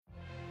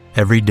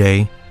Every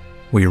day,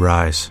 we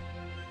rise,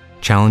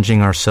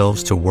 challenging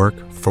ourselves to work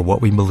for what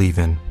we believe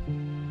in.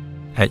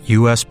 At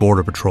U.S.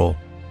 Border Patrol,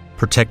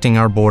 protecting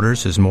our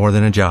borders is more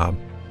than a job.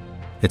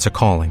 It's a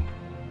calling.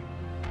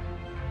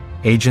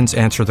 Agents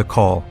answer the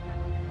call,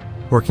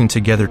 working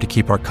together to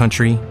keep our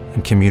country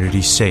and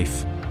communities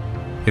safe.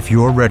 If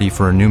you're ready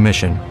for a new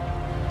mission,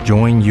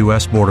 join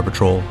U.S. Border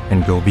Patrol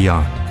and go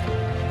beyond.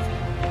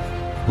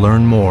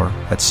 Learn more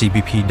at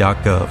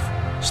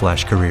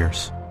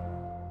cbp.gov/careers.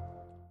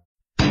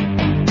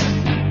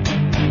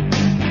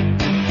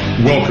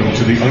 Welcome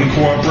to the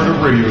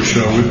Uncooperative Radio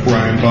Show with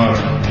Brian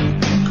Bonner,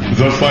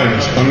 the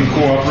finest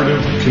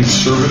uncooperative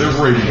conservative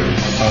radio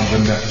on the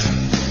net.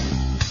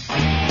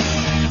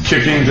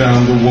 Kicking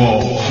down the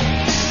walls,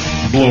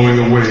 blowing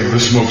away the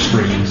smoke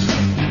screens.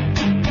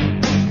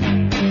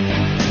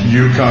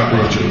 You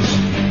cockroaches,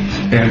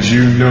 and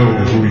you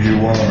know who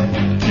you are.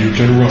 You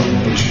can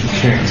run, but you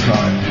can't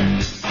hide.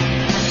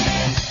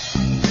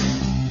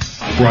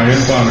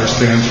 Brian Bonner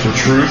stands for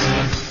truth,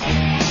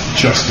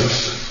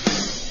 justice,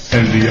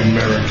 and the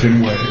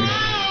American way.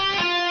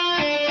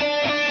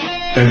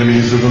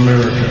 Enemies of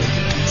America,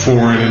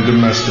 foreign and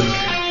domestic,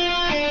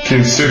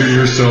 consider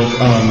yourself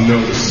on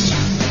notice.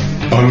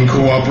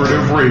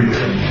 Uncooperative Radio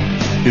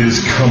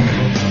is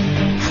coming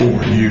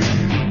for you.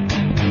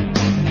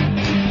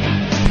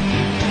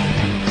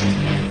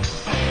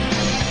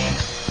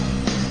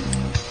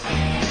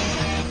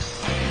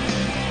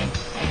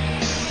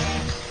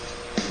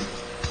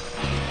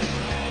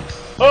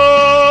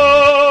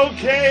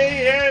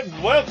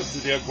 Welcome to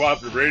the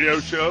Uncooperative Radio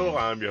Show.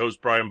 I'm your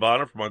host, Brian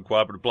Bonner from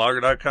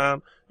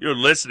UncooperativeBlogger.com. You're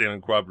listening to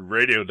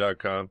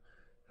UncooperativeRadio.com.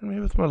 I'm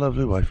here with my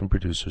lovely wife and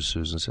producer,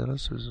 Susan. Say hello,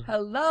 Susan.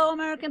 Hello,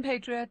 American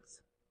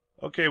Patriots.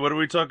 Okay, what are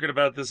we talking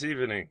about this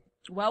evening?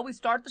 Well, we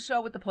start the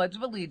show with the Pledge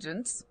of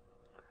Allegiance.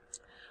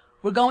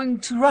 We're going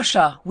to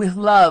Russia with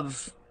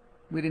love.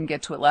 We didn't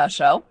get to it last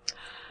show.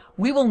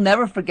 We will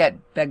never forget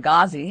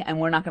Benghazi, and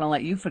we're not going to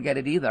let you forget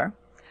it either.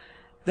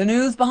 The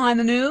news behind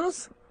the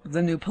news,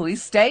 the new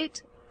police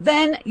state.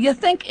 Then, you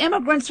think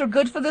immigrants are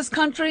good for this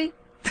country?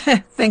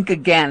 Think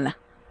again.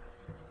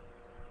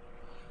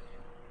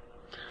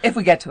 If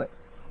we get to it.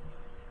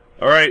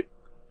 All right.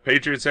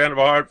 Patriots, hand of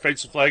heart,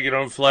 face the flag, your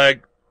own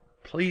flag.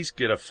 Please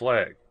get a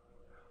flag.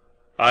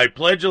 I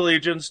pledge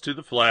allegiance to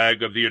the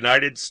flag of the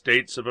United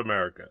States of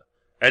America,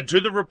 and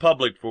to the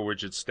republic for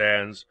which it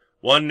stands,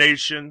 one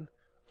nation,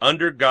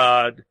 under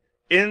God,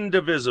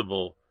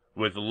 indivisible,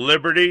 with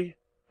liberty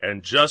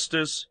and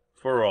justice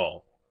for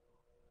all.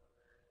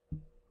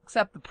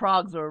 Except the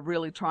Progs are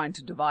really trying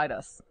to divide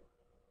us.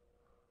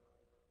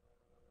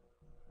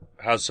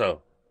 How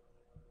so?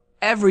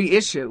 Every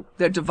issue,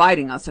 they're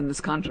dividing us in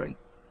this country.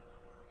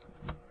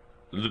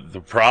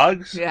 The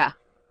Progs? Yeah.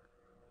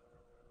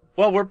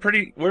 Well, we're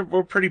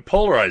pretty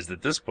polarized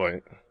at this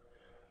point,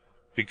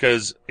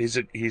 because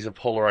he's a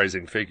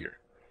polarizing figure.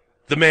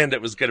 The man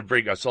that was going to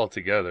bring us all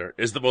together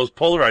is the most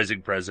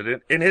polarizing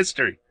president in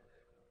history.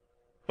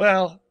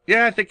 Well,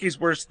 yeah, I think he's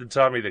worse than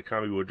Tommy the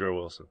Commie Woodrow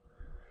Wilson.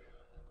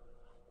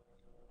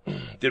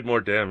 Did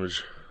more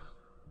damage.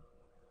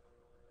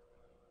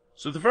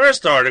 So the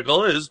first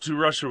article is To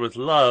Russia with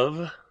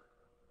Love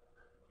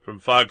from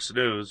Fox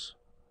News.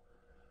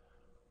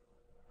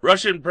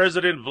 Russian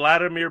President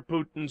Vladimir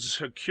Putin's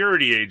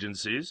security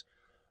agencies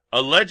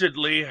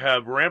allegedly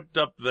have ramped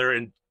up their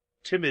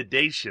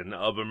intimidation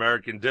of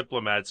American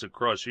diplomats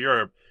across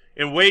Europe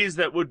in ways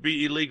that would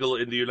be illegal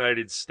in the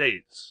United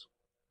States.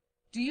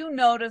 Do you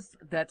notice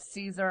that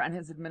Caesar and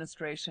his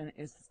administration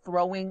is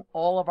throwing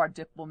all of our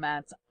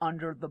diplomats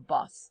under the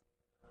bus?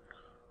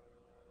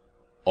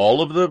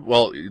 All of them?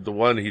 Well, the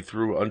one he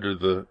threw under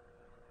the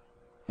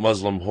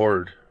Muslim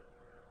horde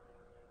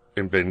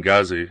in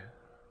Benghazi.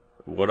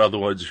 What other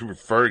ones are you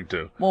referring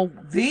to? Well,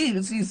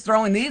 he's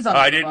throwing these under the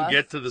bus. I didn't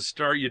get to the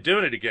start. You're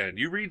doing it again.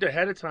 You read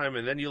ahead of time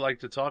and then you like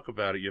to talk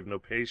about it. You have no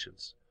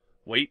patience.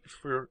 Wait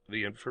for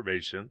the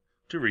information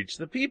to reach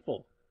the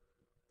people.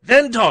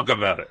 Then talk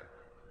about it.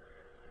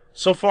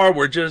 So far,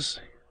 we're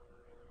just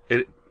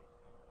an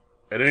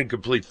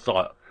incomplete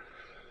thought.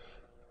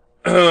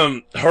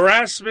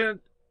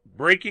 Harassment,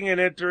 breaking and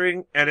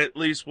entering, and at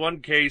least one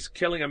case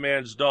killing a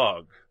man's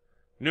dog.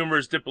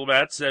 Numerous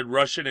diplomats said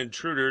Russian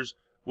intruders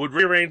would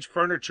rearrange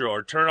furniture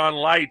or turn on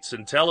lights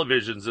and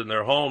televisions in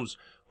their homes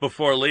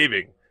before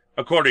leaving,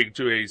 according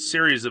to a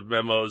series of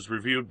memos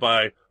reviewed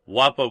by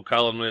WAPO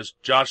columnist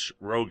Josh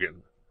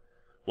Rogan.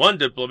 One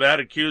diplomat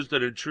accused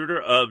an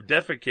intruder of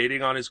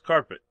defecating on his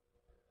carpet.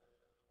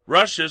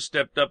 Russia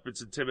stepped up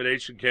its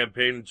intimidation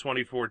campaign in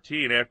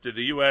 2014 after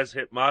the U.S.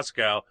 hit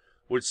Moscow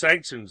with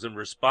sanctions in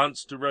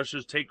response to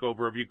Russia's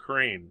takeover of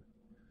Ukraine.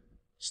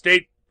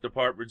 State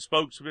Department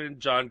spokesman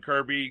John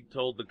Kirby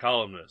told the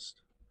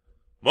columnist,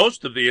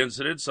 "Most of the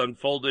incidents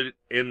unfolded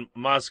in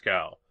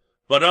Moscow,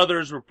 but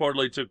others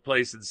reportedly took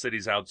place in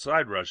cities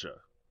outside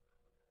Russia.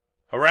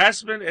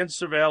 Harassment and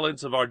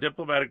surveillance of our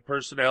diplomatic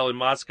personnel in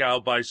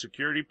Moscow by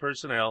security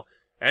personnel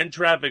and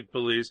traffic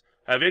police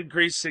have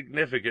increased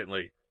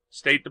significantly,"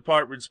 State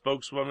Department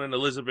spokeswoman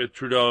Elizabeth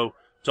Trudeau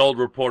told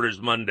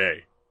reporters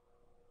Monday.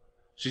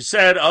 She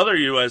said other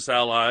U.S.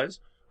 allies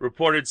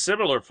reported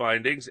similar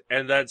findings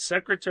and that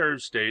Secretary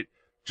of State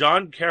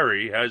John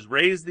Kerry has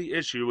raised the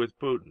issue with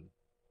Putin.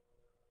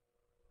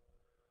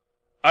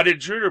 An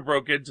intruder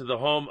broke into the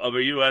home of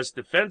a U.S.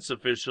 defense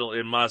official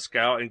in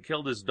Moscow and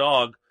killed his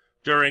dog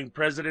during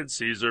President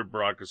Cesar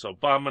Barack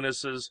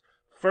Obama's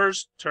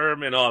first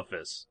term in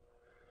office,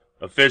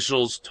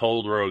 officials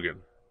told Rogan.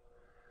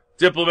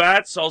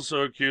 Diplomats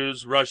also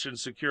accused Russian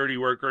security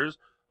workers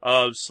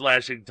of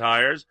slashing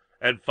tires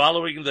and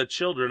following the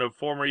children of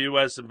former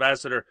U.S.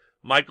 Ambassador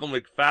Michael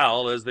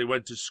McFaul as they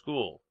went to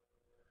school.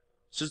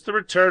 Since the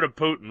return of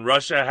Putin,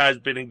 Russia has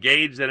been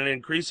engaged in an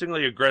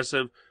increasingly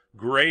aggressive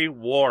gray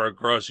war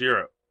across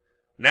Europe.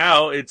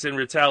 Now it's in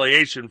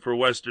retaliation for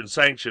Western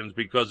sanctions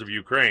because of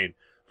Ukraine,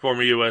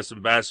 former U.S.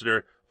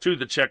 Ambassador to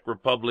the Czech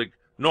Republic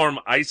Norm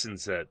Eisen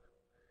said.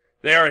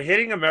 They are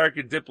hitting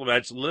American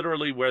diplomats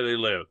literally where they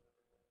live.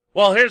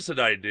 Well, here's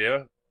an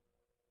idea.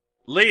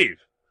 Leave.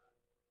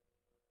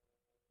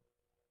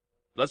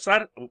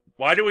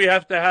 Why do we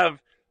have to have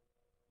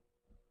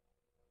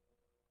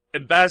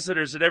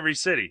ambassadors in every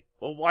city?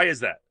 Well, why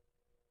is that?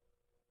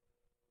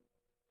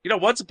 You know,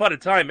 once upon a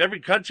time, every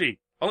country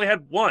only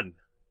had one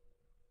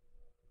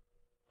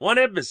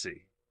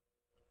embassy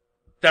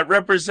that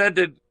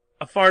represented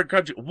a foreign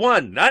country.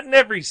 One, not in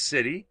every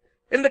city,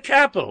 in the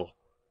capital.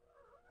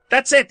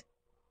 That's it.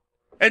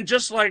 And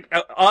just like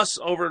us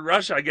over in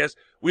Russia, I guess,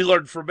 we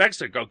learned from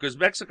Mexico, because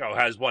Mexico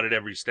has one in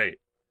every state.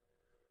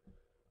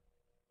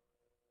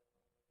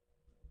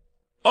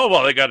 Oh,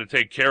 well, they got to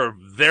take care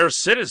of their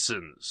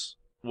citizens.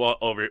 Well,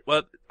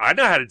 I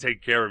know how to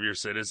take care of your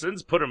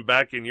citizens. Put them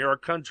back in your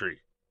country.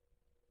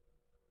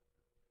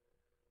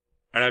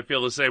 And I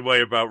feel the same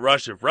way about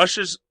Russia. If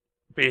Russia's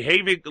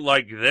behaving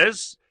like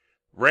this,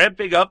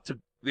 ramping up to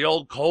the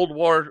old Cold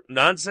War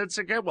nonsense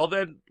again, well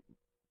then,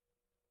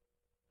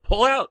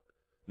 pull out.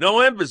 No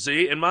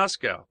embassy in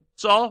Moscow.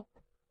 That's all.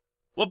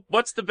 Well,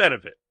 what's the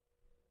benefit?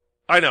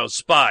 I know,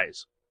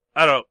 spies.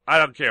 I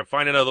don't care.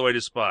 Find another way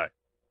to spy.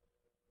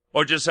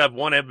 Or just have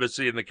one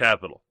embassy in the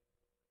capital.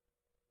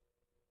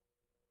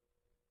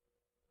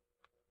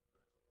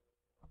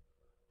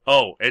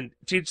 Oh, and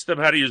teach them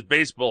how to use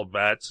baseball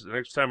bats. The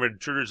next time an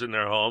intruder's in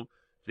their home,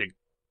 if you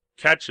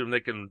catch them, they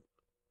can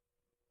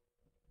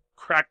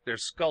crack their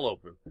skull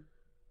open.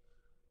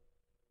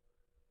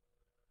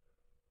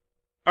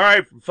 All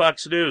right, from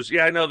Fox News.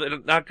 Yeah, I know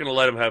they're not going to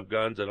let them have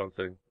guns, I don't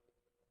think.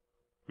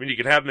 I mean, you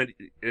can have them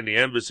in the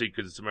embassy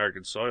because it's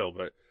American soil,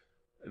 but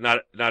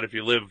not if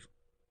you live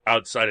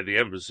outside of the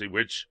embassy,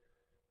 which,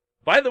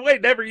 by the way,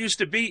 never used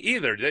to be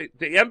either.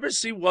 The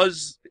embassy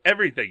was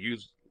everything. You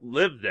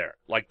lived there,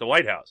 like the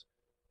White House.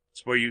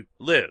 It's where you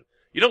live.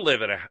 You don't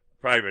live in a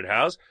private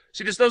house.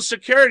 See, there's no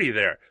security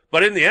there.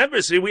 But in the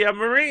embassy, we have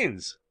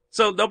Marines.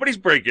 So nobody's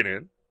breaking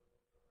in.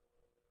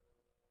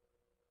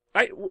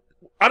 I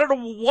don't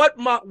know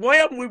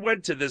why we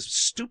went to this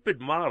stupid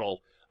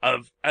model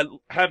of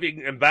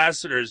having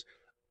ambassadors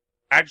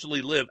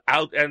actually live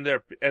out and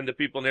the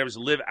people in the embassy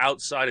live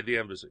outside of the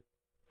embassy.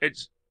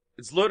 It's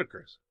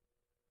ludicrous.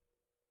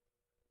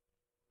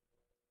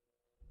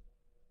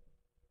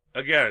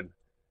 Again,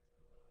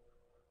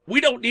 we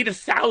don't need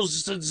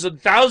thousands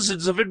and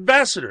thousands of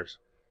ambassadors.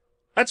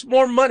 That's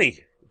more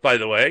money, by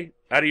the way,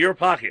 out of your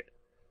pocket.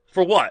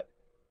 For what?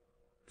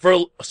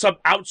 For some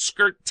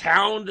outskirt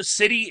town,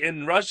 city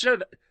in Russia?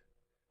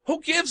 Who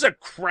gives a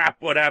crap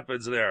what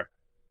happens there?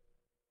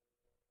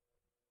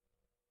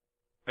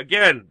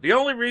 Again, the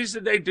only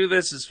reason they do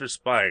this is for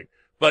spying.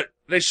 But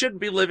they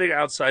shouldn't be living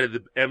outside of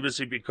the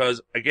embassy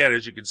because, again,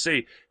 as you can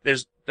see, they're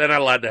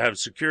not allowed to have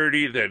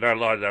security, they're not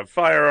allowed to have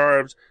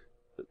firearms,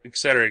 et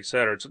cetera, et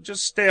cetera. So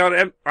just stay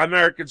on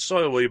American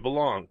soil where you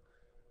belong.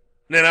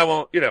 And then I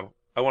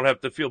won't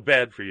have to feel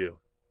bad for you.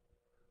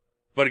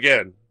 But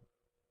again,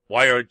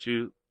 why aren't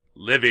you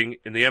living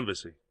in the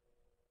embassy?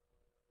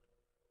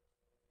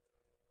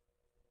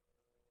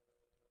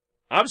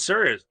 I'm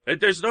serious.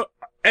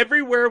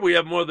 Everywhere we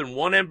have more than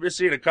one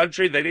embassy in a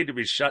country, they need to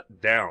be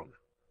shut down.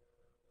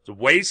 It's a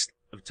waste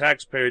of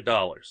taxpayer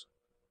dollars.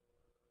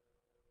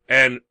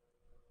 And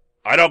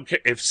I don't care.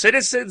 If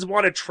citizens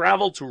want to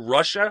travel to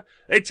Russia,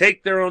 they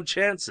take their own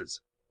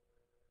chances.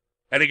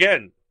 And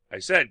again, I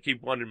said,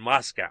 keep one in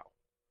Moscow.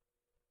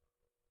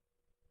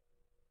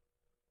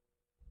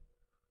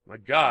 My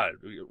God,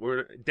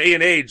 we're in a day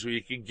and age where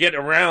you can get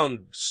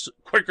around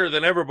quicker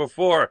than ever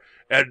before,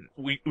 and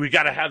we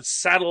got to have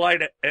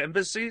satellite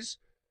embassies?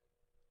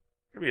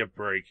 Give me a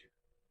break.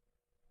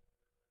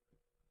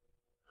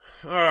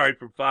 All right,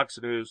 from Fox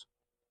News.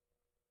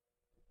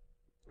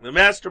 The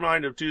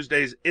mastermind of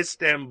Tuesday's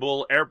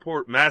Istanbul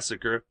airport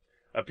massacre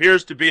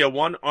appears to be a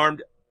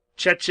one-armed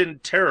Chechen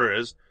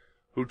terrorist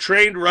who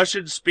trained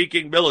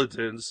Russian-speaking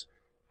militants,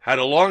 had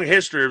a long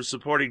history of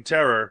supporting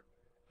terror,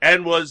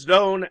 and was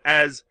known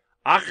as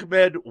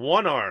Ahmed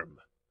One Arm,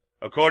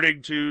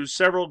 according to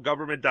several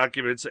government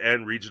documents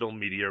and regional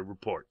media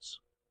reports.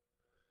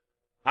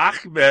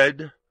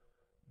 Ahmed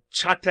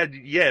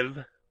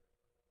Chatayev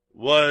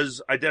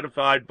was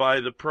identified by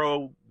the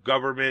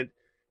pro-government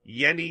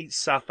Yeni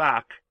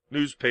Safak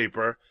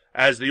newspaper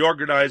as the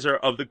organizer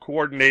of the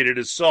coordinated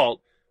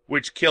assault,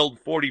 which killed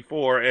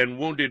 44 and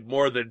wounded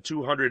more than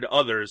 200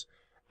 others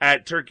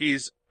at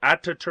Turkey's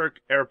Ataturk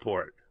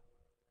airport.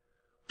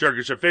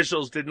 Turkish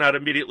officials did not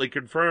immediately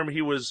confirm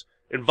he was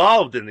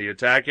involved in the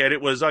attack, and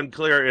it was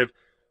unclear if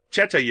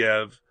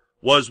Chetayev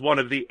was one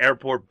of the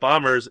airport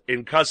bombers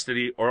in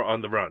custody or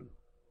on the run.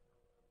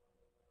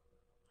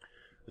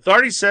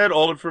 Authorities said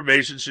all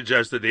information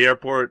suggested the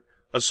airport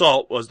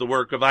assault was the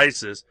work of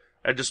ISIS,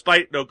 and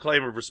despite no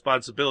claim of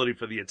responsibility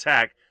for the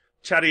attack,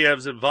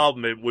 Chatayev's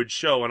involvement would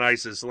show an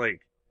ISIS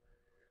link.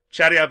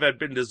 Chatayev had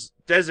been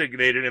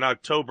designated in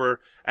October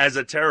as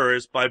a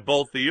terrorist by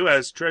both the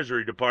U.S.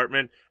 Treasury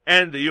Department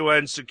and the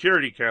UN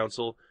Security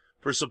Council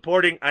for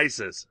supporting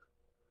ISIS.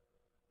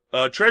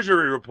 A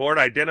Treasury report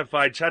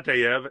identified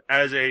Chatayev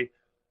as a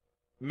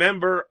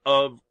member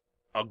of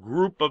a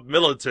group of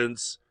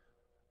militants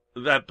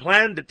that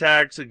planned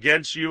attacks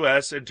against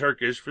U.S. and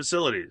Turkish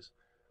facilities.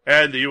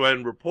 And the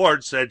UN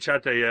report said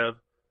Chatayev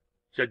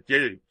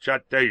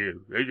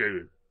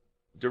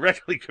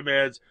directly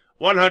commands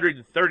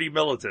 130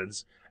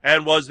 militants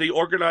and was the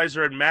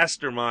organizer and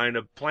mastermind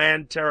of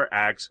planned terror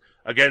acts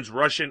against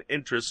Russian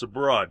interests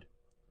abroad.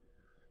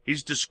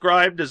 He's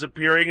described as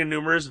appearing in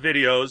numerous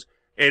videos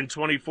in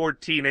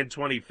 2014 and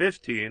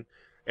 2015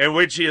 in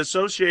which he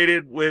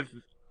associated with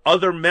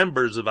other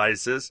members of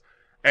ISIS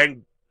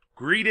and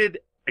greeted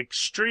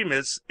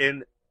extremists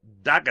in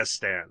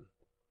Dagestan.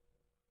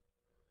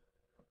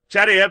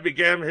 Chatayev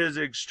began his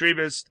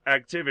extremist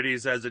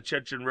activities as a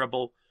Chechen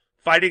rebel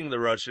fighting the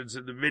Russians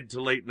in the mid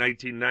to late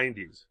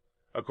 1990s,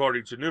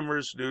 according to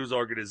numerous news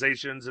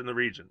organizations in the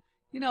region.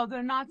 You know,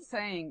 they're not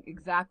saying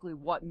exactly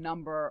what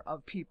number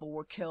of people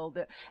were killed.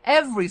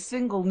 Every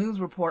single news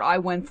report I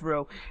went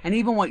through, and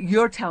even what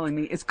you're telling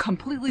me, is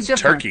completely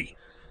different. Turkey.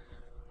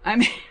 I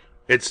mean...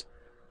 It's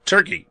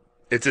Turkey.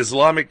 It's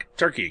Islamic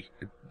Turkey.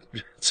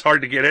 It's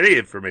hard to get any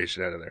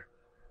information out of there.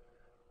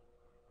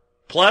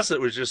 Plus, it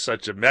was just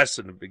such a mess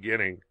in the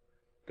beginning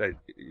that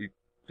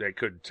they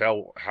couldn't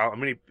tell how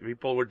many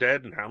people were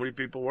dead and how many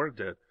people weren't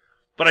dead.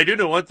 But I do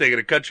know one thing. In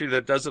a country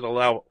that doesn't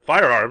allow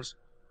firearms,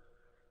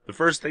 the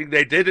first thing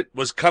they did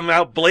was come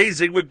out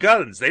blazing with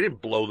guns. They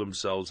didn't blow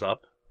themselves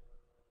up.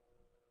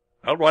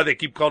 I don't know why they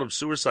keep calling them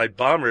suicide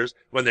bombers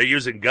when they're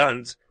using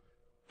guns.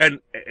 And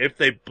if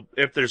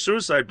they're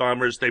suicide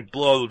bombers, they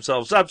blow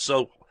themselves up.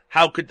 So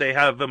how could they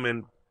have them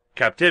in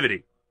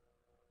captivity?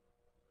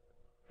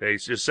 They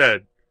just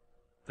said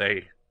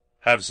they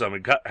have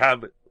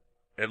have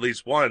at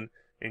least one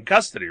in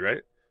custody,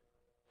 right?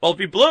 Well, if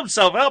he blew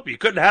himself up, you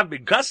couldn't have him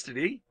in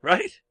custody,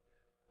 right?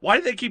 Why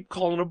do they keep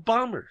calling them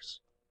bombers?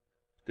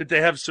 Did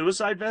they have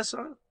suicide vests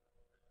on?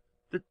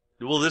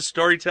 Will this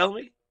story tell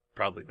me?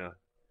 Probably not.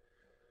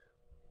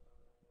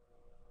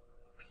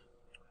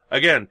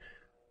 Again,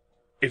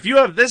 if you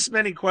have this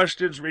many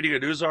questions reading a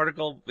news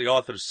article, the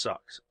author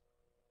sucks.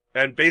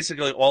 And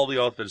basically all the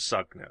authors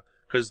suck now,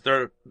 because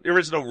there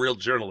is no real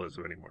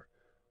journalism anymore.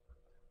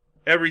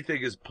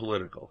 Everything is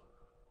political.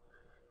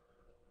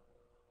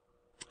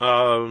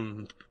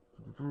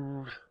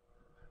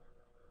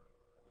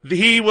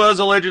 He was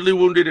allegedly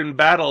wounded in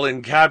battle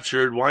and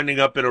captured, winding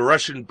up in a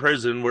Russian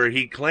prison where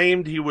he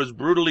claimed he was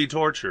brutally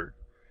tortured.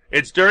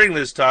 It's during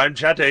this time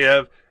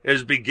Chatayev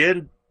is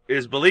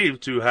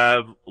believed to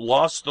have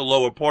lost the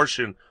lower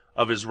portion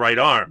of his right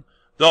arm,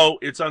 though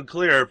it's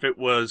unclear if it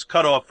was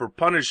cut off for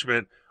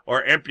punishment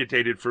or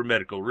amputated for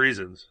medical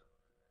reasons.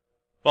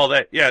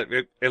 Well,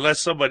 unless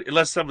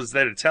someone's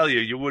there to tell you,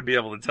 you wouldn't be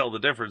able to tell the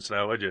difference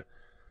now, would you?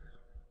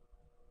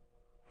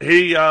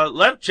 He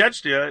left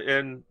Chechnya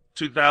in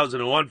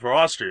 2001 for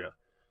Austria,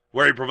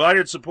 where he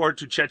provided support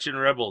to Chechen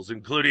rebels,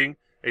 including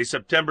a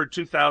September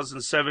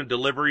 2007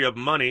 delivery of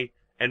money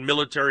and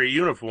military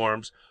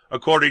uniforms,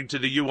 according to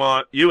the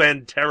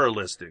UN terror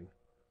listing.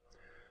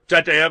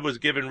 Chatayev was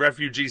given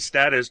refugee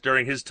status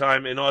during his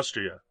time in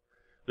Austria.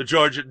 The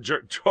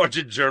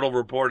Georgian Journal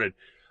reported,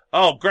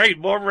 "Oh, great,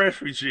 more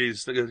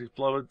refugees.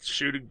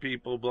 Shooting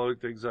people, blowing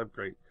things up,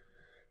 great."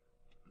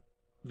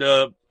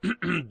 The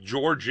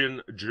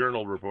Georgian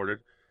Journal reported,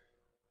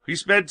 he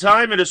spent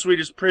time in a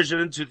Swedish prison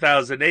in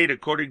 2008,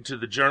 according to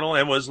the journal,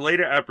 and was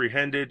later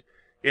apprehended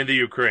in the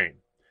Ukraine.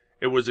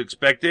 It was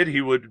expected he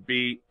would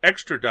be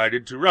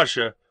extradited to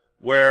Russia,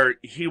 where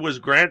he was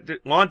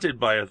wanted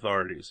by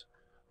authorities.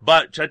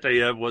 But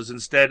Chatayev was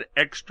instead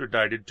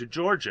extradited to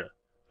Georgia,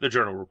 the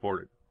journal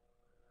reported.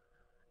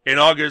 In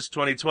August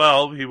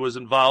 2012, he was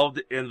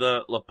involved in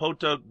the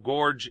Lapota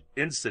Gorge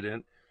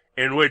incident,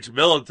 in which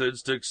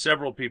militants took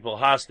several people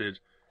hostage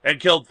and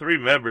killed 3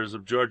 members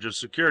of Georgia's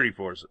security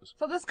forces.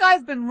 So this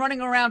guy's been running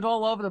around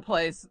all over the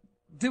place,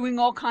 doing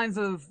all kinds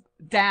of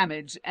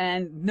damage,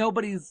 and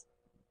nobody's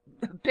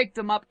picked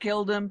him up,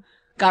 killed him,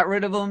 got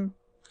rid of him?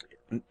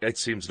 It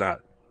seems not.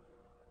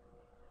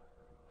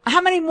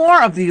 How many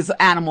more of these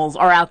animals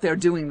are out there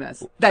doing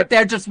this? That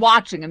they're just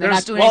watching and they're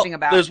not doing anything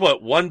about it? There's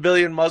 1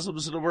 billion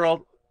Muslims in the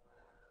world?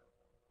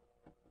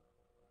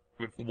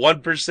 If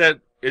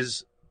 1%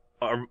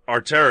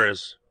 are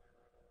terrorists,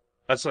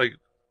 that's like,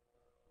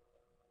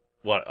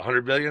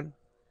 100 billion?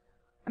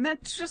 I mean,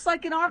 it's just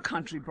like in our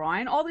country,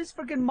 Brian. All these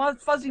freaking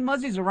fuzzy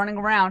muzzies are running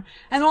around,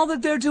 and all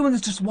that they're doing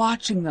is just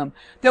watching them.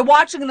 They're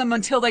watching them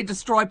until they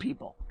destroy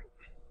people.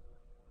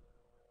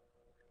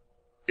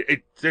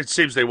 It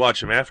seems they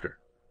watch him after.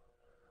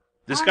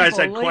 This guy's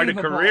had quite a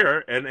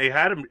career, and they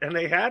had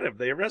him.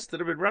 They arrested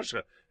him in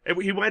Russia.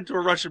 And he went to a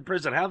Russian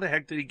prison. How the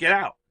heck did he get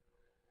out?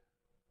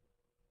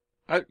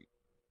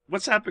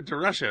 What's happened to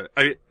Russia?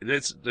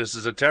 This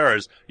is a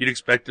terrorist. You'd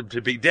expect him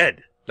to be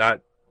dead,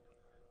 not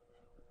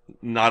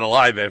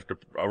alive after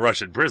a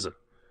Russian prison.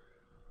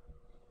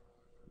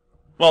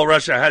 Well,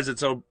 Russia has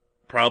its own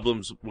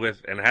problems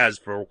with, and has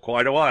for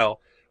quite a while,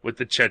 with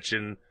the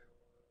Chechen,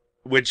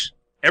 which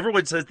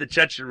everyone says the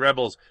Chechen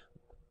rebels.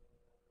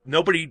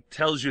 Nobody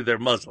tells you they're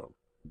Muslim.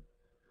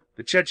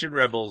 The Chechen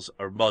rebels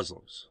are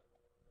Muslims.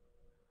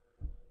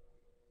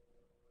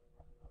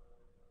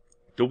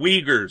 The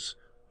Uyghurs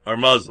are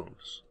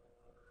Muslims.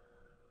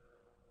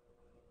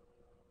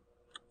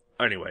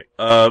 Anyway,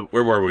 where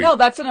were we? No,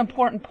 that's an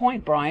important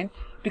point, Brian,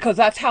 because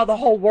that's how the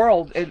whole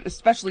world,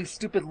 especially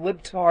stupid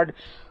libtard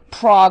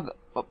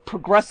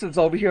progressives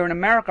over here in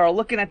America, are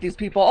looking at these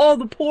people. Oh,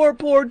 the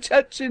poor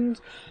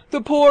Chechens,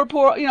 the poor,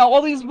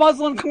 all these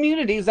Muslim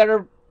communities that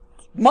are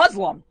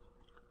Muslim.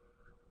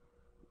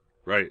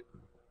 Right.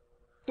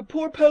 The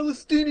poor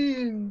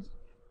Palestinians.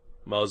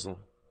 Muslim.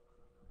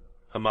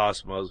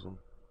 Hamas Muslim.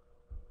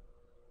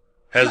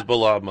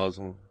 Hezbollah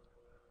Muslim.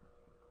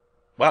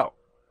 Wow.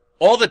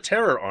 All the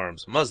terror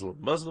arms,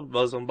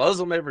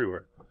 Muslim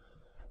everywhere.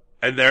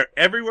 And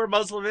everywhere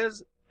Muslim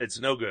is, it's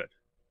no good.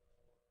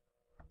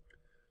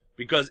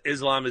 Because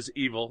Islam is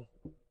evil,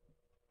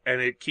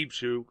 and it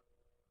keeps you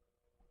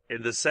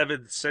in the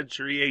 7th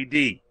century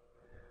A.D.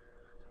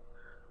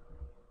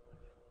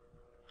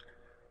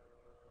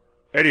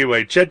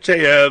 Anyway,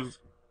 Chetchayev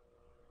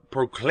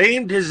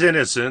proclaimed his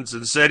innocence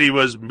and said he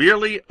was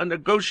merely a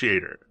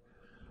negotiator.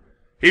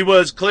 He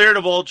was cleared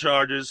of all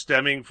charges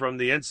stemming from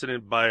the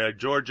incident by a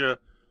Georgia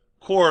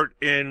court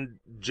in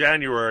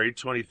January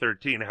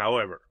 2013,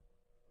 however.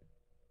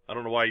 I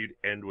don't know why you'd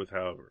end with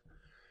however.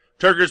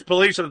 Turkish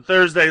police on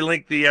Thursday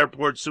linked the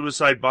airport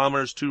suicide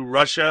bombers to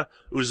Russia,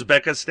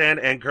 Uzbekistan,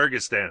 and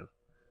Kyrgyzstan,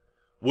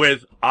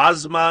 with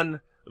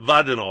Osman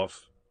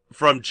Vadanov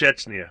from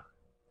Chechnya,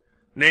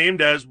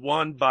 named as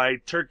one by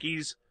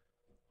Turkey's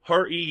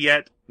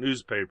Hurriyet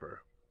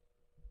newspaper.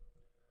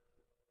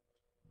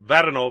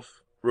 Vadanov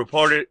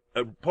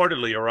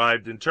reportedly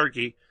arrived in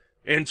Turkey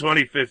in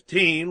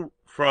 2015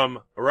 from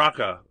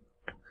Raqqa,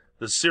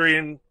 the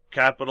Syrian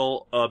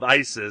capital of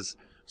ISIS'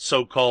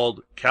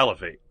 so-called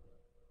caliphate.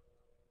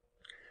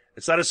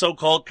 It's not a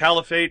so-called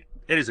caliphate.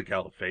 It is a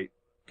caliphate.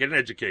 Get an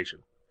education.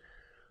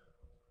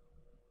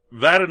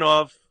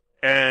 Vadanov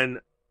and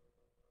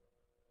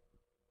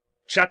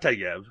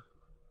Chatayev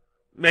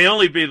may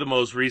only be the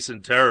most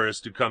recent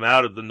terrorists to come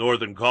out of the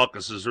Northern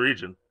Caucasus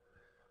region.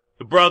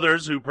 The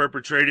brothers who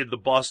perpetrated the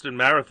Boston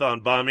Marathon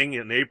bombing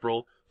in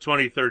April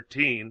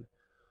 2013,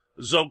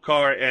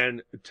 Zokhar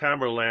and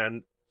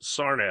Tamerlan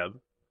Tsarnaev,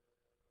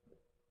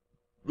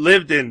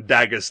 lived in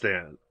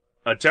Dagestan,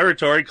 a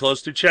territory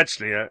close to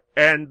Chechnya,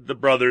 and the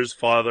brothers'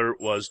 father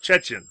was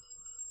Chechen.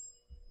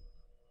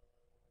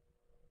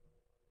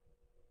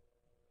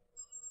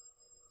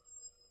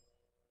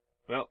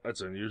 Well,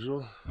 that's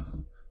unusual.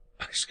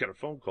 I just got a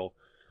phone call,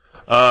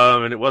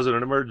 and it wasn't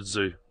an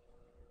emergency.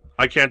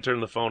 I can't turn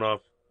the phone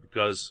off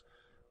because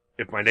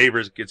if my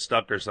neighbors get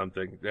stuck or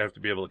something, they have to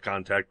be able to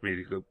contact me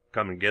to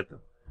come and get them.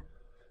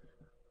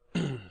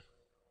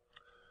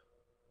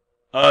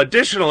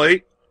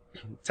 Additionally,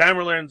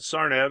 Tamerlan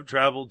Tsarnaev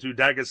traveled to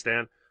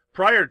Dagestan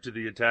prior to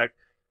the attack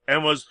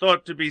and was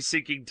thought to be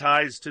seeking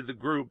ties to the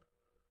group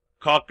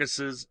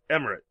Caucasus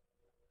Emirate.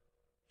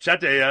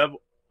 Chatayev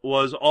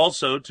was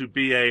also to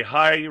be a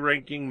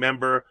high-ranking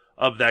member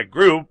of that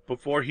group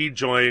before he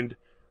joined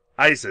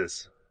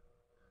ISIS.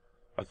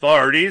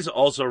 Authorities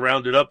also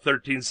rounded up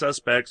 13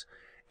 suspects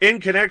in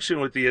connection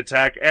with the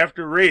attack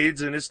after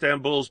raids in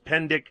Istanbul's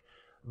Pendik,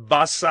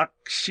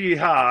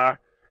 Başakşehir,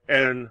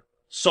 and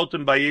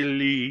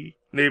Sultanbeyli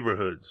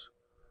neighborhoods.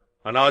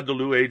 An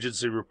Anadolu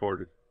agency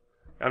reported.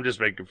 I'm just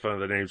making fun of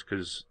the names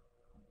because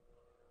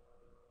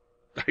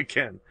I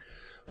can.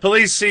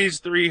 Police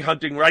seized 3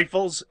 hunting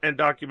rifles and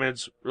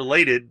documents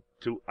related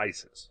to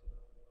ISIS.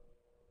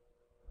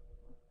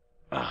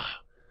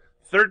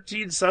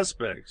 13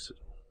 suspects.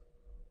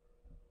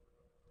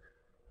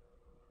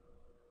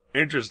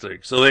 Interesting.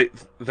 So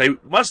they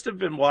must have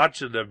been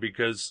watching them,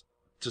 because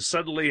to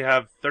suddenly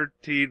have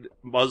 13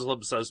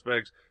 Muslim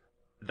suspects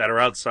that are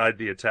outside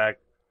the attack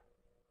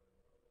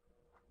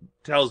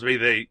tells me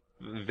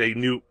they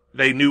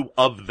knew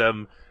of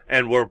them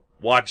and were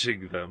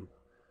watching them,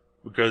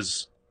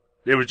 because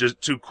they were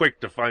just too quick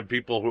to find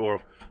people who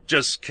are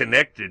just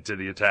connected to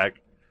the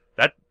attack.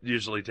 That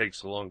usually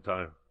takes a long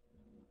time.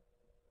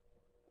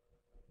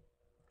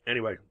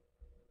 Anyway,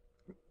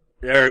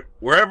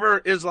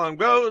 wherever Islam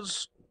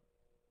goes,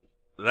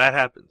 that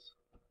happens.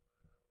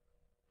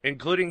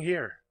 Including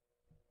here,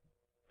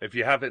 if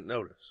you haven't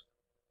noticed.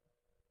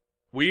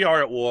 We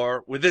are at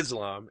war with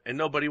Islam, and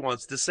nobody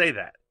wants to say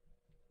that.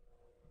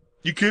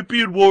 You can't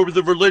be at war with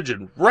a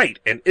religion. Right,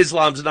 and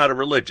Islam's not a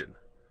religion.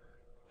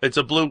 It's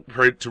a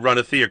blueprint to run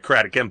a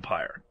theocratic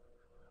empire,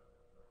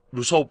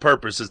 whose whole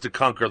purpose is to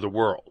conquer the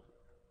world.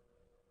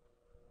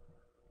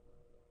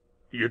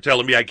 You're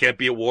telling me I can't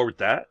be at war with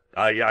that?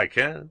 Yeah, I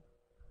can.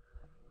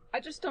 I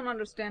just don't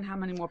understand how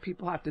many more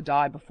people have to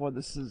die before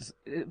this is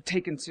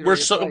taken seriously. We're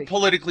so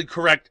politically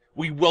correct,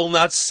 we will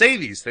not say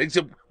these things.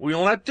 We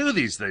will not do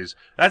these things.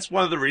 That's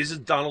one of the reasons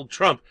Donald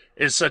Trump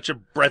is such a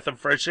breath of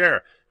fresh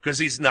air, because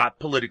he's not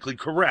politically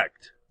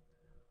correct.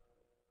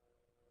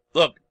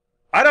 Look,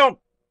 the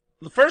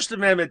First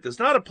Amendment does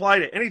not apply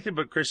to anything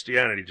but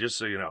Christianity, just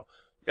so you know.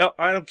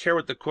 I don't care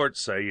what the courts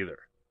say either,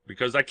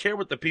 because I care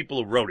what the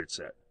people who wrote it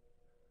said.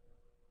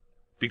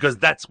 Because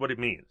that's what it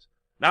means.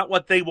 Not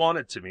what they want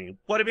it to mean,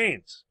 what it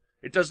means.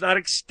 It does not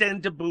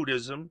extend to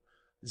Buddhism,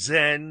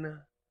 Zen,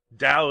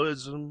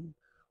 Taoism,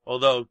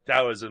 although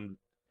Taoism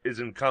is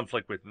in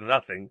conflict with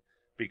nothing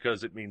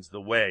because it means the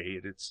way.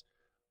 It's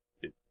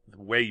the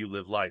way you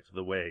live life,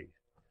 the way.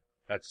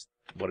 That's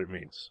what it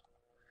means.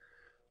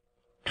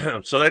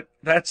 So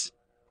that's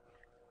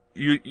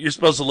you're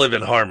supposed to live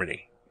in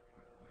harmony.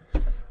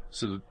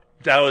 So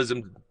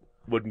Taoism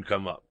wouldn't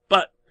come up.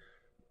 But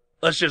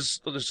let's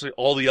just say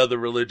all the other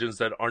religions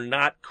that are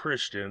not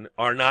Christian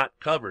are not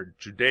covered.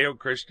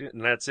 Judeo-Christian,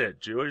 and that's it.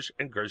 Jewish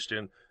and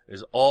Christian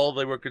is all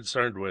they were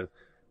concerned with.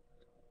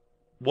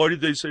 Why did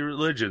they say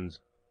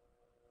religions?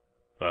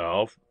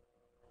 Well,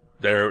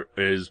 there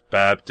is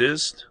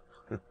Baptist,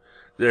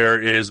 there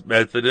is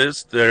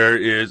Methodist, there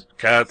is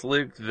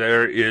Catholic,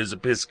 there is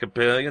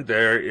Episcopalian,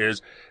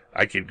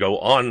 I could go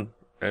on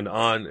and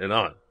on and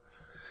on.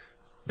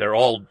 They're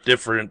all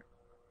different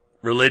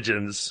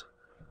religions,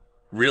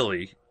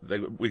 really.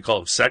 We call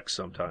them sects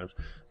sometimes.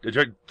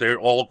 They're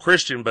all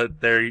Christian, but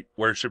they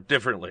worship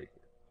differently.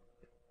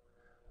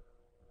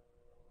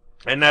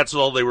 And that's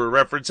all they were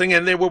referencing,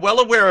 and they were well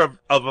aware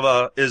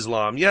of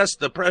Islam. Yes,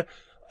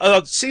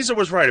 Caesar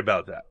was right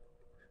about that.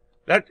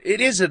 That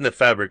it is in the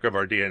fabric of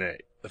our DNA.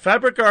 The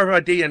fabric of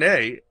our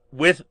DNA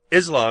with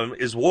Islam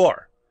is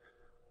war.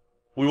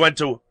 We went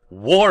to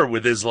war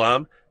with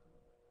Islam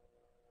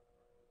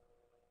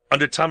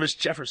under Thomas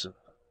Jefferson.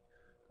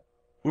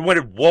 We went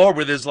to war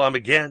with Islam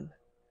again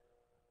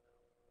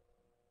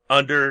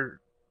under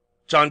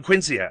John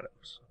Quincy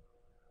Adams.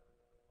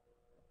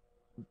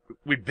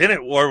 We've been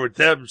at war with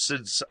them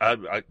since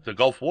the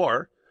Gulf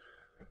War.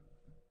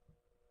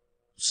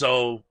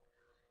 So,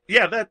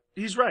 yeah,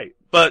 he's right.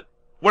 But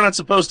we're not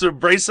supposed to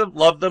embrace them,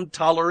 love them,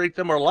 tolerate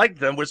them, or like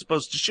them. We're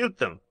supposed to shoot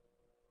them.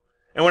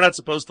 And we're not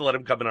supposed to let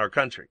them come in our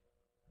country.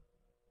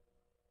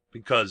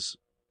 Because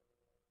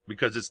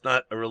it's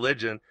not a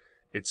religion.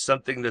 It's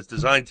something that's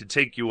designed to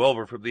take you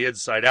over from the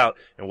inside out.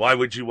 And why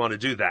would you want to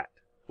do that?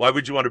 Why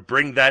would you want to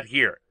bring that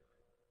here?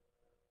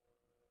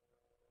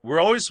 We're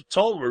always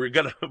told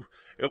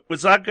it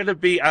was not going to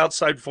be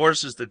outside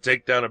forces to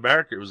take down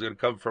America. It was going to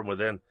come from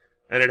within.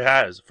 And it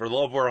has. For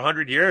over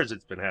 100 years,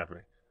 it's been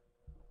happening.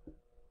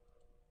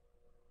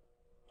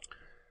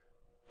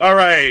 All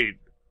right.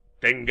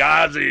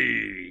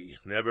 Benghazi.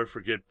 Never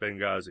forget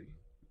Benghazi.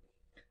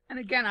 And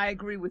again, I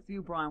agree with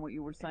you, Brian, what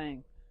you were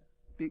saying.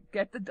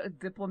 Get the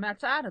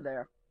diplomats out of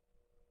there.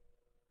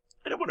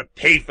 I don't want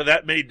to pay for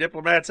that many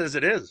diplomats as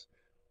it is.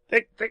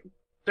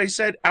 They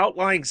said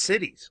outlying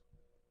cities.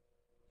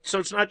 So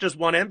it's not just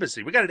one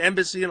embassy. We got an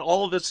embassy in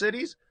all of the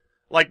cities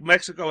like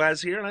Mexico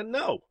has here, and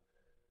no.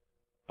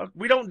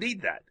 We don't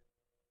need that.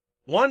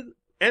 One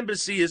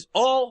embassy is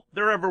all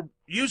there ever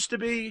used to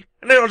be,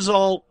 and that is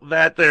all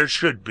that there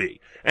should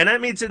be. And that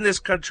means in this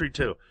country,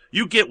 too.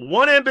 You get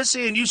one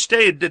embassy and you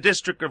stay in the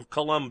District of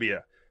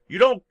Columbia. You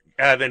don't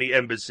have any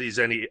embassies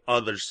any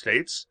other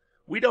states.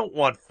 We don't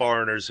want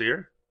foreigners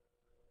here.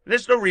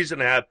 There's no reason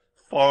to have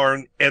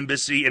foreign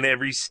embassy in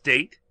every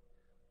state.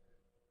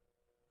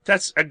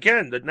 That's,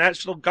 again, the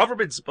national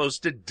government's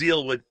supposed to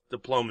deal with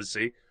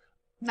diplomacy.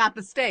 Not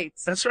the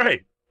states. That's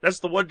right. That's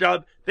the one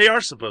job they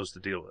are supposed to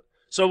deal with.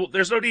 So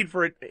there's no need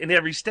for it in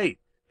every state,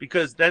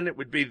 because then it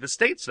would be the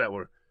states that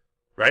were,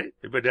 right?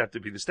 It would have to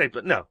be the state,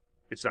 but no,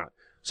 it's not.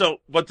 So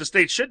what the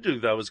state should do,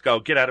 though, is go,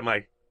 get out of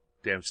my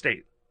damn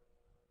state.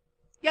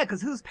 Yeah,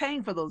 because who's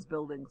paying for those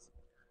buildings?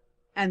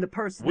 And the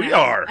personnel. We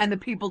are. And the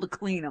people to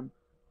clean them.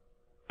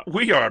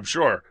 We are, I'm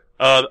sure.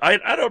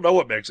 I don't know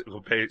what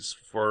Mexico pays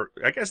for.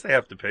 I guess they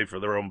have to pay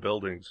for their own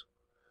buildings.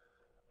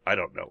 I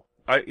don't know.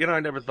 I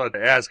never thought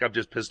to ask. I'm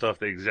just pissed off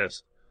they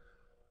exist.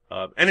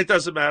 And it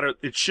doesn't matter.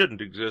 It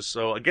shouldn't exist.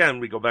 So, again,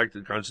 we go back to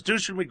the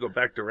Constitution. We go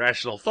back to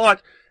rational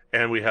thought.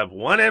 And we have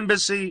one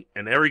embassy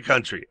in every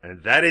country.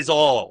 And that is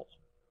all.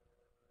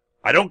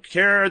 I don't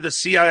care the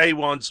CIA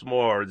wants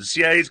more. The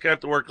CIA's going to have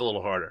to work a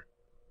little harder.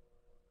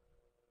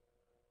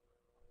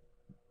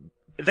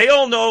 They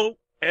all know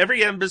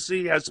every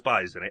embassy has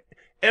spies in it.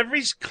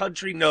 Every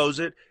country knows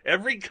it.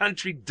 Every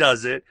country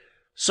does it.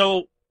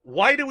 So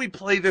why do we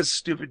play this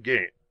stupid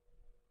game?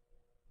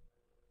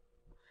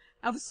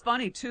 That was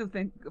funny, too.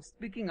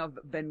 Speaking of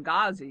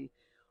Benghazi,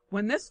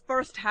 when this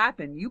first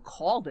happened, you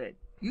called it.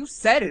 You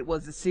said it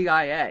was the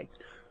CIA.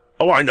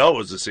 Oh, I know it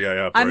was the CIA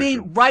operation. I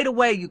mean, right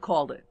away you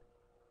called it.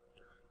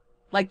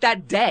 Like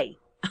that day.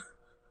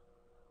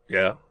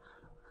 Yeah.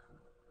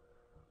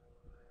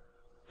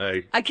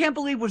 I can't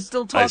believe we're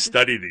still talking. I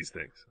study these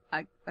things.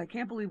 I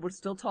can't believe we're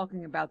still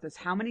talking about this.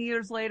 How many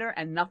years later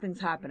and nothing's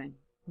happening?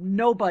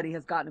 Nobody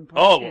has gotten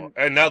Oh,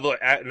 and now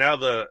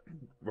the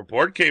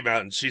report came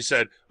out and she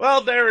said,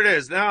 "Well, there it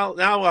is. Now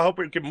I hope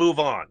we can move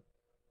on."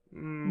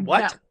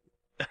 What?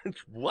 Yeah.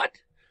 What?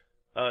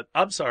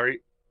 I'm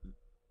sorry.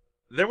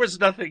 There was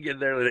nothing in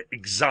there that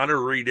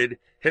exonerated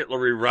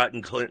Hillary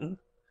Rotten Clinton.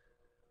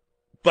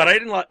 But I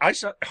didn't like. I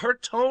saw her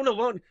tone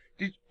alone.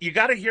 You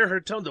got to hear her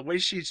tone. The way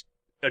she's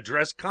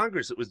addressed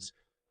Congress, it was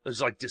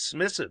like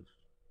dismissive.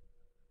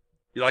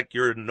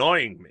 You're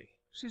annoying me.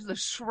 She's the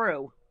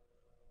shrew.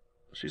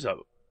 She's a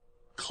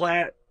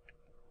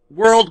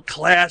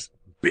world-class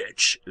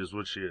bitch, is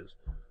what she is.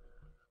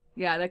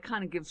 Yeah, that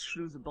kind of gives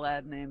shrews a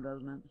bad name,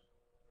 doesn't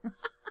it?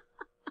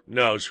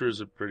 No,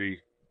 shrews are pretty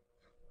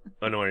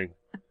annoying.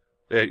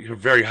 They have a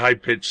very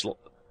high-pitched,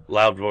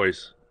 loud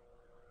voice.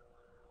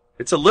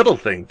 It's a little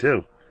thing,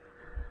 too.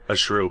 A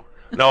shrew.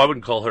 No, I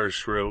wouldn't call her a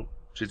shrew.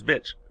 She's a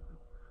bitch.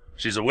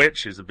 She's a witch.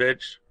 She's a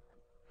bitch.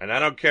 And I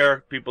don't care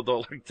if people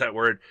don't like that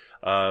word.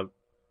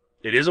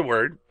 It is a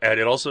word, and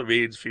it also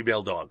means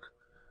female dog.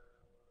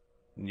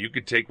 You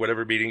can take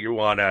whatever meaning you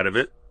want out of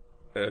it,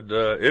 and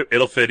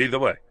it'll fit either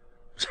way.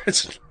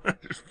 It's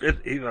fit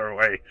either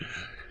way.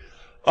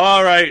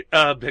 All right,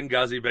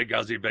 Benghazi.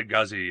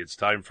 It's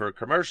time for a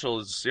commercial.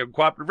 It's the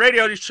Uncooperative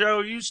Radio Show.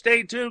 You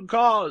stay tuned,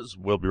 cause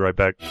we'll be right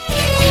back.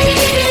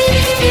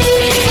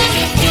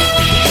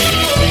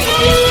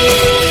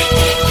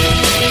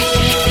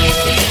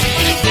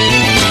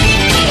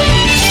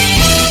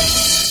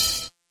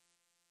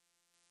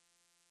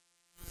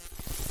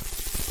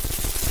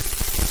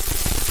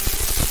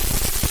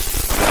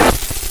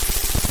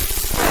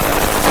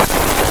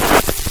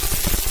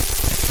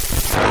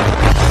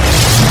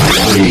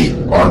 We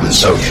are the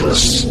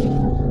socialists.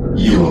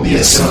 You will be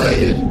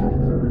assimilated.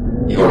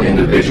 Your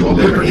individual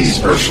liberties,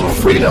 personal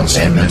freedoms,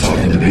 and mental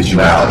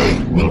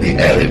individuality will be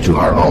added to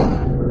our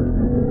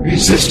own.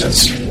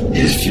 Resistance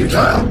is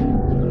futile.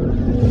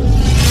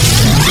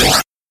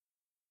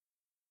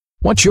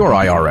 What's your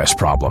IRS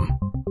problem?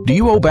 Do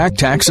you owe back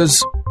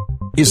taxes?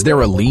 Is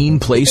there a lien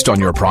placed on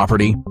your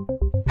property?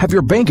 Have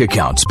your bank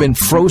accounts been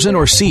frozen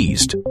or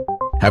seized?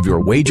 Have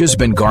your wages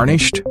been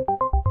garnished?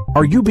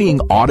 Are you being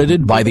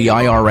audited by the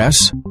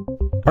IRS?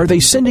 Are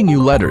they sending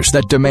you letters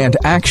that demand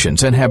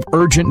actions and have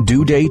urgent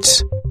due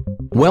dates?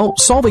 Well,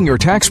 solving your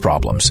tax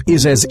problems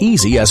is as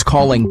easy as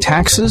calling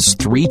Taxes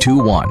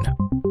 321.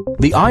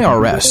 The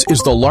IRS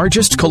is the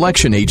largest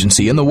collection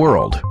agency in the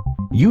world.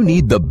 You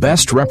need the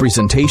best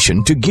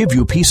representation to give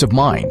you peace of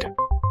mind.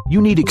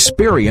 You need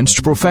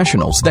experienced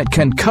professionals that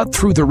can cut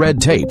through the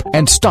red tape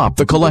and stop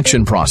the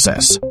collection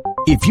process.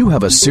 If you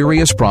have a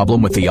serious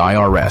problem with the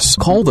IRS,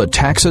 call the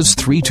Taxes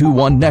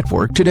 321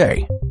 network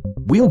today.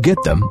 We'll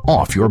get them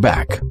off your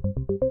back.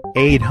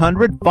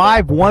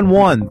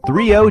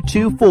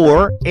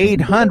 800-511-3024,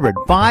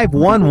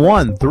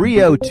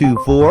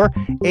 800-511-3024,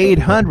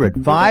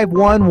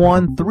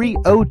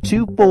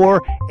 800-511-3024,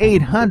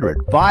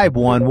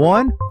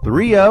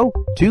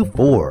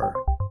 800-511-3024.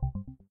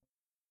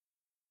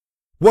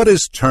 What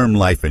is term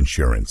life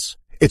insurance?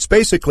 It's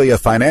basically a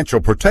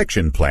financial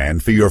protection plan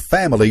for your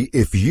family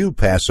if you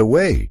pass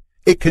away.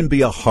 It can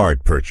be a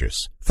hard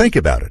purchase. Think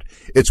about it.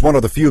 It's one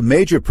of the few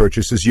major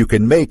purchases you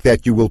can make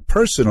that you will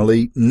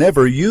personally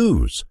never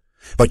use.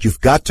 But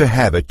you've got to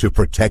have it to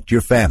protect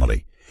your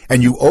family.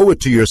 And you owe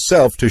it to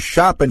yourself to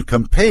shop and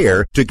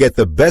compare to get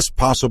the best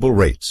possible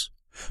rates.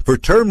 For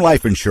term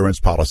life insurance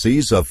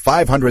policies of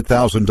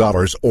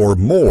 $500,000 or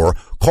more,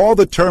 call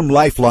the Term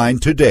Lifeline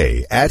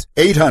today at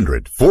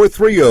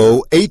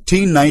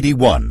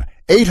 800-430-1891.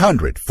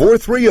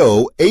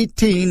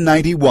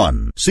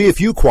 800-430-1891. See if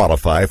you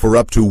qualify for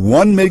up to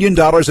 $1 million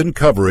in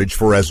coverage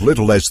for as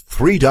little as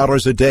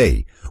 $3 a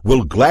day.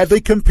 We'll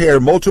gladly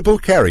compare multiple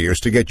carriers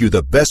to get you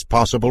the best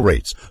possible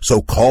rates.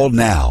 So call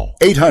now.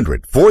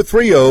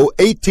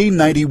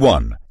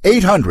 800-430-1891.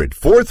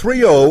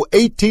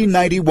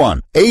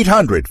 800-430-1891.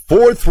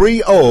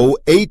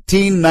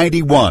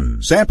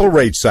 800-430-1891. Sample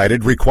rate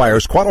cited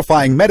requires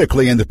qualifying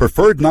medically in the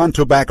preferred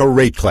non-tobacco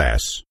rate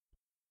class.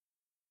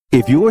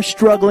 If you're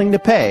struggling to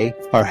pay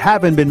or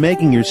haven't been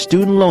making your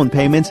student loan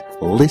payments,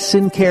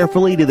 listen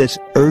carefully to this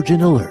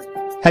urgent alert.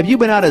 Have you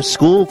been out of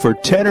school for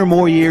 10 or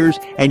more years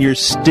and you're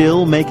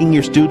still making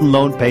your student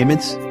loan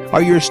payments?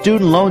 Are your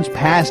student loans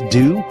past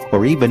due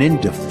or even in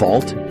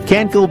default?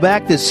 Can't go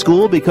back to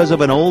school because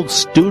of an old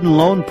student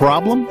loan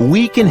problem?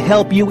 We can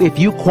help you if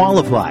you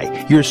qualify.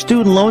 Your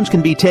student loans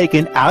can be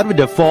taken out of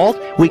default.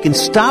 We can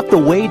stop the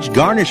wage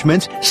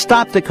garnishments,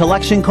 stop the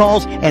collection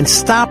calls, and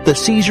stop the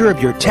seizure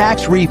of your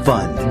tax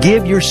refund.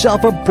 Give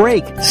yourself a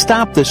break.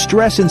 Stop the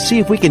stress and see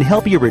if we can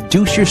help you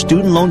reduce your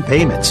student loan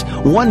payments.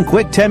 One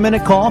quick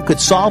 10-minute call could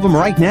solve them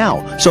right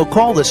now. So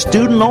call the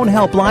Student Loan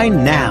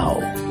Helpline now.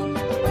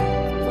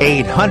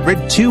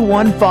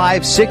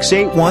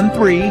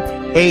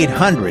 800-215-6813,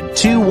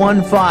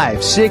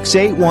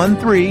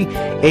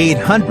 800-215-6813.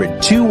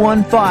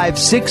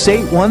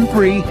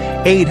 800-215-6813.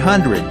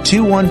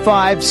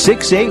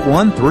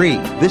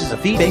 800-215-6813. This is a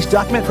fee-based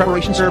document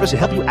preparation service to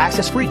help you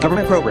access free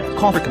government programs.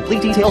 Call for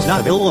complete details. Not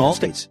available in all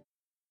states.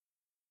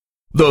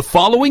 The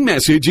following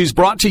message is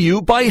brought to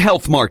you by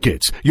Health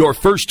Markets, your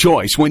first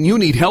choice when you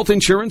need health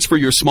insurance for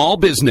your small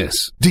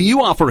business. Do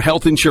you offer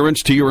health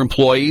insurance to your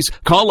employees?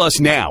 Call us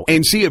now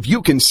and see if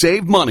you can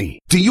save money.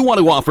 Do you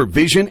want to offer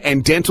vision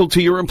and dental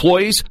to your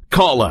employees?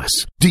 Call us.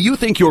 Do you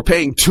think you're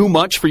paying too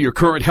much for your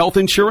current health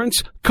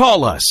insurance?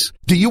 Call us.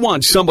 Do you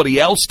want somebody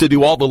else to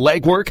do all the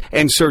legwork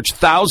and search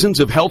thousands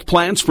of health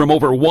plans from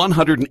over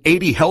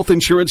 180 health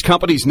insurance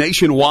companies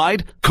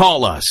nationwide?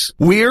 Call us.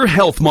 We're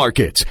Health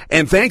Markets,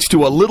 and thanks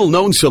to a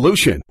little-known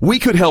solution, we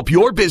could help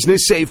your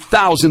business save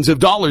thousands of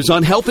dollars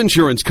on health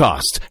insurance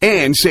costs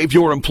and save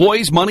your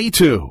employees money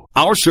too.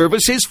 Our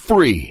service is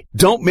free.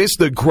 Don't miss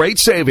the great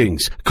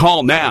savings.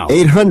 Call now.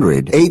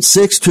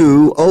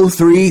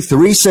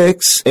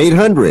 800-862-0336.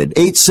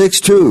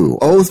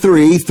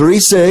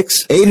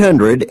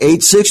 800-862-0336.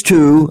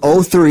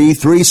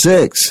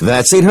 800-862-0336.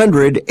 That's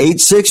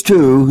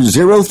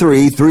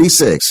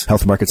 800-862-0336.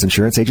 Health Markets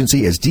Insurance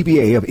Agency is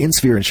DBA of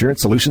InSphere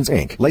Insurance Solutions,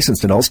 Inc.,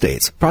 licensed in all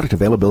states. Product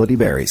availability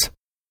varies.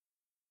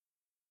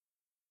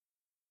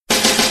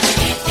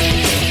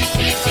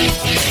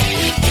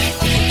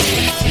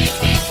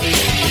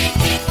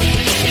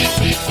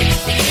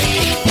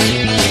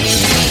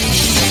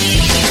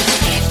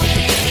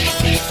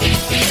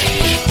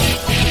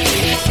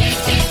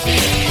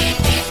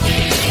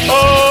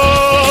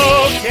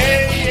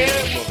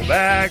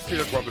 To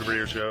the Uncooperative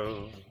Radio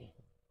Show.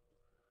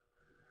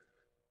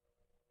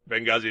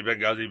 Benghazi,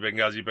 Benghazi,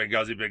 Benghazi,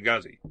 Benghazi,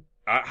 Benghazi.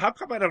 How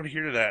come I don't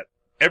hear that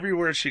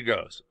everywhere she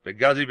goes?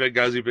 Benghazi,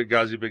 Benghazi,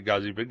 Benghazi,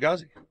 Benghazi,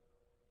 Benghazi.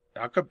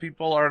 How come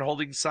people aren't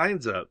holding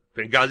signs up?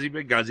 Benghazi,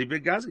 Benghazi,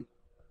 Benghazi.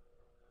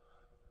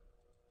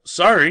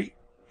 Sorry,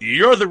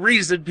 you're the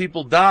reason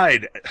people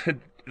died.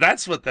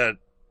 That's what that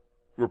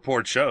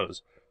report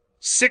shows.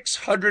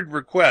 600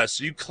 requests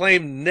you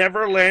claim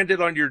never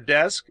landed on your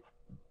desk.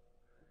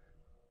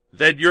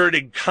 Then you're an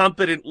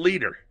incompetent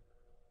leader.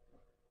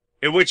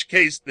 In which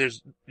case,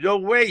 there's no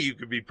way you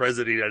could be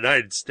president of the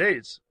United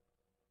States.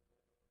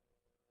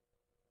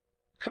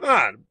 Come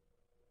on.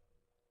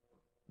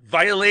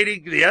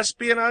 Violating the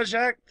Espionage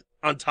Act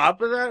on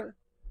top of that?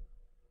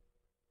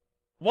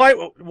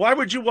 Why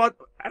would you want...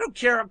 I don't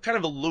care, I'm kind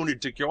of a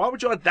lunatic here. Why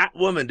would you want that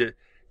woman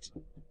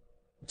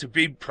to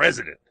be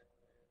president?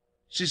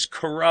 She's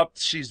corrupt,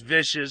 she's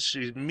vicious,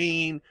 she's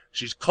mean,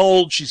 she's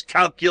cold, she's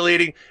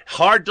calculating,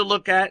 hard to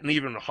look at and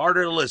even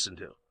harder to listen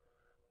to.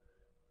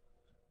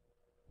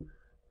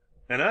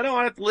 And I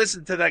don't have to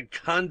listen to that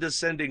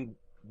condescending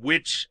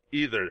witch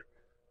either.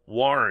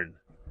 Warren.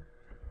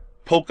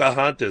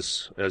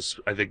 Pocahontas, as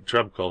I think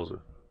Trump calls her.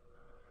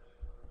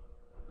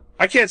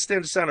 I can't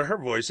stand the sound of her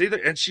voice either,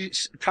 and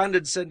she's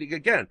condescending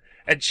again.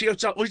 And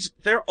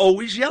they're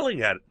always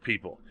yelling at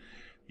people.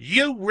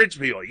 You rich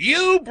people,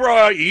 you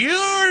brought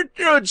your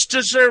goods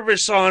to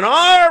service on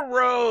our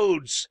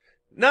roads.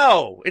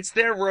 No, it's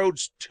their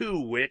roads too,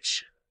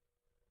 witch.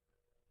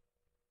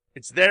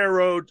 It's their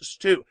roads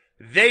too.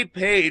 They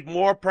paid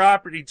more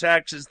property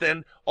taxes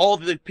than all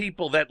the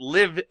people that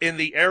live in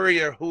the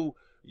area who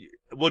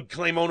would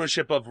claim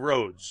ownership of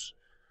roads.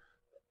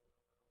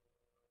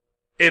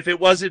 If it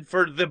wasn't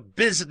for the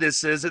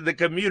businesses in the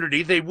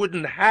community, they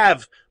wouldn't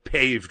have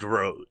paved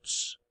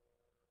roads.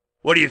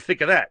 What do you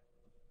think of that?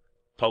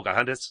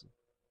 Pocahontas?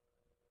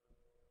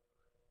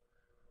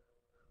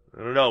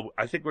 I don't know.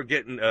 I think we're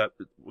going to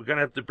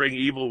have to bring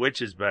evil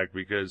witches back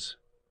because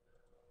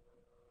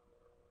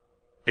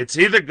it's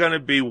either going to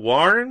be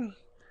Warren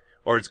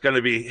or it's going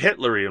to be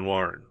Hitler and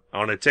Warren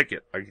on a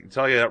ticket. I can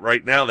tell you that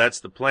right now.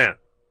 That's the plan.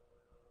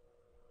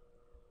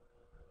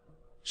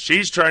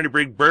 She's trying to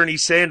bring Bernie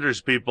Sanders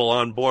people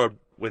on board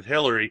with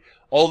Hillary,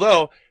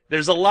 although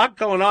there's a lot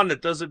going on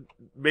that doesn't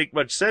make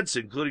much sense,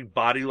 including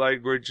body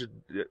language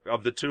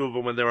of the two of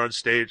them when they're on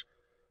stage.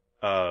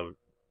 No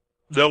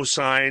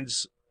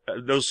signs,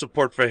 no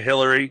support for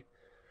Hillary.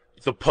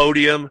 The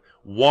podium,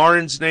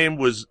 Warren's name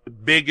was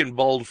big and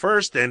bold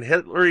first, and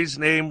Hillary's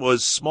name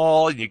was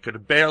small, and you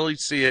could barely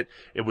see it.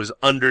 It was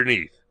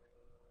underneath.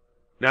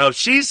 Now, if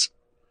she's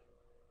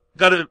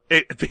going to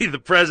be the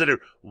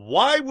president,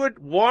 why would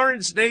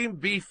Warren's name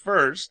be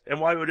first, and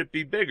why would it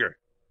be bigger?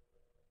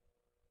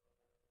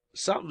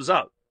 Something's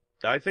up.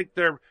 I think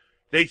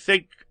they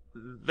think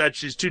that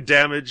she's too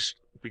damaged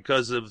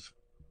because of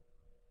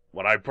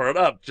what I brought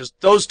up. Just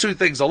those two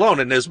things alone,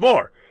 and there's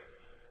more.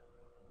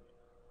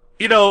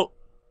 You know,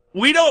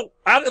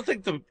 I don't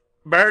think the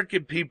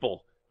American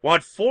people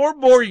want 4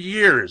 more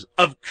years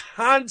of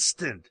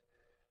constant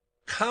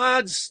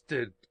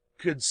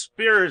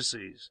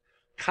conspiracies.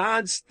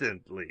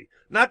 Constantly.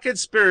 Not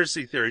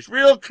conspiracy theories,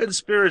 real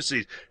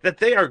conspiracies that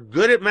they are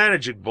good at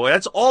managing, boy.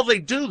 That's all they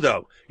do,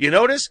 though. You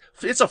notice?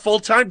 It's a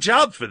full-time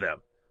job for them.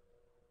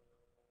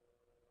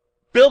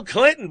 Bill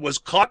Clinton was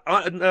caught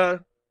in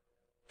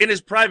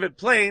his private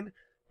plane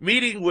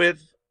meeting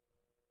with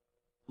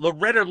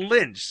Loretta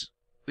Lynch,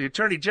 the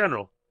Attorney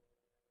General,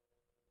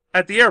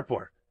 at the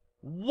airport.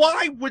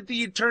 Why would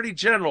the Attorney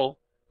General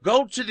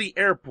go to the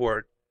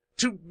airport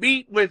to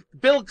meet with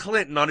Bill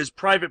Clinton on his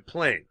private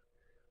plane?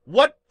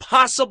 What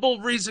possible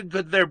reason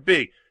could there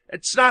be?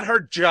 It's not her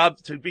job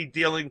to be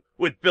dealing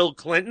with Bill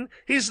Clinton.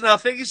 He's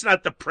nothing. He's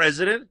not the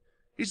president.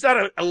 He's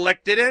not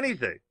elected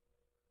anything.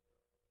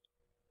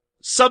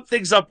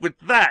 Something's up with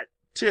that,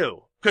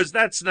 too, because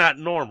that's not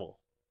normal.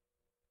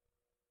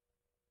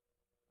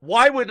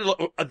 Why would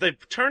the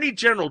Attorney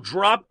General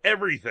drop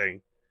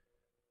everything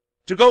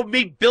to go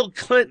meet Bill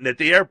Clinton at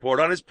the airport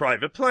on his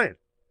private plane?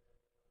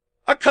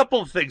 A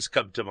couple of things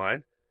come to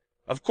mind.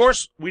 Of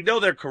course, we know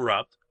they're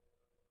corrupt.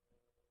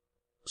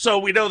 So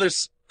we know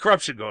there's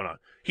corruption going on.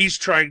 He's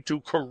trying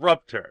to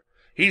corrupt her.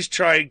 He's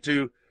trying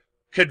to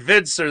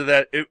convince her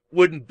that it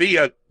wouldn't be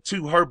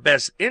to her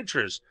best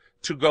interest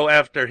to go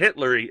after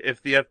Hitler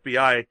if the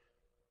FBI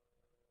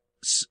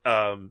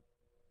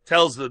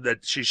tells them that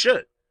she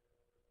should.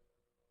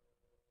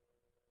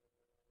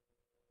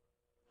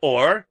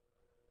 Or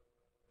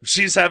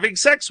she's having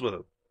sex with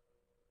him.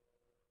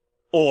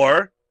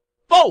 Or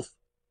both.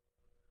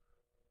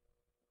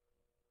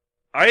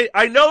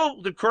 I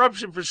know the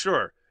corruption for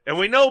sure. And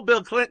we know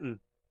Bill Clinton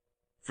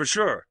for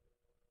sure.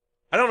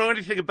 I don't know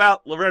anything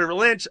about Loretta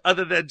Lynch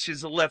other than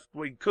she's a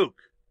left-wing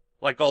kook,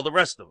 like all the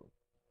rest of them.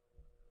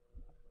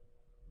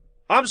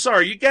 I'm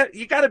sorry, you got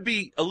to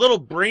be a little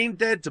brain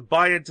dead to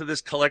buy into this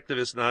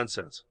collectivist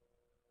nonsense.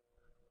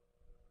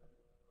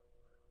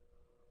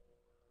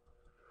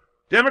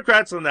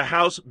 Democrats on the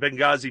House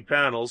Benghazi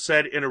panel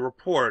said in a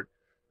report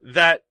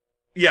that,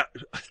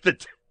 the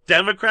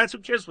Democrats, who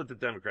cares what the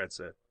Democrats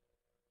said?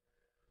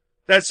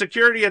 That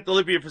security at the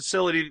Libya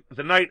facility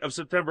the night of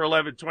September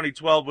 11,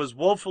 2012 was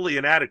woefully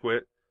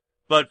inadequate,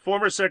 but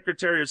former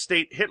Secretary of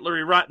State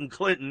Hillary Rodham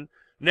Clinton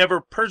never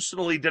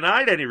personally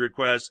denied any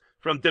requests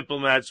from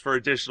diplomats for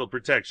additional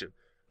protection.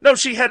 No,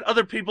 she had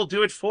other people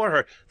do it for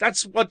her.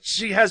 That's what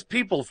she has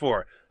people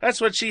for.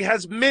 That's what she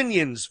has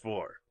minions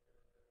for.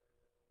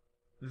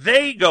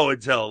 They go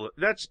and tell.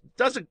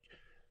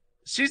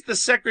 She's the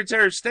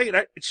Secretary of State.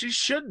 She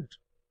shouldn't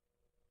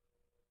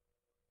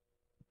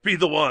be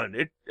the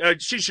one.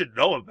 She should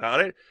know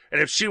about it.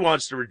 And if she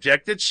wants to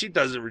reject it, she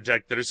doesn't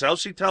reject it herself.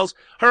 She tells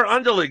her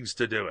underlings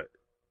to do it.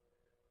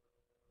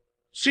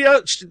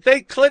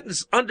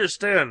 Clintons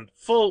understand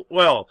full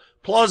well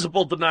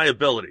plausible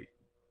deniability.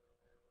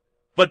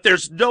 But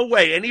there's no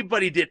way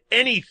anybody did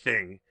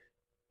anything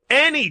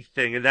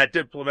in that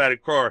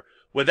diplomatic corps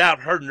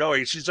without her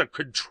knowing. She's a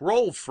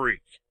control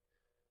freak.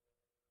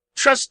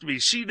 Trust me,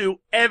 she knew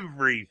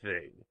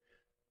everything.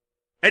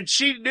 And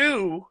she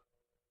knew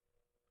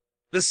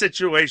the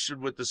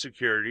situation with the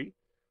security.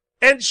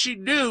 And she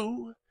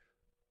knew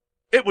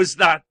it was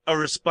not a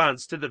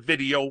response to the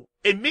video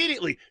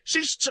immediately.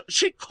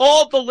 She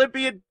called the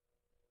Libyan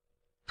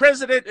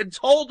president and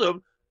told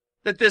him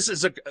that this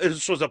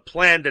was a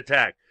planned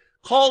attack.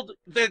 Called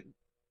the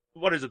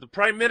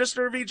Prime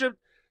Minister of Egypt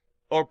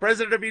or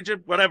President of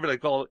Egypt, whatever they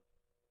call it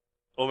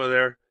over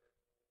there,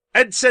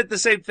 and said the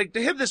same thing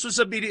to him. This was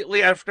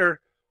immediately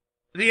after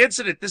the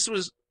incident. This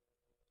was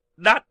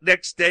not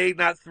next day,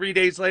 not 3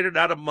 days later,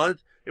 not a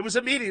month. It was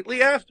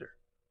immediately after.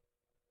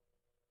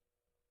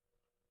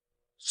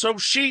 So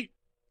she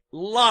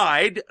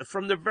lied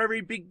from the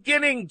very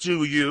beginning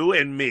to you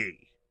and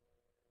me.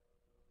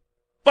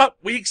 But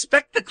we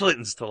expect the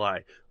Clintons to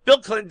lie.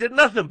 Bill Clinton did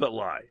nothing but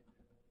lie.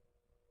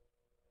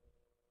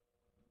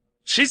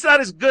 She's not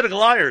as good a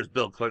liar as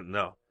Bill Clinton,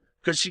 though,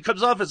 because she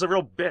comes off as a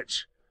real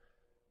bitch.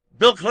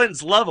 Bill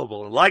Clinton's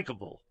lovable and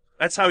likable.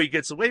 That's how he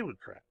gets away with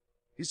crap.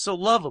 He's so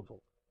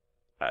lovable.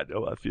 I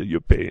know, I feel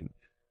your pain.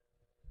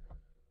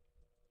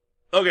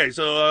 Okay,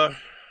 so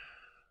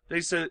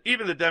they said,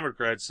 even the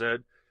Democrats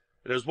said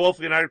it was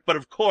woefully inadequate, but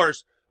of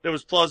course there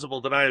was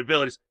plausible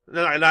deniabilities.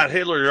 Not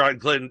Hillary or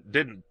Clinton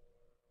didn't.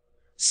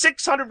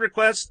 600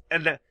 requests,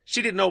 and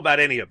she didn't know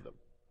about any of them.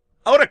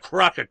 Oh, what a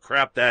crock of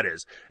crap that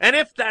is. And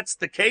if that's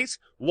the case,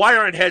 why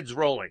aren't heads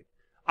rolling?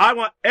 I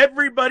want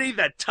everybody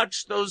that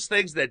touched those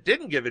things that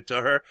didn't give it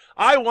to her,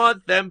 I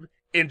want them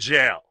in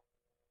jail,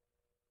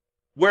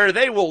 where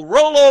they will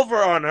roll over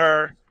on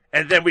her,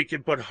 and then we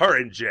can put her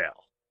in jail.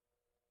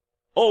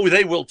 Oh,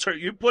 they will turn.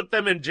 You put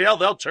them in jail,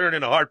 they'll turn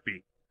in a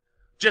heartbeat.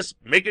 Just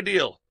make a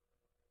deal.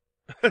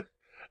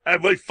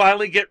 And we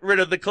finally get rid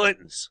of the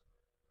Clintons.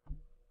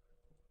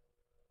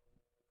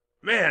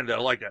 Man, they're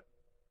like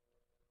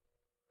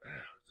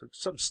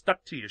something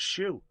stuck to your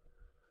shoe.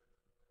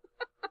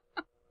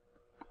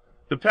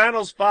 The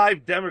panel's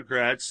 5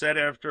 Democrats said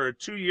after a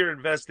 2-year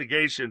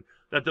investigation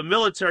that the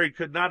military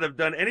could not have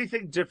done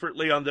anything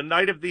differently on the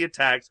night of the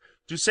attacks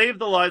to save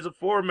the lives of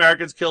 4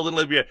 Americans killed in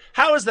Libya.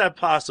 How is that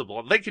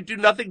possible? They could do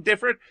nothing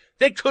different?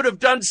 They could have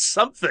done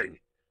something.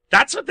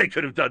 That's what they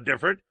could have done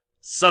different.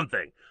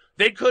 Something.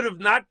 They could have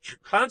not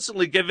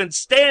constantly given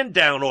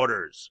stand-down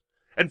orders.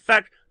 In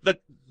fact, the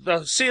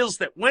SEALs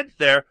that went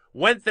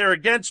there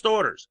against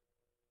orders.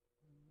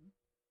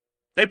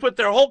 They put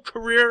their whole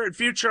career and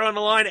future on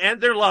the line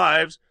and their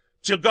lives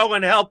to go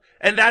and help,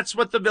 and that's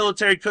what the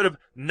military could have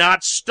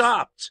not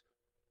stopped.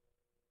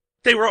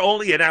 They were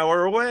only an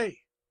hour away.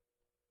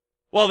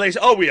 Well,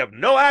 we have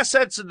no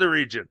assets in the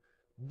region.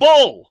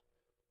 Bull!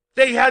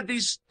 They had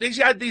these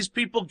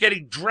people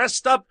getting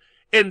dressed up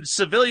in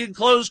civilian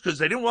clothes because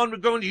they didn't want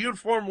them to go into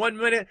uniform 1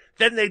 minute.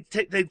 Then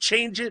they'd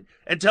change it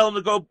and tell them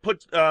to go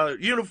put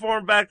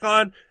uniform back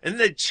on. And then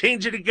they'd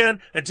change it again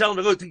and tell them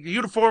to go take the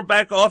uniform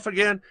back off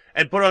again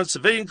and put on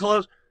civilian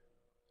clothes.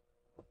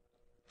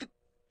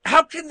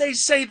 How can they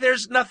say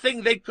there's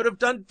nothing they could have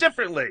done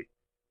differently?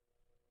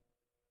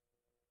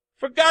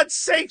 For God's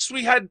sakes,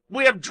 we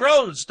have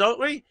drones, don't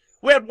we?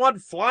 We had one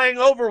flying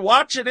over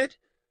watching it.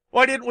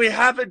 Why didn't we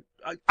have it?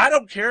 I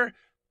don't care.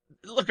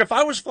 Look, if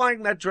I was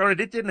flying that drone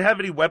and it didn't have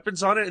any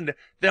weapons on it and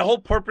the whole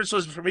purpose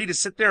was for me to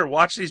sit there and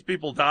watch these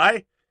people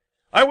die,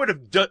 I would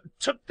have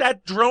took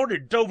that drone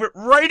and dove it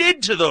right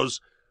into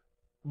those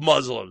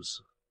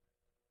Muslims.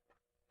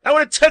 I would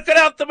have taken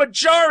out the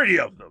majority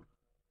of them.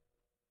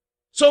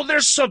 So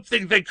there's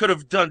something they could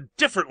have done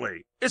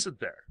differently, isn't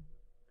there?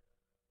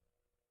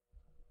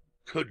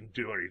 Couldn't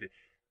do anything.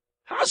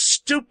 How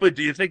stupid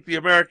do you think the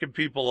American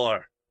people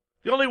are?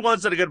 The only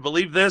ones that are going to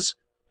believe this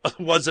are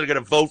the ones that are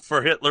going to vote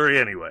for Hitler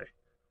anyway.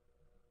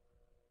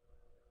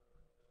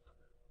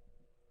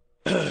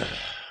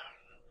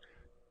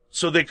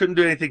 So they couldn't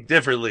do anything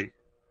differently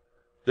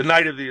the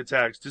night of the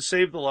attacks to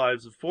save the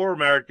lives of 4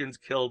 Americans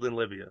killed in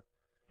Libya.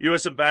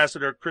 U.S.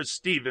 Ambassador Chris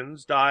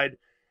Stevens died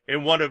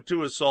in one of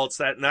 2 assaults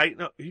that night.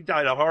 No, he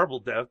died a horrible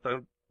death.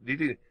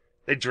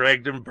 They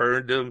dragged him,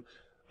 burned him.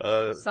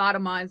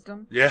 Sodomized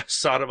him. Yeah,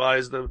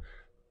 sodomized him.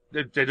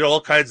 They did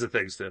all kinds of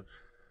things to him.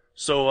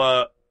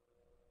 So,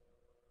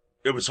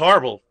 it was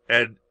horrible.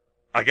 And,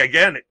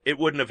 again, it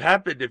wouldn't have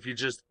happened if you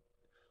just...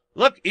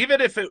 Look,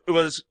 even if it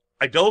was...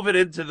 I dove it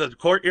into the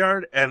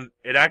courtyard and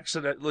it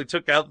accidentally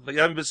took out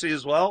the embassy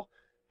as well,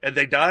 and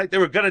they died. They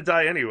were going to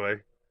die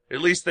anyway.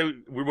 At least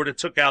we would have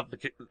took out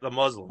the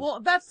Muslims.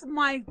 Well, that's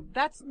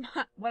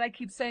not what I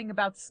keep saying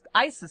about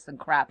ISIS and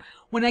crap.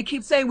 When I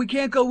keep saying we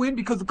can't go in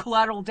because of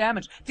collateral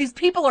damage. These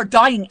people are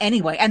dying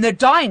anyway, and they're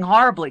dying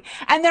horribly,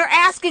 and they're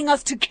asking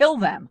us to kill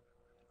them.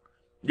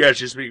 Yeah,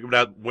 she's speaking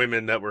about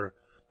women that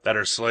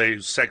are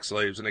slaves, sex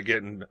slaves, and they're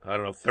getting, I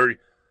don't know,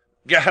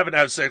 having to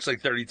have sex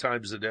like 30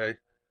 times a day.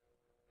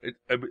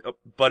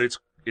 But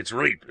it's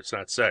rape. It's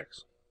not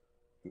sex.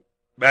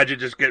 Imagine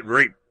just getting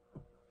raped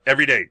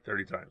every day,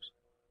 30 times.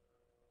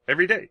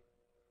 Every day.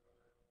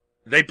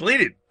 They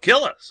pleaded,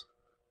 kill us.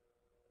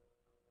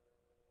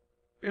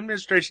 The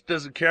administration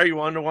doesn't care. You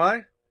want to know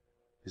why?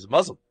 He's a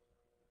Muslim.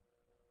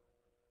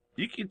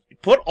 You can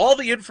put all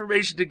the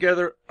information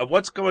together of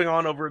what's going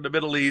on over in the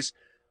Middle East,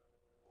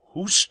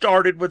 who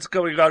started what's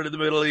going on in the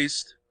Middle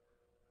East,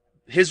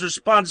 his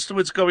response to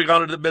what's going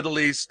on in the Middle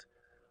East.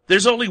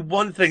 There's only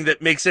one thing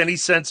that makes any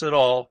sense at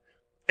all.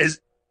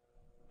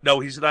 No,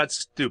 he's not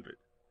stupid.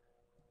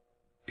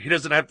 He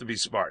doesn't have to be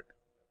smart.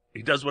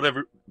 He does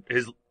whatever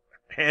his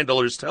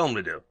handlers tell him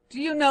to do.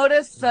 Do you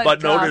notice that...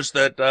 But notice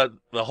that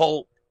the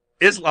whole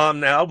Islam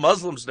now,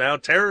 Muslims now,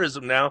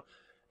 terrorism now,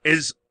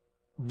 is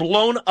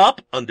blown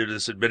up under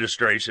this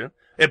administration.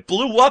 It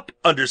blew up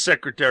under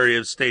Secretary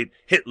of State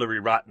Hillary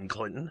Rotten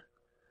Clinton.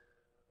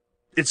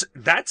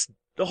 That's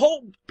the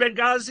whole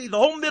Benghazi, the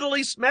whole Middle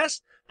East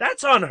mess,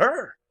 that's on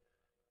her.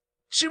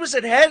 She was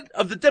at head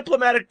of the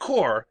diplomatic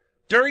corps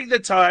during the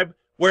time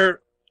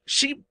where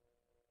she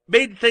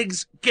made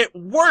things get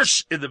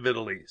worse in the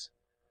Middle East.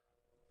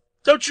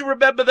 Don't you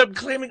remember them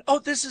claiming, oh,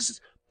 this is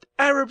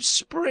Arab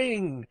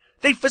Spring?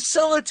 They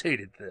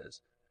facilitated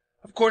this.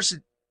 Of course,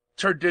 it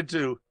turned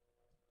into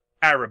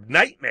Arab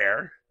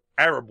nightmare,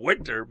 Arab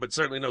winter, but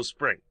certainly no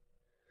spring.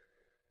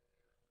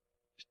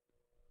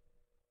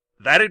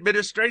 That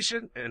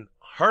administration and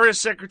her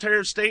as Secretary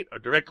of State are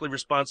directly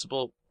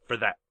responsible for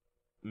that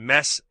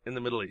mess in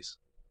the Middle East.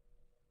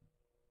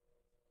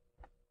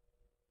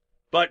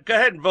 But go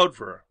ahead and vote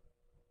for her.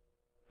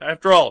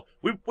 After all,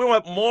 we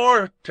want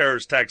more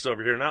terrorist attacks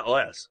over here, not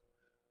less.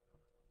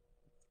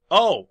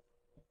 Oh,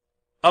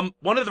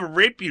 one of the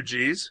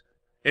refugees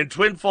in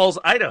Twin Falls,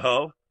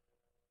 Idaho,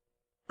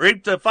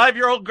 raped a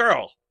 5-year-old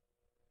girl.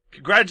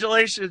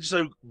 Congratulations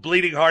to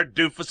Bleeding Heart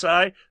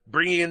Doofusai,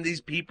 bringing in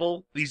these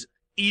people, these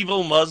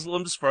evil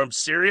Muslims from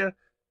Syria.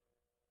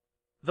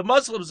 The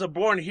Muslims are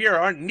born here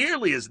aren't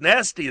nearly as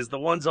nasty as the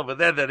ones over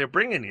there that they're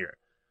bringing here.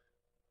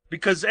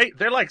 Because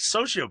they're like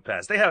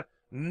sociopaths. They have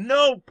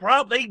no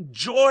problem. They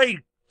enjoy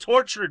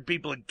torturing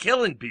people and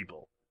killing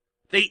people.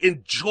 They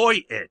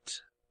enjoy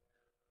it.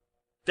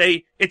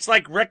 It's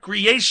like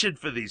recreation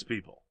for these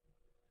people.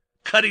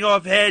 Cutting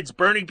off heads,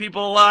 burning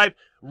people alive,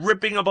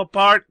 ripping them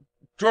apart,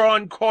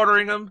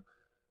 quartering them.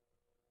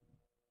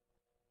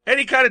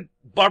 Any kind of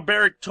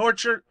barbaric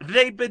torture,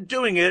 they've been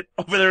doing it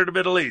over there in the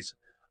Middle East.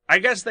 I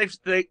guess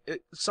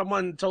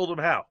someone told them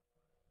how.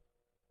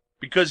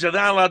 Because you're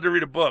not allowed to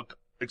read a book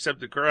except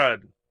the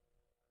Quran.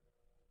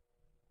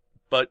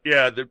 But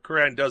yeah, the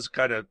Quran does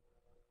kind of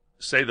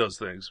say those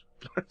things.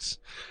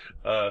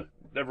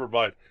 Never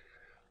mind.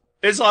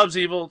 Islam's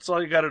evil. It's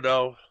all you got to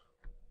know.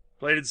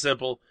 Plain and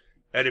simple.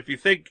 And if you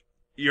think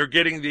you're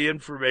getting the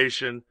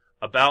information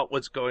about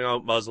what's going on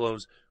with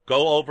Muslims,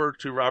 go over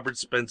to Robert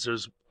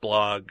Spencer's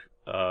blog,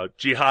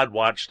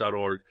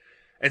 jihadwatch.org,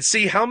 and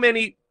see how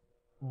many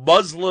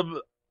Muslim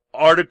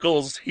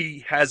articles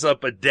he has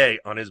up a day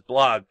on his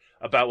blog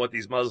about what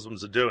these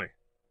Muslims are doing.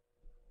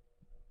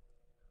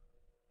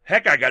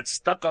 Heck, I got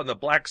stuck on the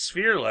Black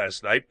Sphere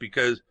last night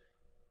because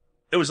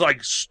it was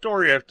like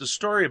story after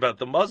story about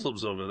the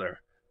Muslims over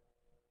there.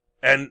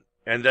 And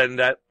then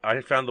that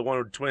I found the one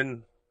in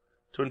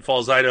Twin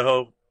Falls,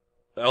 Idaho.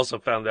 I also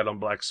found that on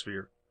Black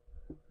Sphere.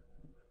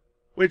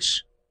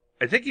 Which,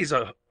 I think he's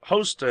a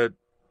host at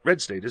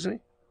Red State, isn't he?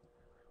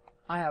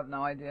 I have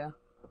no idea.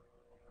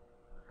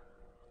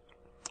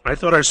 I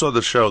thought I saw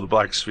the show, the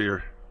Black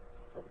Sphere.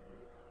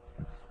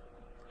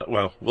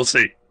 Well, we'll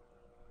see.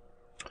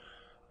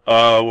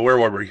 Where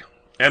were we?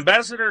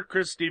 Ambassador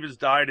Chris Stevens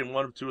died in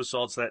one of two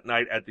assaults that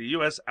night at the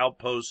U.S.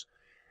 outpost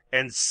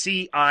and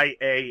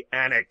CIA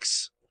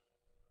annex.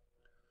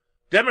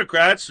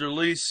 Democrats'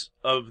 release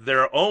of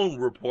their own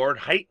report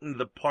heightened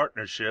the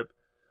partisanship,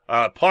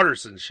 of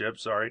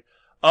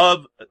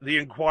the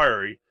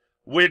inquiry,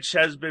 which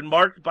has been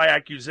marked by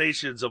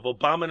accusations of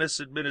Obama's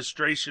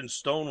administration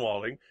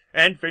stonewalling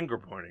and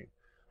finger-pointing.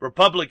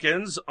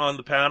 Republicans on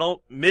the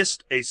panel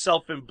missed a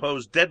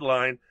self-imposed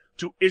deadline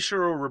to issue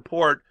a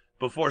report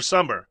before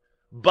summer,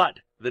 but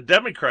the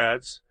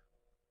Democrats'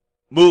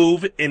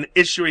 move in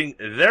issuing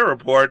their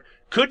report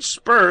could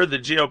spur the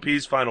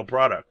GOP's final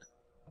product.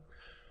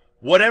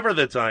 Whatever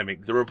the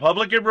timing, the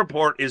Republican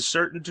report is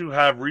certain to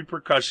have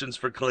repercussions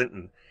for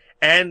Clinton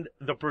and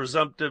the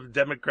presumptive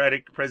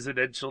Democratic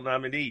presidential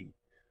nominee.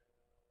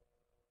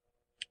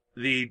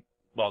 She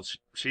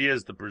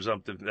is the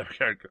presumptive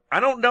Democratic. I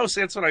don't know,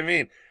 see, that's what I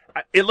mean.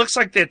 It looks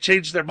like they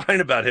changed their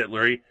mind about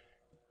Hillary,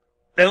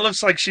 and it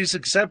looks like she's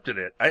accepted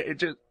it.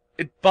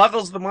 It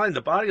boggles the mind,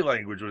 the body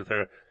language with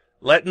her,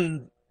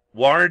 letting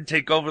Warren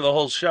take over the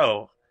whole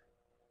show,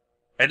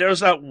 and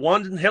there's not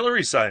one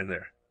Hillary sign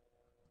there.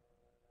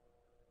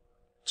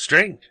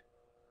 Strange.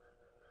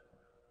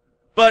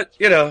 But,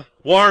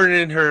 Warren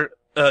in her,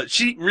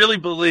 she really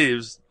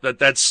believes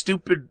that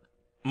stupid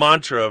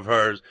mantra of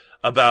hers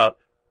about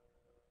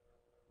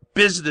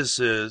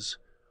businesses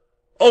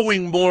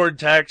owing more in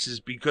taxes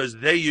because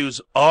they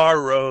use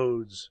our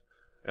roads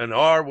and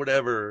our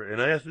whatever, and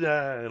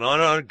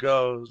on it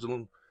goes.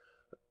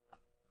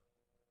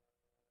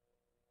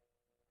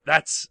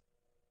 That's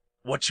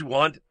what you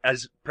want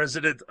as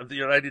President of the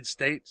United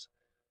States?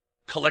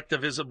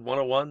 Collectivism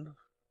 101?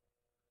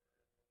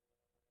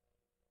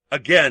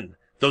 Again,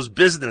 those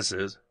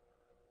businesses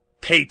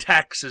pay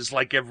taxes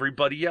like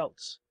everybody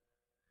else.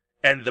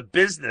 And the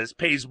business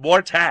pays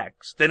more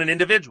tax than an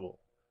individual.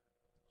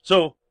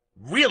 So,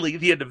 really,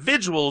 the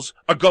individuals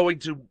are going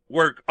to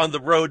work on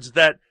the roads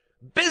that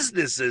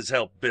businesses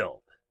help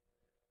build.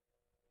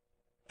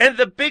 And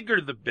the bigger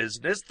the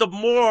business, the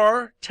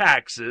more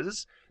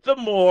taxes, the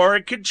more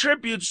it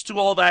contributes to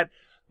all that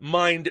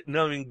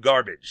mind-numbing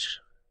garbage.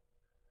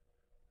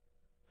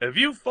 If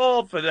you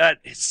fall for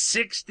that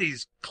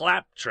 60s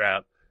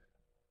claptrap,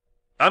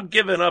 I'm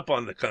giving up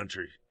on the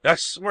country. I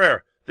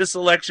swear, this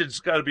election's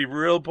got to be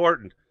real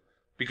important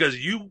because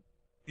you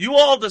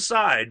all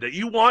decide that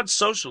you want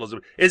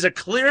socialism. There's a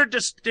clear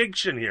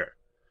distinction here.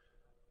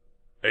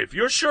 If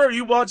you're sure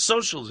you want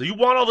socialism, you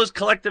want all this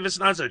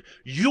collectivist nonsense,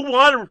 you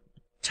want to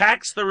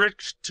tax the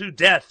rich to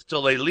death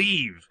till they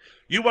leave.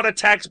 You want to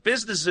tax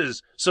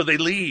businesses so they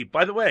leave.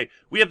 By the way,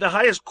 we have the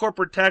highest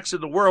corporate tax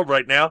in the world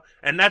right now,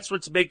 and that's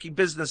what's making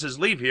businesses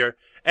leave here.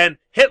 And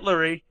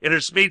Hillary, in her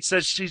speech,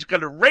 says she's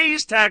going to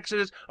raise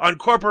taxes on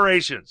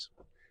corporations,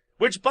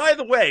 which, by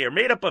the way, are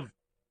made up of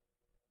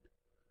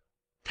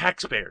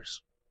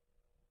taxpayers.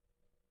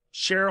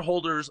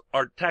 Shareholders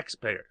are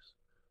taxpayers.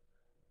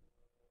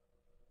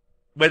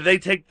 When they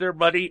take their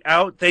money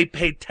out, they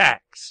pay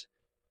tax.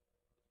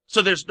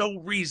 So there's no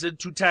reason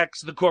to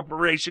tax the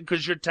corporation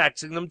because you're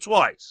taxing them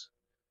twice.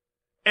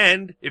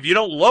 And if you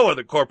don't lower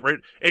the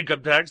corporate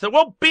income tax, there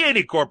won't be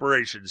any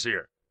corporations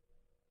here.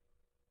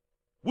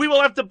 We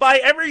will have to buy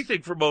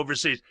everything from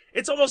overseas.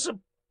 It's almost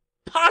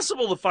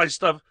impossible to find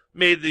stuff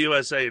made in the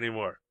USA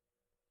anymore.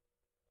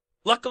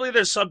 Luckily,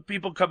 there's some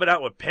people coming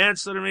out with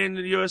pants that are made in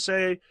the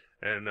USA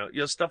and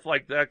stuff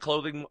like that,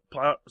 clothing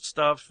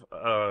stuff.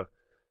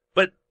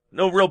 But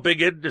no real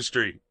big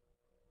industry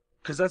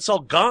because that's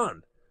all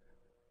gone.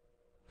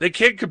 They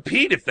can't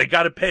compete if they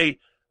got to pay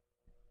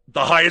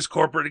the highest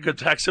corporate income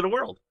tax in the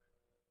world.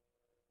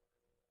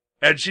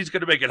 And she's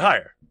going to make it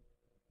higher.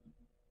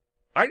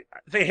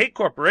 They hate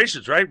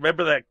corporations, right?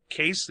 Remember that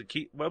case?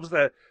 What was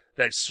that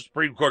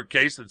Supreme Court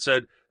case that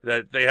said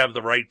that they have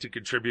the right to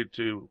contribute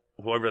to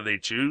whoever they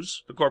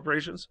choose, the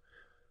corporations?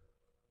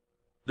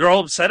 They're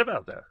all upset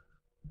about that.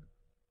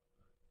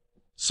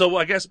 So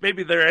I guess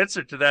maybe their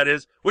answer to that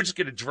is, we're just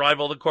going to drive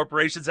all the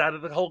corporations out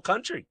of the whole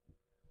country.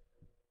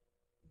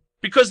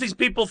 Because these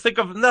people think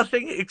of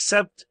nothing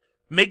except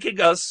making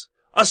us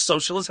a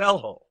socialist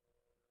hellhole.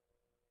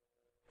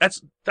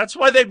 That's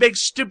why they make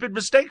stupid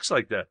mistakes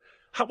like that.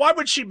 Why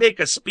would she make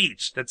a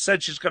speech that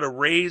said she's going to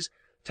raise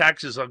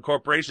taxes on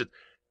corporations?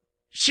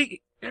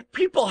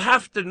 People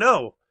have to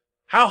know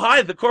how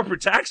high the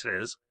corporate tax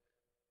is.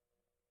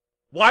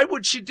 Why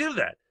would she do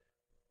that?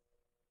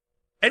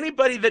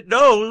 Anybody that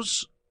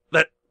knows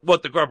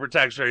what the corporate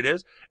tax rate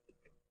is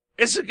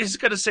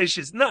going to say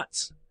she's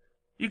nuts.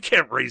 You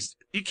can't raise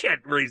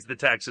the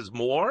taxes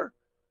more.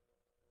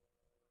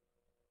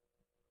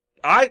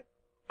 I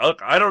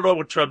don't know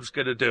what Trump's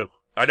going to do.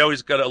 I know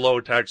he's going to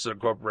lower taxes on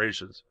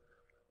corporations.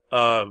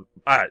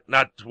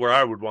 Not where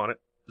I would want it.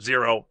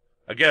 0.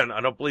 Again,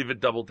 I don't believe in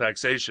double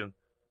taxation.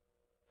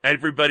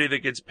 Everybody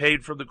that gets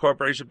paid from the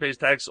corporation pays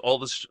tax. All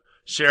the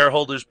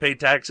shareholders pay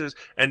taxes,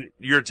 and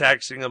you're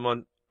taxing them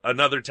on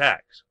another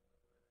tax.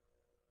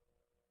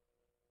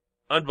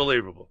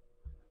 Unbelievable.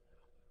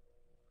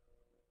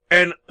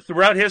 And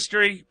throughout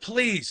history,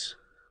 please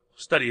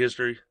study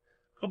history.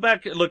 Go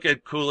back and look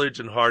at Coolidge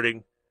and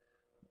Harding,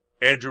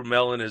 Andrew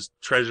Mellon as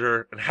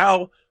treasurer, and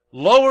how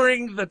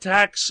lowering the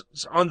tax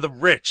on the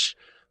rich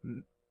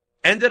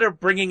ended up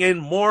bringing in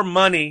more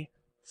money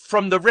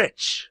from the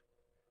rich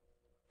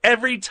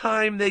every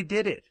time they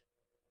did it.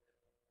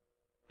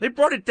 They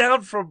brought it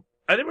down from,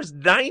 I think it was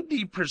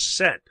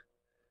 90%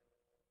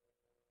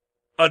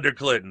 under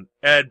Clinton,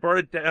 and brought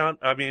it down,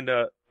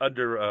 under,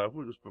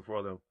 who was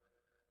before them?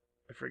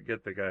 I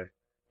forget the guy.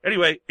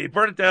 Anyway, he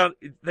brought it down.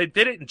 They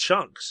did it in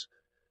chunks.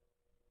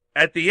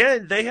 At the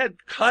end, they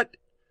had cut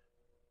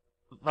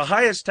the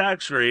highest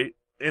tax rate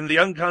in the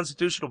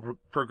unconstitutional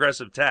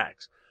progressive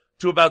tax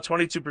to about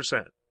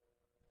 22%.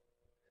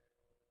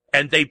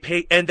 And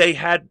they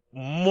had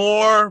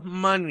more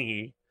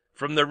money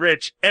from the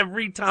rich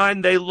every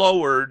time they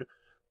lowered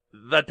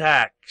the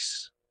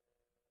tax.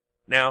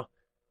 Now,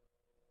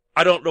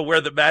 I don't know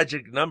where the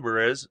magic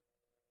number is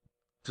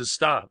to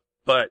stop,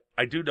 but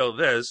I do know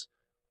this.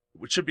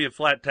 It should be a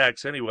flat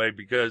tax anyway,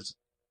 because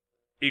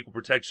equal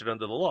protection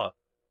under the law.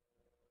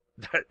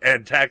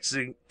 And tax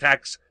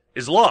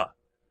is law.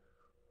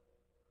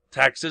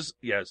 Taxes,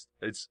 yes,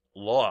 it's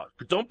law.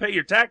 Don't pay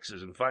your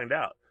taxes and find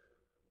out.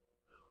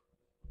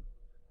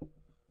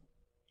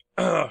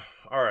 All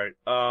right.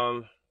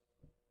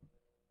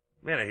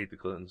 Man, I hate the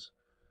Clintons.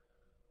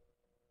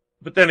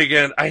 But then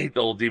again, I hate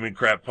the old demon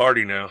crap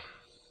party now.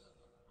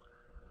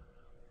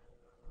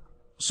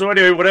 So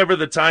anyway, whatever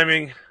the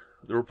timing,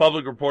 the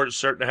Republican report is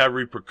certain to have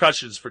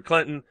repercussions for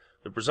Clinton,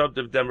 the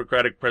presumptive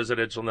Democratic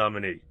presidential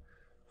nominee.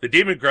 The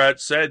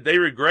Democrats said they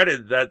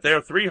regretted that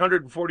their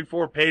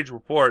 344-page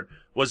report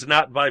was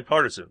not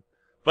bipartisan,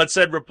 but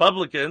said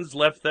Republicans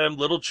left them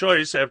little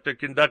choice after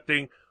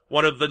conducting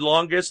one of the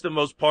longest and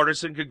most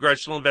partisan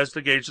congressional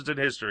investigations in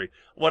history.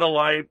 What a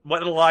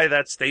lie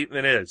that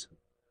statement is.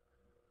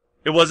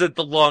 It wasn't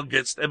the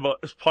longest and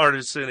most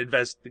partisan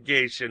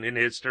investigation in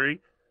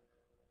history.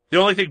 The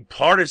only thing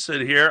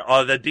partisan here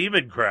are the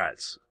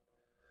Democrats.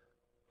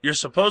 You're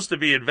supposed to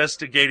be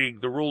investigating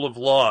the rule of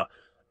law.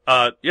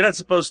 You're not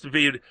supposed to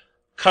be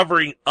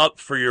covering up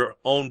for your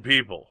own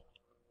people.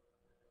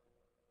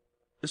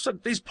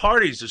 These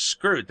parties are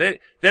screwed. They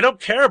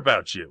don't care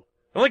about you.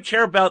 They only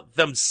care about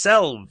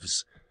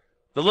themselves.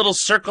 The little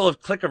circle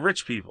of clique of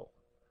rich people.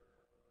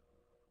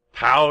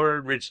 Power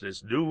and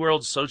richness, New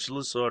World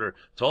Socialist Order.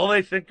 It's all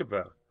they think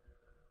about.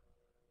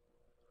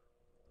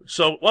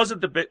 So it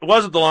wasn't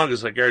the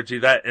longest, I guarantee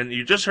that. And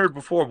you just heard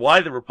before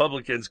why the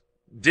Republicans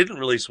didn't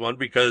release one,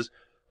 because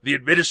the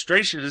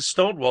administration is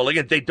stonewalling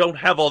and they don't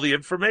have all the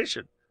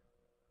information.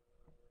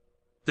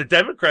 The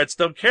Democrats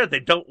don't care. They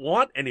don't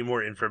want any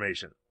more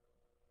information.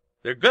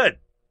 They're good.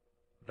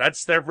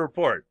 That's their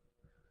report.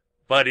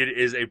 But it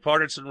is a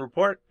partisan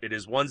report. It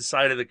is one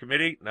side of the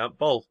committee, not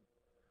both.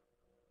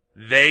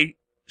 They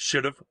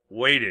should have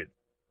waited.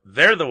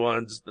 They're the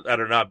ones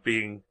that are not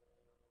being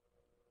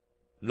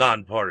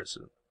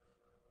nonpartisan.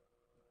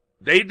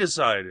 They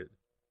decided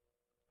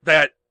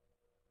that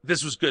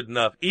this was good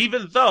enough,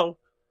 even though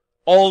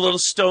all the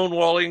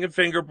stonewalling and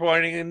finger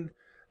pointing and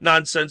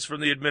nonsense from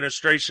the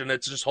administration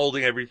that's just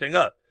holding everything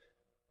up.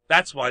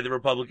 That's why the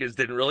Republicans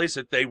didn't release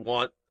it. They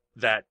want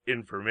that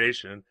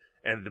information,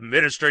 and the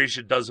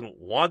administration doesn't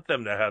want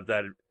them to have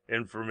that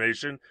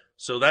information.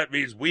 So that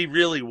means we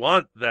really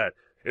want that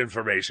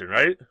information,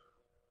 right?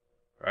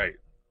 Right.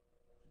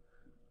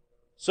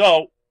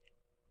 So,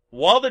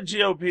 while the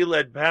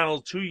GOP-led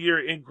panel's 2-year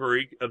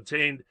inquiry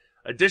obtained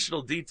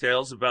additional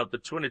details about the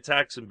twin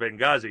attacks in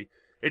Benghazi,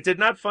 it did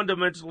not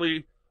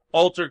fundamentally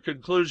alter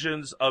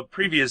conclusions of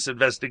previous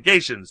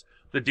investigations,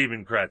 the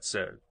Democrats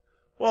said.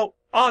 Well,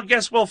 I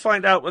guess we'll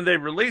find out when they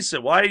release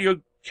it. Why are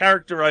you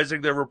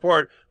characterizing their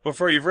report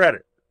before you've read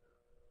it?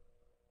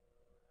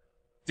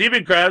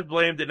 Democrats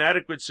blamed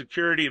inadequate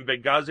security in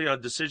Benghazi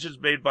on decisions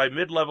made by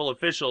mid-level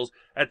officials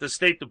at the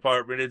State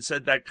Department and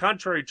said that,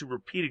 contrary to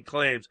repeated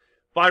claims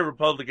by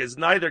Republicans,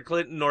 neither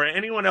Clinton nor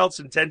anyone else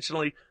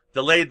intentionally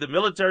delayed the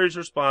military's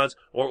response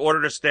or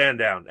ordered a stand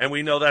down. And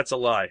we know that's a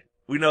lie.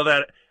 We know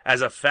that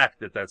as a fact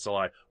that that's a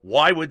lie.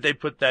 Why would they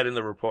put that in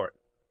the report?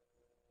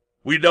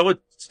 We know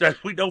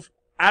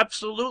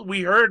absolutely.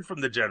 We heard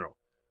from the general.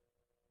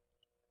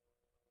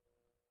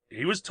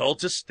 He was told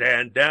to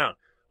stand down.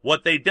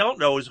 What they don't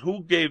know is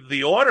who gave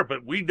the order,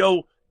 but we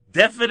know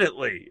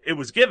Definitely, it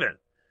was given.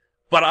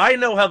 But I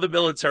know how the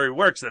military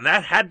works, and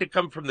that had to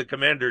come from the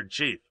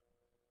commander-in-chief.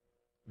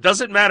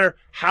 Doesn't matter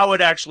how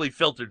it actually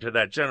filtered to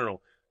that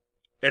general.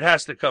 It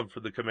has to come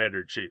from the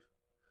commander-in-chief.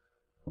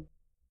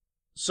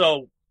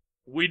 So,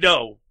 we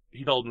know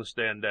he told him to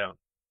stand down.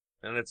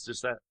 And it's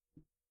just that.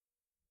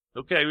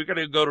 Okay, we're going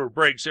to go to a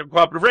break. So,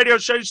 Uncooperative Radio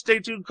Show. Stay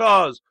tuned,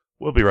 cause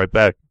we'll be right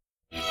back.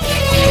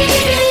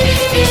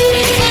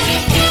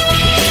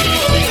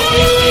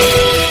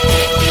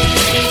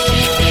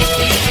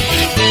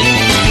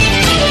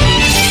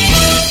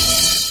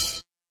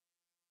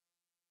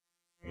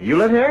 You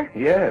live here?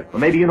 Yes. Well,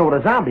 maybe you know what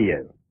a zombie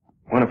is.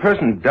 When a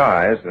person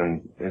dies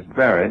and is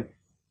buried,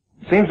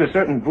 it seems there's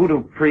certain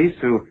voodoo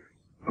priests who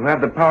have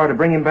the power to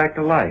bring him back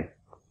to life.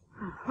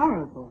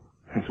 Horrible.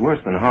 It's worse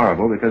than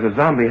horrible because a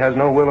zombie has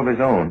no will of his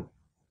own.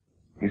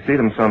 You see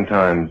them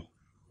sometimes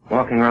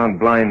walking around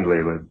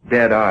blindly with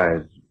dead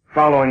eyes,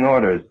 following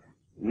orders,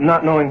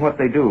 not knowing what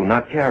they do,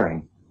 not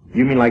caring.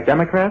 You mean like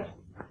Democrats?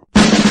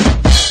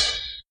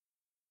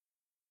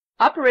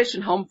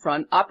 Operation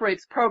Homefront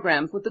operates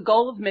programs with the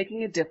goal of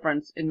making a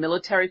difference in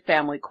military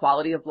family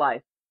quality of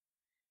life.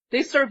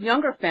 They serve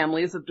younger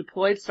families of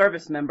deployed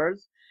service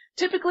members,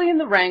 typically in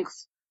the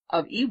ranks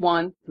of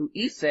E1 through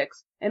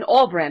E6 in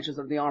all branches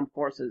of the armed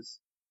forces.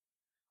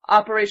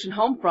 Operation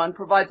Homefront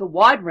provides a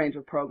wide range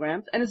of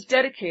programs and is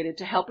dedicated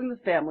to helping the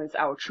families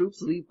our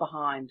troops leave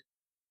behind.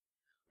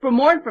 For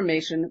more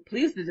information,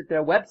 please visit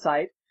their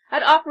website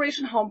at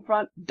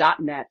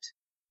operationhomefront.net.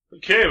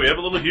 Okay, we have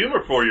a little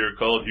humor for you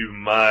called You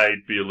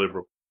Might Be a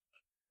Liberal.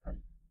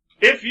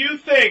 If you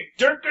think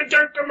Durka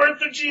Durka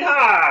Murtha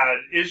Jihad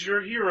is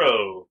your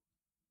hero,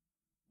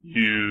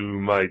 you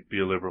might be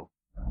a liberal.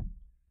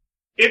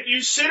 If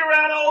you sit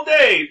around all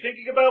day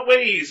thinking about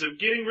ways of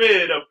getting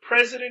rid of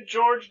President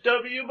George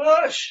W.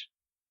 Bush,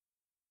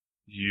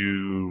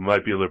 you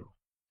might be a liberal.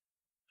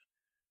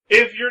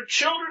 If your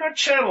children are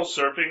channel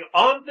surfing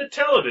on the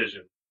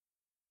television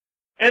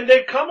and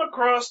they come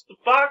across the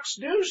Fox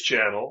News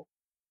channel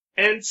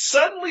and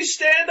suddenly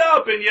stand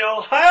up and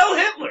yell, Heil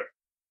Hitler,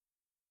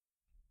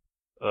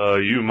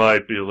 you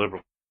might be a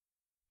liberal.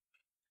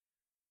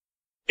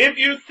 If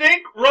you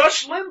think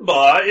Rush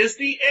Limbaugh is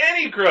the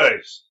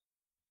Antichrist,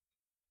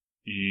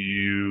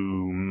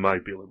 you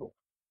might be a liberal.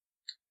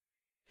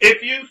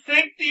 If you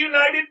think the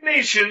United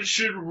Nations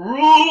should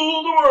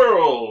rule the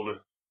world,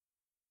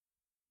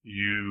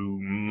 you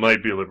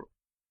might be a liberal.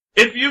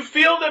 If you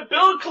feel that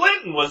Bill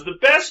Clinton was the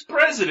best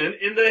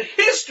president in the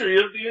history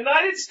of the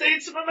United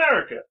States of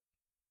America,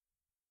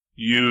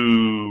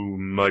 you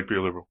might be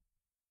a liberal.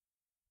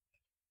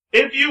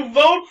 If you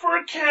vote for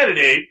a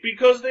candidate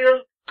because they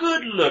are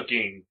good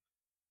looking,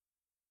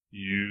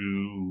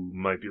 you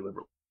might be a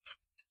liberal.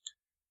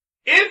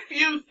 If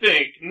you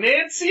think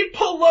Nancy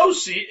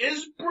Pelosi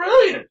is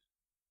brilliant,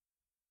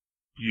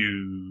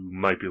 you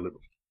might be a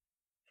liberal.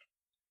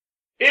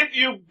 If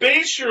you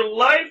base your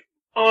life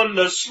on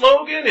the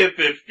slogan, if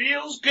it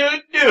feels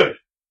good, do it,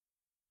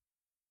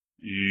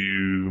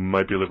 you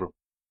might be a liberal.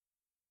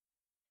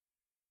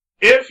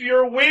 If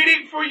you're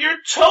waiting for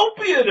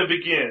Utopia to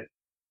begin,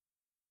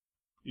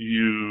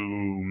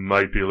 you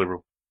might be a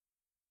liberal.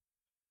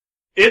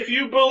 If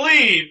you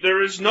believe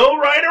there is no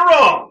right or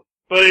wrong,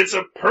 but it's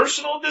a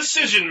personal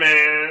decision,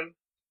 man,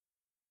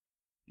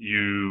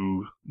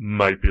 you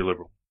might be a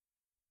liberal.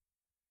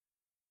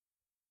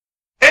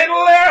 And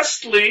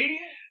lastly,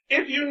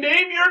 if you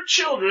name your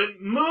children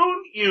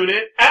Moon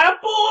Unit,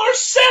 Apple, or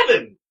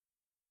 7,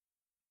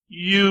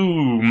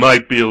 you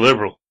might be a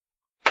liberal.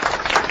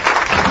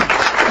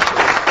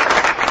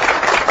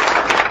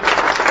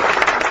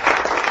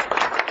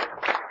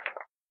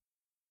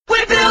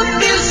 We built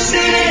this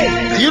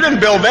city. You didn't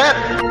build that.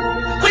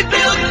 We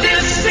built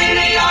this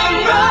city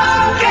on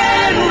rock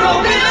and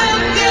roll.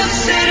 Built this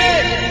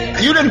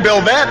city. You didn't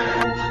build that.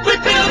 We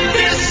built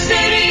this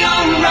city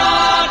on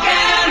rock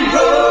and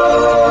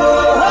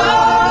roll.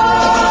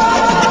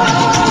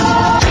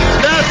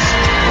 That's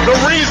the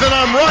reason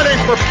I'm running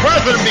for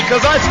president,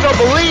 because I still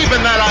believe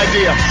in that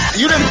idea.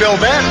 You didn't build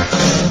that.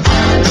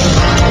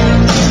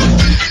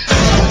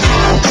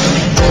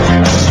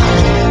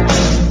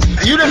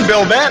 You didn't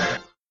build that.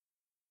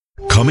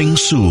 Coming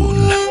soon,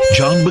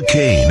 John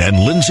McCain and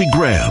Lindsey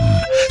Graham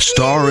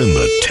star in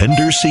the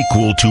tender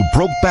sequel to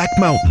Brokeback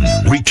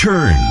Mountain.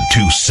 Return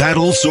to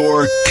Saddle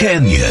Sore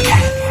Canyon.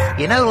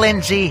 You know,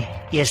 Lindsey,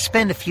 you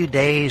spend a few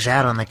days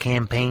out on the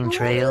campaign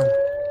trail,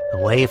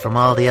 away from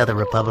all the other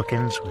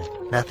Republicans, with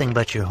nothing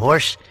but your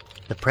horse,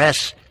 the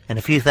press, and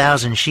a few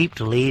thousand sheep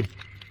to lead.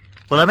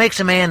 Well, it makes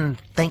a man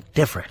think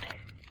different,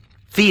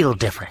 feel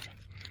different.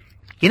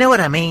 You know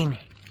what I mean?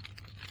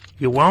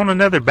 You want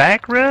another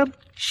back rub?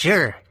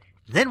 Sure.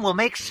 Then we'll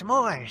make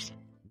s'mores.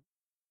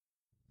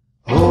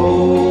 Obama,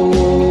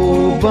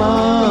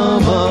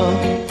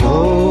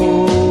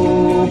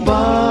 Obama,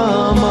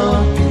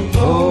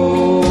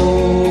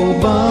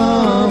 Obama,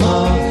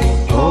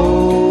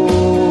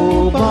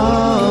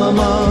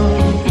 Obama.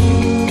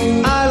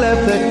 I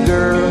left that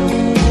girl,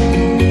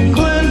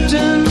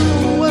 Clinton,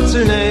 what's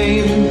her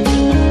name?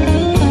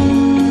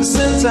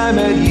 Since I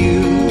met you,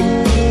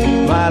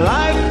 My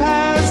life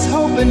has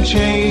hope and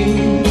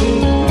change.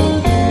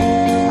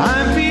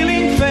 I'm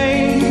feeling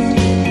faint.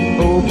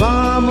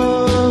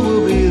 Obama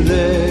will be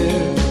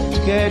there to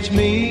catch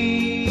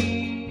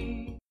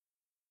me.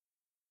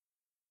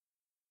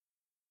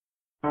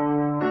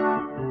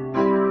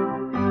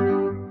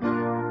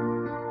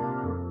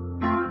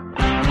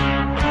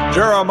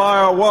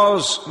 Jeremiah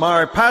was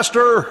my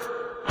pastor.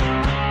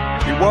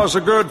 He was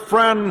a good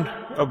friend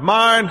of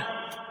mine.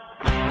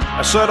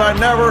 I said I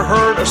never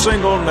heard a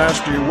single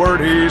nasty word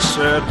he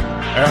said,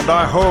 and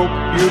I hope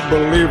you'd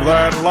believe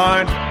that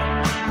line.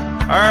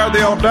 I had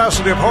the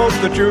audacity of hope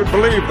that you'd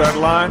believe that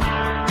line.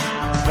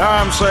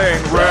 Now I'm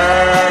saying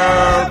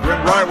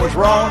Reverend Wright was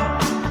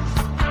wrong.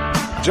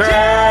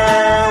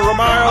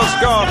 Jeremiah's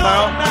gone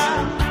now.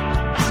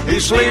 He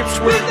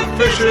sleeps with the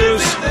fishes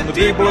in the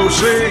deep blue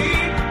sea,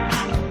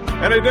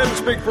 and he didn't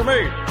speak for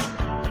me.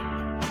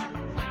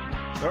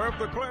 Of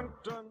the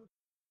Clinton.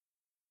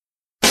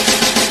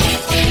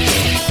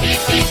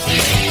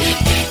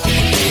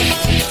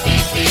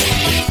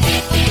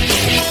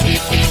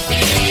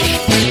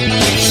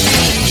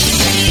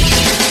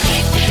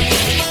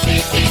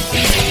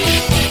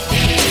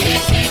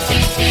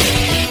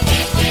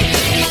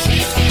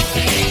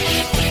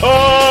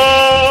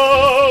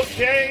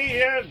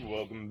 Okay, and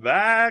welcome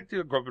back to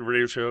the Uncooperative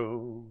Radio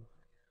Show.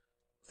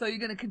 So you're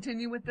going to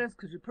continue with this?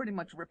 Because you're pretty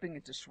much ripping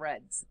it to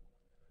shreds.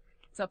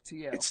 It's up to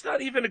you. It's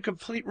not even a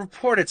complete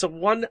report. It's a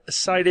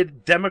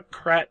one-sided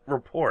Democrat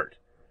report.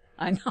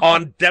 I know.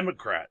 On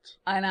Democrats.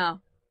 I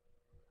know.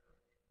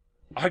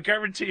 I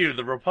guarantee you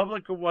the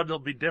Republican one will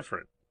be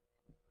different.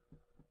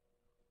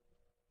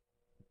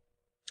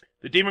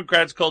 The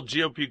Democrats called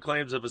GOP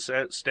claims of a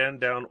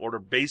stand-down order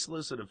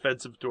baseless and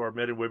offensive to our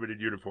men and women in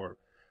uniform.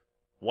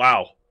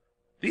 Wow.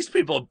 These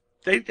people,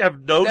 they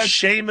have no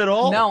shame at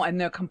all. No,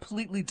 and they're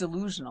completely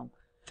delusional.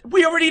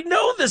 We already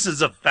know this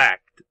is a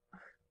fact.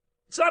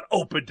 It's not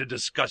open to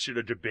discussion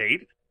or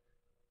debate.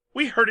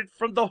 We heard it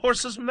from the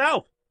horse's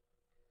mouth.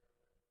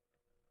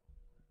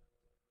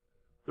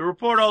 The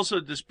report also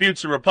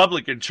disputes the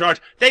Republican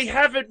charge. They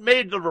haven't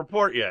made the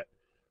report yet.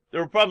 The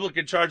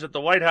Republican charge that the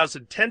White House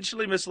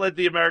intentionally misled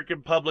the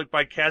American public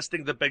by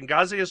casting the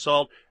Benghazi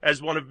assault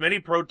as one of many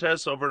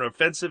protests over an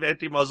offensive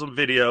anti-Muslim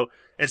video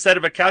instead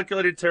of a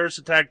calculated terrorist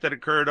attack that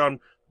occurred on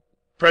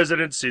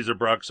President Cesar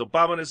Barack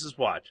Obama and his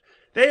watch.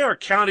 They are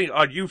counting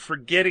on you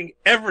forgetting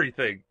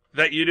everything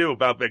that you knew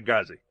about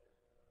Benghazi.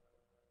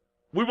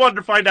 We wanted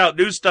to find out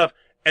new stuff,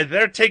 and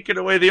they're taking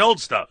away the old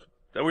stuff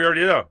that we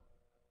already know.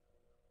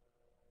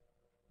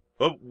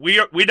 But we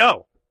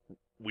know.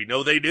 We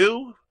know they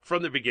knew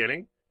from the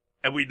beginning,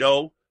 and we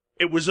know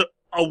it was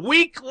a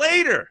week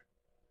later.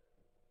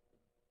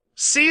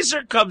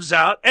 Caesar comes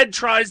out and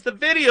tries the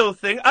video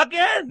thing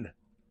again.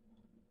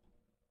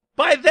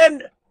 By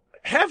then,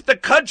 half the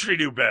country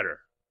knew better.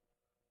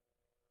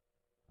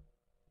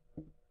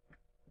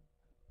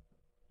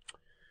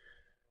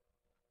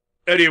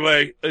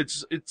 Anyway,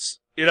 it's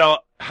you know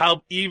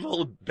how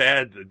evil and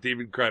bad the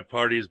Democrat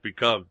Party has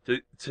become.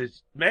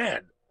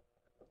 Man,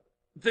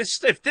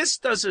 if this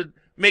doesn't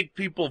make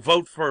people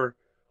vote for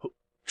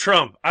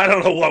Trump, I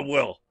don't know what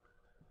will.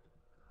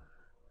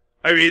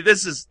 I mean,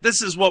 this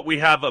is what we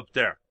have up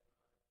there.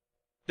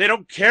 They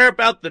don't care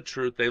about the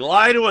truth. They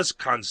lie to us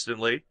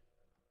constantly.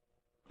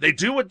 They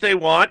do what they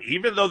want,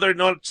 even though they're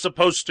not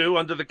supposed to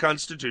under the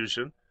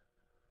Constitution.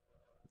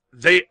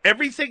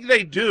 Everything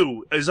they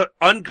do is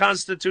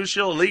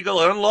unconstitutional,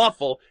 illegal, and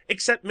unlawful,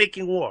 except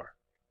making war.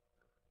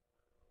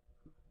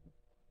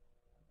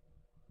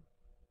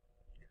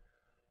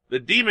 The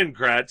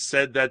Democrats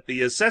said that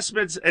the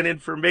assessments and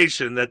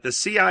information that the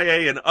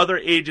CIA and other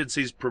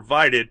agencies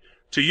provided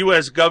to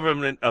U.S.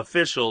 government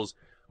officials,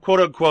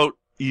 quote-unquote,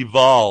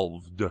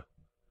 evolved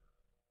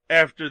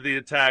after the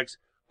attacks,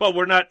 but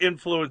were not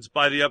influenced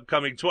by the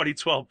upcoming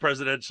 2012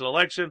 presidential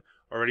election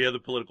or any other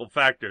political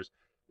factors.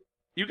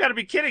 You got to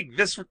be kidding.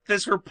 This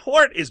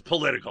report is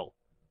political.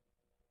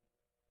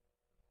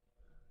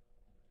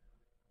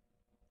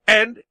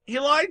 And he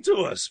lied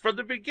to us from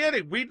the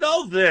beginning. We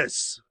know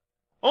this.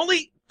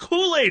 Only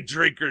Kool-Aid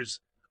drinkers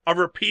are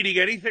repeating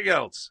anything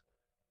else.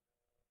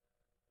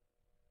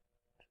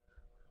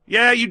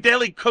 Yeah, you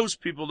Daily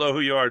Coast people know who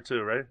you are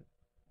too, right?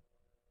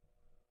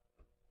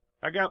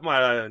 I got my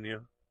eye on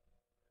you.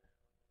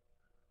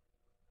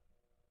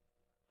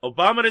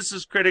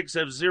 Obama's critics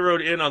have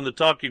zeroed in on the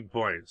talking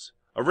points.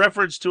 A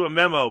reference to a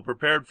memo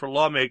prepared for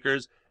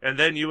lawmakers and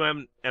then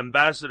UN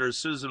Ambassador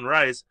Susan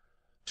Rice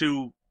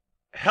to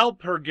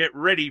help her get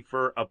ready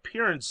for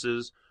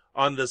appearances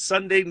on the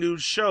Sunday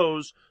news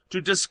shows to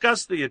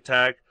discuss the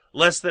attack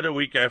less than a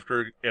week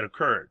after it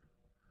occurred.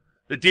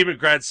 The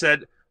Democrats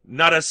said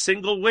not a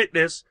single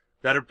witness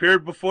that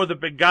appeared before the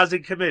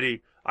Benghazi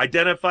committee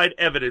identified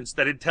evidence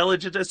that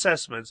intelligence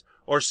assessments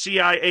or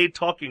CIA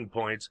talking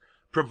points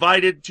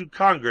provided to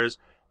Congress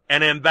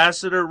and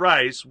Ambassador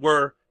Rice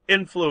were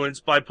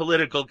influenced by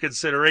political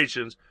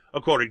considerations,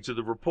 according to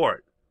the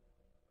report.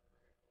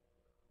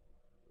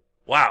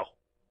 Wow.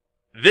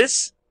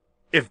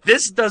 If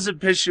this doesn't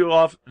piss you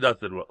off,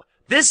 nothing will.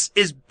 This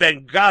is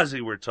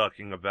Benghazi we're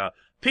talking about.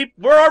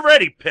 People, we're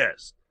already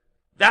pissed.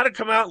 Now to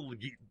come out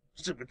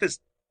with this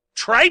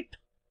tripe?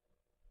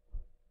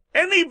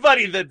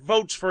 Anybody that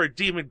votes for a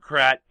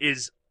Democrat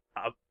is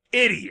an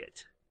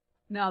idiot.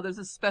 No, there's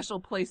a special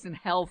place in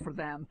hell for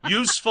them.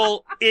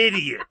 Useful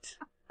idiot.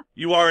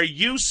 You are a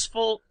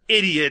useful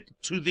idiot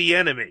to the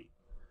enemy,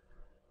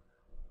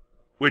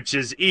 which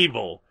is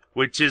evil,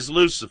 which is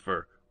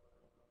Lucifer.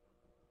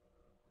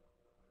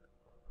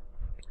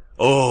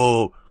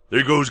 Oh,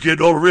 there goes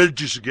getting all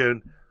religious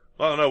again.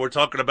 Well, no, we're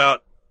talking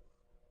about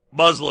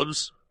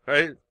Muslims,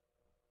 right?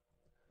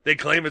 They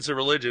claim it's a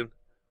religion.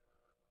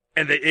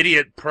 And the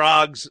idiot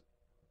progs,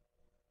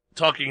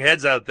 talking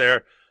heads out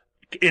there,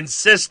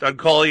 insist on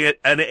calling it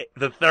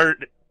the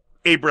third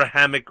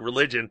Abrahamic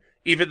religion,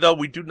 even though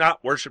we do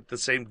not worship the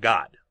same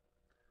God.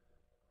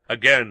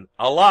 Again,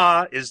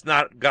 Allah is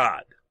not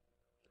God.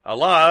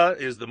 Allah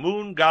is the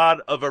moon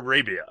god of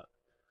Arabia,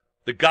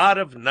 the god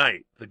of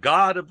night, the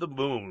god of the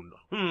moon.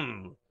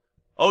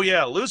 Oh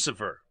yeah,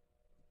 Lucifer.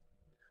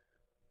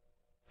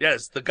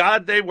 Yes, the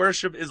god they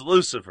worship is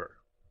Lucifer.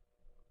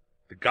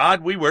 The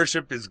God we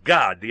worship is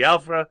God, the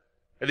Alpha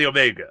and the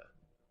Omega,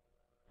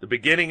 the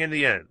beginning and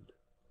the end.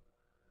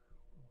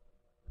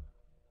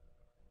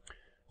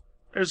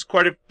 There's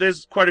quite a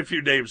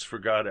few names for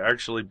God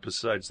actually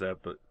besides that,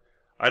 but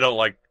I don't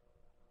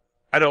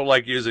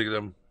like using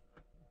them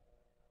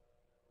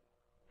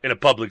in a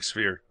public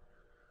sphere.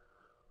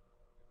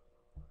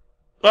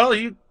 Well,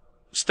 you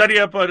study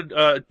up on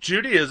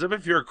Judaism.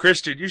 If you're a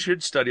Christian, you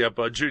should study up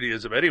on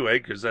Judaism anyway,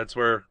 because that's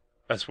where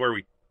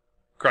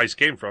Christ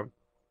came from.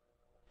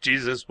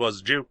 Jesus was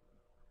a Jew.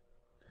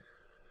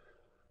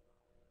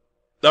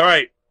 All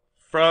right,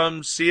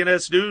 from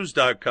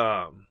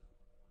CNSnews.com.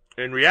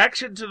 In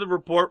reaction to the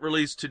report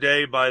released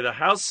today by the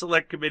House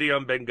Select Committee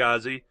on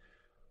Benghazi,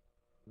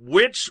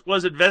 which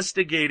was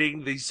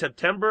investigating the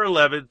September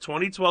 11,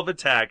 2012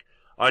 attack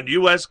on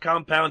U.S.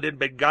 compound in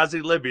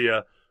Benghazi,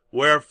 Libya,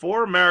 where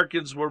 4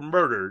 Americans were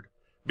murdered,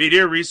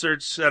 Media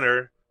Research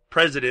Center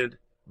President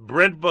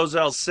Brent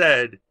Bozell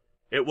said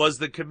it was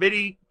the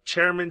committee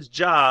chairman's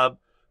job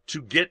to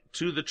get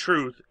to the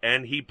truth,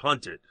 and he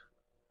punted.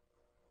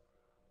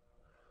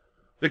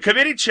 The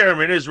committee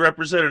chairman is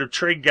Representative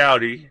Trey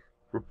Gowdy,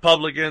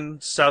 Republican,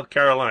 South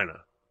Carolina.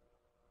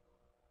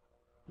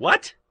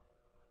 What?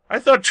 I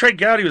thought Trey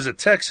Gowdy was a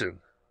Texan.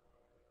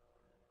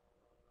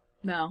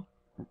 No.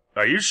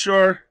 Are you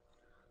sure?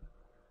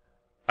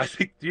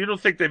 You don't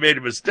think they made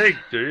a mistake,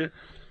 do you?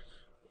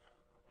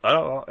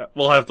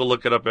 We'll have to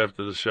look it up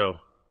after the show.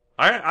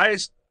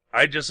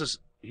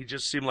 He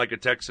just seemed like a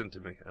Texan to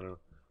me. I don't know.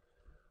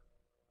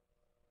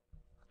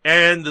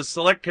 And the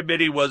Select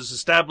Committee was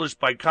established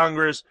by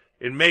Congress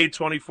in May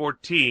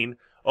 2014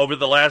 over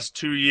the last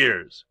 2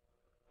 years.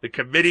 The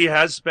committee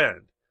has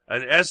spent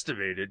an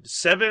estimated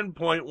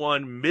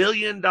 $7.1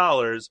 million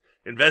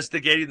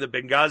investigating the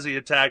Benghazi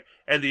attack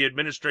and the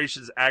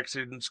administration's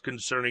actions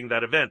concerning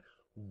that event.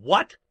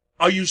 What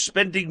are you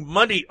spending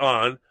money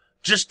on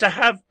just to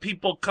have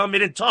people come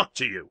in and talk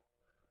to you?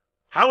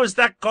 How is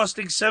that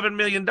costing $7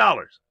 million?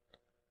 I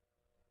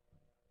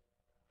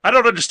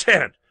don't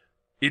understand.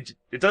 It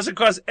doesn't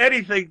cost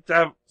anything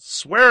to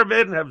swear them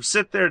in and have them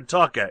sit there and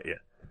talk at you.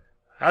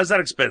 How's that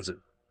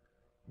expensive?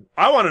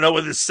 I want to know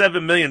where this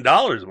 $7 million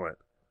went.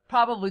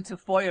 Probably to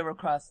FOIA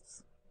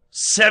requests.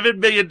 $7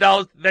 million.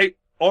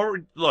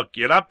 Look,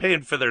 you're not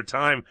paying for their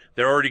time.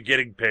 They're already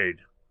getting paid.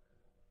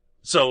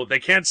 So they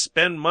can't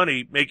spend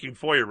money making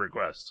FOIA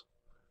requests.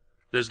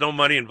 There's no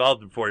money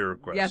involved in FOIA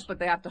requests. Yes, but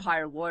they have to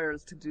hire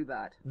lawyers to do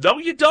that. No,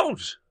 you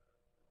don't.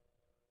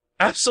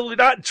 Absolutely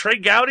not. Trey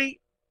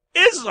Gowdy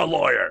is a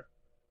lawyer.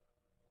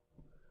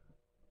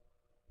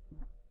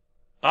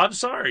 I'm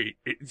sorry.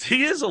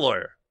 He is a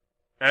lawyer.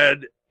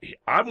 And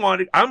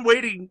I'm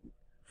waiting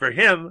for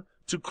him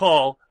to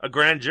call a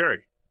grand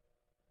jury.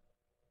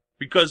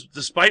 Because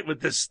despite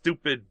with this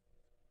stupid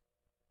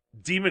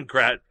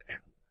Democrat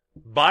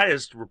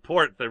biased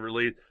report they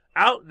released,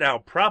 out now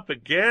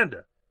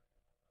propaganda.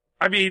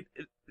 I mean,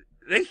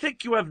 they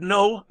think you have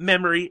no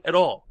memory at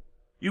all.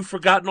 You've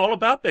forgotten all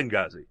about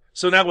Benghazi.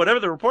 So now whatever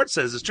the report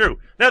says is true.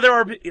 Now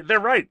they're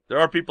right. There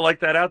are people like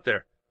that out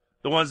there.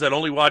 The ones that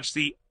only watch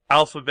the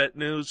Alphabet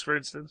News, for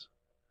instance.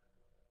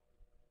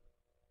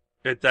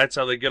 That's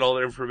how they get all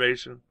their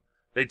information.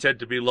 They tend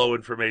to be low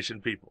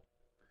information people.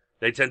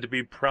 They tend to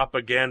be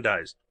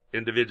propagandized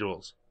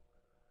individuals.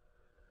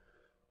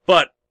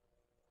 But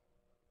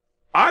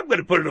I'm going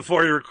to put in a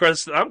FOIA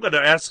request. I'm going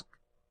to ask,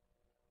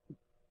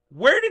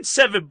 where did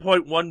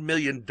 $7.1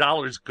 million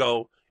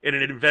go in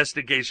an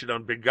investigation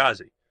on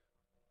Benghazi?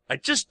 I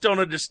just don't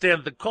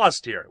understand the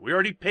cost here. We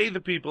already pay the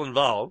people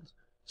involved,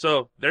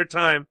 so their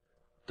time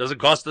doesn't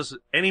cost us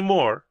any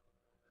more.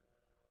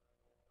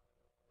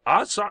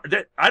 I'd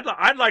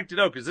like to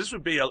know, because this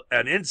would be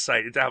an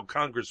insight into how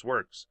Congress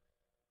works,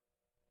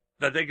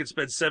 that they could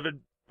spend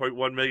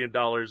 $7.1 million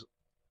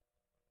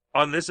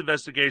on this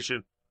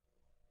investigation,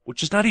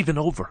 which is not even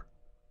over.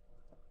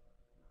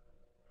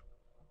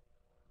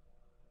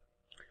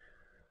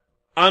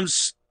 I'm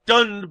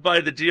stunned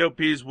by the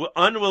GOP's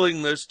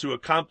unwillingness to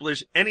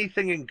accomplish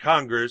anything in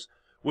Congress,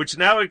 which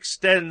now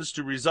extends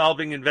to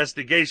resolving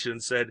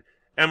investigations, said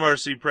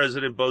MRC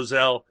President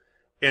Bozell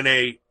in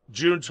a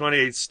June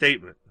 28th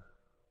statement.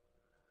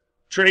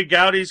 Trey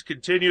Gowdy's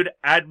continued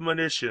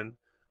admonition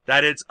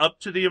that it's up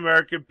to the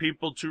American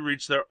people to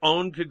reach their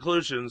own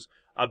conclusions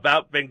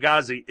about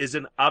Benghazi is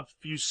an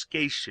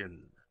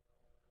obfuscation.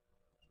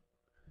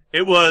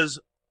 It was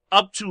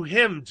up to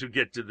him to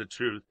get to the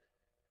truth,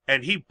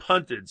 and he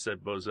punted, said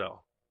Bozell.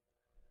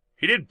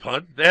 He didn't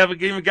punt. They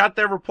haven't even got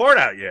their report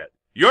out yet.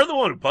 You're the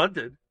one who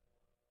punted.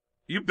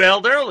 You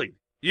bailed early.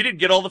 You didn't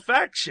get all the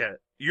facts yet.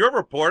 Your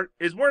report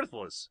is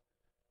worthless.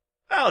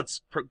 Well,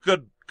 it's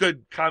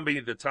good comedy,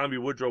 the Tommy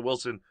Woodrow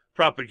Wilson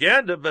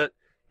propaganda, but,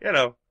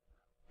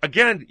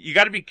 again, you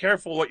got to be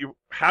careful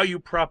how you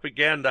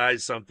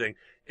propagandize something.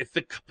 If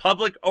the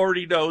public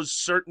already knows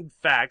certain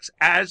facts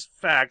as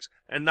facts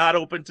and not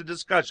open to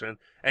discussion,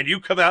 and you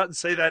come out and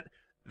say that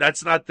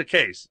that's not the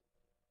case,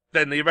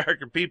 then the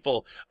American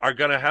people are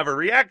going to have a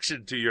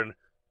reaction to your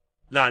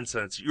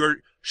nonsense. You're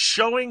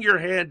showing your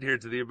hand here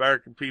to the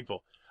American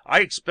people.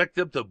 I expect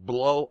them to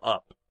blow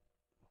up.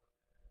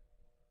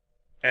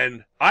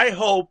 And I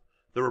hope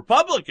the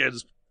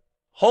Republicans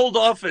hold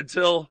off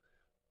until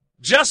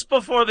just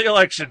before the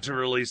election to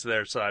release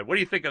their side. What do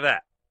you think of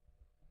that?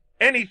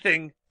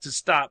 Anything to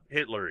stop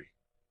Hitler.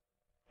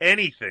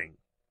 Anything.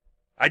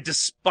 I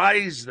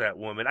despise that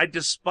woman. I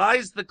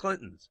despise the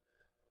Clintons.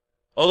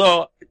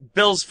 Although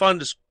Bill's fun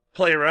to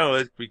play around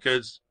with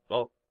because,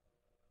 well,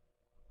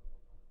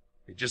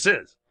 it just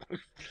is.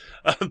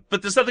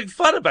 But there's nothing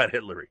fun about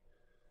Hitler.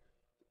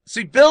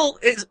 See, Bill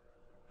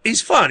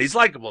he's fun. He's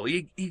likable.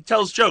 He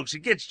tells jokes. He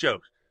gets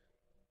jokes.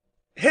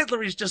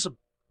 Hitler's just a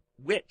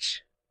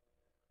witch.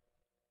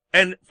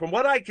 And from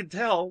what I can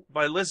tell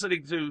by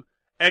listening to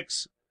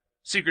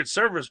ex-Secret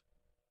Service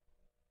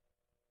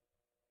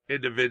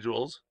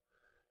individuals,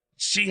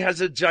 she has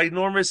a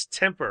ginormous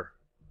temper.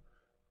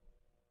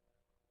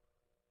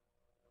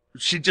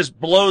 She just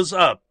blows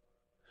up.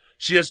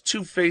 She has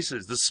two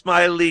faces. The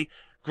smiley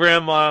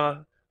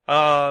grandma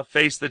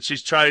face that she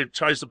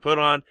tries to put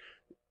on.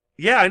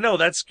 Yeah, I know,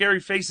 that scary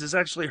face is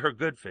actually her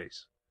good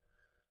face.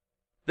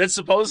 Then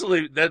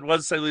supposedly,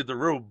 once they leave the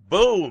room,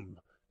 boom,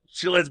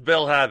 she lets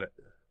Bill have it.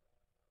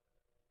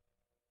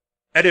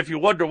 And if you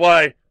wonder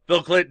why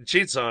Bill Clinton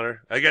cheats on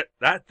her, I get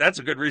that's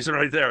a good reason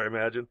right there, I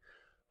imagine.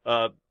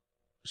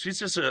 She's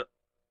just a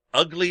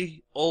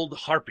ugly old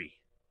harpy.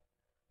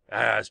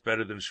 It's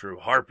better than shrew.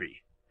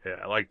 Harpy. Yeah,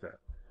 I like that.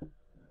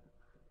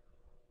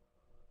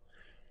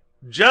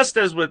 Just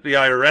as with the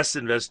IRS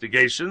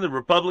investigation, the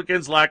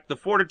Republicans lacked the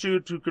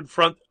fortitude to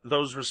confront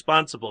those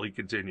responsible, he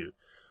continued.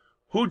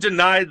 Who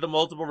denied the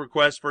multiple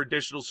requests for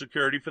additional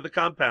security for the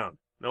compound?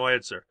 No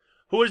answer.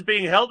 Who is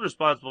being held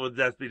responsible for the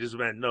death of these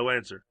men? No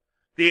answer.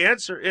 The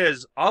answer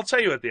is, I'll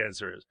tell you what the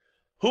answer is.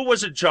 Who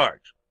was in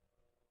charge?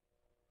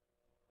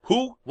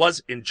 Who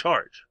was in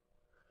charge?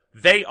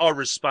 They are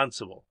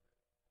responsible.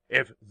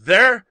 If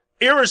they're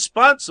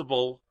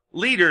irresponsible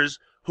leaders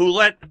who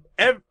let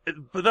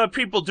the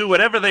people do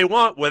whatever they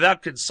want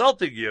without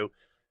consulting you,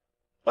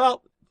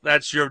 well,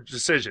 that's your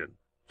decision.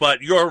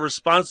 But you're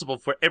responsible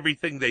for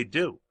everything they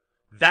do.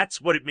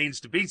 That's what it means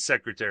to be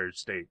Secretary of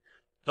State.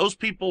 Those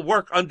people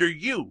work under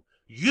you.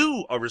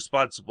 You are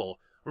responsible.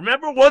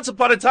 Remember, once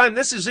upon a time,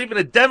 this is even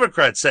a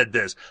Democrat said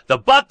this. The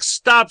buck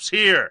stops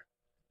here.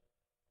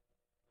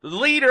 The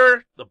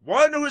leader, the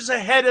one who is the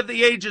head of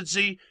the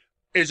agency,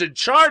 is in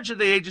charge of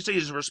the agency,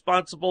 is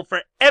responsible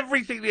for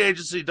everything the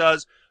agency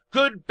does,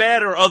 good,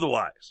 bad, or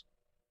otherwise.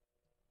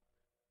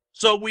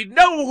 So we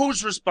know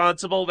who's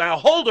responsible. Now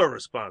hold her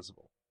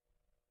responsible.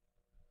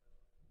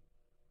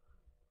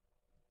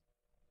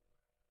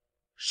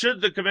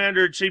 Should the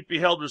commander-in-chief be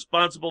held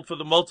responsible for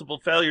the multiple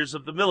failures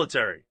of the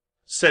military?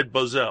 Said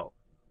Bozell.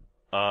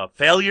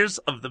 Failures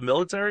of the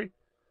military?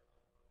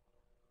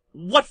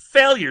 What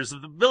failures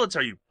of the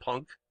military, you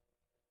punk?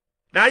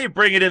 Now you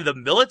bring it in the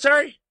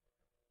military?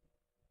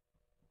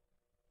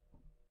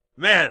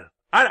 Man,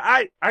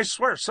 I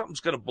swear something's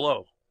going to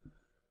blow.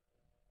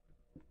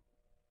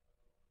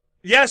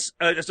 Yes,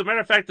 as a matter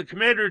of fact, the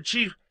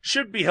commander-in-chief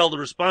should be held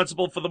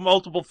responsible for the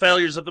multiple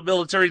failures of the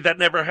military that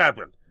never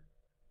happened.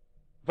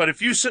 But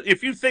if you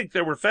think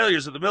there were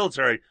failures of the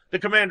military, the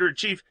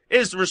commander-in-chief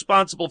is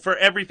responsible for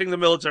everything the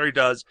military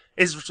does.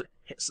 His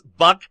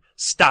buck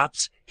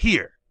stops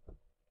here.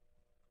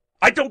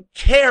 I don't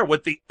care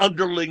what the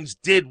underlings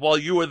did while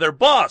you were their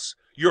boss.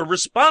 You're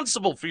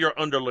responsible for your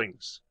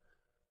underlings.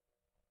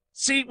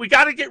 See, we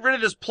got to get rid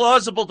of this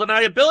plausible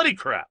deniability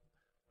crap.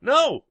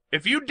 No,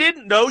 if you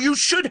didn't know, you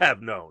should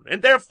have known,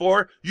 and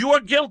therefore you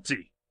are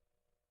guilty.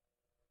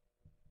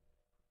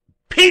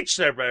 Peach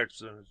there,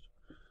 Baxter.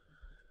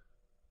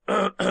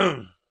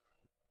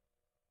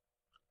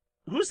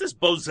 Who's this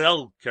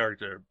Bozell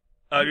character?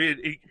 I mean,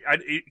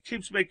 he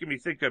keeps making me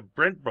think of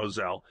Brent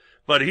Bozell,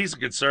 but he's a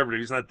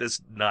conservative. He's not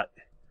this nut.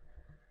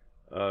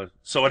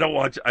 So I don't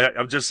want.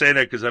 I'm just saying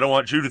that because I don't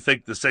want you to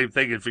think the same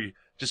thing. If you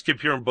just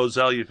keep hearing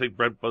Bozell, you think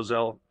Brent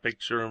Bozell.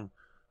 Picture him.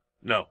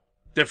 No,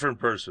 Different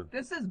person.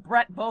 This is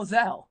Brett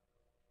Bozell.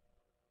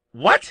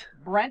 What?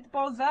 Brent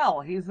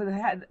Bozell. He's the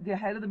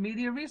head of the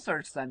Media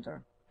Research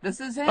Center. This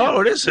is him.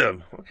 Oh, it is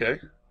him. Okay.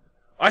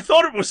 I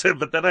thought it was him,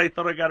 but then I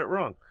thought I got it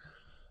wrong.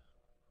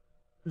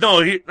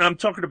 No, I'm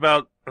talking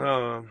about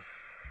the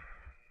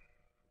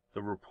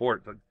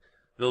report.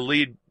 The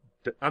lead.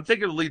 I'm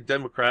thinking the lead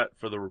Democrat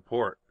for the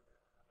report,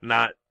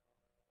 not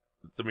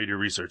the Media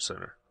Research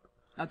Center.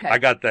 Okay. I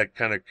got that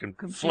kind of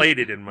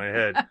conflated in my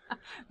head.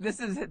 This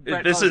is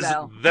Brett This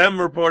Bozell. is them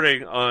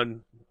reporting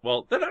on.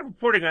 Well, they're not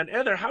reporting on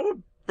either. How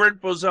would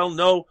Brent Bozell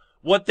know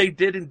what they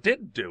did and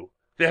didn't do?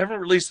 They haven't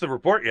released the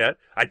report yet.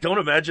 I don't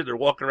imagine they're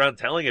walking around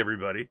telling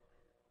everybody.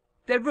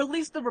 They've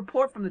released the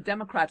report from the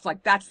Democrats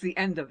like that's the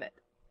end of it.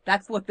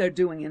 That's what they're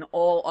doing in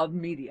all of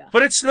media.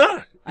 But it's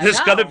not. There's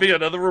know. got to be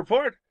another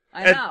report.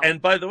 I know.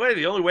 And by the way,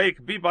 the only way it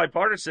can be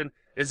bipartisan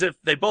is if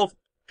they both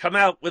come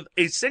out with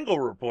a single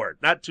report,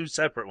 not two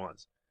separate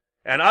ones.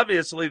 And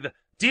obviously the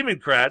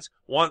Democrats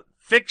want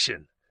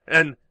fiction,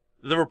 and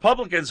the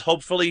Republicans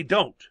hopefully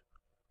don't.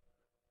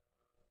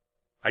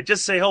 I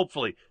just say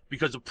hopefully,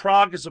 because a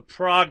Prague is a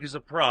Prague is a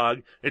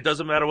Prague. It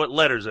doesn't matter what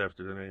letters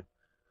after the name.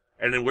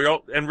 And then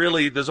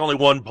really, there's only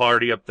one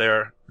party up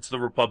there. It's the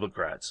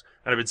Republicans.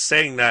 And I've been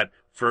saying that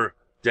for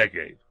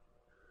decades.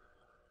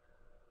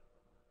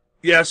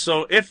 Yeah,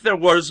 so if there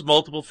was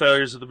multiple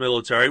failures of the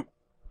military,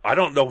 I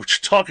don't know what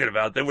you're talking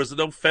about. There was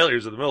no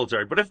failures of the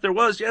military. But if there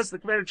was, yes, the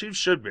commander-in-chief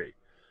should be.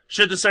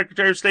 Should the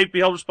Secretary of State be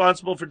held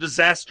responsible for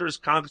disastrous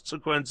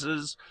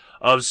consequences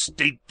of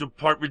State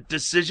Department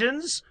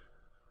decisions?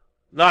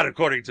 Not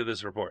according to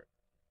this report.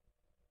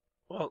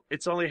 Well,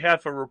 it's only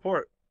half a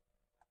report.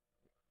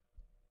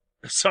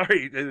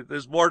 Sorry,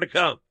 there's more to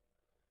come.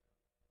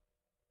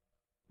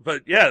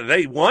 But yeah,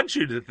 they want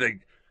you to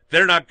think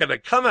they're not going to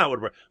come out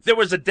with. There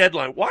was a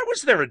deadline. Why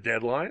was there a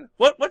deadline?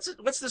 What's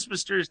this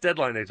mysterious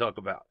deadline they talk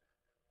about?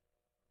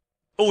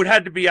 Oh, it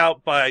had to be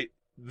out by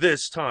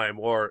this time,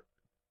 or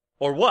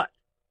what?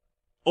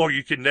 Or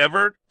you can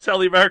never tell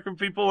the American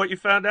people what you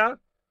found out?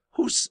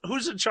 Who's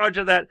in charge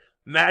of that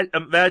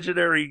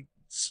imaginary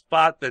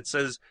spot that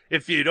says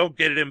if you don't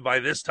get it in by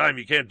this time,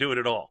 you can't do it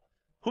at all?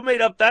 Who made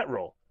up that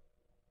rule?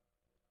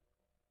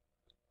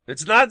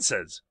 It's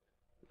nonsense.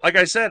 Like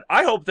I said,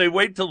 I hope they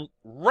wait till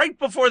right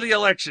before the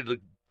election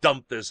to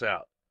dump this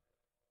out.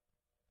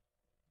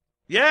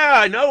 Yeah,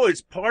 I know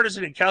it's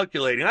partisan and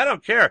calculating. I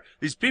don't care.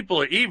 These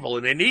people are evil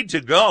and they need to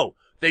go.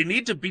 They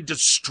need to be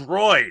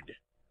destroyed.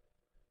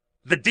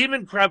 The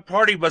Democrat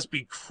Party must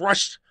be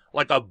crushed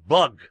like a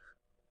bug.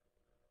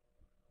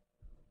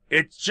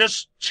 It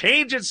just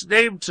changed its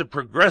name to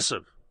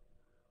Progressive.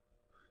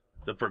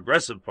 The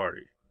Progressive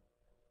Party.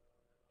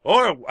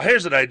 Or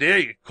here's an idea.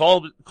 You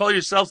call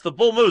yourselves the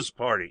Bull Moose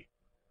Party.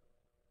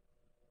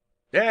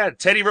 Yeah,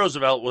 Teddy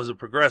Roosevelt was a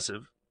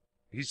progressive.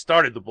 He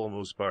started the Bull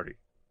Moose Party.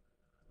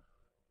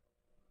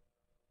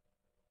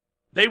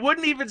 They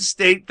wouldn't even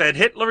state that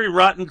Hillary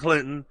Rotten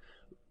Clinton,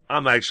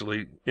 I'm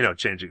actually,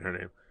 changing her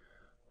name,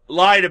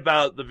 lied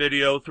about the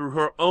video through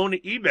her own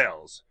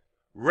emails,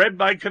 read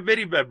by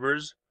committee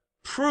members,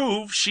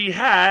 prove she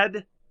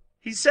had,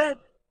 he said.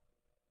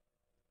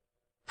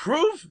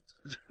 Proof?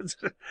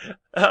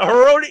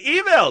 Her own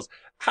emails.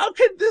 How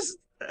could this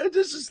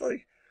is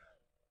like,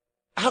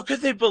 how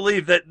could they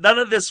believe that none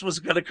of this was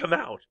going to come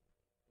out?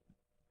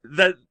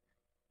 That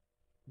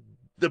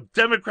the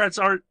Democrats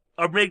are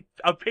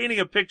painting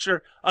a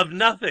picture of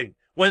nothing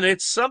when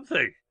it's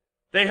something.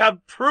 They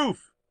have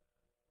proof.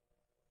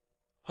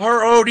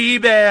 Her own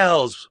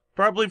emails,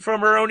 probably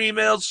from her own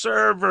email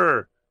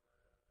server,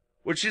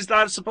 which she's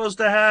not supposed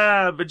to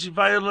have, and she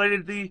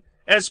violated the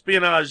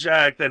Espionage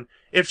Act, and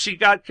if she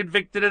got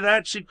convicted of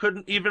that, she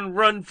couldn't even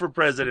run for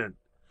president.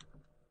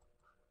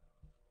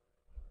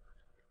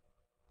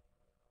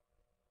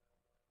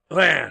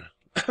 Man.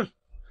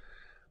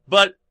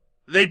 But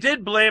they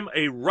did blame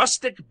a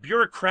rustic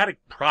bureaucratic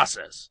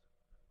process.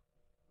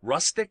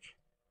 Rustic?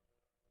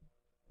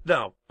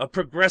 No, a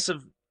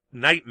progressive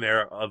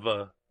nightmare of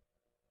a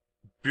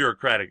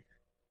bureaucratic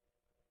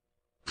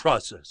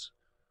process.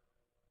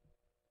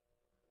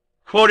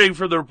 Quoting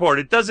from the report,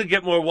 it doesn't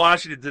get more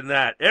Washington than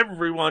that.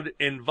 Everyone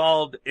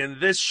involved in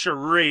this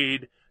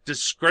charade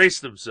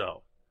disgraced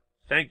themselves.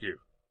 Thank you.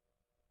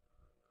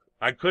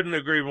 I couldn't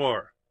agree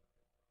more.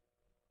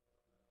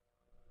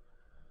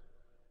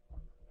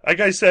 Like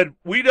I said,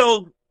 we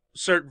know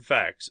certain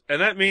facts, and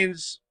that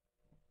means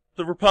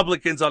the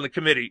Republicans on the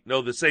committee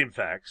know the same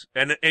facts,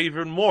 and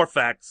even more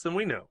facts than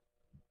we know.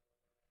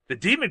 The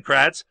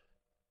Democrats'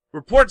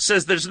 report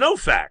says there's no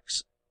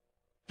facts.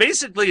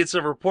 Basically, it's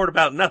a report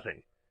about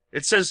nothing.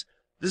 It says,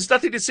 there's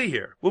nothing to see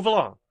here. Move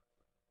along.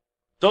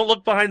 Don't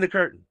look behind the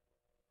curtain.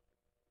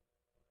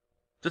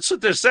 That's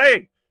what they're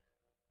saying.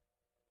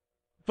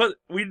 But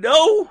we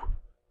know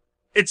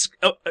it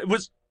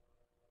was,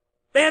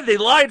 man, they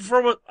lied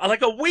for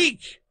like a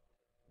week.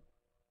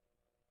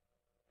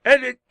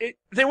 And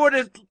they would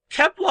have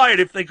kept lying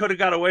if they could have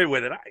got away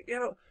with it.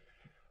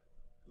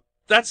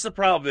 That's the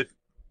problem. If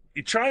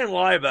you try and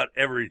lie about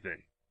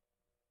everything,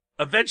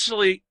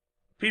 eventually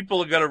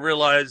people are going to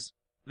realize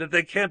that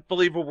they can't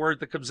believe a word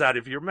that comes out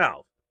of your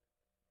mouth.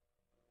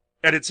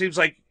 And it seems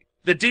like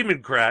the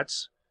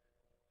Democrats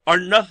are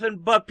nothing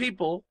but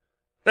people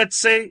that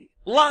say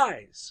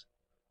lies.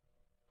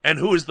 And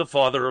who is the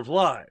father of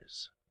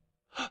lies?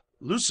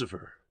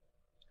 Lucifer.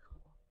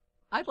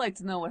 I'd like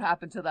to know what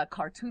happened to that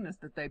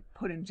cartoonist that they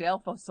put in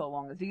jail for so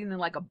long. Is he in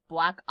like a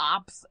black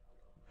ops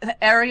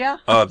area?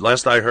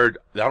 Last I heard,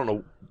 I don't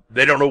know.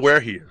 They don't know where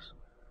he is.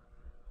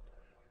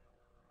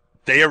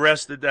 They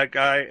arrested that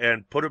guy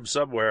and put him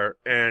somewhere,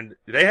 and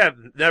they have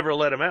never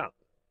let him out.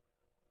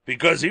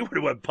 Because he would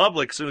have went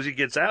public. As soon as he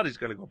gets out, he's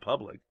going to go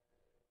public.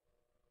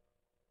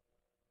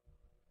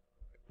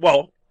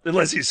 Well,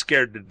 unless he's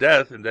scared to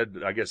death, and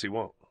then I guess he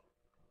won't.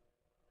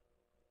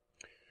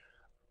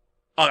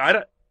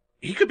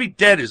 He could be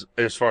dead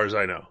as far as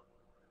I know.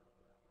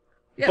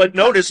 Yeah, but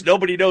notice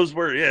nobody knows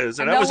where he is,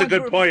 and that was a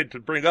good point to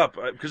bring up,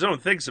 because no one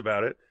thinks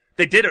about it.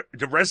 They did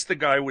arrest the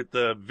guy with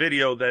the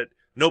video that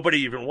nobody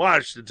even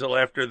watched until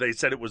after they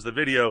said it was the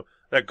video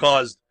that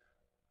caused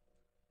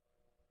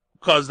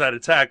that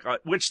attack,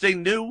 which they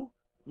knew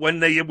when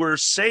they were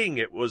saying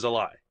it was a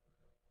lie.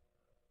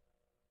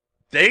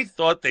 They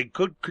thought they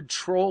could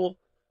control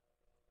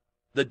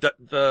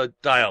the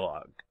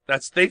dialogue.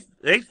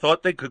 They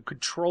thought they could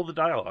control the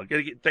dialogue.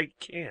 They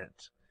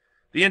can't.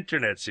 The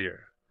internet's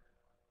here.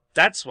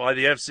 That's why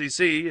the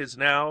FCC is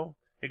now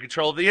in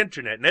control of the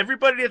internet. And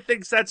everybody that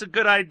thinks that's a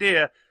good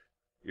idea,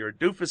 you're a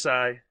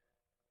doofus.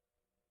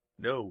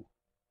 No.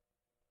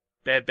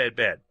 Bad, bad,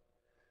 bad.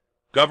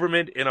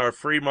 Government in our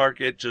free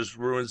market just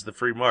ruins the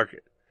free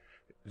market.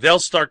 They'll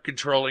start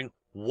controlling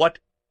what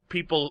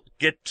people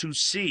get to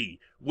see,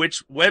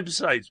 which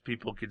websites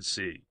people can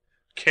see,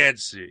 can't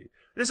see.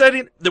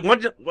 When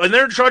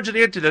they're in charge of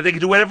the internet, they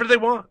can do whatever they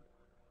want.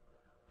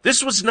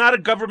 This was not a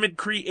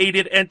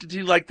government-created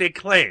entity like they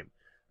claim.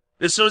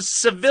 This was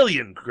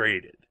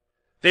civilian-created.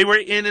 They were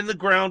in the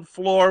ground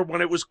floor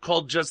when it was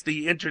called just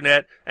the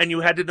internet, and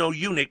you had to know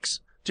Unix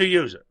to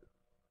use it.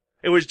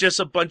 It was just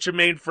a bunch of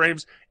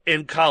mainframes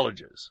in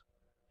colleges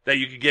that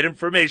you could get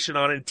information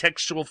on in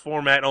textual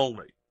format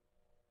only.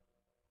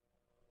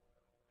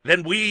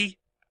 Then we,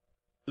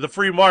 the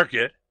free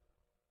market,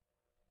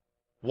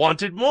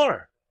 wanted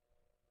more.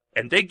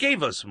 And they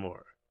gave us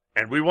more.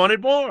 And we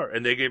wanted more.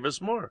 And they gave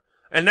us more.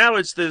 And now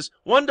it's this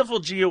wonderful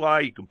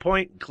GUI. You can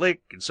point and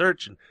click and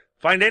search and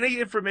find any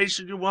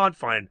information you want.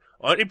 Find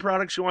any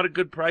products you want at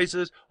good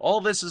prices.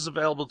 All this is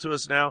available to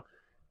us now.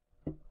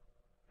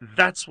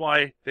 That's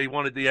why they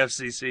wanted the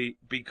FCC,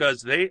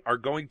 because they are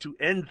going to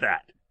end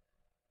that.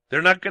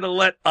 They're not going to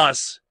let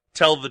us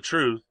tell the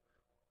truth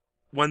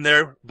when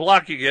they're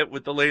blocking it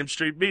with the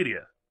lamestream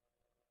media.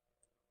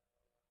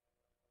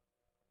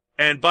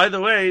 And by the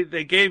way,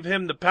 they gave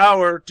him the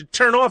power to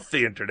turn off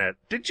the internet.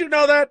 Did you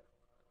know that?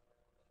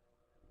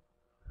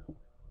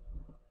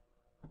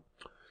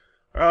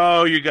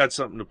 Oh, you got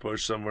something to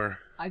push somewhere.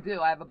 I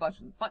do. I have a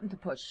button to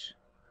push.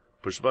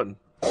 Push the button.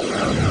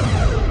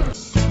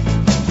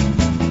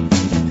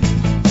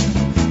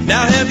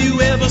 Now have you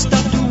ever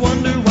stopped to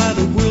wonder why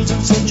the world's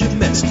in such a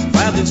mess?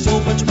 Why there's so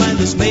much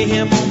mindless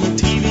mayhem on the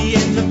TV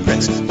and the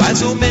press? Why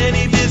so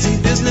many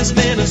busy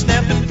businessmen are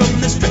snapping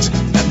from the stress,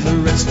 and the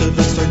rest of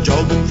us are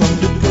jogging from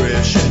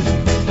depression?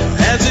 Now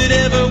has it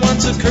ever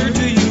once occurred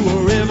to you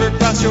or ever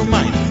crossed your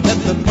mind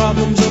that the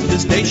problems of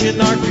this nation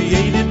are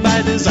created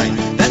by design?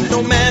 That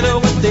no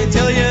matter what they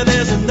tell you,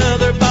 there's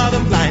another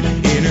bottom line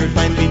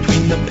intertwined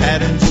between the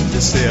patterns of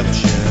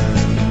deception.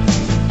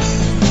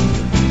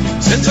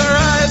 Since our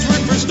eyes were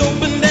first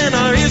opened and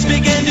our ears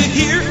began to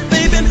hear,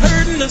 they've been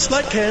herding us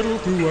like cattle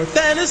through our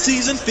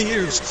fantasies and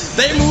fears.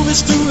 They move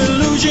us through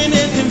illusion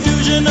and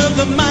confusion of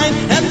the mind,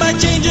 and by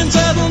changing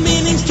subtle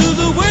meanings to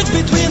the words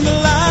between the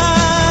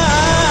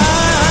lines,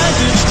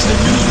 it's the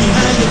news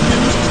behind the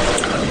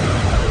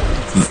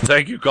news.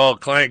 Thank you,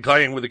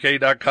 client with a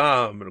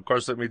K.com. And of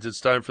course that means it's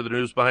time for the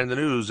news behind the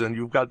news, and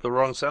you've got the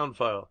wrong sound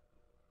file.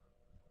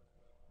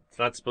 It's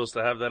not supposed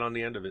to have that on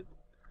the end of it.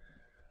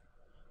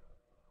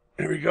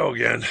 Here we go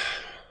again.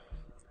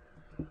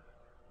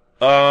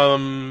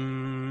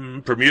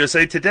 From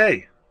USA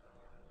Today.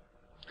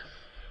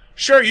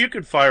 Sure, you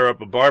could fire up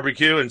a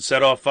barbecue and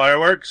set off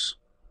fireworks,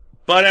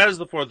 but as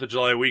the 4th of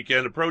July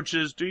weekend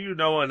approaches, do you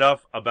know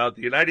enough about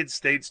the United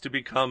States to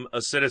become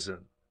a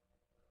citizen?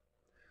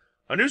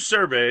 A new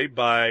survey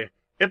by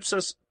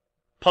Ipsos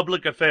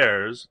Public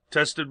Affairs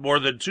tested more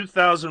than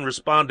 2,000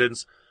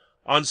 respondents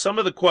on some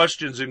of the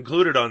questions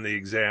included on the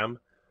exam.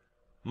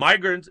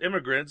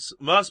 Immigrants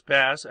must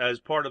pass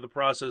as part of the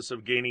process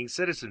of gaining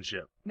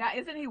citizenship. Now,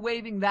 isn't he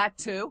waiving that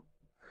too?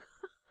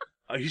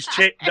 He's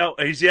changed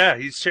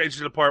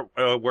the part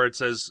where it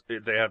says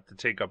they have to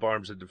take up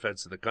arms in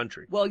defense of the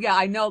country. Well, yeah,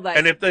 I know that.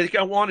 And if they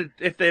don't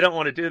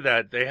want to do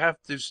that, they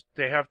have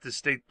to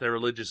state their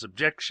religious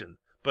objection.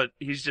 But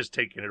he's just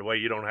taking it away.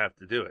 You don't have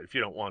to do it if you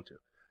don't want to.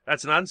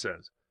 That's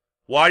nonsense.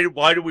 Why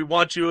do we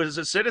want you as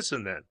a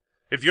citizen then?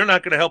 If you're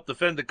not going to help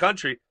defend the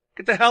country,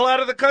 get the hell out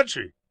of the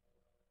country.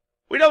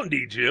 We don't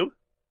need you.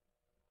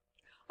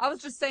 I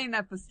was just saying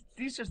that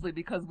facetiously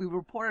because we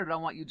reported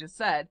on what you just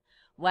said.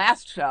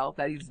 last show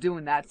that he's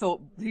doing that,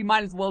 so he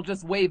might as well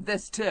just waive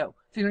this too.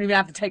 So you don't even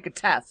have to take a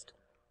test.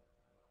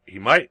 He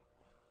might.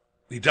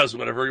 He does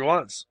whatever he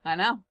wants. I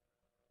know.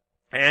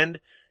 And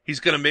he's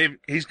gonna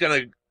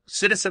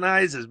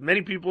citizenize as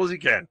many people as he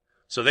can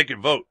so they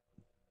can vote.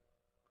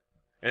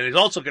 And he's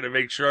also gonna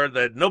make sure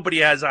that nobody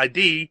has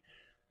ID,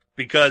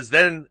 because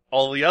then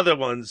all the other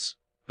ones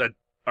that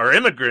are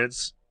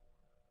immigrants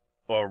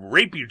or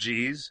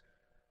refugees,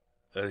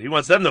 he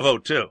wants them to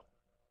vote too.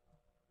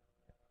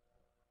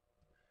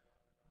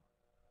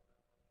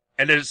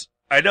 And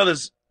I know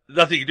there's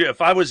nothing you can do.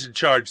 If I was in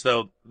charge,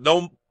 though,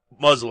 no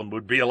Muslim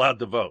would be allowed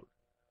to vote.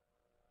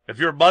 If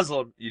you're a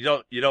Muslim, you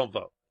don't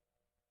vote.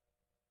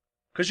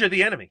 Because you're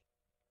the enemy.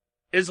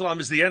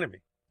 Islam is the enemy.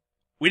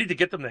 We need to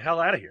get them the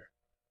hell out of here.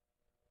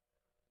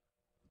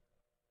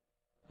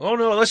 Oh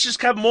no, let's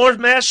just have more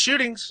mass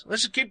shootings.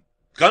 Let's just keep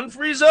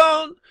gun-free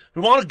zone.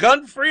 We want a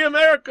gun-free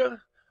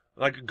America.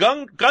 Like a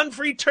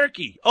gun-free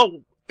Turkey.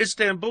 Oh,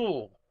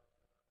 Istanbul.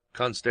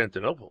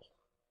 Constantinople.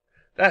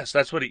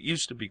 That's what it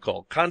used to be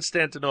called.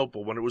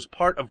 Constantinople, when it was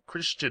part of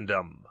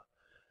Christendom.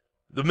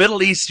 The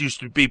Middle East used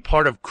to be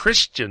part of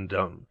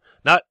Christendom,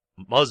 not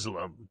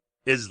Muslim,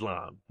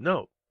 Islam.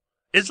 No.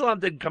 Islam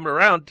didn't come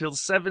around till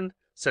 7th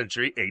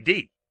century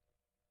AD.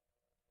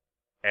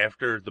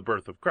 After the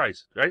birth of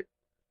Christ, right?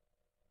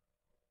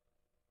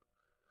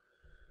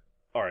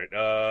 All right.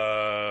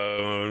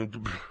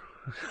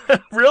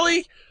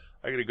 Really?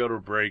 I gotta go to a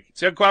break. It's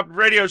the Uncooperative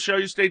Radio Show.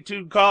 You stay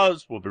tuned,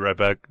 cause we'll be right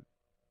back.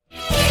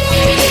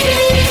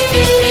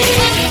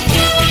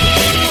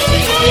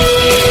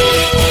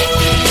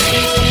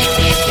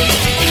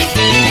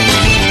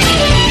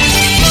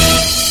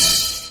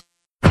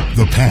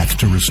 The path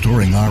to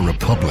restoring our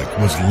republic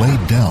was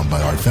laid down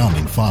by our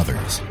founding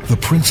fathers. The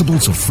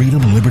principles of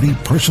freedom, liberty,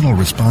 personal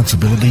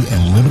responsibility,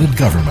 and limited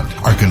government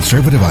are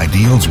conservative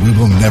ideals we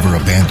will never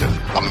abandon.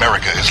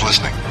 America is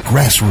listening.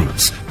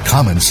 Grassroots,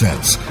 common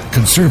sense,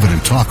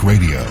 conservative talk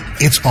radio.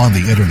 It's on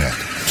the internet.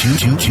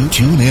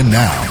 Tune in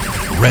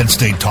now. Red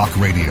State Talk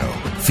Radio,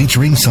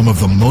 featuring some of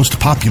the most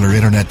popular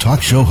internet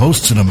talk show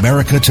hosts in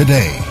America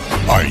today.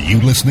 Are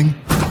you listening?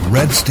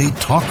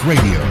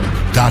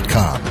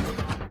 RedStateTalkRadio.com.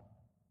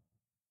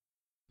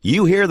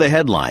 You hear the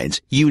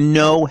headlines. You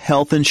know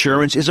health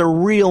insurance is a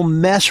real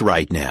mess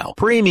right now.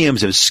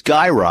 Premiums have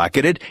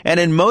skyrocketed,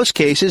 and in most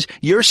cases,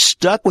 you're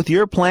stuck with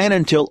your plan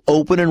until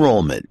open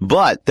enrollment.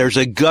 But there's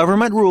a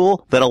government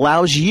rule that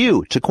allows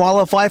you to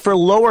qualify for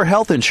lower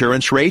health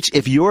insurance rates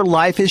if your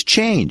life has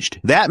changed.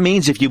 That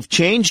means if you've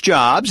changed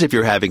jobs, if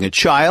you're having a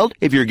child,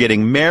 if you're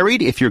getting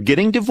married, if you're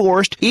getting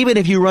divorced, even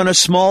if you run a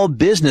small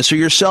business or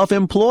you're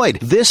self-employed,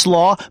 this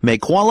law may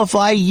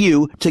qualify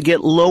you to get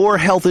lower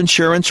health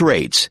insurance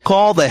rates.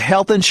 Call the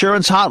Health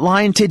Insurance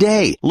Hotline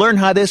today. Learn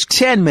how this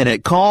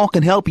 10-minute call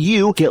can help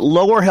you get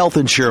lower health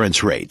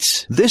insurance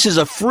rates. This is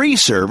a free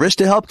service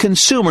to help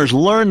consumers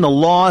learn the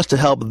laws to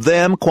help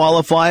them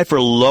qualify for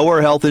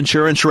lower health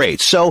insurance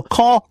rates. So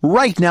call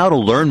right now to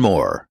learn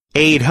more.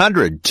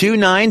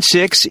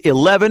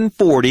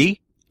 800-296-1140.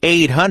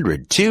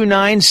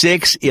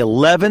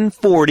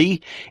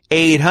 800-296-1140.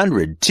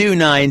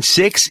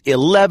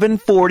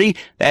 800-296-1140.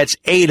 That's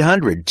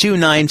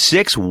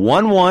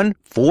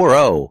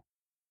 800-296-1140.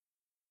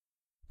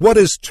 What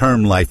is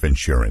term life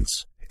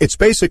insurance? It's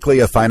basically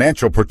a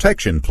financial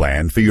protection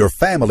plan for your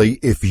family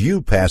if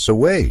you pass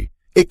away.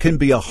 It can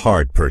be a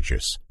hard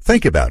purchase.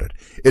 Think about it.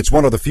 It's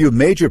one of the few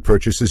major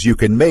purchases you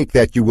can make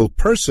that you will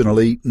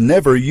personally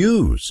never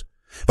use.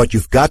 But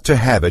you've got to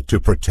have it to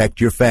protect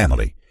your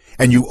family.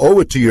 And you owe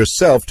it to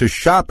yourself to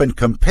shop and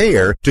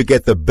compare to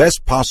get the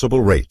best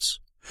possible rates.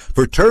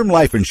 For term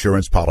life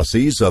insurance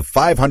policies of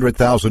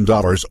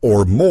 $500,000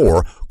 or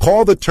more,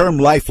 call the Term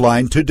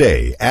Lifeline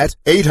today at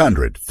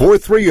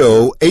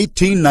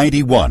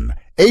 800-430-1891.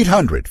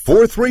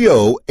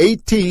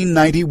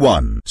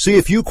 800-430-1891. See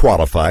if you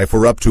qualify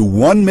for up to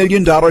 $1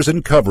 million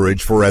in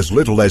coverage for as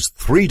little as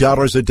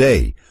 $3 a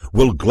day.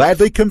 We'll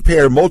gladly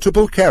compare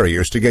multiple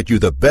carriers to get you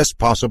the best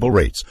possible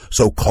rates.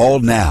 So call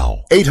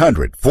now.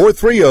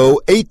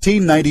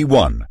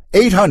 800-430-1891.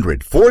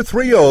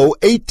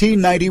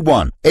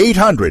 800-430-1891.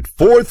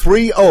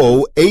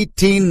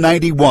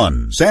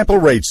 800-430-1891. Sample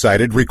rate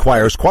cited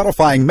requires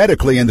qualifying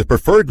medically in the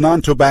preferred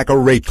non-tobacco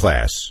rate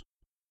class.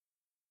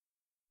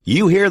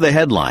 You hear the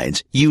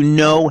headlines. You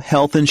know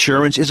health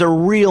insurance is a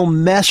real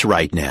mess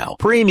right now.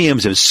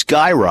 Premiums have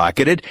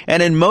skyrocketed,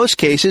 and in most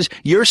cases,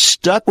 you're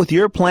stuck with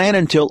your plan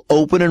until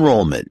open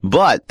enrollment.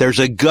 But there's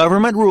a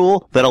government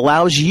rule that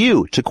allows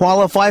you to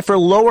qualify for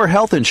lower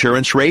health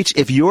insurance rates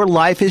if your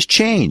life has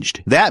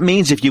changed. That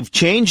means if you've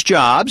changed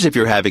jobs, if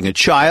you're having a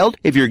child,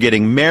 if you're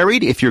getting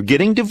married, if you're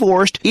getting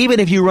divorced,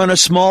 even if you run a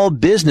small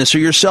business or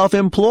you're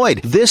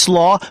self-employed, this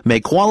law may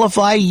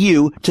qualify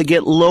you to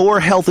get lower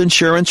health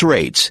insurance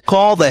rates.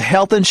 Call the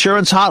Health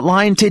Insurance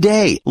Hotline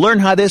today. Learn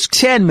how this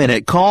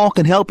 10-minute call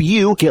can help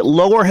you get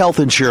lower health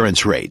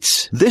insurance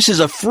rates. This is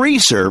a free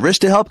service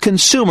to help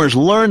consumers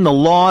learn the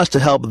laws to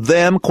help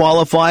them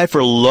qualify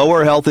for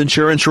lower health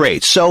insurance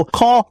rates. So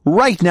call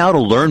right now to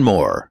learn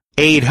more.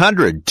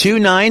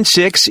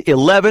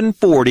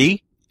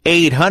 800-296-1140.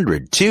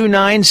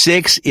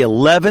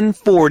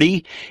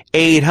 800-296-1140.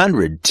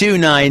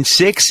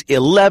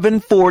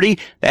 800-296-1140.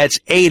 That's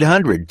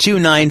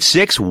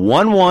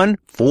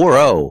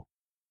 800-296-1140.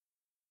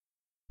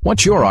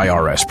 What's your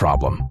IRS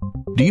problem?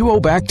 Do you owe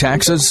back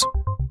taxes?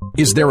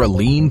 Is there a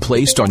lien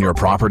placed on your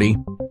property?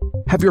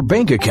 Have your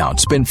bank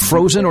accounts been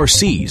frozen or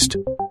seized?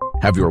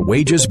 Have your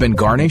wages been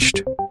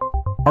garnished?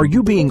 Are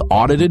you being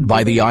audited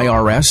by the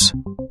IRS?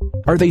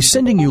 Are they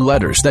sending you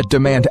letters that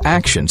demand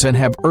actions and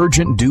have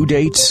urgent due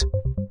dates?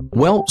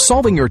 Well,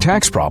 solving your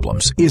tax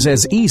problems is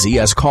as easy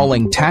as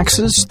calling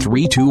Taxes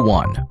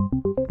 321.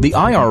 The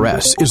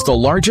IRS is the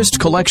largest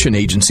collection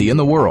agency in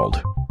the world.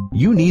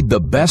 You need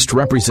the best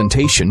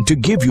representation to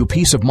give you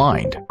peace of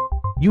mind.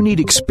 You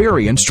need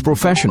experienced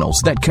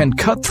professionals that can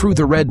cut through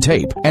the red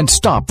tape and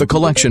stop the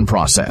collection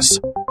process.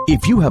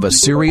 If you have a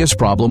serious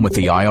problem with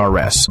the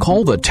IRS,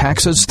 call the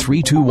Taxes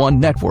 321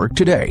 network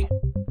today.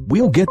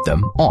 We'll get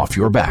them off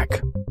your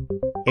back.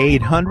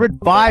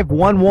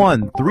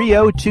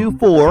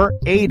 800-511-3024.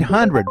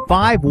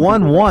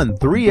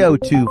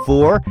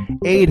 800-511-3024.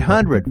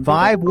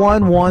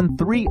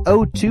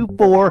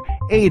 800-511-3024.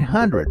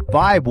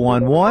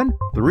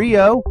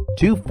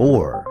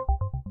 800-511-3024.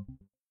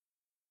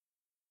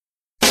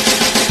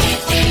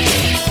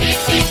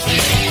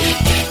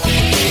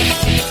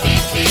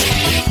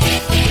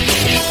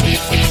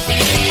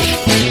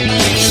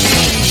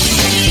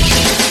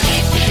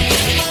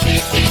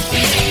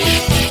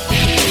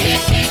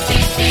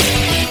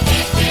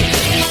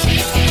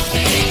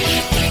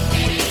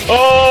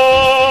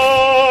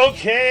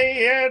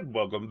 Okay, and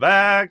welcome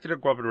back to the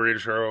Cooperative Radio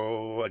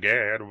Show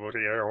again.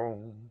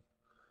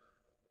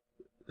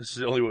 This is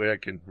the only way I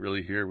can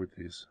really hear with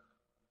these.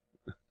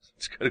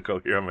 It's gotta go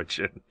here on my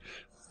chin.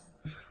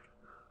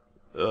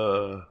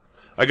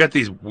 I got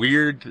these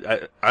weird,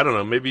 I don't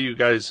know, maybe you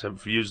guys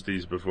have used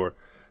these before.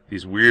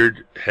 These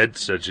weird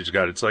headsets you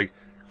got. It's like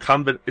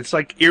it's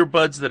like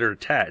earbuds that are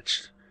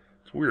attached.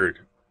 It's weird.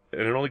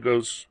 And it only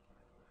goes,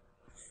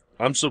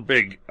 I'm so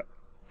big,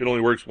 it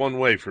only works one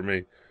way for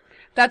me.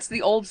 That's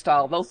the old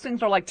style. Those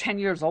things are like 10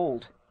 years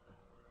old.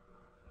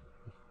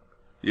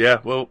 Yeah,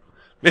 well,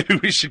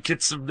 maybe we should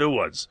get some new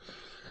ones.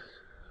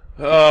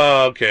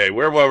 Okay,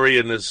 where were we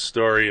in this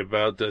story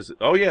about this?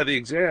 Oh, yeah, the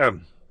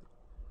exam.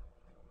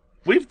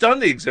 We've done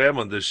the exam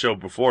on this show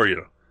before, you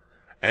know,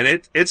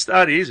 and it's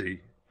not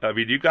easy. I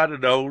mean, you got to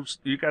know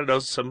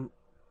some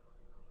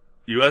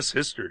U.S.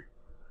 history.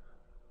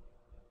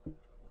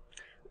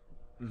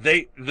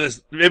 The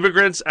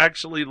immigrants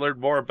actually learn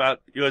more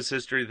about U.S.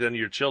 history than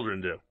your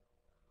children do.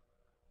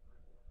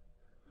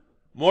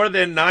 More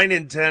than 9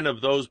 in 10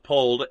 of those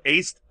polled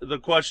aced the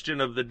question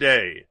of the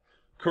day,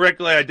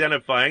 correctly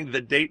identifying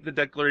the date the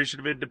Declaration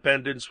of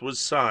Independence was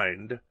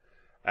signed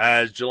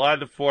as July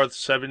the 4th,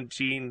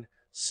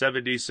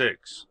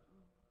 1776.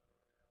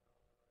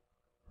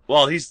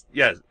 Well,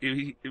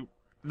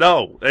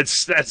 no,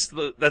 that's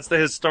the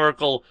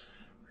historical.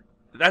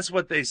 That's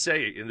what they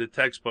say in the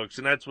textbooks,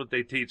 and that's what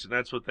they teach, and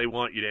that's what they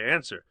want you to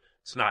answer.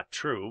 It's not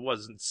true. It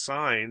wasn't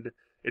signed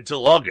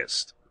until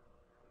August.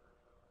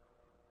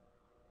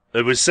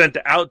 It was sent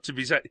out to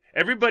be signed.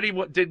 Everybody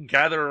didn't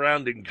gather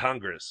around in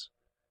Congress,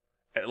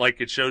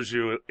 like it shows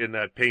you in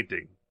that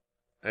painting.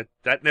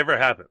 That never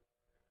happened.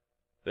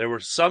 There were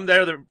some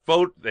there that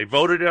they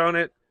voted on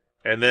it,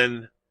 and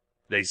then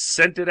they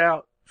sent it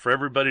out for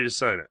everybody to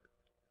sign it.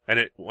 And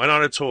it went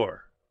on a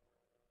tour.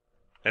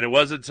 And it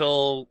wasn't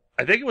until,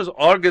 I think it was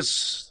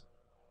August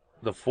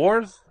the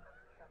 4th?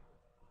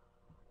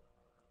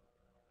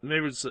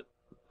 Maybe it's the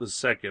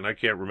 2nd. I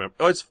can't remember.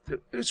 Oh,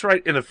 it's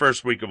right in the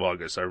first week of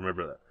August. I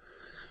remember that.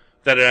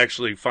 That it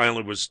actually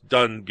finally was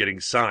done getting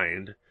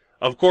signed.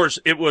 Of course,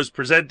 it was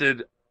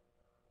presented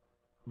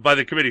by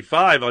the Committee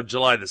 5 on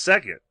July the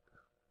 2nd.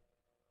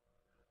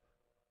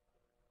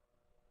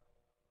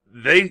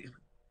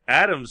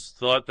 Adams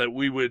thought that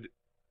we would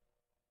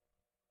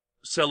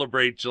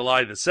celebrate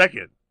July the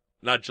 2nd,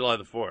 not July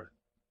the 4th.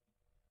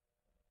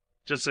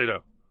 Just so you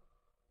know.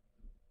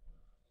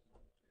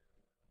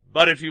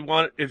 But if you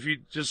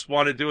just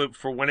want to do it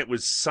for when it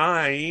was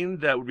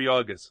signed, that would be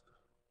August,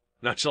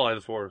 not July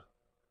the 4th.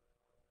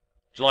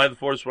 July the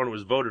 4th is when it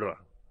was voted on.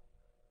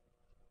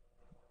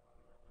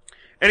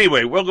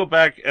 Anyway, we'll go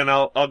back, and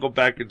I'll go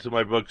back into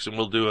my books, and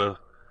we'll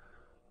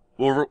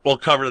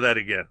cover that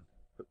again.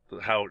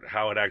 How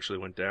it actually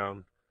went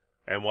down,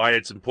 and why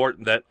it's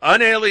important that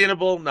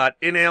unalienable, not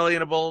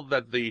inalienable,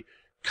 that the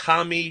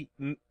commie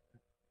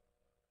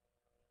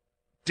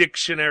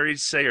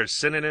dictionaries say are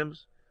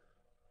synonyms.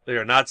 They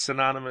are not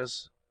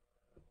synonymous.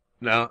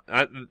 No,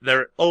 but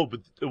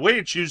the way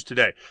it's used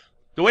today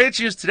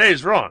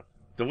is wrong.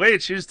 The way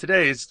it's used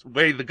today is the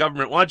way the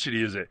government wants you to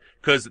use it,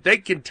 because they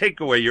can take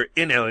away your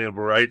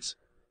inalienable rights,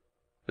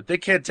 but they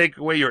can't take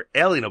away your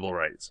alienable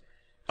rights.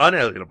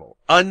 Unalienable.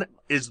 Un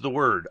is the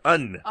word.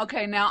 Un.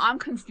 Okay, now I'm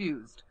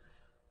confused.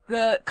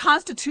 The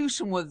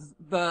Constitution was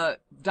the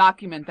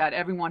document that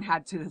everyone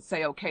had to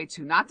say okay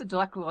to, not the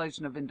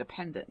Declaration of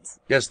Independence.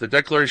 Yes, the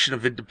Declaration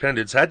of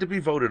Independence had to be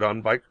voted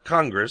on by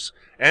Congress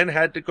and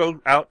had to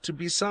go out to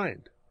be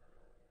signed.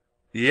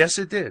 Yes,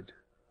 it did.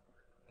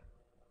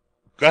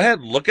 Go ahead,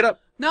 look it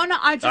up. No,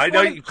 I just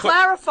want to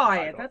clarify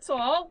it. That's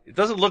all. It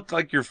doesn't look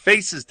like your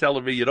face is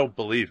telling me you don't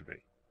believe me.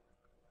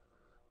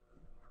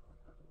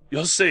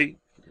 You'll see.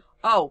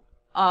 Oh,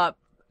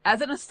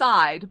 as an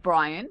aside,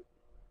 Brian,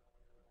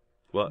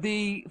 what?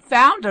 The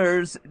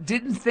founders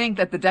didn't think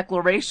that the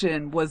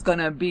Declaration was going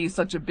to be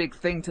such a big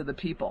thing to the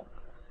people.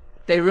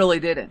 They really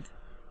didn't.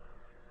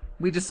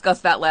 We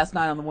discussed that last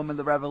night on the Women of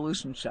the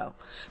Revolution show.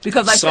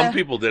 Because some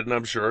people didn't,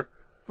 I'm sure.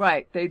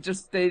 Right. They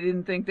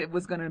didn't think that it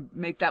was going to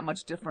make that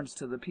much difference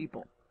to the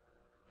people.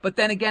 But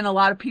then again, a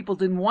lot of people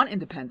didn't want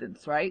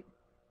independence, right?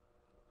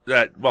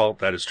 That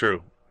is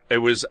true. It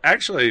was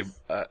actually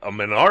a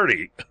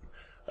minority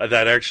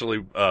that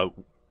actually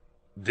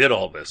did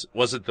all this. It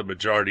wasn't the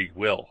majority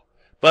will.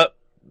 But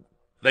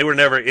they were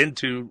never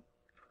into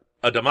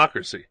a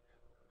democracy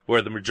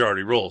where the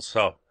majority rules.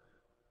 So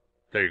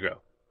there you go.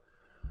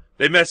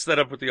 They messed that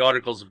up with the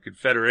Articles of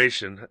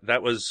Confederation.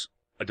 That was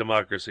a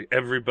democracy.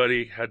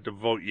 Everybody had to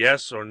vote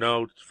yes or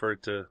no for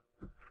it to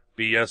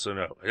be yes or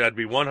no. It had to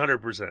be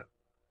 100%.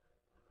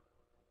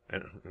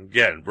 And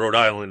again, Rhode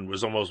Island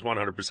was almost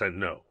 100%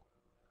 no.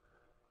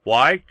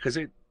 Why? Because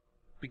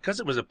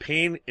it was a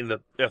pain in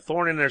a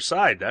thorn in their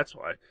side. That's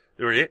why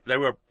they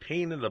were a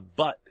pain in the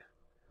butt.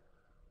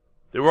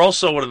 They were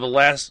also one of the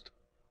last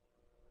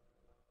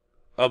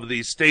of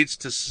the states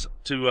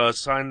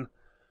to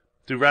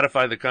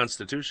ratify the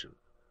Constitution.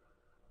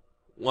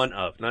 One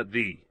of, not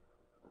the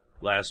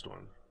last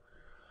one.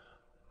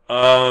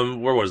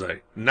 Where was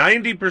I?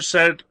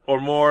 90% or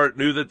more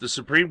knew that the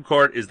Supreme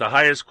Court is the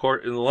highest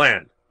court in the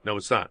land. No,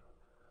 it's not.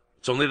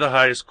 It's only the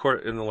highest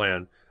court in the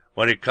land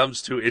when it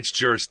comes to its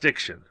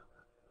jurisdiction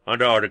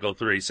under Article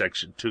 3,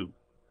 Section 2.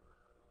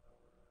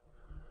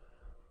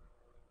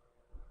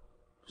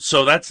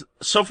 So that's,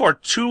 so far,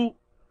 2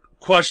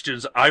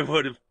 questions I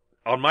would have,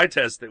 on my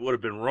test, it would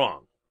have been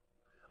wrong.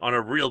 On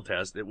a real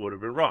test, it would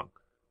have been wrong.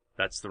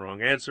 That's the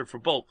wrong answer for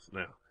both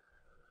now.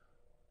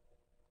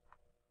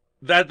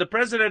 That the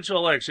presidential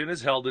election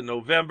is held in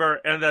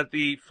November and that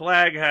the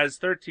flag has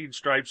 13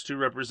 stripes to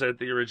represent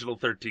the original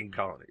 13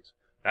 colonies.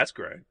 That's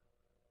correct.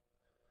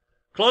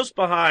 Close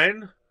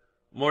behind,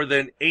 more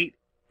than 8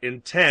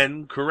 in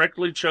 10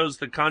 correctly chose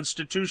the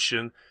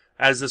Constitution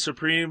as the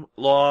supreme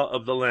law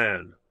of the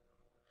land,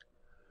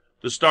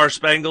 the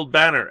Star-Spangled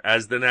Banner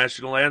as the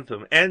national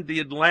anthem, and the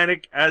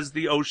Atlantic as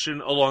the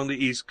ocean along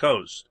the East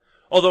Coast,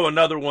 although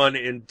another 1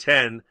 in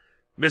 10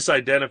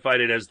 misidentified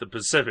it as the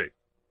Pacific.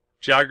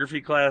 Geography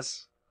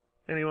class?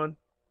 Anyone?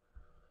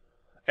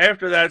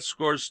 After that,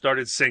 scores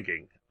started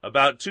sinking.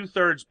 About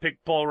 2/3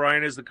 picked Paul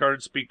Ryan as the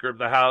current Speaker of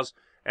the House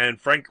and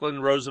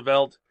Franklin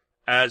Roosevelt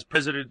as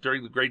president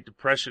during the Great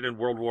Depression and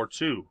World War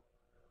II.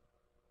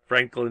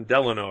 Franklin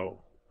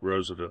Delano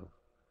Roosevelt.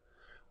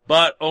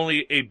 But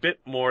only a bit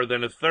more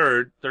than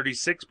 1/3,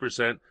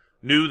 36%,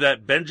 knew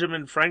that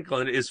Benjamin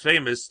Franklin is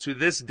famous to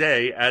this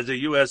day as a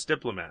U.S.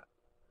 diplomat.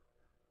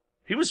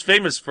 He was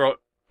famous for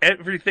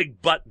everything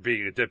but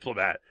being a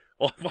diplomat.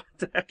 Well, what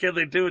the heck can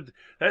they do?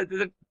 They're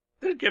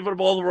giving them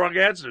all the wrong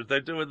answers.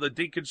 They're doing the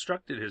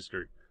deconstructed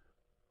history.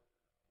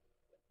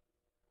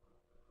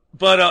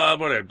 But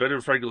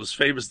Benjamin Franklin was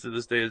famous to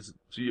this day.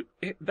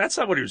 That's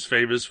not what he was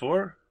famous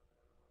for.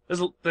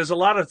 There's a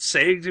lot of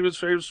sayings he was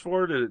famous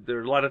for. There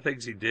are a lot of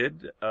things he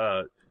did.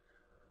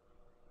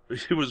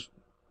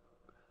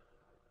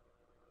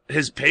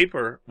 His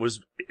paper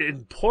was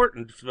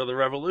important for the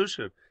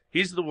revolution.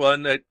 He's the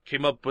one that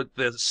came up with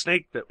the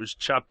snake that was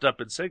chopped up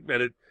and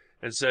segmented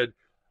and said,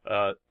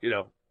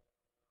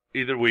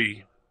 either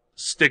we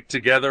stick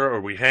together or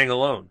we hang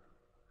alone.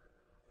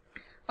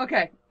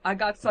 Okay, I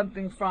got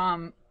something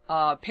from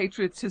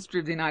Patriots History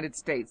of the United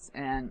States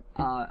and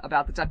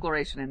about the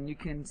Declaration, and you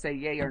can say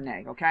yay or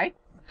nay, okay?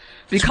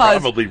 Because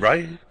it's probably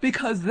right.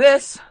 Because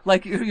this,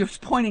 like you're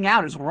pointing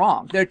out, is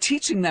wrong. They're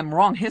teaching them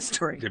wrong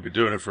history. They've been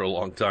doing it for a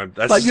long time.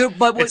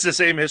 It's the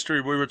same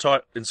history we were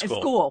taught in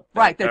school.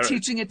 Right. They're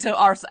teaching it to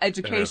our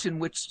education,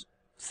 which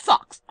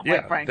sucks,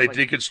 quite frankly.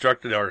 They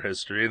deconstructed our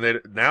history,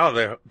 and now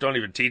they don't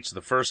even teach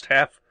the first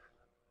half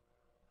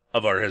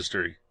of our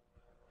history.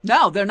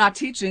 No, they're not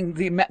teaching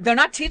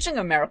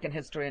American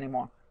history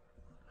anymore.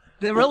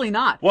 They're really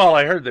not. Well,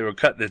 I heard they were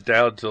cutting it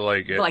down to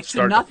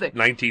to nothing.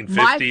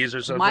 1950s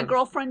or something. My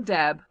girlfriend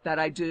Deb, that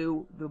I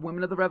do the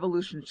Women of the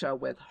Revolution show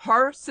with,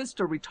 her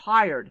sister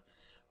retired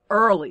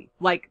early,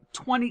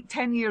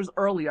 10 years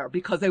earlier,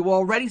 because they were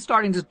already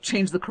starting to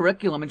change the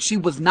curriculum, and she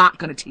was not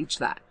going to teach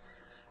that,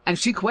 and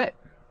she quit.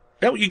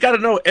 Yeah, you got to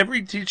know.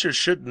 Every teacher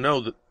should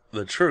know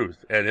the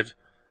truth, and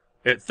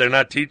if they're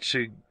not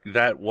teaching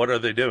that, what are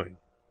they doing?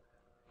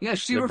 Yeah,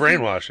 the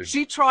brainwashing.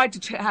 She tried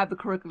to have the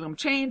curriculum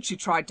changed. She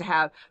tried to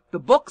have the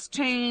books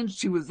changed.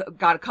 She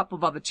got a couple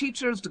of other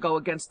teachers to go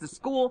against the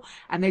school,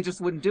 and they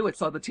just wouldn't do it.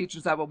 So the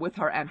teachers that were with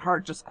her and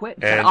her just quit.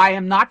 And said, I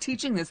am not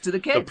teaching this to the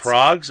kids. The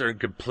Progs are in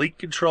complete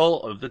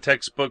control of the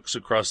textbooks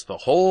across the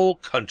whole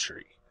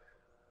country.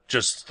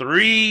 Just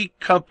 3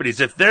 companies.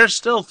 If there's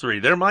still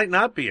 3, there might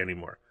not be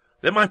anymore.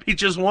 There might be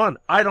just 1.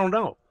 I don't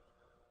know.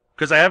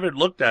 Because I haven't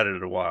looked at it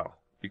in a while.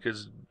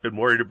 Because I've been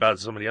worried about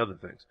some of the other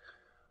things.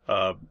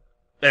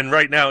 And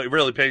right now, it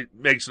really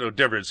makes no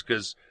difference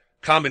because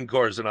Common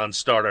Core is a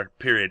non-starter,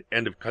 period.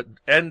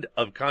 End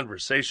of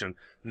conversation.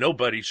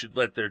 Nobody should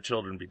let their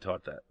children be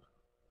taught that.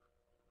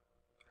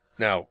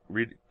 Now,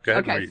 go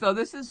ahead. Okay, so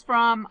this is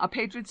from A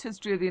Patriot's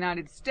History of the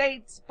United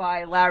States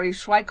by Larry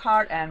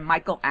Schweikart and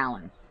Michael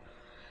Allen.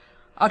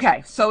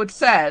 Okay, so it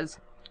says,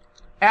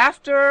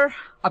 after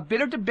a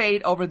bitter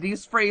debate over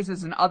these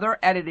phrases and other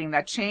editing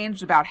that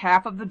changed about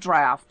half of the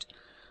draft,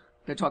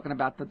 they're talking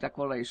about the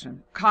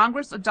Declaration,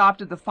 Congress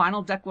adopted the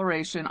final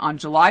Declaration on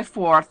July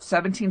 4th,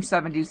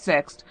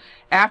 1776,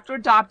 after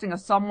adopting a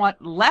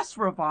somewhat less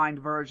refined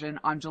version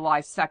on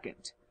July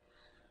 2nd.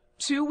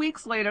 2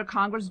 weeks later,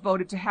 Congress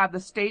voted to have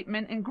the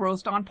statement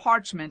engrossed on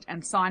parchment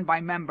and signed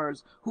by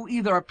members who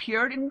either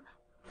appeared in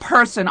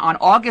person on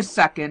August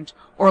 2nd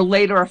or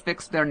later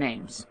affixed their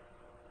names.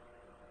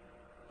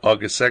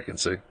 August 2nd,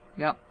 see?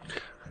 Yep.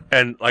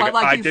 And like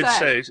I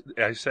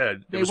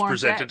said, They it was weren't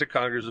presented dead. to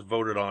Congress and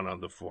voted on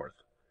the 4th.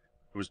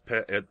 It was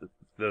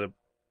the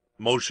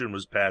motion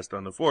was passed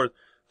on the 4th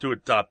to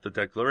adopt the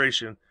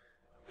Declaration,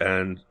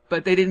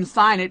 but they didn't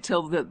sign it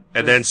till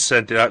and then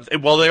sent it out.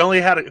 Well, they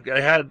only had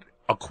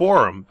a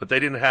quorum, but they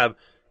didn't have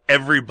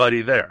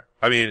everybody there.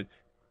 I mean,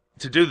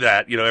 to do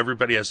that,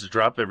 everybody has to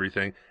drop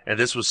everything, and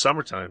this was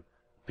summertime.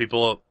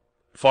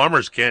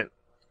 Farmers can't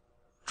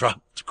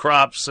drop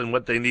crops and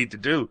what they need to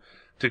do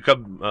to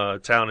come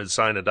town and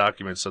sign a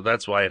document, so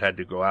that's why it had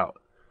to go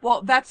out.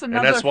 Well, that's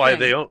another And that's why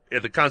thing.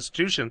 the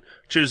Constitution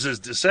chooses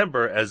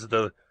December as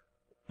the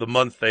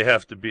month they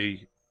have to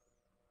be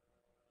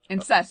in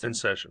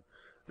session.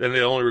 Then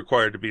they're only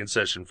required to be in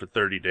session for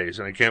 30 days,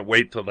 and I can't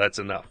wait till that's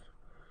enough.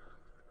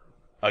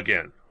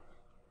 Again.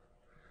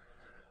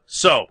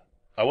 So,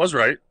 I was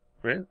right?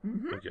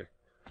 Mm-hmm. Okay.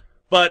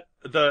 But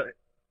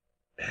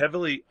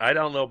I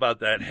don't know about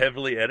that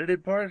heavily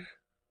edited part.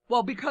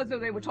 Well, because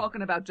they were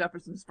talking about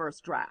Jefferson's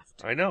first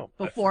draft. I know.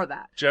 Before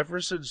that.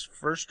 Jefferson's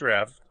first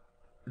draft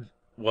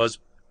was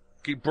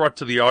brought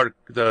to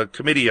the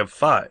Committee of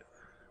 5.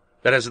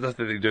 That has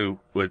nothing to do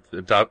with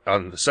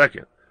on the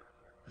second.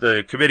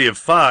 The Committee of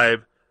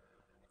 5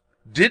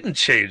 didn't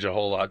change a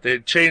whole lot. They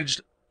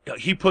changed.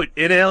 He put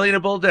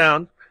inalienable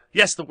down.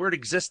 Yes, the word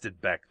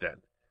existed back then.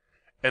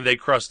 And they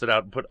crossed it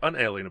out and put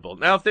unalienable.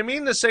 Now, if they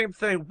mean the same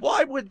thing,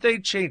 why would they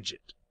change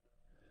it?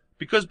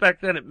 Because back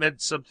then it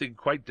meant something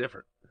quite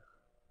different.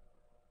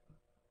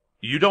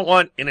 You don't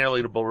want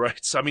inalienable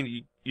rights. I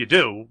mean, you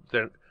do.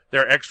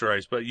 They're extra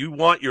rights, but you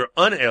want your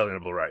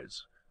unalienable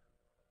rights.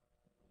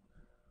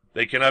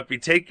 They cannot be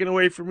taken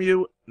away from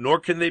you, nor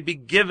can they be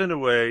given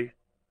away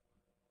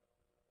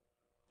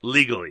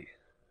legally.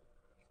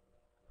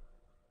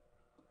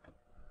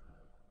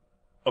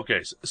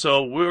 Okay,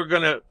 so we're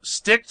going to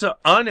stick to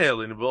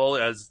unalienable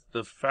as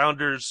the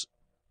founders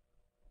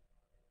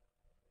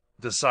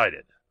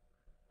decided.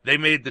 They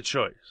made the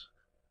choice.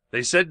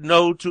 They said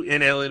no to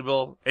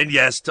inalienable and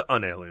yes to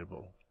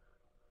unalienable.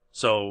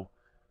 So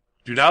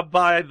do not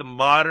buy the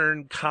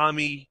modern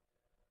commie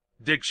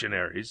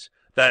dictionaries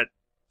that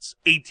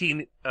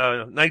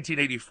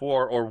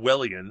 1984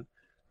 Orwellian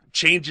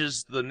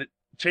changes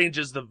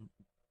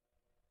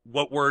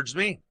what words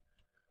mean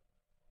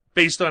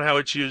based on how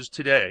it's used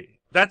today.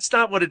 That's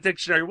not what a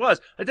dictionary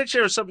was. A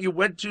dictionary was something you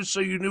went to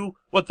so you knew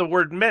what the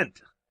word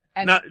meant.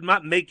 And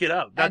not make it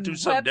up, not do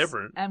something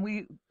different. And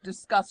we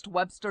discussed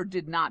Webster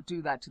did not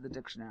do that to the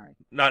dictionary.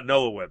 Not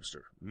Noah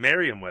Webster.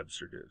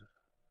 Merriam-Webster did.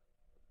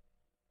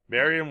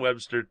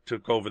 Merriam-Webster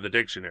took over the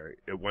dictionary.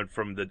 It went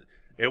from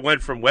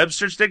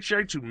Webster's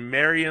dictionary to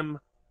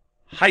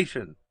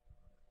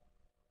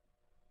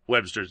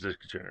Merriam-Webster's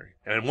dictionary.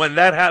 And when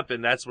that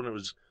happened, that's when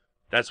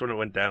it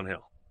went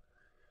downhill.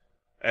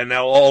 And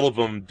now all of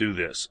them do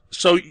this.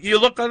 So you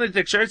look on the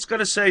dictionary, it's going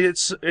to say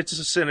it's a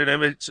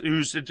synonym. It's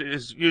used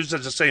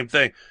as the same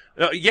thing.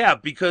 Yeah,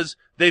 because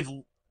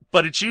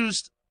but it's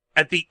used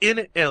at the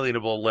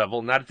inalienable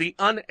level, not at the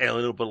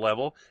unalienable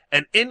level.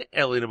 And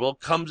inalienable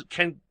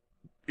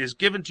is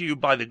given to you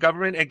by the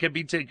government and can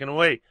be taken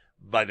away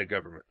by the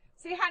government.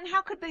 See,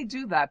 how could they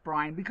do that,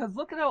 Brian? Because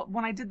look at it,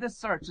 when I did this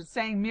search, it's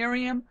saying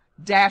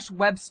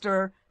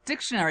Merriam-Webster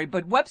dictionary,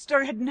 but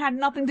Webster had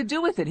nothing to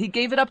do with it. He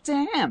gave it up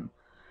to him.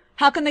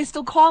 How can they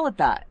still call it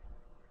that?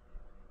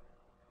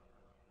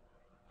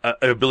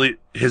 I believe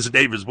his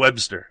name is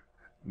Webster.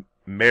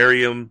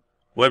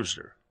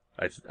 Merriam-Webster.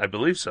 I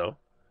believe so.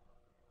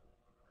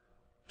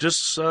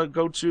 Just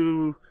go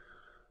to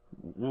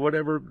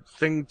whatever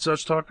thing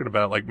it's talking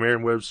about, like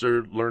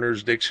Merriam-Webster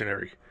Learner's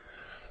Dictionary.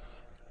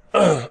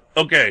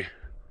 Okay.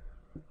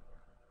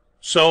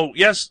 So,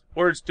 yes,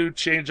 words do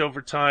change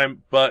over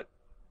time, but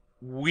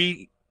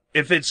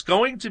if it's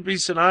going to be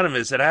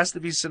synonymous, it has to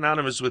be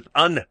synonymous with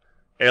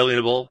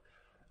unalienable,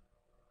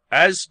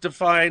 as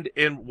defined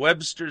in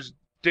Webster's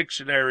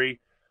Dictionary,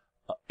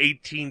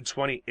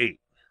 1828.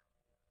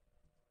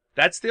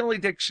 That's the only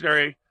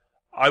dictionary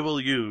I will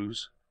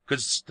use,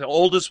 because it's the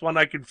oldest one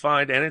I can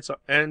find, and it's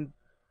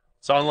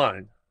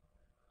online.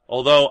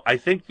 Although I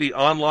think the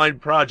online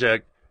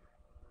project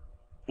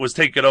was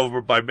taken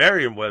over by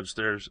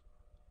Merriam-Webster's,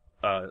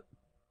 and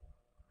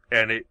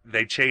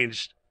they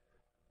changed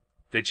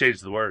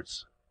the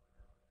words.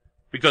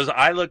 Because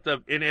I looked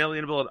up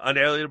inalienable and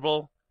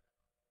unalienable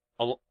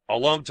a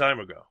long time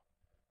ago,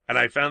 and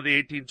I found the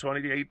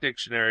 1828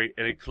 dictionary,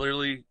 and it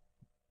clearly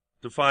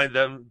defined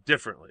them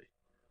differently.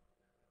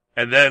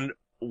 And then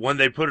when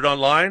they put it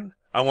online,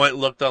 I went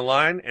and looked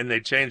online, and they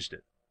changed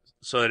it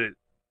so that it's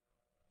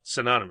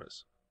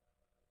synonymous.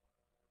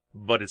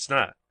 But it's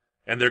not.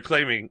 And they're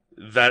claiming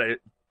that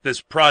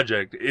this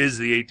project is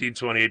the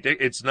 1828.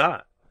 It's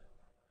not.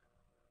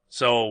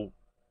 So,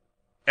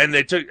 and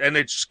they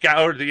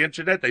scoured the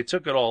internet. They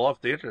took it all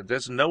off the internet.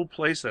 There's no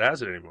place that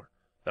has it anymore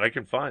that I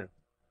can find.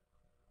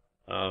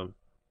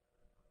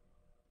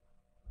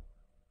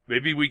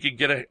 Maybe we could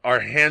get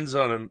our hands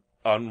on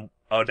an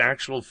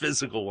actual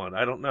physical one.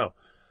 I don't know.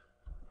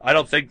 I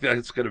don't think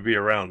that's going to be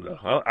around,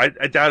 though. I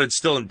doubt it's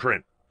still in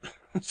print.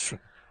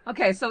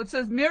 Okay, so it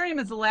says Merriam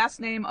is the last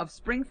name of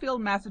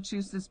Springfield,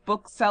 Massachusetts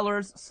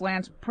booksellers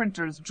 /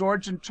 printers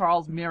George and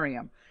Charles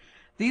Merriam.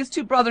 These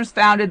two brothers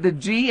founded the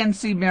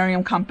G&C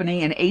Merriam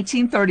Company in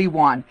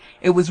 1831.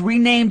 It was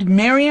renamed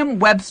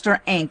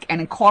Merriam-Webster, Inc.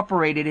 and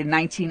incorporated in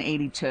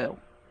 1982.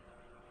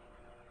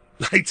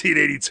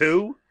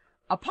 1982?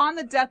 Upon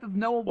the death of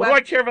Noah Webster... What do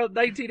I care about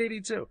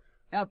 1982?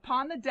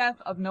 Upon the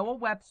death of Noah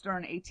Webster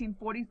in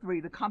 1843,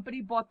 the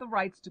company bought the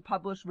rights to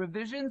publish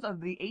revisions of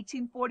the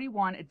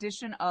 1841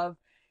 edition of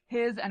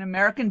his An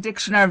American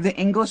Dictionary of the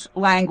English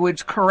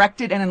Language,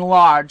 corrected and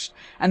enlarged,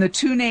 and the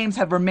two names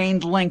have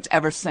remained linked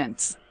ever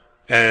since.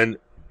 And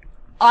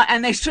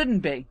they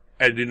shouldn't be.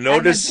 And you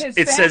notice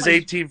it says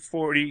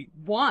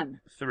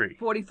 1841.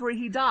 43,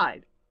 he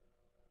died.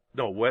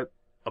 No,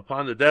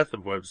 upon the death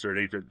of Webster,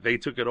 they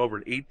took it over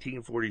in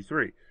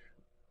 1843.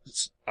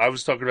 I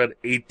was talking about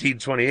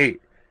 1828.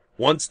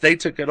 Once they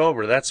took it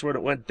over, that's when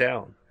it went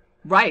down.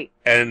 Right.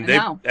 And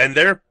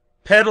they're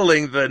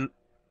peddling the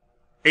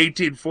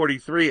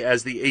 1843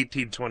 as the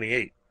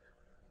 1828.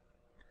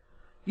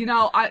 You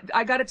know,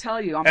 I got to tell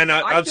you,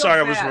 I'm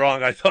sorry, I was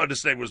wrong. I thought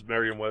his name was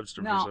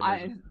Merriam-Webster. No,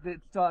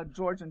 it's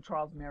George and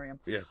Charles Merriam.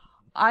 Yeah.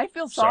 I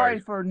feel sorry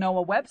for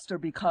Noah Webster,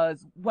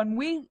 because when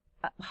we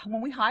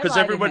highlighted because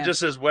everyone him,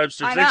 just says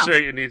Webster's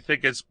Dictionary, and you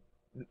think it's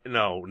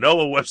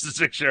Noah Webster's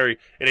Dictionary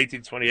in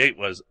 1828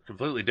 was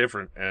completely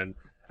different. And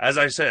as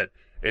I said,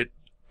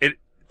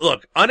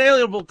 look,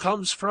 unalienable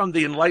comes from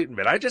the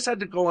Enlightenment. I just had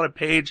to go on a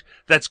page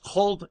that's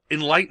called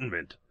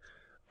Enlightenment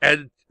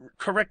and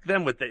correct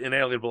them with the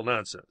inalienable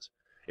nonsense.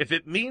 If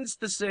it means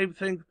the same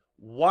thing,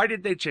 why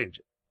did they change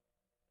it?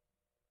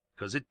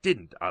 Because it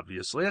didn't,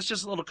 obviously. That's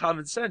just a little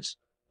common sense.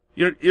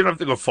 You don't have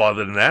to go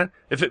farther than that.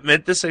 If it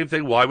meant the same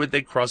thing, why would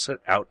they cross it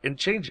out and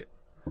change it?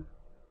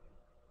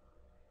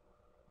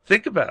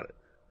 Think about it.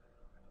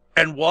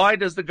 And why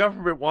does the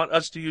government want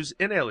us to use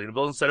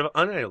inalienable instead of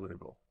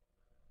unalienable?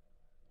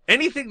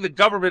 Anything the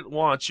government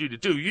wants you to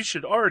do, you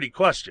should already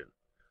question.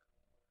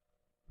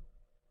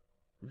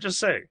 I'm just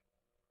saying.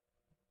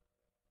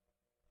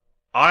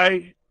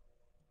 I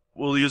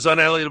will use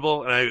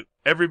unalienable, and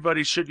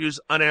everybody should use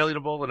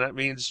unalienable, and that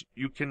means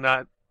you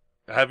cannot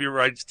have your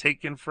rights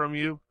taken from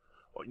you.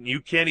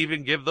 You can't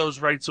even give those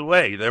rights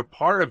away. They're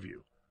part of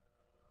you.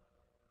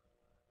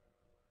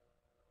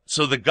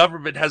 So the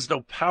government has no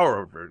power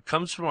over it. It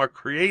comes from our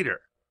Creator,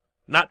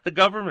 not the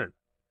government.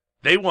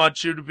 They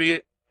want you to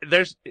be...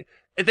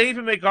 They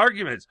even make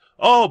arguments.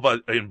 Oh,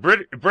 but in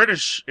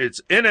British,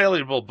 it's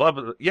inalienable, blah,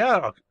 blah, blah.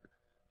 Yeah,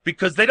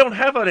 because they don't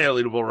have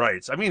unalienable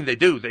rights. I mean, they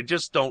do. They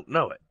just don't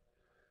know it.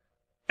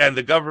 And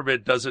the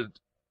government doesn't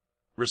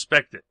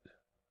respect it.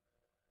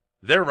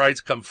 Their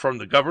rights come from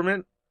the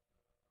government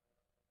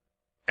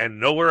and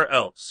nowhere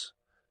else.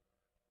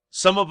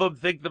 Some of them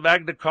think the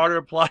Magna Carta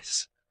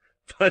applies,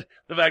 but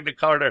the Magna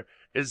Carta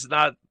is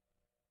not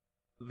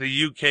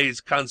the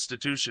UK's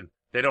constitution.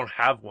 They don't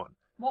have one.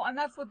 Well, and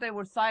that's what they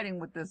were citing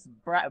with this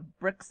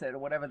Brexit, or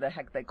whatever the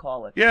heck they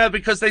call it. Yeah,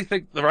 because they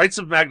think the rights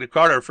of Magna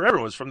Carta are for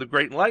everyone. It's from the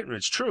Great Enlightenment.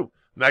 It's true.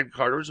 Magna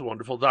Carta is a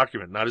wonderful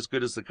document, not as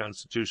good as the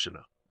Constitution,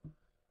 though.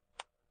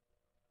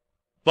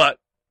 But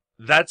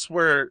that's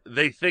where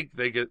they think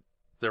they get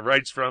their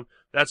rights from.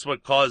 That's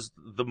what caused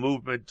the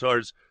movement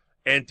towards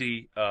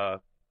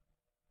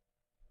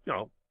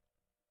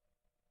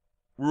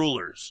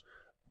rulers,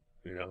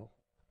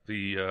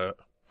 the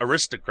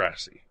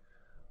aristocracy,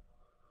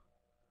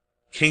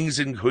 kings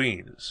and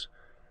queens.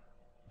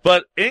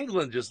 But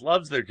England just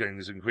loves their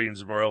kings and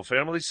queens and royal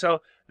families,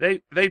 so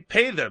they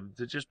pay them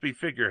to just be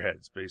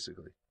figureheads,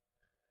 basically.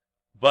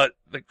 But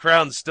the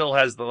crown still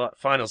has the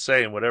final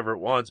say in whatever it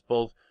wants,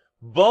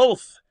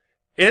 both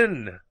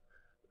in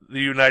the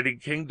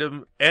United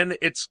Kingdom and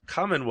its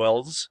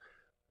commonwealths,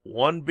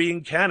 one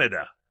being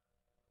Canada.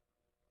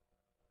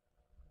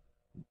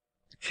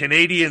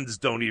 Canadians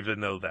don't even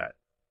know that.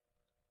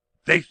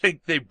 They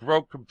think they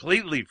broke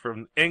completely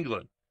from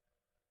England.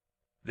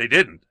 They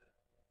didn't.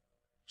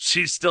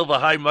 She's still the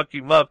high mucky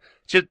muff.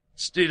 She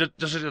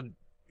doesn't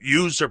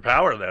use her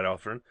power that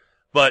often,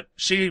 but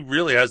she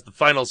really has the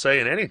final say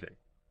in anything.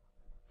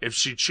 If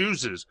she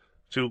chooses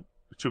to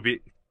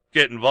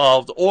get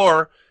involved,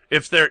 or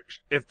if they're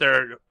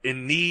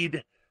in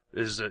need,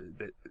 there's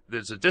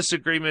a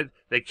disagreement,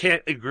 they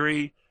can't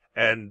agree,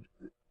 and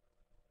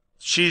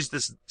she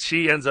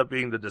ends up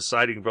being the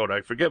deciding vote.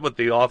 I forget what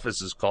the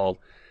office is called,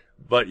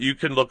 but you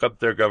can look up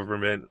their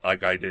government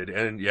like I did,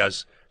 and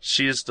yes,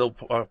 she is still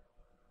part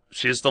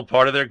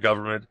of their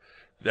government.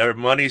 Their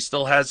money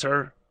still has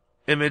her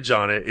image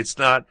on it. It's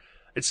not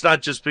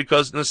just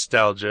because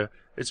nostalgia.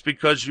 It's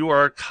because you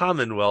are a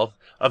Commonwealth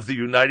of the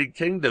United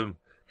Kingdom.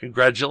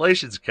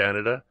 Congratulations,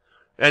 Canada.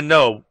 And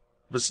no,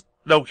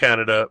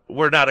 Canada,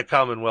 we're not a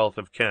Commonwealth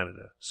of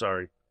Canada.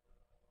 Sorry.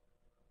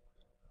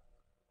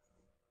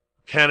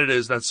 Canada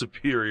is not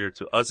superior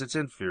to us. It's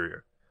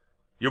inferior.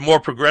 You're more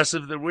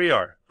progressive than we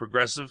are.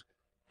 Progressive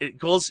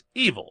equals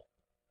evil.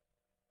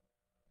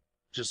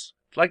 Just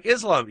like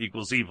Islam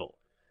equals evil.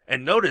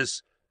 And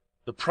notice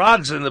the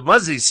Progs and the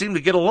Muzzies seem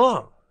to get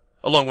along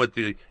with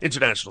the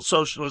International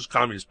Socialist,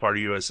 Communist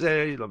Party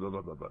USA, blah, blah,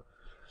 blah, blah, blah.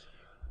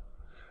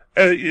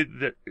 They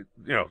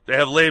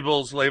have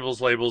labels,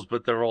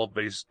 but they're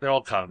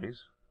all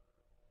commies.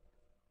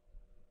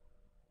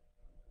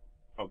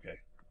 Okay.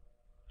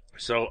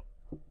 So,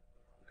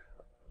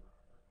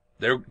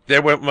 there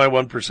went my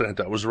 1%.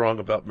 I was wrong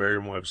about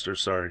Merriam-Webster,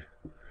 sorry.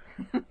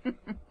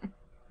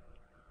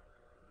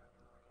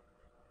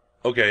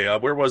 Okay,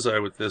 where was I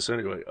with this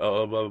anyway?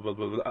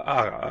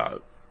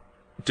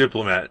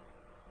 Diplomat.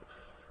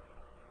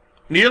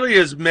 Nearly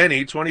as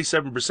many,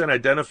 27%,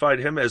 identified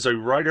him as a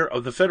writer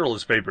of the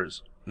Federalist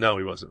Papers. No,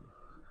 he wasn't.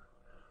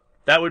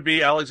 That would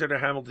be Alexander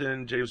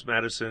Hamilton, James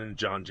Madison, and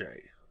John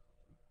Jay.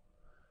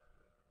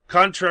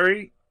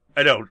 Contrary,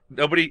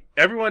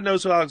 everyone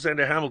knows who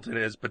Alexander Hamilton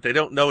is, but they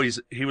don't know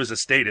he was a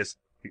statist,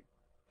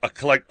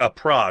 a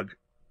prog.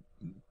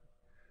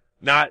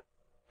 I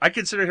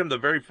consider him the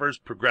very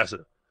first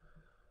progressive.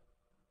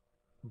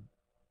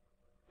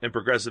 And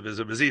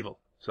progressivism is evil,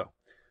 so.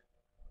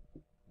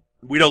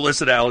 We don't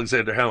listen to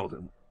Alexander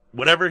Hamilton.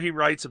 Whatever he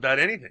writes about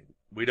anything,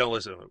 we don't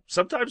listen to him.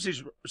 Sometimes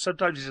he's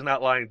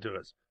not lying to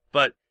us,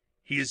 but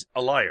he's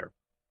a liar.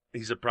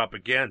 He's a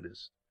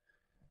propagandist,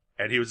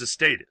 and he was a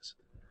statist.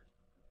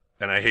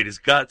 And I hate his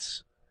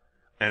guts,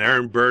 and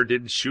Aaron Burr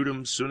didn't shoot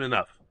him soon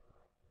enough.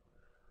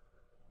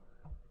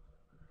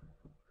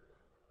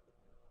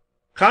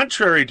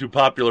 Contrary to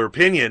popular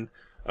opinion,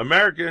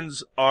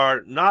 Americans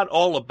are not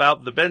all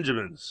about the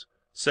Benjamins,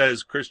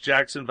 says Chris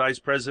Jackson, vice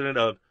president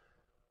of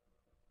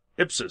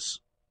Ipsos.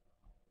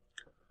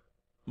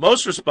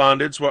 Most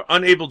respondents were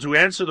unable to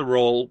answer the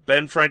role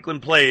Ben Franklin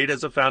played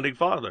as a founding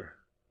father.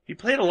 He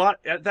played a lot.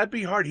 That'd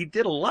be hard. He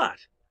did a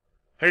lot.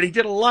 And he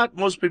did a lot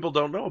most people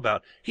don't know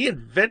about. He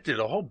invented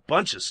a whole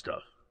bunch of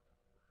stuff.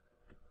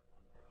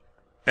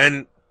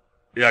 And,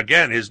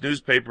 again, his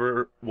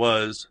newspaper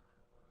was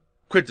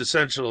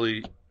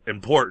quintessentially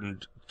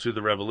important to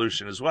the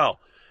revolution as well.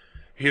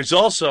 He was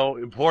also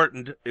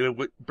important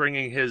in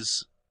bringing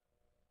his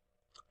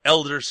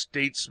elder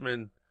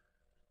statesman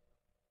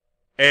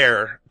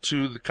heir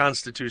to the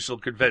Constitutional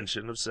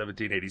Convention of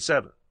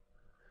 1787.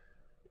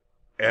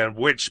 And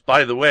which,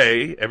 by the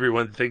way,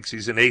 everyone thinks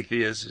he's an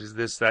atheist, he's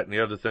this, that, and the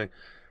other thing.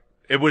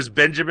 It was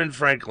Benjamin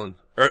Franklin,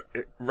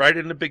 right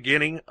in the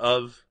beginning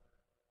of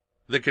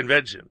the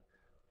convention.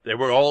 They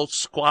were all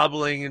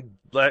squabbling and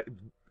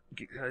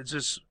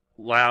just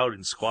loud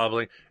and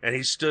squabbling. And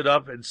he stood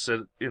up and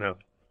said,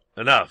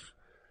 enough.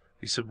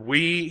 He said,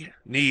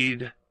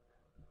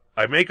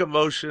 I make a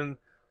motion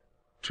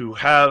to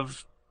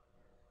have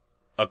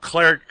a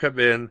cleric come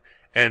in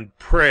and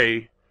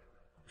pray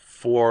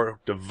for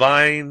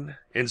divine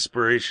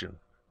inspiration.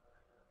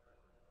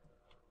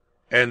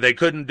 And they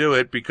couldn't do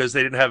it because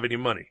they didn't have any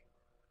money.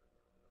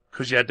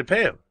 Because you had to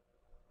pay them.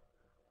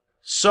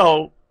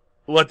 So,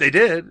 what they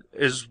did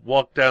is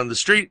walk down the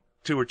street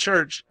to a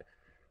church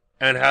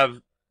and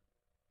have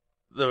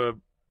the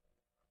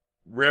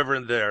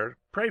reverend there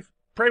pray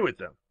with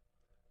them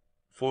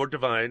for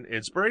divine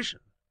inspiration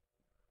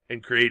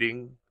in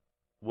creating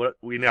what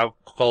we now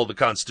call the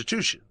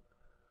Constitution.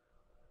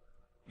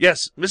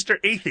 Yes, Mr.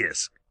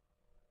 Atheist.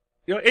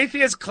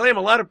 Atheists claim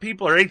a lot of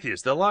people are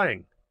atheists. They're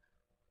lying.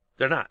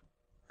 They're not.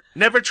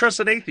 Never trust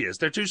an atheist.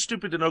 They're too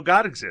stupid to know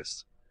God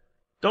exists.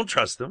 Don't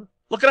trust them.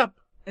 Look it up.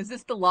 Is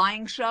this the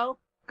lying show?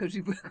 Because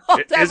you've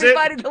called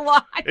everybody to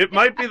lie. It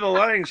might be the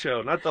lying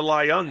show, not the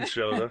lion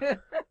show,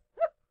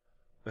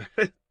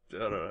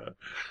 though.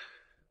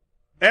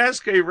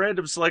 Ask a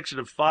random selection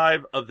of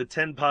 5 of the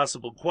 10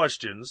 possible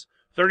questions.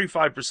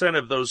 35%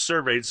 of those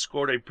surveyed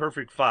scored a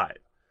perfect 5,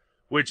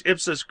 which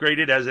Ipsos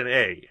graded as an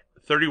A.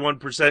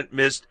 31%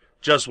 missed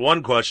just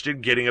one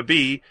question, getting a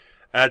B.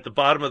 At the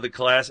bottom of the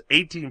class,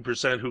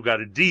 18% who got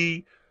a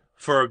D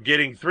for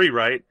getting 3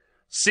 right.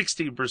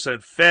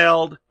 16%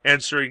 failed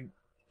answering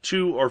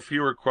 2 or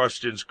fewer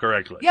questions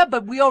correctly. Yeah,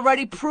 but we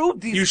already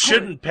proved these. You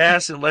shouldn't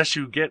pass unless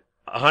you get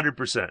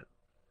 100%.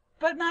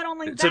 But not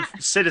only It's that.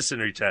 a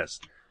citizenry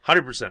test.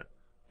 100%.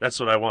 That's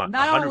what I want.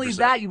 Not 100%. only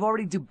that, you've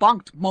already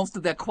debunked most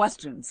of their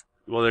questions.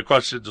 Well, their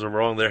questions are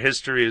wrong. Their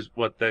history is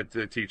what they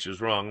teach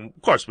is wrong.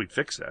 Of course, we'd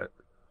fix that.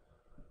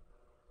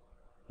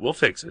 We'll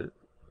fix it.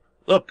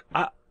 Look,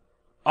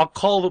 I'll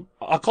call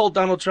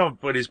Donald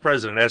Trump when he's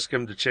president. Ask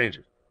him to change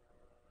it.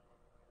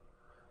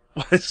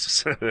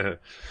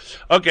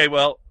 Okay,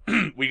 well,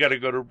 we got to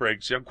go to a break.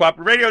 It's the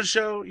Uncooperative Radio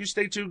Show. You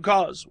stay tuned,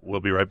 cause we'll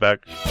be right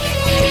back.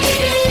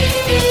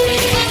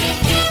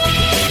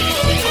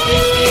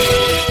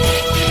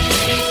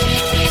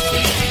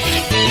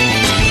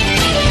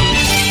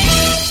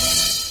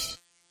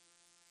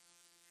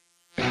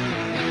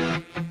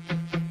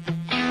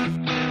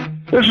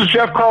 This is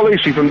Jeff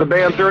Carlisi from the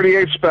band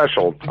 38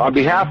 Special. On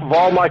behalf of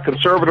all my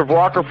conservative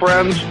rocker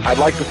friends, I'd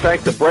like to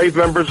thank the brave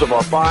members of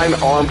our fine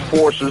armed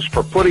forces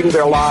for putting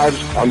their lives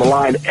on the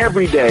line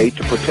every day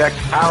to protect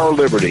our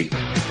liberty.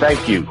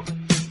 Thank you.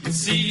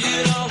 See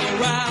it all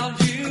around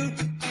you.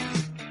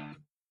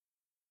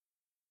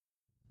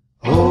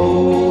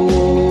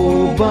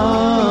 Obama,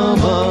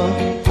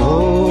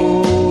 Obama,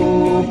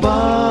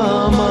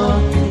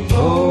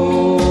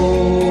 Obama.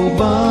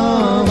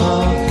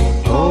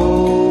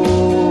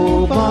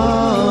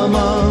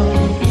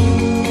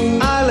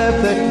 I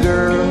left that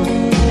girl,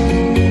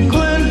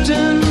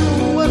 Clinton,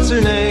 what's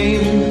her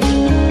name?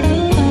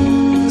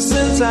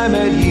 Since I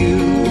met you,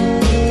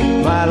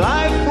 my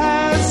life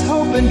has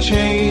hope and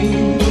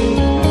change.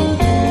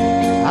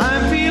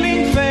 I'm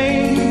feeling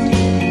faint.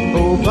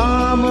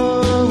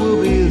 Obama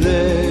will be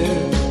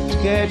there to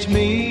catch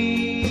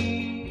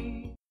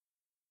me.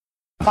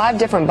 5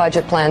 different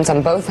budget plans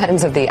on both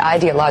ends of the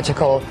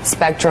ideological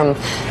spectrum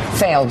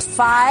failed.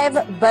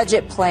 5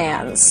 budget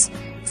plans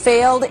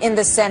failed in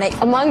the Senate.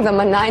 Among them,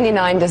 a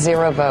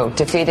 99-0 vote,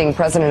 defeating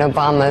President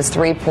Obama's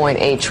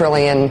 $3.8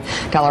 trillion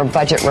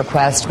budget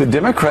request. The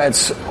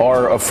Democrats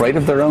are afraid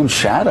of their own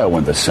shadow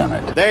in the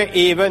Senate. They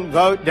even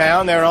vote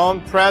down their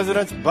own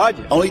president's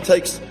budget. Only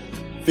takes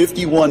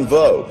 51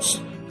 votes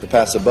to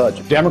pass a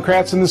budget.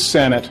 Democrats in the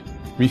Senate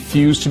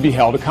refuse to be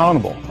held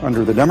accountable.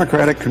 Under the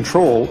Democratic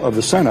control of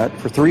the Senate,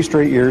 for 3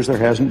 straight years, there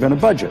hasn't been a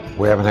budget.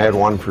 We haven't had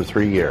one for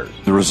 3 years.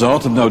 The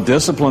result of no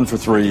discipline for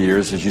 3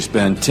 years is you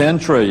spend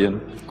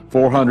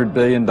 $10.4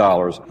 billion.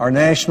 Our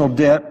national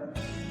debt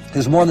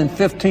is more than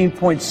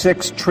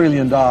 $15.6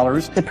 trillion.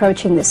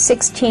 Approaching the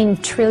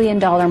 $16 trillion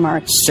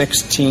mark.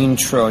 $16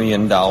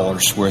 trillion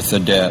worth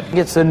of debt.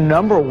 It's the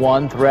number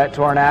one threat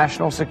to our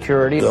national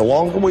security. The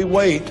longer we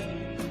wait,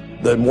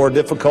 the more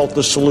difficult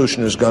the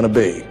solution is going to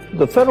be.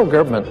 The federal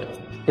government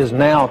is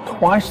now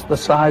twice the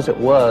size it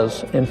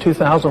was in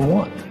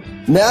 2001.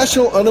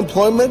 National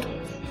unemployment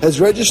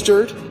has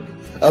registered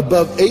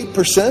above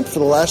 8% for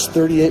the last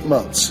 38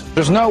 months.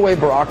 There's no way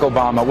Barack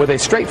Obama, with a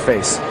straight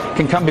face,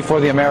 can come before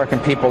the American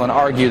people and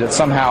argue that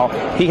somehow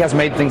he has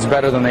made things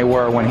better than they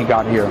were when he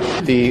got here.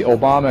 The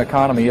Obama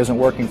economy isn't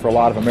working for a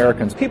lot of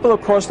Americans. People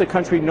across the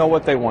country know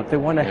what they want. They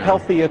want a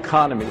healthy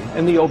economy,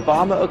 and the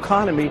Obama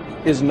economy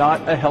is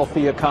not a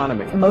healthy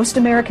economy. Most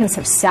Americans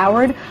have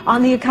soured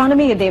on the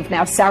economy, and they've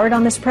now soured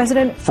on this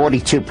president.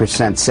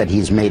 42% said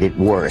he's made it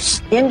worse.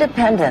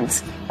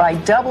 Independents, by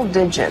double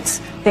digits,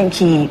 think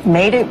he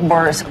made it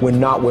worse. We're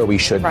not where we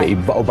should be.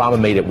 Obama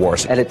made it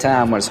worse. At a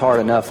time when it's hard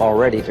enough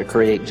already to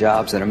create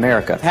jobs in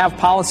America. Have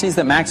policies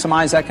that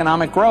maximize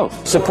economic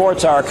growth.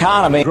 Supports our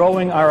economy.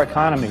 Growing our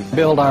economy.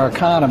 Build our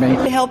economy.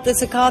 To help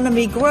this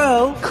economy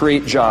grow.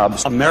 Create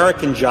jobs.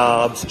 American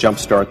jobs.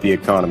 Jumpstart the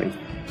economy.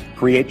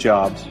 Create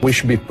jobs. We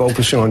should be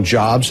focusing on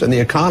jobs and the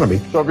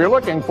economy. So if you're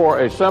looking for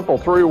a simple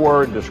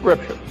 3-word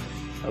description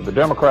of the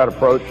Democrat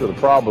approach to the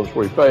problems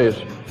we face,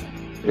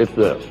 it's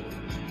this: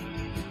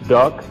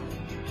 duck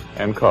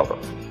and cover.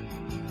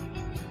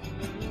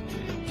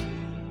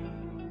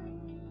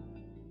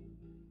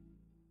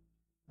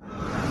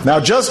 Now,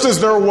 just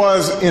as there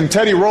was in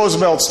Teddy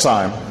Roosevelt's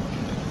time,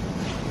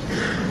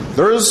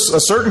 there is a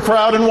certain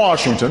crowd in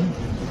Washington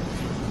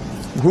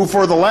who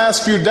for the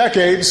last few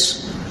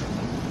decades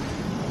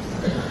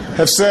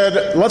have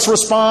said, let's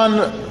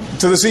respond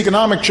to this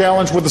economic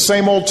challenge with the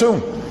same old tune.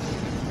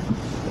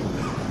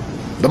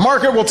 The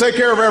market will take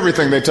care of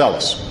everything, they tell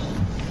us.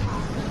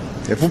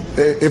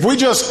 If we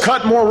just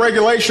cut more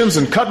regulations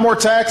and cut more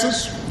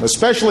taxes,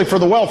 especially for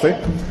the wealthy,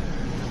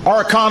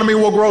 our economy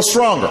will grow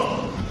stronger.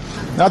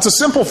 Now, it's a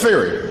simple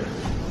theory,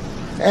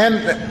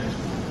 and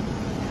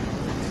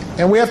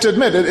we have to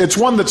admit, it's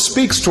one that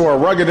speaks to our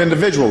rugged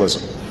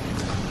individualism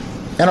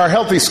and our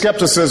healthy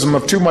skepticism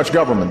of too much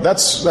government.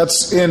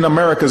 That's in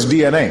America's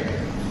DNA.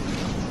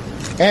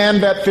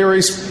 And that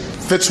theory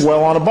fits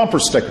well on a bumper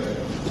sticker.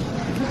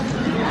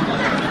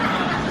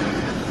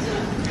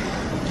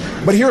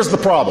 But here's the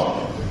problem.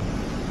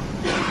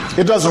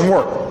 It doesn't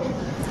work.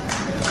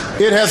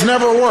 It has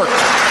never worked.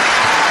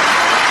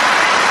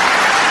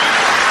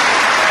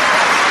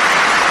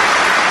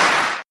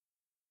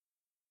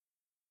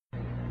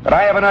 But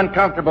I have an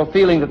uncomfortable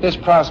feeling that this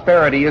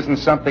prosperity isn't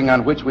something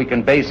on which we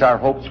can base our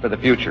hopes for the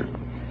future.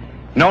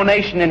 No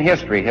nation in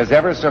history has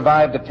ever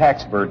survived a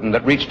tax burden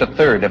that reached a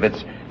third of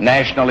its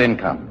national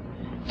income.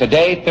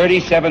 Today,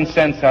 37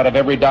 cents out of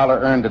every dollar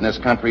earned in this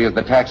country is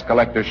the tax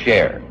collector's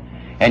share.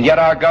 And yet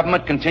our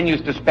government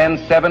continues to spend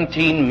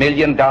 $17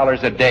 million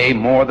a day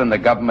more than the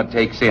government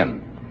takes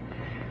in.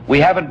 We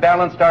haven't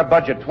balanced our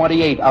budget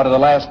 28 out of the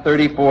last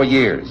 34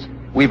 years.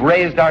 We've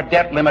raised our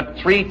debt limit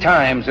 3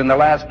 times in the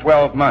last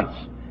 12 months.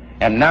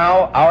 And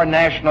now our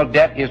national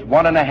debt is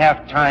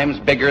 1.5 times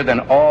bigger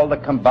than all the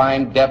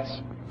combined debts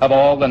of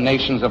all the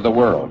nations of the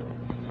world.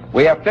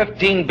 We have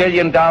 $15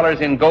 billion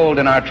in gold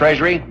in our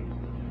treasury.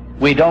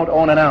 We don't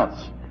own an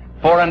ounce.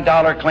 Foreign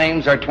dollar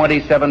claims are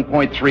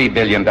 $27.3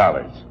 billion.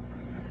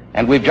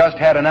 And we've just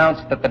had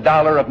announced that the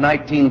dollar of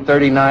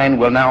 1939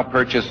 will now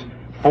purchase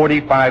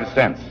 45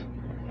 cents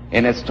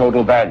in its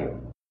total value.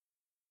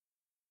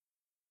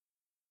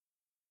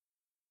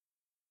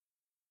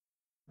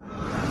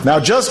 Now,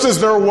 just as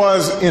there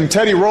was in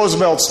Teddy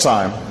Roosevelt's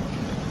time,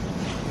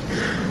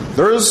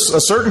 there is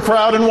a certain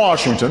crowd in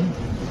Washington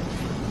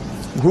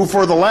who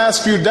for the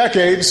last few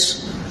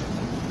decades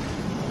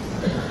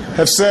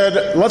have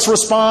said, let's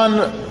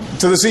respond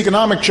to this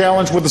economic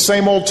challenge with the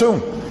same old tune.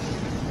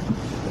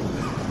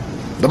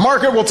 The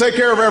market will take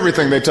care of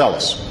everything, they tell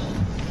us.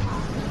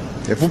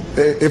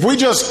 If we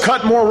just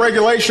cut more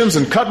regulations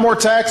and cut more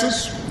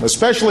taxes,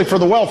 especially for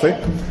the wealthy,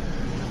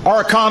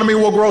 our economy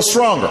will grow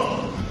stronger.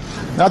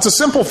 Now, it's a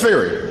simple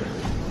theory,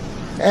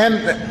 and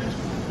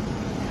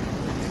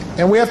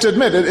we have to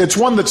admit, it's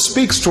one that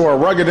speaks to our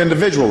rugged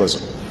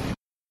individualism.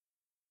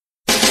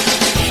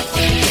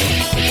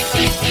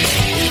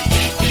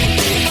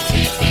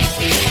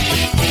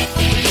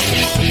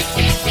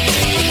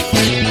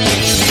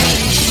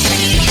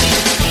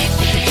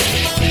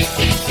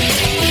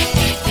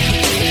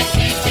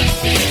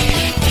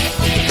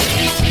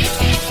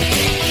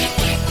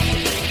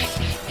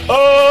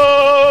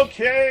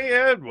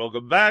 Okay, and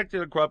welcome back to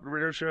the Cooperative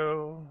Radio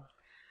Show.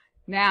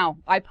 Now,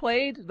 I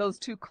played those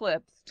 2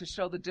 clips to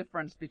show the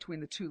difference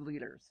between the 2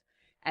 leaders.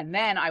 And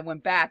then I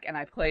went back and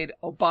I played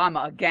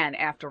Obama again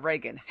after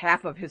Reagan,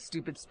 half of his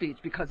stupid speech,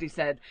 because he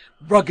said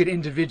rugged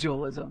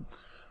individualism.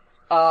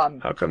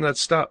 How come that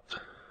stopped?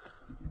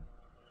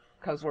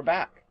 Because we're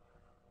back.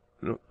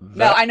 No,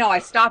 I know. I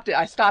stopped it.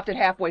 I stopped it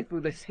halfway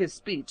through his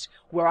speech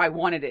where I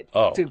wanted it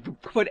to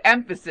put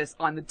emphasis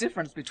on the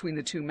difference between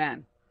the 2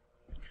 men.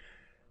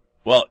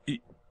 Well,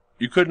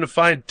 you couldn't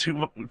find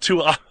two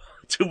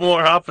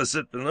more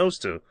opposite than those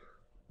 2.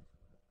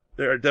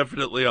 They are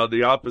definitely on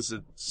the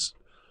opposite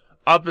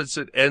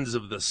ends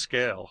of the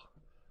scale.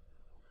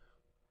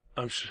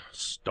 I'm sure,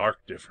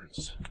 stark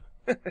difference.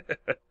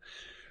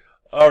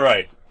 All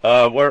right,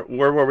 where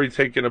were we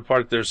taking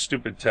apart their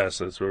stupid tests?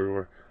 That's where we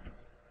were.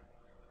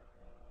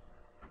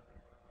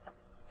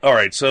 All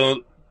right,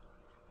 so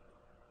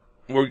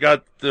we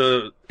got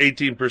the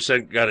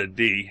 18% got a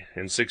D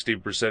and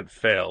 16%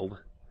 failed.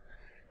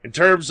 In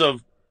terms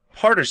of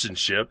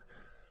partisanship,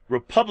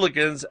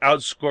 Republicans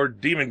outscored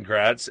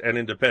Democrats and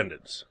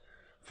independents.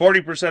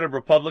 40% of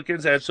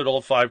Republicans answered all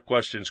 5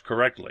 questions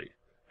correctly,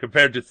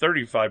 compared to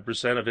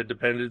 35% of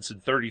independents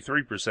and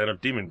 33%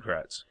 of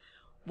Democrats.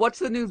 What's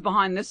the news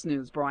behind this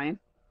news, Brian?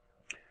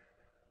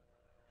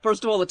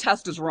 First of all, the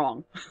test is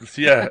wrong.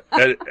 Yeah,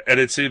 and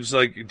it seems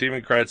like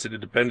Democrats and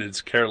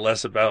independents care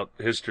less about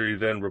history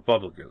than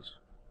Republicans,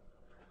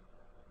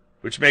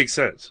 which makes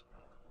sense.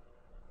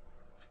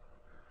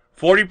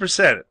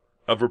 40%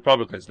 of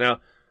Republicans. Now,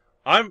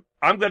 I'm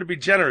going to be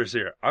generous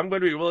here. I'm going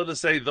to be willing to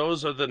say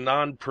those are the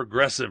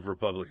non-progressive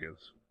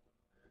Republicans.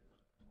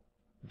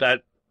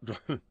 That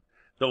the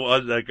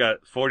one that got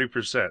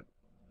 40%.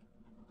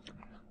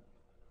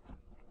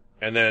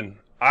 And then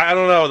I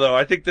don't know though.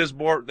 I think there's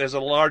a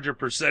larger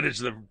percentage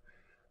than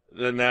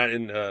that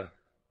in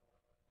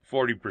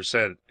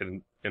 40%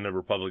 in the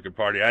Republican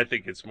Party. I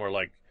think it's more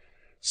like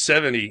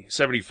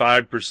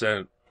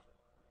 75%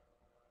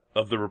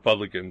 of the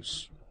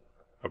Republicans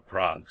are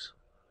progs.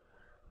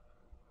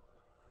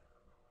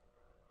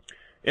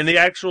 In the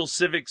actual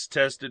civics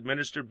test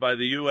administered by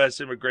the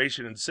U.S.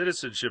 Immigration and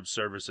Citizenship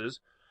Services,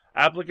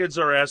 applicants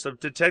are asked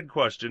up to 10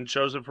 questions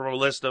chosen from a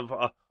list of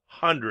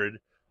 100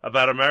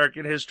 about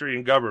American history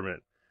and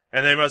government,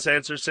 and they must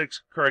answer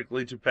 6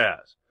 correctly to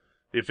pass.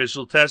 The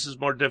official test is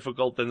more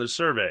difficult than the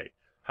survey,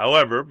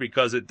 however,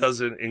 because it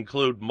doesn't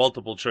include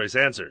multiple choice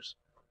answers.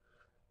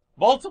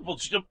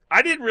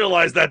 I didn't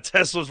realize that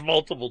test was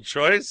multiple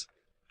choice.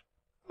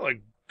 Oh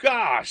my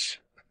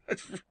gosh.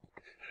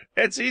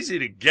 It's easy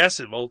to guess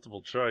at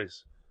multiple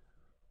choice.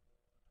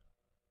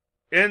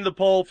 In the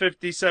poll,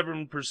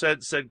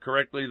 57% said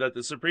correctly that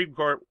the Supreme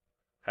Court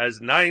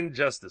has 9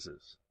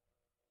 justices.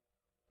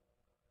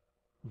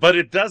 But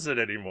it doesn't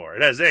anymore.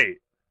 It has 8.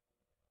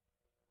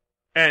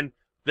 And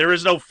there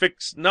is no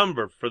fixed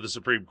number for the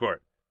Supreme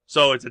Court.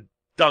 So it's a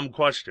dumb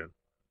question.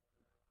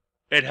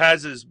 It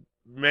has as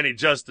many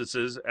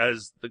justices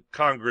as the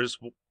Congress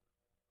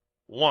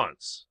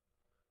wants.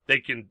 They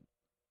can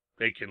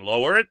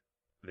lower it.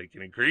 They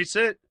can increase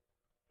it.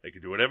 They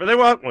can do whatever they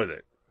want with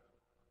it.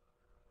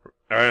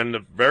 And the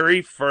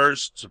very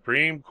first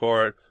Supreme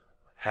Court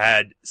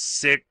had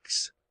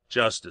 6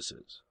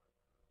 justices.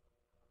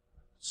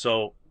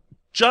 So,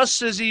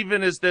 just as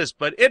even as this,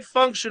 but it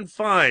functioned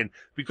fine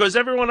because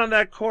everyone on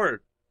that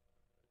court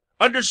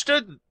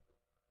understood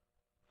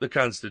the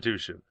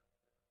Constitution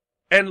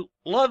and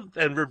loved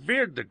and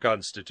revered the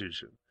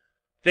Constitution.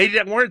 They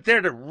weren't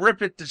there to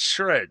rip it to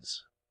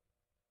shreds.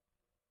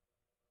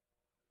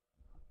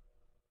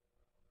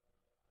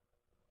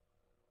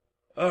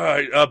 All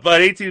right,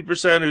 but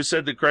 18% who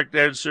said the correct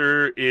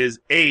answer is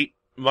 8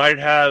 might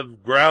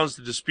have grounds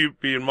to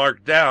dispute being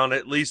marked down,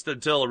 at least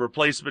until a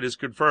replacement is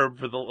confirmed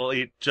for the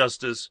late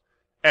Justice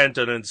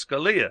Antonin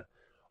Scalia.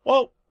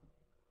 Well,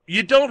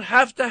 you don't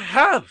have to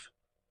have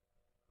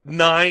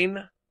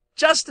 9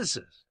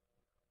 justices.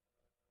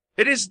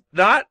 It is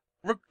not,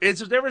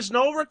 there is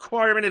no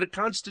requirement in the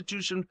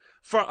Constitution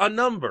for a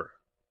number.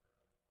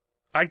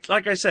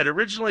 Like I said,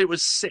 originally it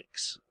was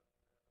 6.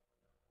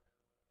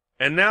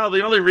 And now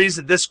the only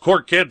reason this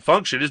court can't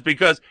function is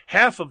because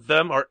half of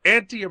them are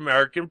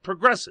anti-American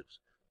progressives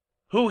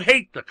who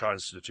hate the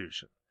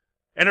Constitution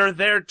and are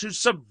there to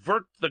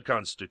subvert the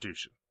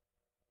Constitution.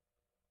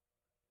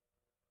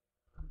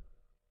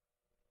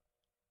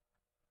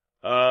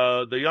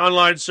 The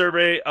online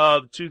survey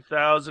of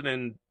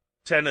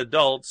 2010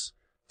 adults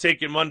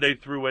taken Monday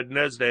through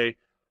Wednesday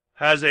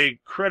has a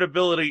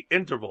credibility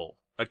interval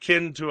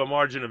akin to a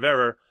margin of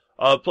error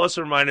of plus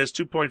or minus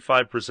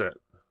 2.5%.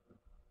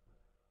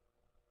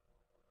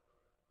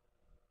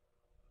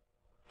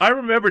 I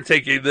remember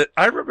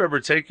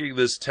taking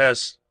this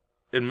test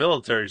in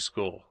military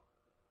school.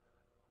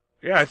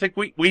 Yeah, I think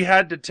we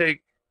had to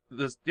take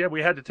this. Yeah,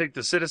 we had to take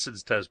the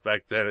citizens test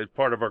back then as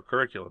part of our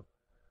curriculum.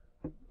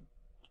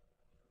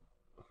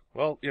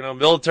 Well,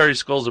 military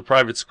schools are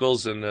private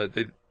schools, and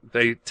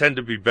they tend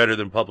to be better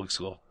than public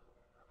school,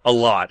 a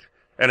lot.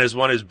 And as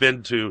one has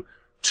been to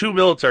 2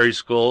 military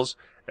schools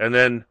and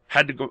then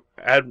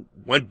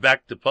went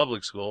back to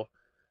public school,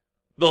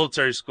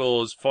 military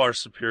school is far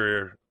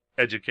superior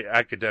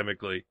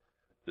academically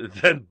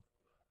than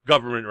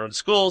government-run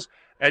schools,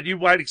 and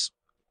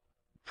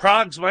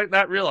progs might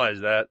not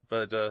realize that,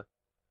 but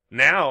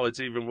now it's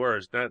even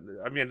worse. That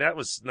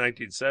was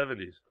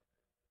 1970s.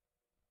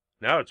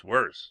 Now it's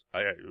worse.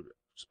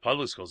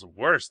 Public schools are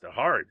worse. They're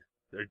hard.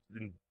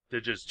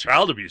 They're just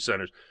child abuse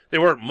centers. They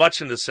weren't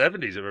much in the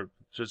 70s. They were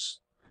it's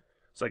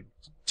like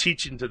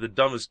teaching to the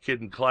dumbest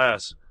kid in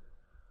class.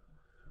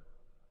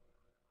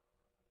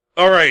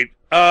 All right.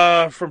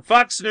 From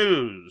Fox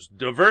News,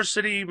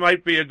 diversity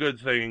might be a good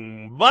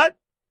thing, but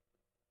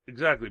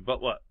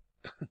what?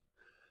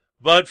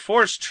 But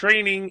forced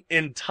training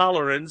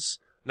intolerance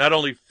not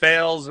only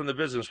fails in the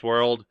business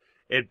world,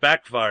 it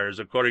backfires,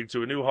 according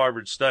to a new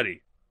Harvard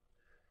study.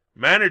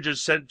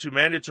 Managers sent to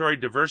mandatory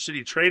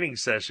diversity training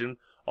session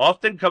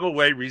often come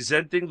away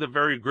resenting the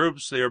very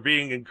groups they are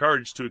being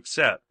encouraged to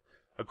accept,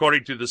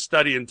 according to the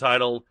study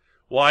entitled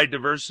Why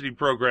Diversity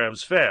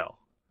Programs Fail,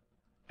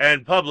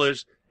 and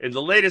published in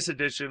the latest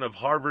edition of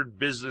Harvard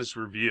Business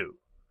Review.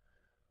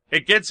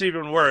 It gets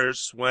even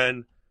worse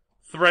when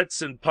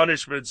threats and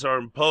punishments are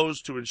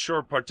imposed to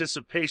ensure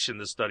participation,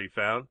 the study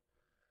found.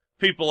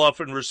 People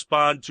often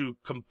respond to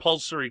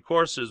compulsory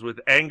courses with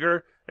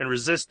anger and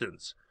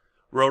resistance,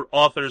 wrote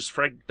authors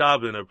Frank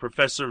Dobbin, a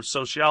professor of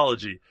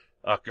sociology,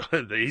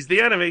 he's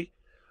the enemy,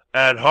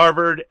 at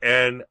Harvard,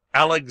 and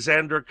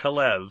Alexander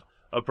Kalev,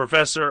 a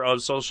professor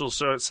of social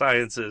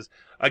sciences,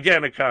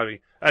 again a commie,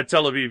 at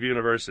Tel Aviv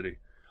University.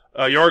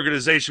 Your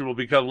organization will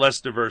become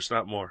less diverse,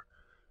 not more.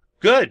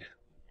 Good.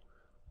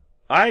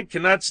 I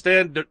cannot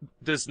stand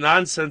this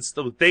nonsense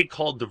that what they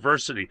call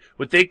diversity.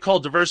 What they call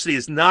diversity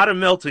is not a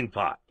melting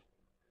pot.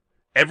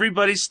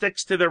 Everybody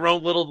sticks to their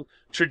own little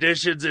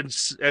traditions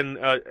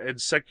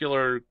and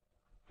secular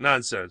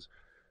nonsense.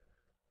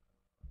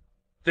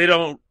 We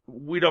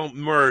don't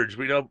merge.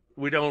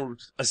 We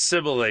don't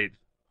assimilate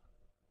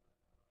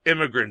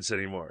immigrants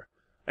anymore.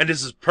 And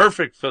this is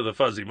perfect for the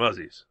fuzzy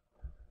muzzies.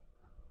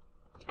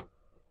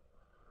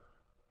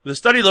 The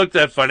study looked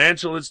at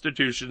financial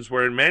institutions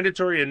wherein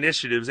mandatory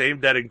initiatives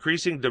aimed at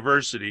increasing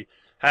diversity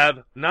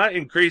have not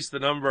increased the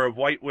number of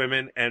white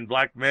women and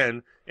black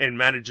men in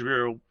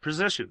managerial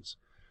positions,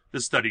 the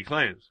study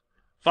claims.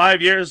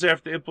 5 years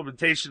after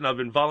implementation of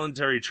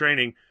involuntary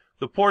training,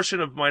 the portion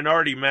of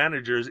minority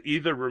managers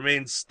either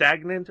remained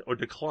stagnant or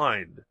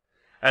declined,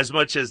 as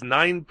much as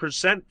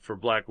 9% for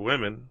black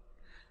women.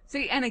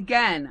 See, and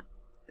again,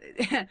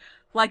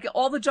 like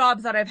all the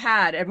jobs that I've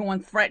had, everyone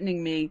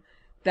threatening me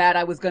that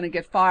I was going to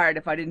get fired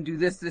if I didn't do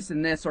this, this,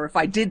 and this, or if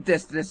I did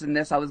this, this, and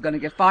this, I was going to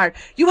get fired.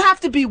 You have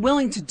to be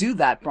willing to do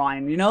that,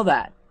 Brian. You know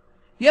that.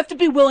 You have to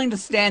be willing to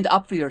stand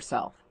up for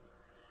yourself.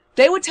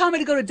 They would tell me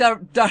to go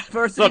to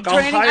diversity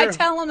training. I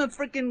tell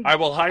them I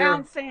will hire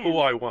who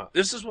I want.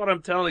 This is what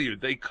I'm telling you.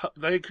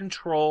 They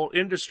control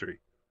industry.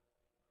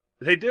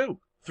 They do.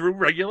 Through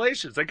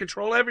regulations. They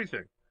control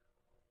everything.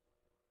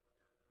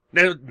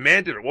 Now,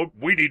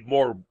 we need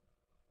more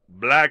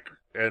black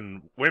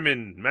and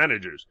women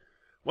managers.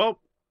 Well,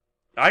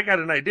 I got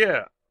an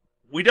idea.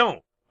 We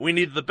don't. We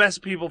need the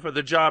best people for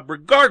the job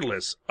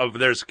regardless of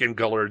their skin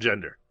color or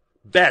gender.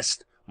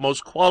 Best,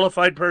 most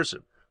qualified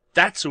person.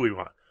 That's who we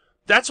want.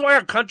 That's why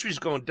our country's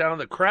going down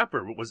the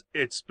crapper.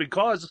 It's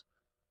because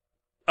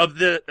of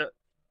the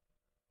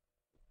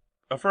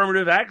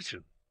affirmative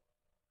action.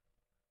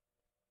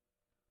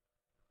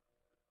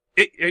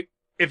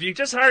 If you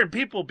just hire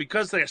people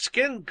because of their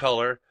skin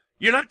color,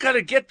 you're not going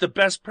to get the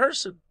best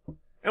person.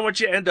 And what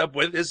you end up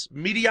with is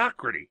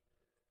mediocrity.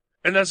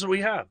 And that's what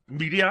we have,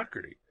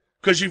 mediocrity.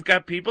 Because you've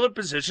got people in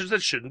positions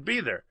that shouldn't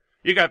be there.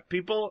 You got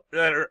people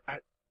that are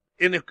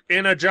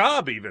in a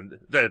job even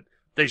that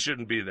they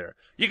shouldn't be there.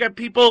 You got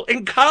people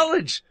in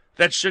college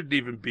that shouldn't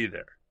even be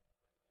there.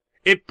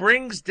 It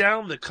brings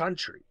down the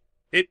country.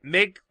 It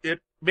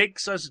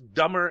makes us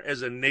dumber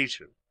as a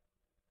nation.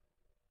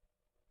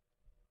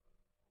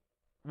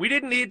 We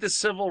didn't need the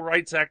Civil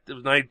Rights Act of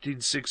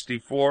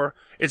 1964.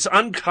 It's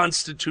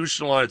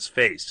unconstitutional on its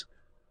face.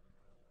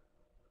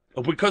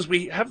 Because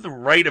we have the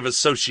right of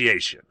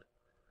association.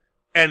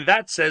 And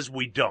that says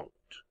we don't.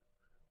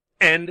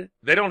 And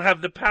they don't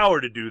have the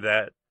power to do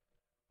that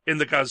in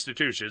the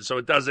Constitution, so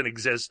it doesn't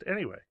exist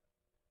anyway.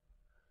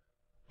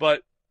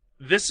 But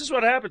this is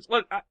what happens.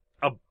 Look,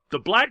 the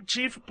black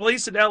chief of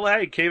police in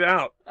L.A. came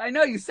out. I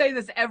know, you say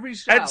this every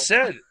show. And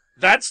said,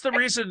 that's the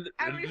reason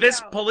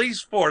this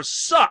police force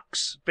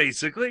sucks,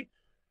 basically.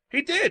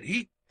 He did.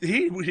 He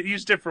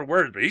used different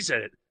words, but he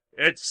said it.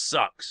 It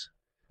sucks.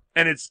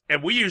 And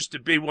we used to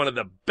be one of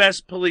the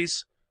best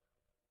police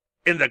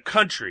in the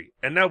country,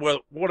 and now we're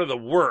one of the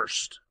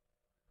worst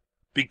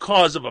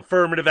because of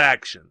affirmative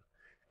action.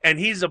 And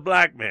he's a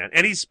black man,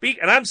 and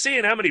and I'm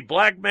seeing how many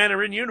black men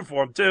are in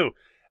uniform too,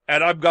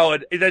 and I'm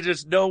going, there's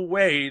just no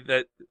way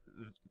that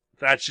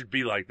should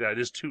be like that.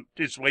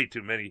 It's way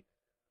too many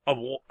of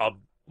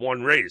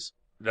one race.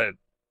 They're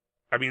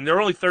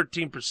only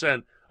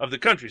 13% of the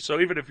country,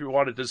 so even if you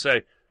wanted to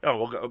say,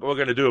 oh, we're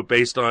going to do it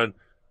based on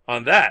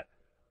that,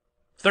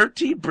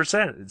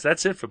 13%,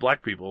 that's it for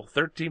black people,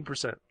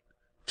 13%.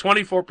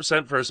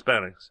 24% for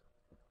Hispanics.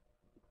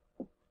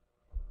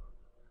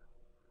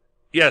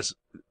 Yes,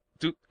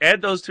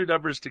 add those two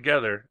numbers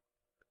together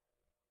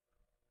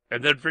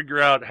and then figure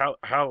out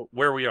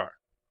where we are.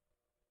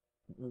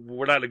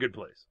 We're not in a good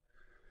place.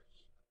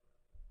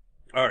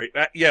 All right.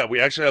 Yeah,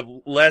 we actually have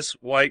less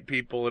white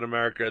people in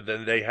America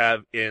than they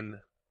have in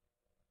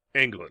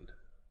England.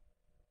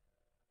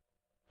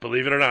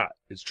 Believe it or not,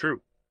 it's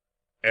true.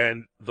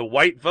 And the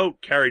white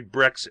vote carried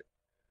Brexit.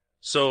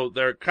 So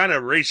they're kind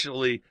of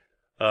racially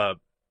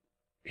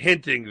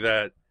hinting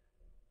that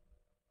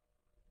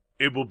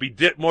it will be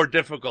more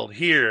difficult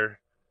here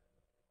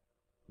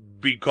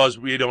because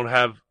we don't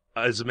have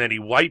as many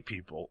white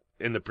people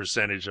in the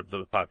percentage of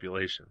the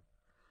population.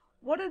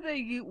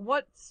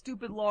 What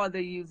stupid law are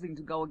they using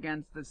to go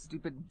against the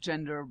stupid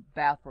gender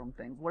bathroom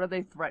things? What are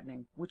they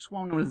threatening? Which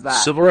one was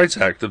that? Civil Rights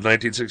Act of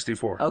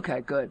 1964.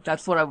 Okay, good.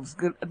 That's what I was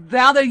good.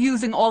 Now they're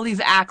using all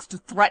these acts to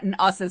threaten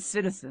us as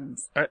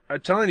citizens.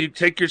 I'm telling you,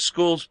 take your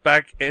schools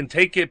back and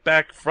take it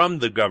back from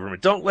the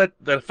government. Don't let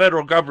the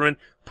federal government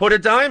put a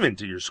dime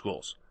into your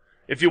schools.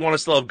 If you want to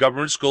still have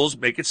government schools,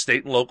 make it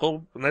state and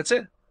local, and that's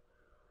it.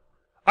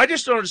 I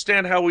just don't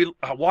understand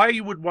why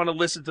you would want to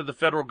listen to the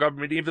federal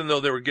government even though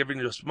they were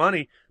giving us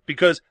money,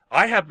 because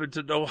I happen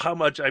to know how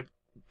much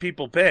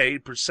people pay,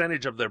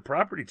 percentage of their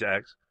property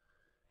tax.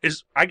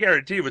 I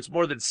guarantee you it's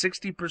more than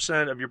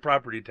 60% of your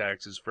property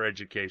taxes for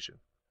education.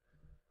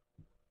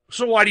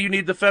 So why do you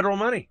need the federal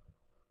money?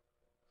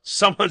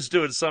 Someone's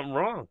doing something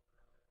wrong.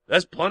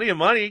 That's plenty of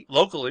money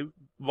locally.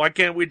 Why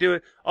can't we do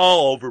it?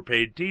 Oh,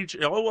 overpaid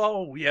teachers.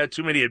 Oh, we had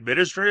too many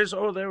administrators.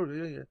 Oh,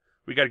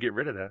 we got to get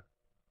rid of that.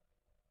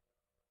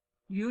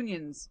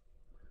 Unions.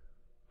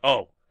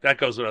 Oh, that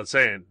goes without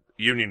saying.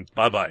 Union,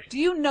 bye-bye. Do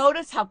you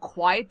notice how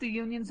quiet the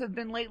unions have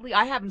been lately?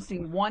 I haven't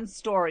seen one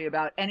story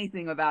about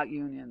anything about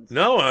unions.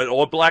 No,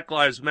 or Black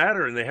Lives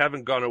Matter, and they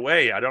haven't gone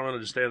away. I don't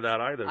understand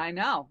that either. I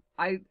know.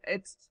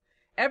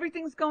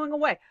 Everything's going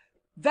away.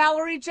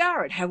 Valerie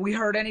Jarrett, have we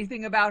heard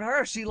anything about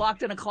her? Is she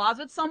locked in a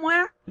closet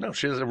somewhere? No,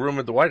 she has a room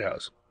at the White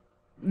House.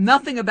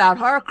 Nothing about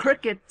her.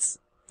 Crickets.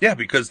 Yeah,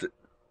 because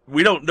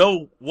we don't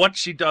know what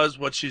she does,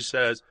 what she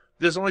says.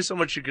 There's only so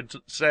much you could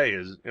say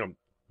is,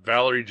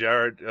 Valerie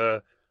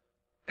Jarrett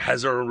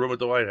has her own room at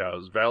the White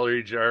House.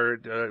 Valerie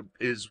Jarrett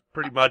is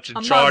pretty much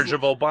in charge of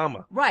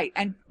Obama. Right.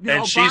 And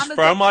she's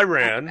from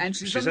Iran. And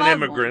she's an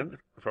immigrant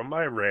from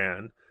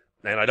Iran.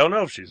 And I don't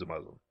know if she's a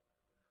Muslim.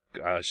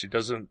 She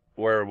doesn't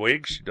wear a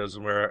wig. She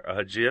doesn't wear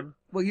a hijab.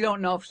 Well, you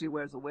don't know if she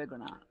wears a wig or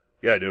not.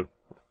 Yeah, I do.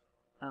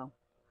 Oh.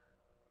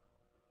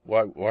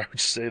 Why would you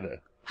say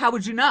that? How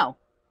would you know?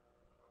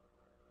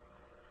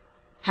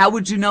 How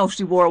would you know if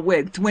she wore a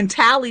wig? When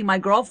Tally, my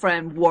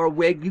girlfriend, wore a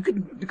wig, you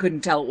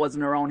couldn't tell it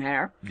wasn't her own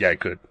hair. Yeah, I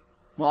could.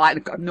 Well,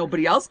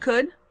 nobody else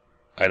could.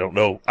 I don't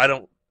know. I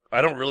don't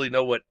really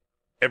know what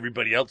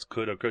everybody else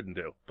could or couldn't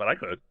do, but I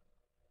could.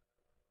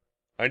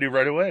 I knew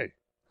right away.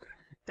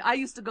 I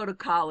used to go to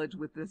college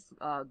with this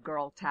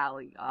girl,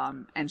 Tally,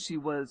 and she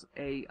was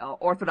a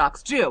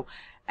Orthodox Jew.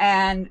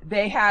 And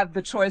they have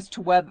the choice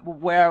to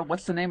wear,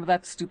 what's the name of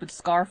that stupid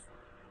scarf?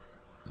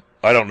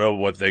 I don't know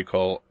what they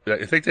call.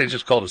 I think they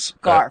just call it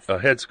scarf. A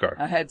headscarf.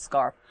 A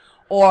headscarf.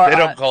 Or they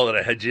don't call it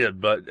a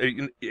hijab, but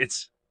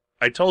it's.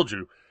 I told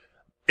you,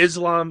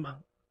 Islam,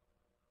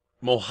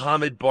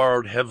 Muhammad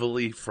borrowed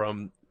heavily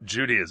from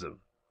Judaism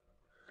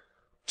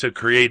to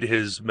create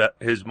his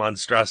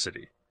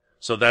monstrosity.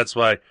 So that's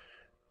why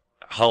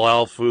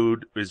halal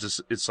food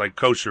it's like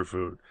kosher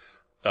food.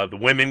 The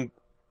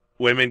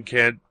women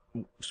can't,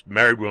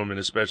 married women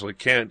especially,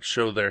 can't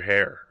show their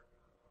hair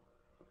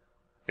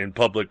in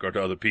public or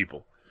to other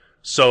people.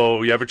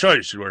 So you have a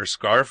choice. You wear a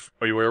scarf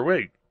or you wear a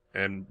wig.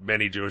 And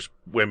many Jewish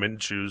women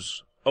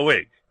choose a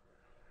wig.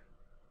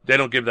 They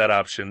don't give that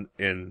option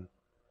in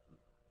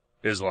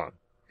Islam.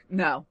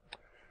 No.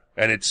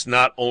 And it's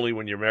not only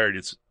when you're married,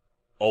 it's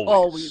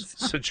always.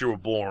 Since you were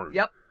born.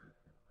 Yep.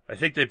 I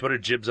think they put a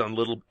jibs on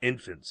little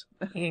infants.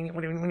 Okay,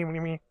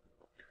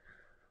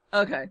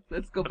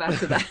 let's go back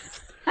to that.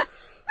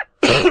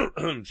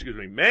 Excuse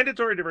me.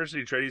 Mandatory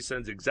diversity training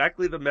sends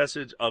exactly the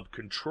message of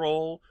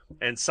control,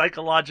 and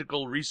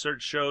psychological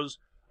research shows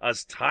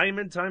us time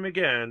and time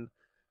again,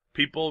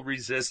 people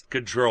resist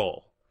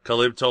control.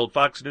 Khalib told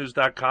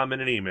FoxNews.com in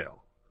an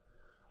email.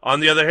 On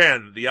the other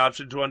hand, the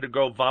option to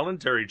undergo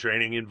voluntary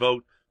training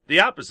invoked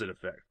the opposite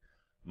effect.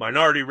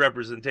 Minority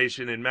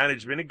representation in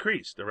management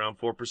increased, around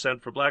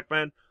 4% for black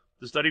men.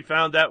 The study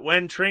found that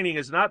when training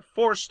is not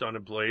forced on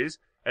employees,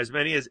 as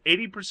many as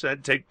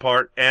 80% take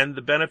part, and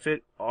the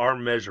benefit are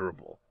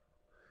measurable.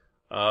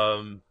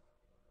 Why?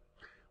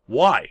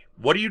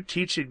 What are you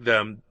teaching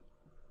them?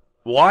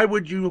 Why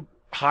would you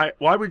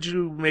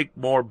make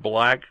more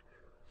black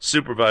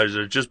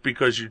supervisors just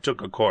because you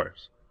took a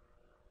course?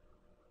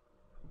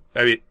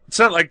 I mean, it's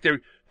not like they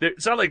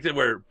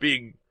were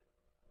being,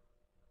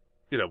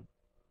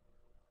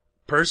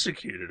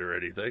 persecuted or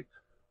anything.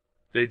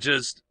 They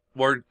just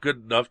weren't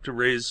good enough to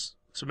raise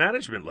to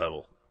management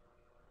level.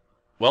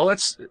 Well,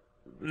 if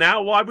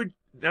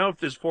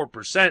there's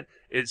 4%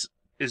 is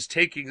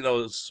taking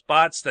those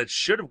spots that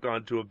should have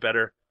gone to a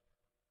better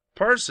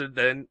person,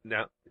 then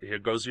now here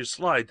goes your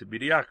slide to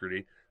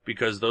mediocrity,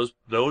 because those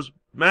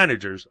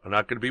managers are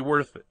not going to be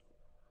worth it.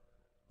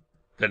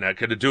 They're not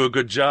going to do a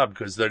good job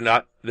because they're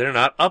not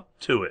up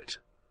to it.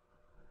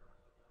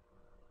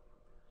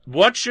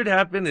 What should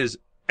happen is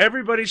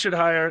everybody should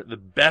hire the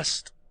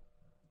best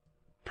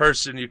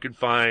person you can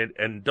find,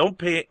 and don't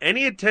pay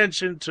any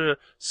attention to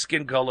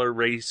skin color,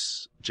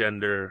 race,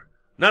 gender,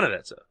 none of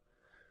that stuff.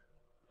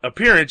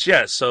 Appearance,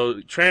 yes.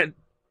 So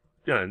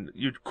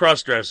you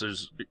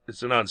cross-dressers,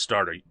 it's a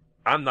non-starter.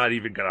 I'm not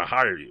even going to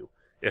hire you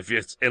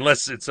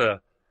unless it's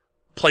a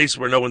place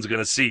where no one's going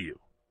to see you.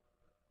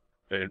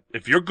 And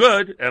if you're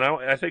good, and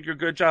I think you're a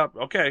good job,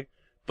 okay.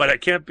 But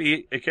it can't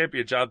be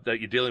a job that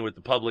you're dealing with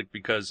the public,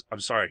 because I'm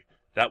sorry,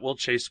 that will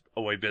chase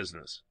away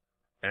business.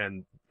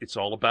 And it's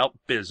all about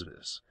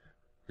business.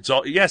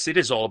 Yes, it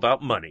is all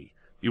about money.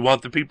 You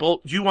want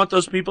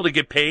those people to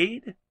get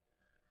paid?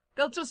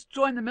 They'll just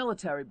join the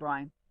military,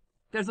 Brian.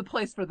 There's a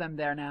place for them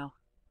there now.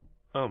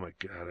 Oh my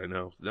God, I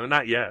know. No,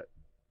 not yet.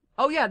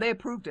 Oh yeah, they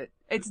approved it.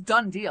 It's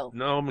done deal.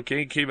 No,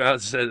 McCain came out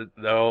and said,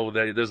 no,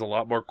 there's a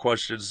lot more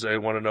questions. They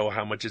want to know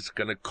how much it's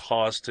going to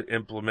cost to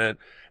implement.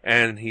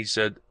 And he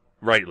said,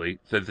 rightly,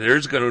 that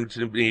there's going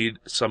to need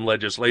some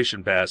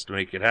legislation passed to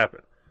make it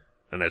happen.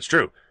 And that's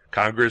true.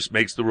 Congress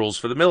makes the rules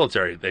for the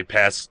military. They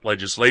pass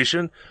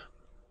legislation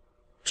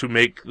to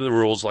make the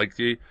rules like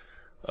the,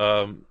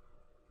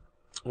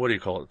 what do you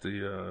call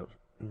it?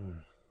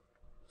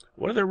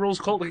 What are their rules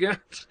called again?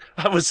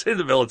 I was in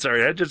the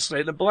military. I just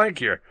stayed in a blank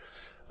here.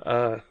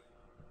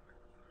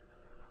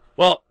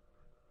 Well,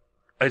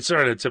 it's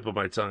on the tip of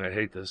my tongue. I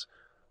hate this.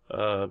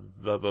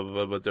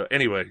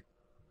 Anyway,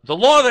 the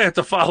law they have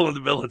to follow in the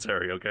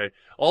military, okay?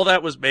 All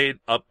that was made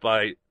up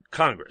by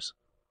Congress.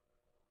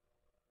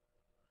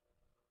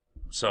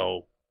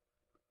 So,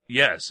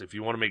 yes, if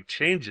you want to make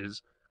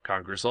changes,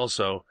 Congress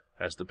also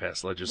has to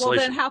pass legislation. Well,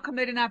 then how come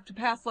they didn't have to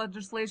pass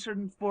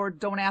legislation for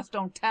Don't Ask,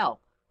 Don't Tell?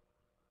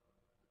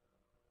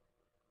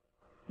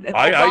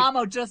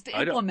 Obama just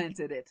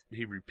implemented it.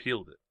 He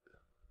repealed it.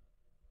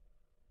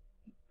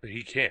 But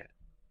he can't.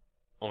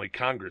 Only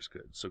Congress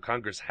could. So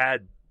Congress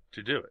had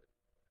to do it.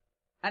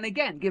 And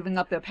again, giving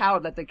up their power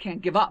that they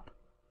can't give up.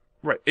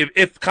 Right.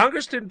 If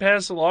Congress didn't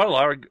pass a law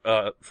allowing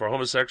for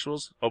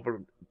homosexuals,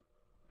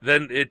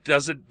 then it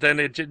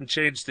didn't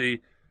change the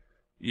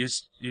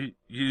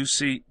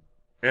UCMJ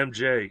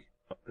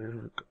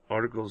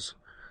articles.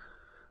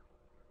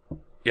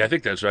 Yeah, I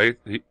think that's right.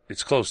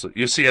 It's close.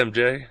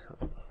 UCMJ.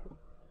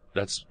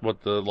 That's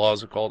what the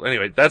laws are called.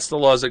 Anyway, that's the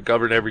laws that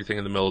govern everything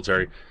in the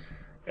military.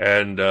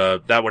 And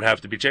that would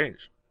have to be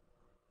changed.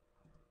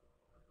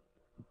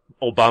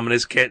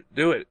 Obama can't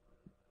do it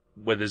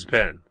with his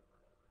pen.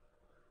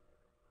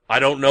 I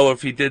don't know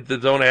if he did the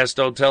Don't Ask,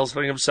 Don't Tell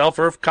thing himself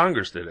or if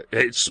Congress did it.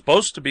 It's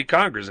supposed to be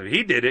Congress. If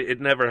he did it,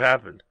 it never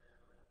happened.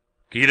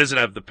 He doesn't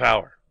have the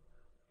power.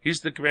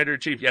 He's the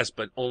commander-in-chief, yes,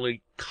 but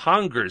only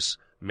Congress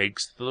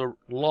makes the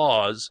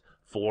laws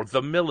for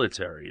the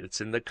military. It's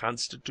in the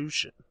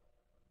Constitution.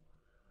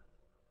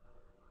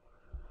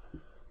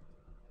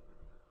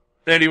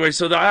 Anyway,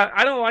 so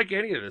I don't like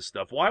any of this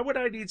stuff. Why would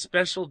I need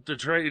special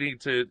training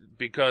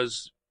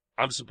because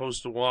I'm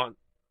supposed to want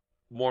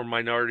more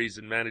minorities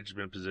in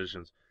management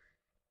positions?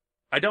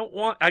 I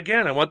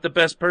want the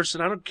best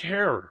person. I don't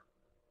care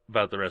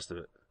about the rest of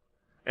it.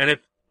 And if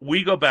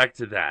we go back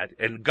to that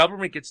and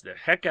government gets the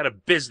heck out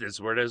of business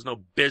where there's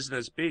no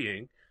business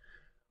being,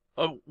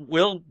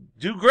 we'll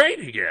do great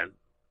again.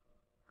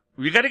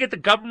 We got to get the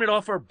government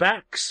off our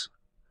backs.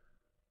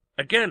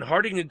 Again,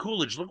 Harding and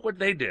Coolidge, look what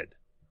they did.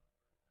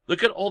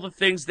 Look at all the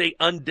things they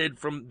undid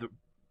from the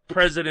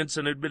presidents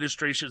and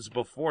administrations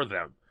before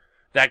them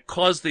that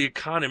caused the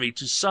economy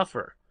to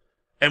suffer.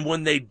 And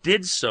when they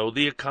did so,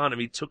 the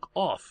economy took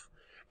off.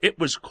 It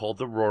was called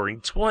the Roaring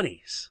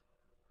Twenties.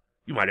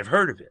 You might have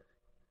heard of it.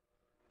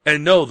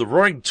 And no, the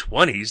Roaring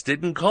Twenties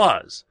didn't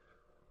cause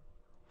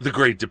the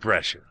Great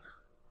Depression.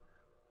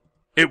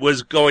 It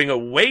was going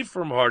away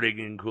from Harding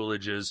and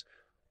Coolidge's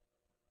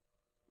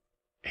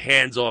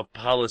hands-off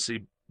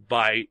policy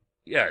by,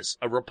 yes,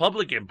 a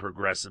Republican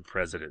progressive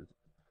president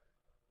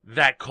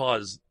that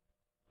caused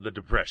the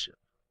Depression.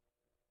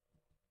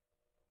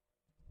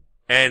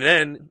 And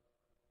then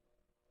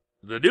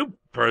the new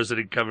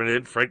president coming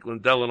in, Franklin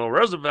Delano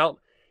Roosevelt,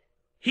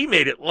 he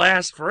made it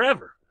last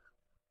forever.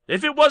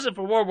 If it wasn't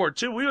for World War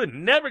II, we would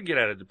never get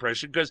out of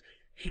Depression because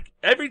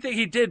everything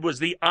he did was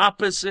the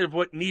opposite of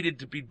what needed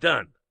to be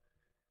done.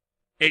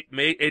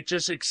 It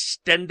just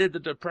extended the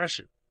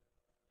Depression.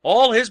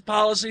 All his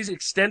policies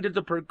extended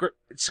the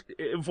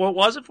if it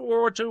wasn't for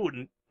World War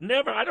II,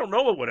 I don't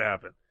know what would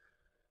happen.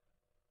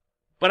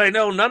 But I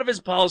know none of his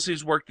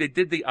policies worked. They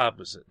did the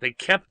opposite. They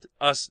kept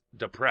us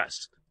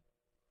depressed.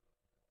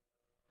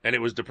 And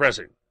it was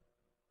depressing.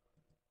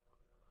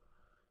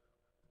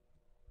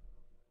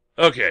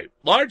 Okay,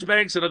 large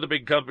banks and other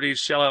big companies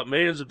shell out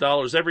millions of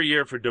dollars every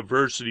year for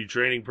diversity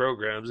training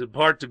programs, in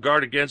part to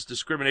guard against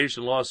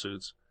discrimination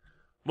lawsuits.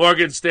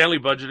 Morgan Stanley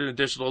budgeted an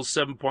additional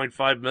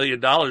 $7.5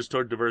 million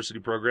toward diversity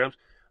programs.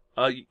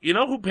 You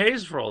know who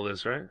pays for all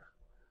this, right?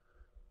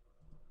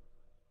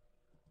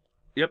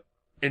 Yep.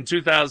 In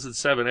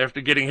 2007, after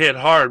getting hit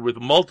hard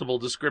with multiple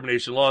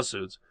discrimination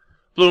lawsuits,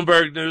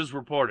 Bloomberg News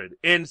reported,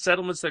 in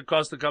settlements that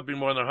cost the company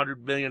more than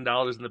 $100 million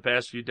in the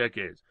past few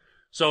decades.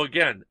 So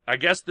again, I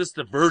guess this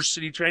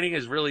diversity training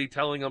is really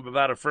telling them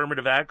about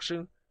affirmative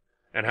action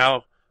and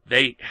how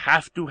they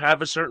have to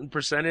have a certain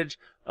percentage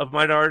of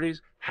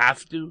minorities.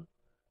 Have to.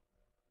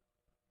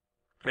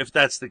 If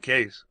that's the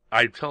case,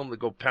 I'd tell them to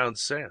go pound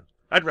sand.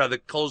 I'd rather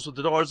close the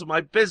doors of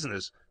my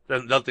business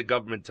than let the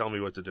government tell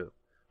me what to do.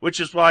 Which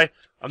is why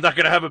I'm not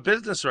going to have a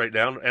business right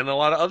now, and a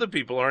lot of other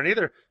people aren't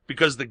either,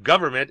 because the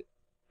government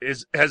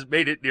has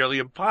made it nearly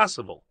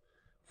impossible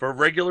for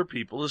regular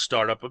people to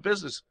start up a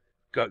business.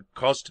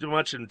 Costs too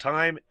much in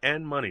time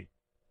and money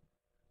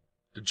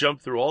to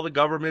jump through all the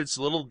government's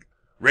little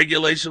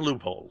regulation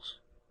loopholes.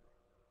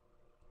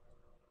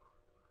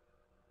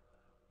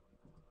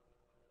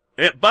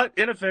 But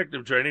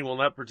ineffective training will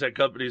not protect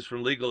companies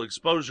from legal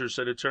exposure,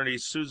 said attorney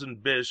Susan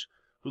Bish,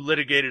 who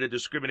litigated a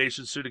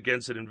discrimination suit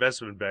against an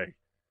investment bank.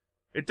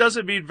 It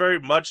doesn't mean very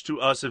much to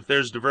us if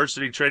there's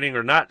diversity training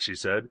or not, she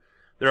said.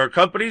 There are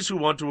companies who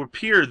want to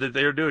appear that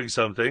they are doing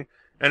something,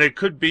 and it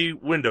could be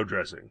window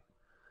dressing.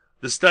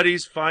 The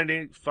study's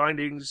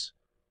findings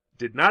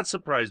did not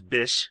surprise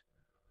Bish,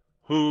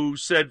 who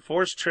said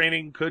forced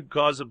training could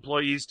cause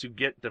employees to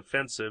get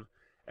defensive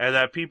and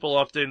that people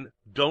often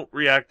don't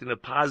react in a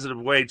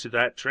positive way to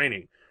that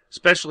training,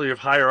 especially if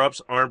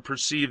higher-ups aren't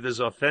perceived as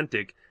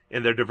authentic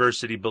in their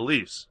diversity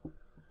beliefs.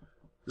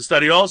 The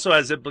study also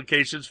has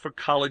implications for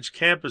college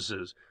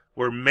campuses,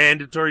 where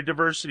mandatory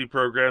diversity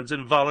programs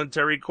and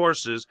voluntary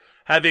courses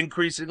have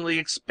increasingly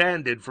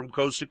expanded from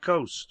coast to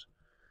coast.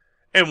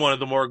 And one of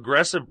the more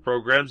aggressive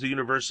programs, the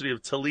University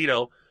of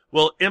Toledo,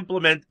 will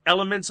implement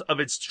elements of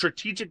its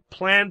strategic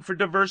plan for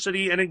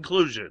diversity and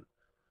inclusion,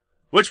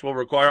 which will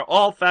require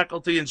all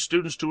faculty and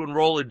students to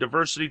enroll in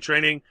diversity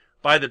training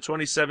by the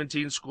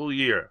 2017 school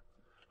year.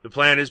 The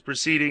plan is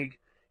proceeding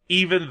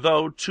even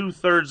though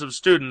 2/3 of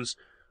students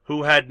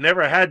who had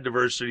never had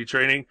diversity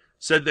training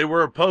said they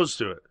were opposed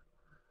to it.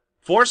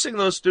 Forcing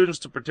those students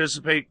to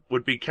participate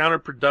would be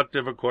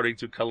counterproductive, according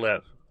to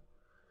Kalev.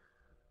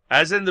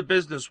 As in the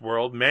business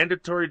world,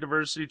 mandatory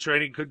diversity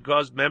training could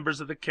cause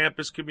members of the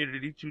campus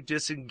community to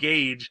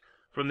disengage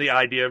from the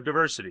idea of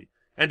diversity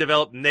and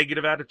develop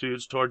negative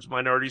attitudes towards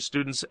minority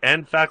students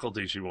and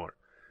faculty, she warned.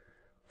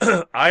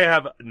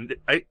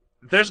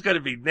 There's going to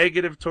be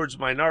negative towards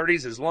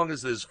minorities as long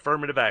as there's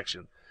affirmative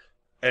action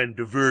and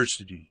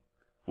diversity,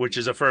 which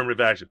is affirmative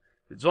action.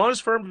 As long as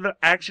affirmative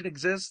action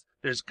exists,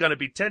 there's going to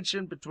be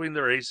tension between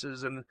the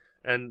races and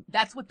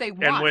that's what they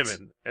want. And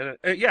women. And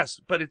yes,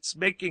 but it's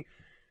making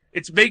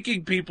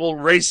people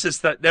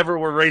racist that never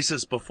were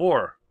racist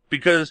before.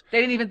 Because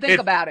they didn't even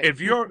think about it.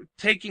 If you're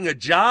taking a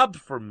job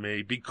from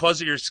me because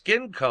of your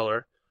skin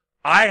color,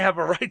 I have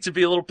a right to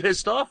be a little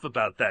pissed off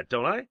about that,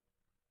 don't I?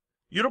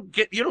 You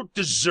don't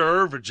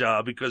deserve a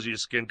job because of your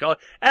skin color.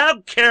 I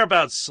don't care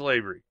about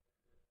slavery.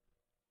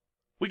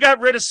 We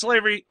got rid of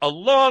slavery a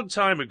long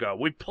time ago.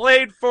 We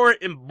paid for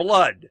it in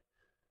blood.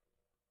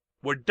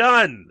 We're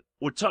done.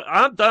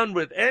 I'm done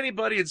with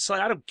anybody in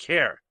slavery. I don't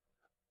care.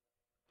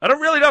 I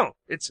really don't.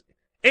 It's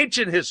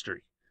ancient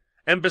history.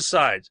 And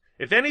besides,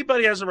 if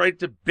anybody has a right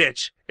to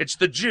bitch, it's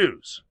the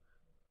Jews.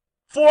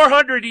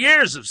 400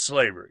 years of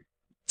slavery.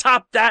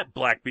 Top that,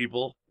 black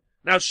people.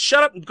 Now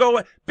shut up and go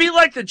away. Be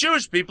like the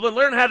Jewish people and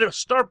learn how to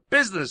start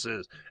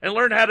businesses and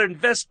learn how to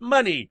invest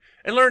money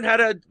and learn how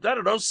to,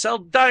 sell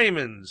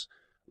diamonds.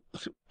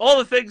 All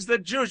the things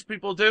that Jewish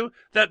people do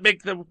that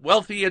make them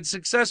wealthy and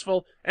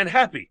successful and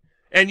happy,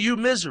 and you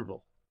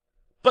miserable.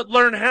 But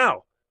learn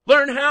how.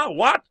 Learn how.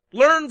 What?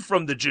 Learn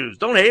from the Jews.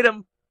 Don't hate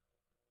them.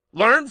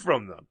 Learn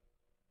from them.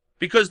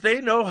 Because they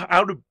know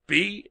how to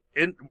be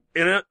in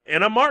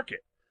a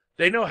market.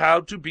 They know how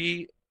to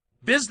be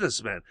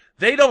businessmen.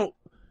 They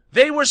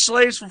were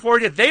slaves for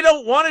 40 years. They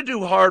don't want to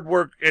do hard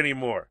work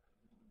anymore.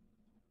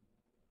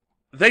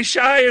 They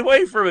shy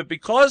away from it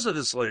because of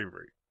the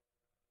slavery.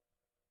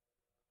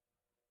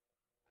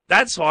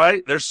 That's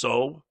why they're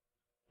so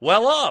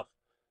well off.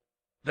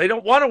 They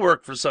don't want to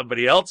work for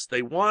somebody else.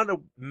 They want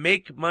to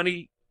make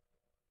money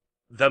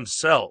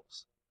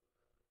themselves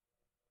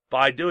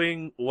by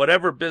doing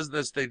whatever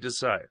business they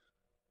decide.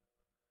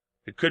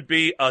 It could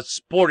be a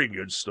sporting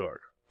goods store.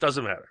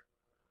 Doesn't matter.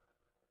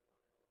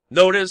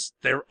 Notice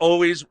they're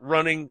always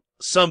running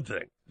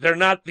something. They're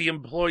not the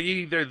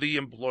employee, they're the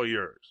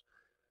employers.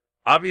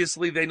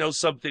 Obviously, they know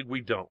something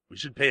we don't. We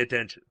should pay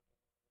attention.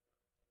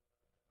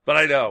 But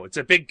I know, it's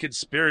a big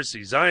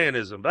conspiracy,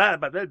 Zionism.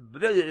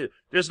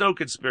 There's no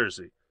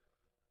conspiracy.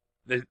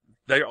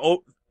 They're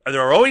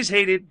always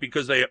hated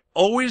because they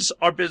always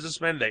are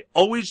businessmen. They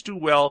always do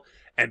well,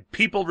 and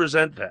people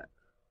resent that.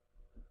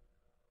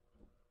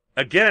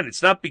 Again,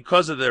 it's not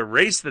because of their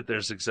race that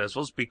they're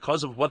successful. It's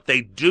because of what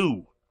they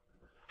do.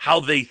 How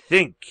they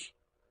think.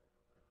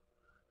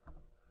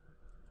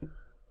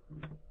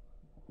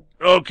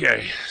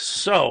 Okay,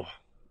 so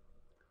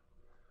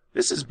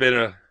this has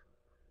been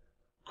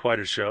quite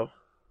a show.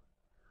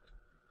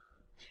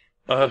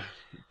 Don't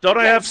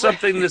I have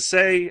something to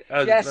say?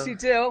 Yes, you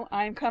do.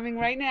 I'm coming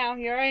right now.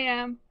 Here I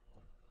am.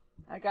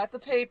 I got the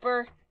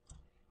paper.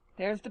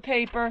 There's the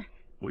paper.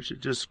 We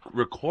should just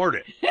record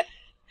it.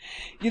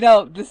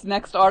 This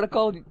next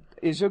article,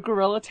 is your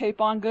Gorilla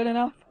Tape on good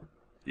enough?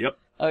 Yep.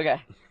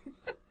 Okay.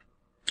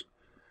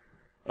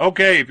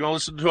 Okay, if you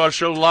want to listen to our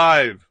show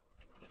live,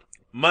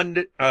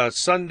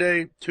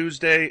 Sunday,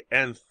 Tuesday,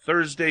 and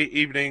Thursday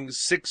evenings,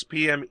 6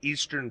 p.m.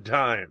 Eastern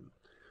Time.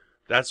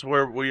 That's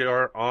where we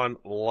are on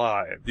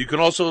live. You can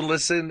also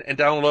listen and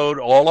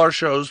download all our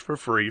shows for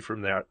free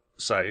from that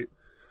site.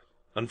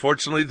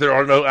 Unfortunately, there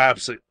are no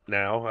apps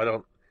now. I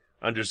don't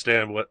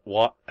understand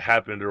what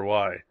happened or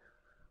why.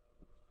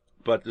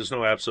 But there's no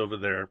apps over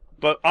there.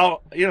 But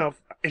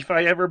if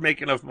I ever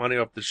make enough money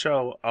off the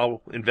show,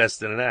 I'll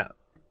invest in an app.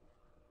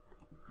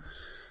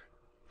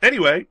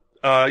 Anyway,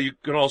 you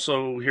can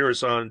also hear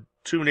us on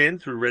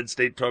TuneIn through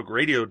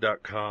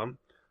RedStateTalkRadio.com,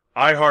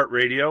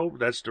 iHeartRadio,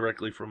 that's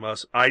directly from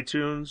us,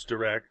 iTunes,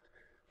 direct,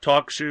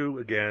 TalkShoe,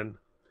 again,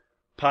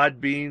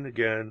 Podbean,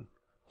 again.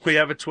 We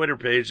have a Twitter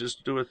page,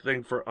 just do a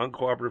thing for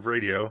Uncooperative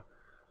Radio.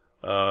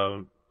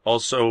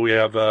 Also, we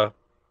have a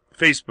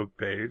Facebook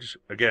page.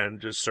 Again,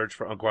 just search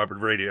for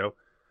Uncooperative Radio.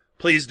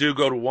 Please do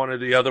go to one or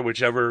the other,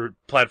 whichever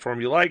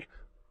platform you like.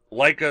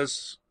 Like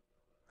us,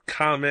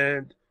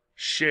 comment,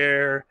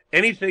 share,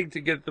 anything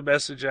to get the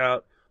message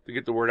out, to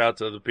get the word out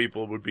to other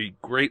people would be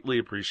greatly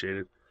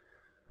appreciated.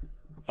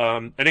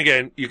 And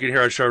again, you can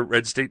hear our show at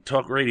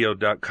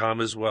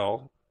RedStateTalkRadio.com as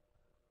well.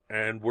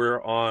 And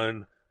we're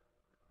on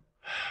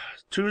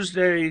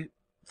Tuesday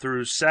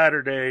through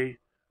Saturday,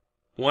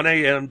 1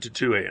 a.m. to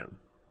 2 a.m.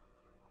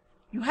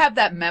 You have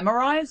that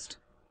memorized?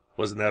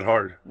 Wasn't that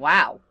hard.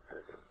 Wow.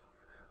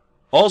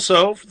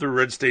 Also, through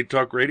Red State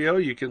Talk Radio,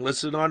 you can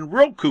listen on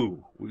Roku.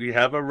 We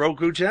have a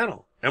Roku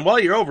channel. And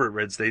while you're over at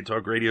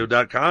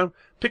RedStateTalkRadio.com,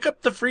 pick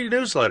up the free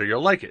newsletter.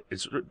 You'll like it.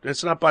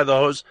 It's not by the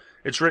host.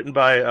 It's written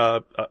by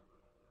a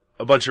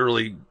bunch of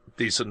really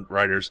decent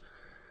writers.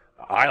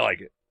 I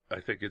like it. I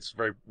think it's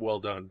very well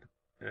done.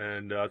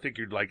 And I think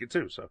you'd like it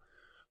too. So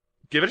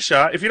give it a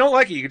shot. If you don't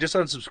like it, you can just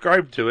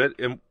unsubscribe to it.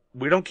 And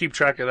we don't keep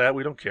track of that.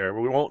 We don't care.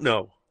 We won't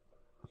know.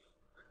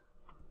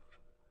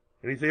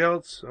 Anything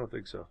else? I don't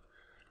think so.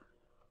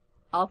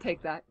 I'll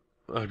take that.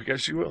 I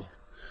guess you will.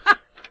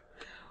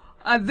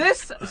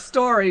 This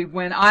story,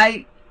 when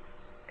I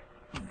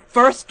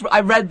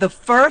read the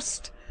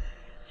first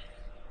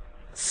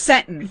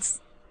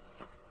sentence,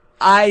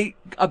 I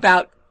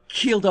about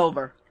keeled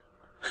over.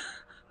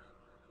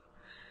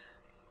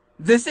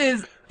 This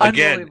is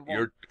unbelievable. Again,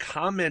 you're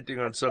commenting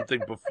on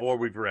something before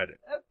we've read it.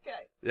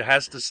 Okay. It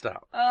has to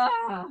stop.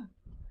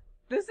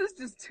 This is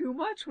just too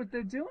much what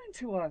they're doing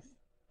to us.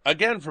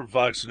 Again from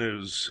Fox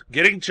News,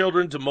 getting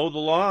children to mow the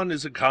lawn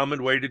is a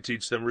common way to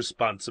teach them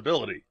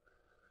responsibility.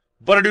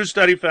 But a new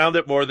study found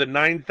that more than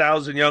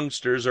 9,000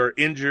 youngsters are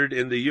injured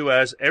in the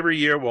U.S. every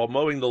year while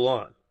mowing the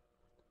lawn.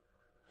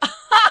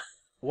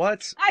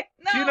 What? I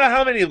know. Do you know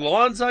how many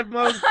lawns I've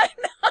mowed?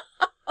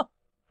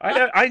 I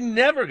know. I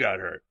never got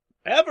hurt.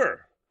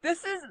 Ever.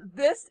 This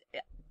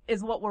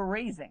is what we're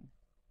raising.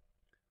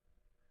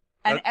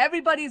 And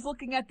everybody's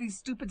looking at these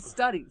stupid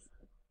studies.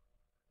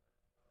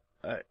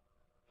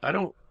 I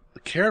don't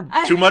care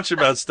too much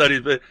about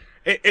studies, but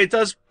it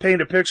does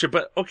paint a picture.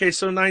 But, okay,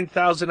 so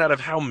 9,000 out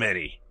of how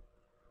many?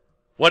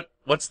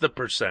 What's the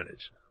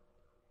percentage?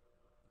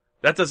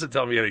 That doesn't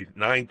tell me any.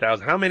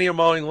 9,000. How many are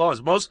mowing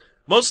lawns?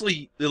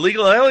 Mostly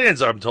illegal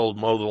aliens, I'm told,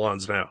 mow the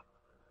lawns now.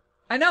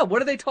 I know.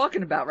 What are they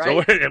talking about,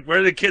 right? So where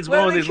are the kids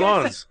mowing these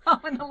lawns?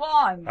 Mowing the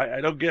lawns.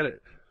 I don't get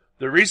it.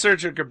 The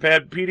researcher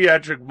compared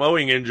pediatric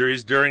mowing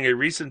injuries during a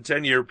recent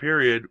 10-year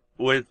period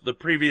with the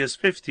previous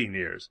 15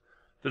 years.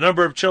 The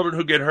number of children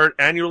who get hurt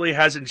annually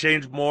hasn't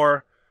changed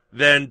more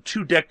than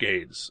 2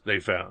 decades,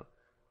 they found.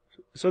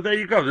 So there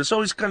you go. There's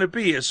always going to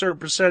be a certain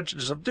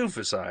percentage of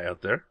doofusi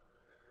out there.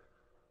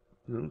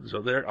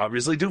 So they're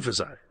obviously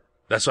doofusi.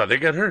 That's why they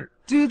get hurt.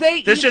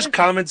 There's just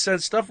common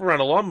sense stuff around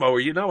a lawnmower.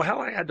 You know,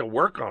 hell, I had to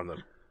work on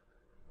them.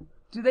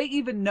 Do they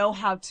even know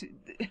how to...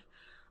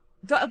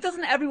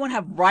 Doesn't everyone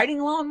have riding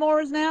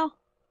lawnmowers now?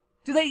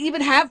 Do they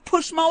even have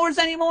push mowers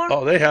anymore?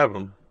 Oh, they have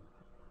them.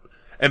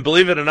 And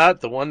believe it or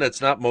not, the one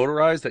that's not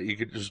motorized that you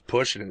could just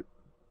push and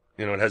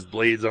it has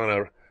blades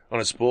on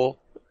a spool,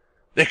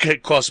 they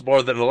could cost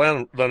more than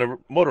a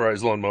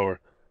motorized lawnmower.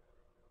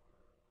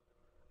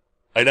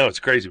 I know it's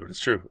crazy, but it's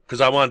true.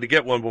 Because I wanted to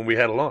get one when we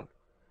had a lawn,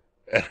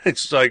 and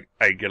it's like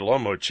I get a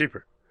lawnmower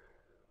cheaper.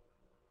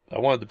 I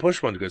wanted the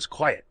push one because it's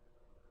quiet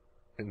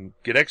and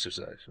get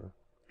exercise.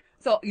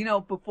 So,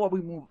 before we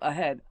move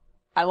ahead,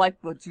 I like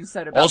what you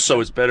said about...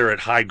 Also, it's better at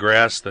high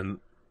grass than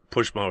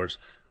push mowers.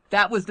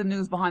 That was the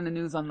news behind the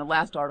news on the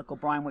last article,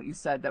 Brian, what you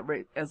said, that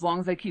as long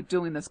as they keep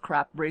doing this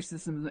crap,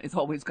 racism is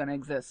always going to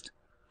exist.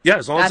 Yeah,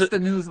 as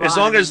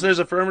long as there's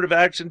affirmative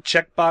action,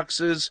 check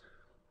boxes,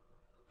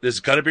 there's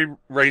going to be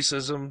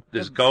racism,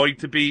 there's going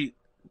to be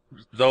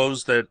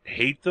those that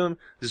hate them,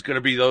 there's going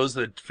to be those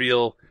that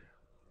feel,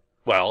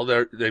 well,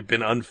 they've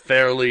been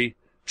unfairly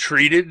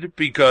treated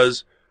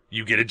because...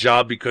 You get a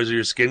job because of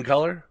your skin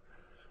color?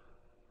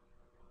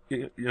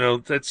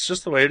 That's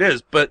just the way it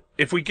is. But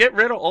if we get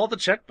rid of all the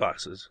check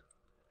boxes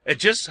and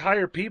just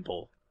hire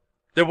people,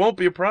 there won't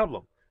be a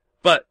problem.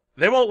 But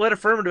they won't let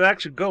affirmative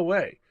action go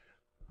away.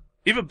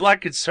 Even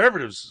black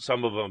conservatives,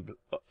 some of them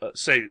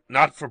say,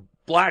 not for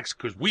blacks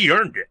because we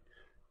earned it.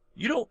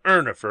 You don't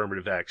earn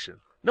affirmative action.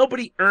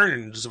 Nobody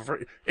earns.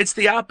 It's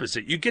the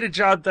opposite. You get a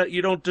job that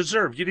you don't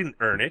deserve. You didn't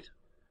earn it.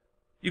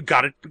 You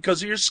got it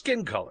because of your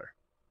skin color.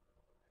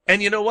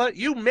 And you know what?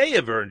 You may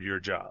have earned your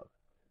job,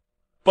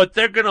 but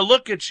they're going to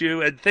look at you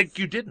and think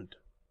you didn't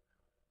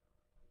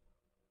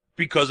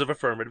because of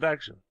affirmative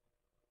action.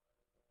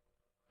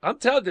 I'm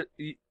telling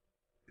you,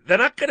 they're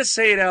not going to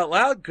say it out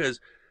loud because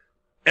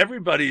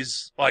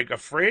everybody's like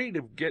afraid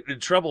of getting in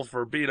trouble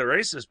for being a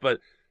racist, but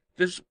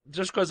just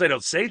because they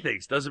don't say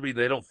things doesn't mean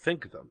they don't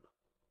think them.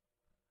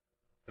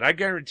 And I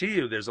guarantee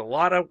you there's a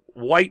lot of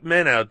white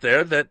men out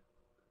there that,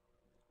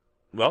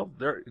 well,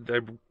 they're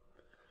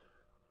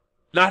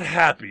not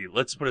happy.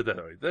 Let's put it that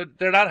way.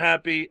 They're not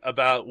happy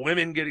about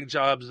women getting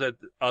jobs that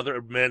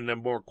other men that are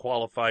more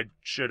qualified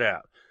should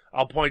have.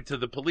 I'll point to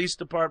the police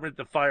department,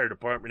 the fire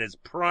department as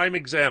prime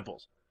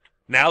examples.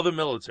 Now the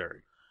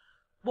military.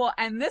 Well,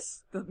 and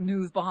the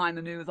news behind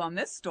the news on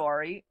this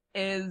story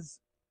is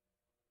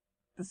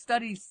the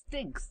study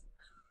stinks.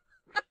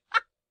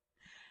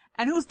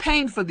 And who's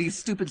paying for these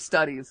stupid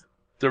studies?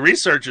 The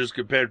researchers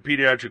compared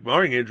pediatric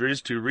mowing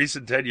injuries to a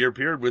recent 10-year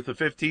period with the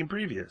 15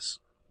 previous.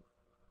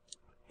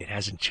 It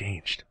hasn't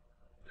changed.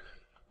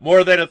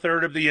 More than a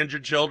third of the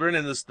injured children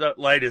in the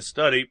latest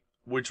study,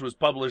 which was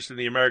published in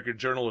the American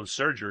Journal of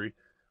Surgery,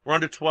 were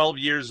under 12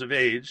 years of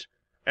age,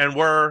 and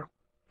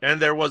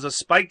there was a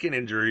spike in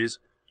injuries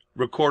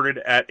recorded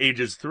at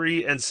ages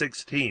 3 and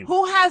 16.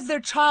 Who has their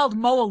child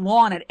mow a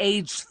lawn at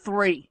age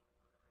 3?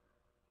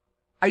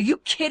 Are you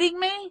kidding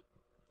me?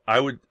 I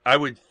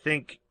would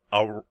think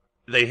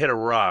they hit a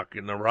rock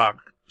and the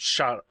rock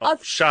shot out.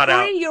 A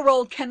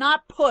 3-year-old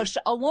cannot push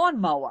a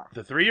lawnmower.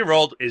 The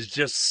 3-year-old is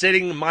just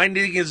sitting,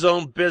 minding his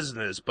own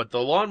business, but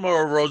the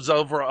lawnmower rolls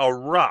over a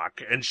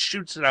rock and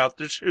shoots it out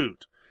the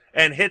chute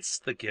and hits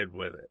the kid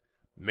with it.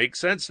 Make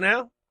sense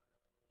now?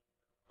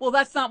 Well,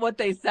 that's not what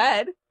they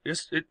said.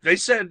 They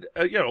said,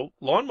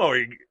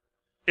 lawnmower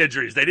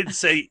injuries. They didn't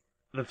say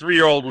the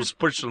 3-year-old was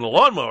pushing the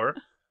lawnmower.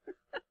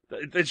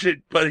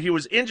 But he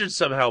was injured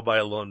somehow by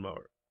a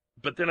lawnmower.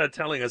 But they're not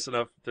telling us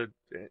enough in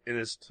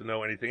this to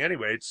know anything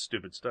anyway. It's a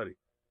stupid study.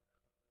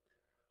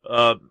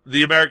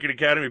 The American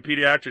Academy of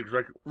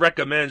Pediatrics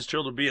recommends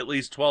children be at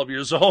least 12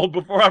 years old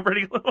before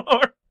operating a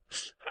lawnmower.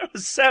 I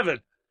was 7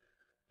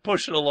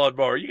 pushing a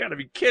lawnmower. You got to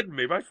be kidding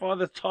me. My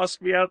father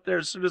tossed me out there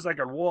as soon as I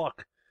could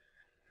walk.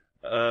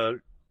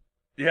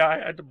 Yeah, I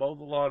had to mow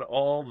the lawn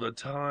all the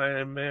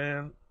time,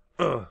 man.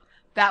 Ugh.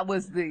 That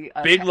was the...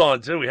 big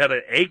lawn, too. We had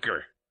an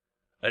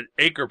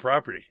acre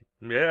property.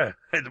 Yeah,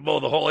 I had to mow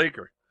the whole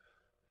acre.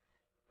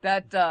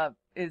 That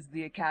is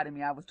the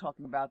academy I was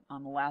talking about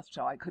on the last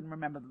show. I couldn't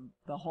remember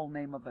the whole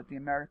name of it, the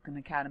American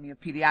Academy of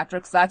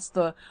Pediatrics. That's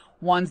the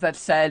ones that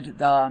said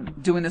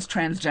doing this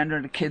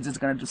transgender to kids is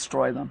going to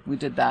destroy them. We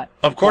did that.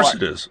 Of course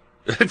it is.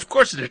 Of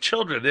course they're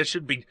children. They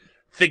should be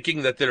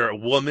thinking that they're a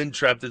woman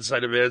trapped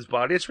inside a man's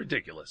body. It's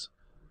ridiculous.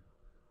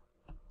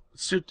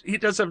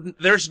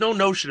 There's no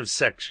notion of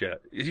sex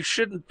yet. You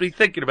shouldn't be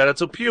thinking about it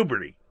until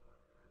puberty.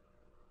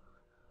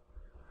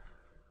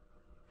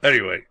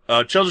 Anyway,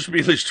 children should be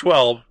at least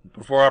 12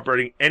 before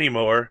operating any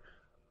mower.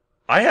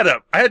 I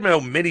had my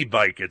own mini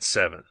bike at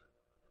 7.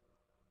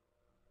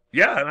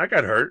 Yeah, and I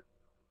got hurt.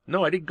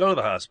 No, I didn't go to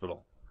the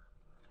hospital.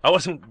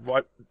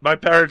 My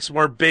parents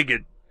weren't big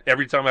at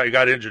every time I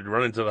got injured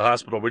running to the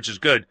hospital, which is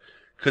good,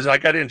 because I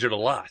got injured a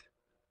lot.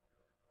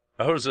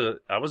 I was a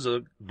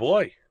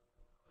boy.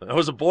 I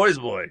was a boy's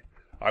boy.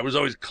 I was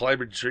always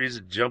climbing trees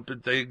and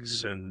jumping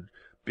things and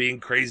being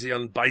crazy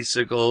on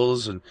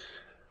bicycles, and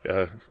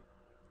I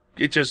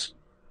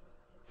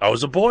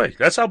was a boy.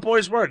 That's how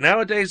boys were.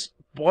 Nowadays,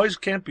 boys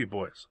can't be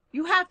boys.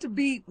 You have to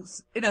be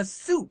in a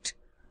suit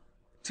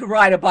to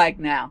ride a bike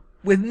now,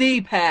 with knee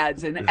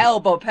pads and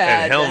elbow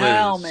pads and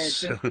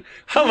helmets.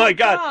 Oh my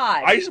God.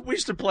 I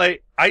used to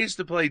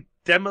play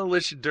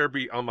demolition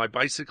derby on my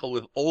bicycle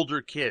with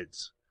older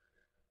kids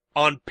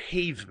on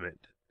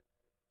pavement.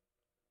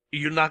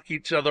 You knock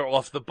each other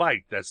off the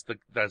bike. That's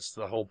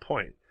the whole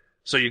point.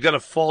 So you're going to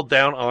fall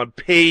down on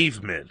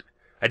pavement.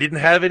 I didn't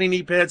have any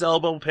knee pads,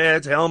 elbow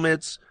pads,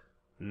 helmets,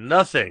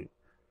 nothing.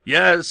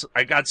 Yes,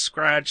 I got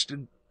scratched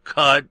and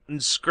cut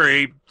and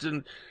scraped,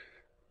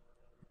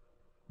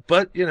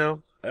 but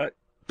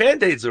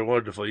Band-Aids are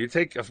wonderful. You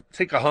take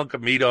a hunk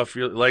of meat off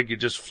your leg, you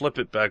just flip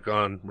it back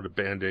on with a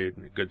Band-Aid,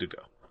 and you're good to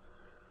go.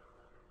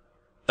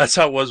 That's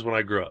how it was when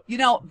I grew up.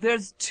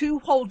 There's 2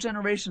 whole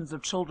generations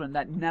of children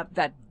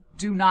that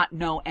do not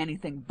know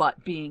anything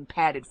but being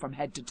padded from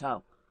head to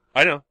toe.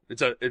 I know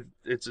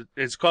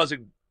it's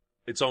causing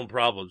its own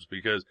problems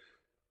because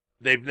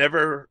they've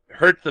never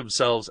hurt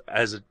themselves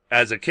as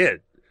a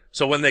kid.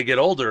 So when they get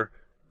older,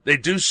 they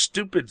do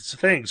stupid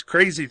things,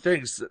 crazy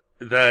things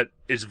that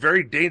is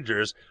very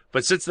dangerous.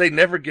 But since they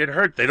never get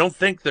hurt, they don't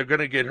think they're going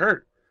to get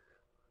hurt.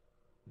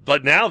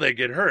 But now they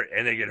get hurt,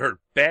 and they get hurt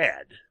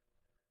bad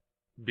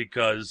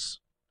because,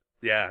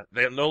 they're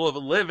no longer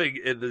living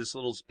in this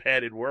little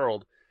padded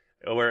world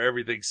where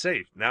everything's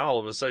safe. Now all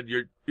of a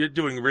sudden you're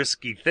doing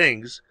risky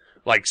things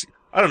like,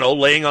 I don't know,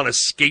 laying on a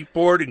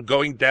skateboard and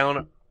going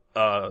down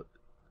a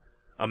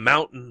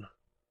mountain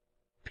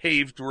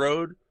paved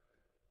road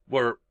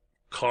where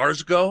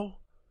cars go,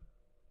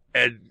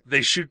 and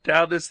they shoot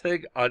down this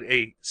thing on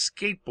a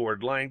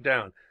skateboard lying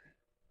down.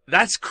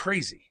 That's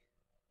crazy.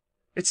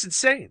 It's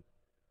insane.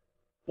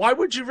 Why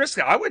would you risk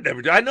it? I would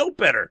never do. I know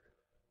better.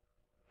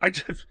 I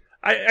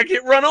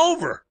get run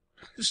over.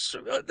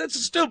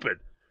 That's stupid.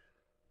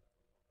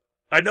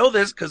 I know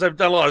this because I've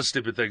done a lot of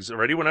stupid things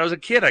already. When I was a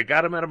kid, I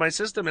got them out of my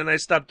system, and I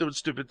stopped doing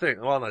stupid things.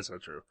 Well, that's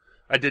not true.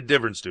 I did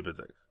different stupid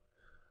things.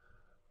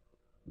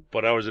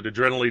 But I was an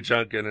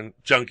adrenaline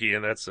junkie,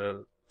 and that's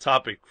a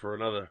topic for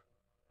another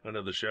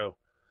show.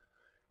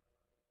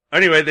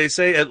 Anyway, they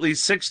say at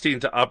least 16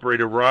 to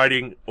operate a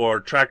riding or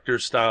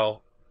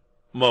tractor-style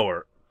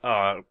mower.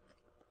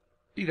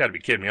 You got to be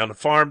kidding me. On the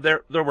farm,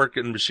 they're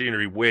working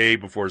machinery way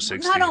before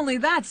 16. Not only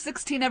that,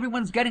 16,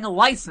 everyone's getting a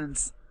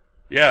license.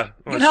 Yeah,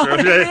 you know what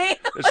I mean?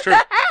 That's true.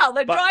 What the hell?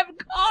 They're driving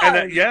cars.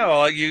 And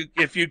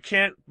if you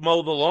can't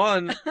mow the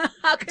lawn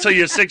until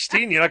you're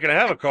 16, you're not going to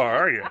have a car,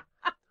 are you?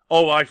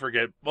 Oh, I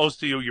forget.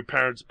 Most of you, your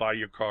parents buy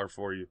your car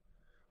for you.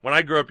 When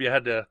I grew up, you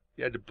had to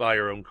buy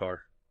your own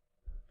car.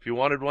 If you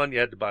wanted one, you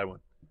had to buy one.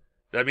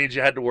 That means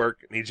you had to work.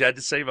 It means you had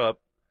to save up.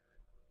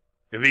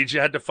 It means you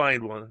had to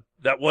find one.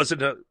 That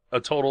wasn't a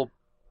total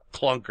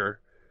clunker.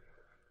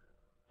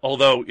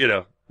 Although,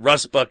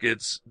 rust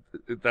buckets,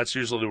 that's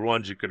usually the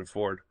ones you could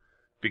afford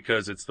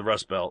because it's the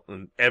Rust Belt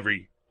and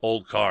every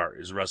old car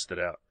is rusted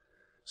out.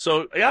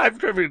 So, yeah, I've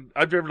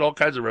driven all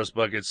kinds of rust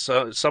buckets.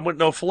 Some with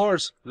no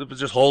floors. There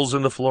was just holes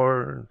in the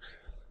floor,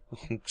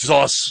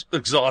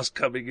 exhaust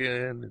coming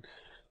in.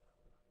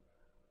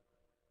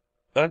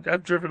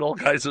 I've driven all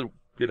kinds of,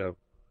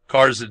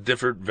 cars in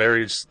different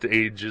various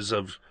stages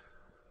of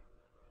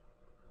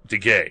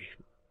decay.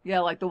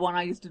 Yeah, like the one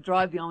I used to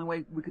drive, the only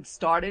way we could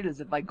start it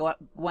is if I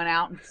went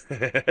out and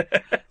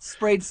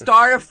sprayed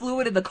starter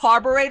fluid in the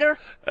carburetor.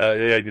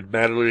 You'd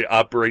manually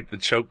operate the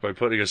choke by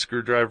putting a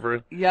screwdriver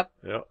in. Yep.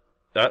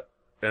 That.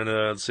 And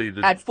let's see.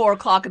 At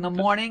 4:00 in the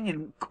morning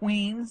in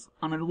Queens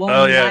on a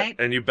lonely night.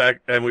 And you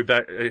backed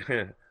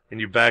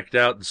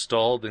out and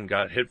stalled and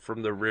got hit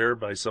from the rear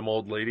by some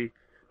old lady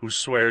who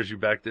swears you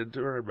backed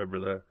into her. I remember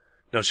that.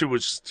 No, she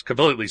was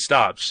completely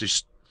stopped.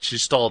 She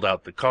stalled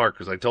out the car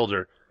because I told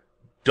her,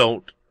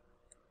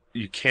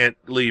 you can't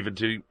leave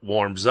until it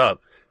warms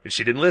up. And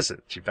she didn't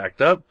listen. She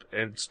backed up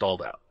and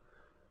stalled out.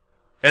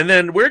 And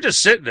then we're just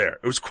sitting there.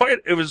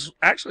 It was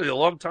actually a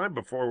long time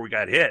before we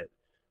got hit.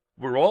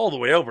 We're all the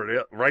way over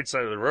the right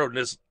side of the road, and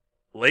this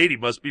lady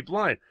must be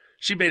blind.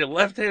 She made a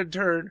left-hand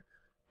turn.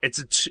 It's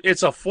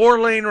a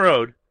 4-lane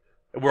road,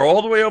 We're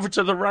all the way over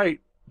to the right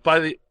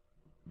by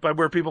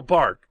where people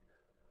park.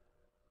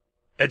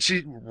 And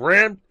she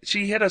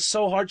hit us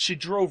so hard, she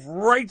drove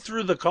right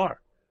through the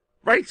car.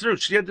 Right through.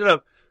 She ended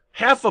up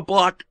half a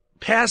block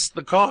past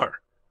the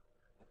car.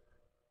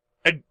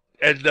 And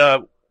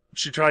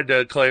she tried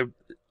to claim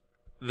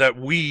that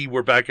we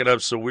were backing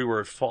up, so we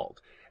were at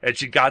fault. And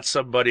she got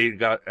somebody,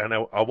 and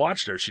I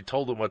watched her. She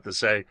told them what to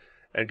say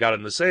and got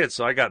him to say it,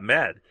 so I got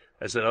mad.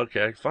 I said,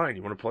 okay, fine.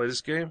 You want to play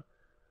this game?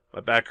 My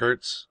back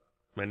hurts.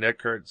 My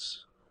neck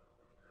hurts.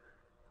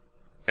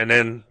 And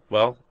then,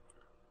 well,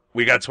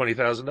 we got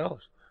 $20,000.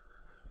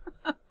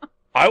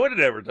 I would have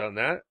never done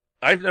that.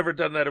 I've never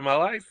done that in my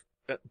life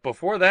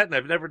before that, and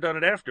I've never done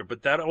it after.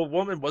 But that old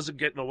woman wasn't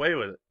getting away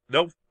with it.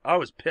 Nope, I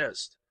was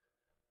pissed.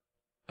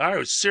 I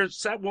was serious.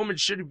 That woman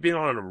shouldn't be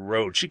on a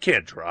road. She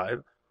can't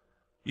drive.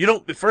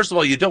 First of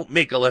all, you don't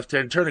make a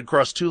left-hand turn and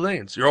cross 2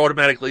 lanes. You're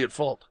automatically at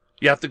fault.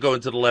 You have to go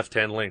into the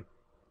left-hand lane.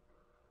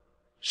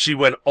 She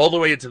went all the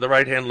way into the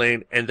right-hand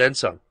lane and then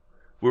some.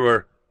 We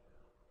were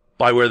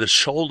by where the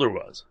shoulder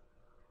was.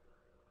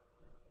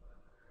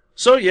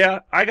 So, yeah,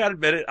 I got to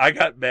admit it. I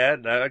got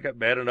mad. I got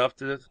mad enough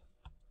to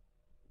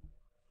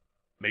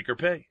make her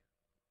pay.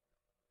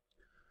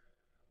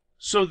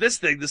 So the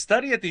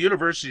study at the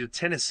University of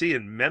Tennessee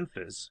in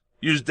Memphis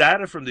used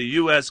data from the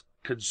U.S.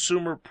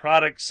 Consumer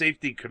Product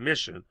Safety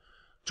Commission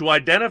to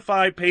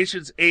identify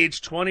patients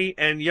aged 20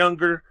 and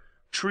younger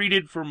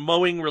treated for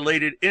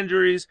mowing-related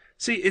injuries.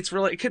 See, it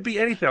could be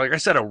anything. Like I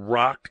said, a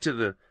rock to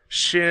the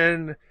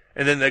shin,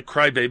 and then the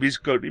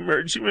crybabies go to the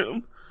emergency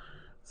room.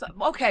 So,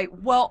 okay,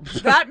 well,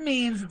 that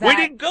means that... We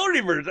didn't go to the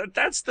emergency.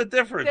 That's the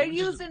difference. They're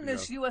using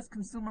this U.S.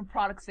 Consumer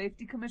Product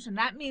Safety Commission.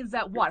 That means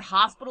that what?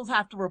 Hospitals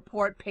have to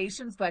report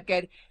patients that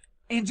get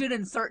injured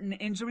in certain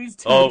injuries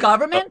to the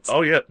government?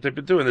 Yeah. They've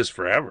been doing this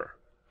forever.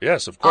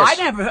 Yes, of course.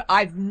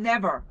 I've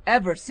never,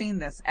 ever seen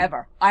this,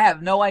 ever. I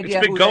have no idea.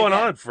 It's been going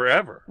on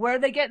forever. Where are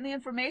they getting the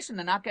information?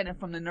 They're not getting it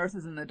from the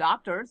nurses and the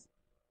doctors.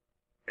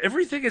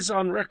 Everything is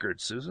on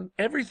record, Susan.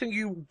 Everything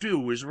you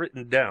do is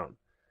written down.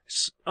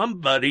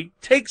 Somebody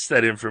takes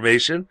that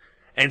information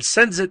and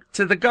sends it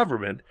to the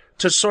government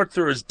to sort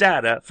through as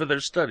data for their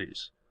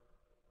studies.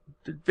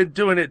 They've been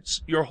doing it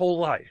your whole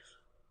life.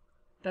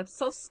 That's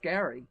so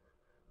scary.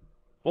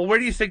 Well, where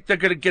do you think they're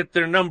going to get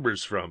their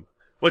numbers from?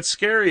 What's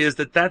scary is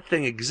that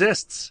thing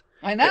exists.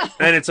 I know.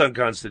 And it's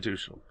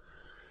unconstitutional.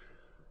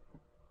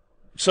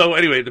 So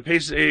anyway, the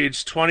patients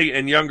aged 20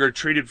 and younger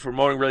treated for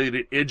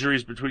mowing-related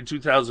injuries between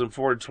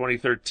 2004 and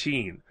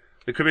 2013.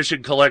 The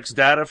commission collects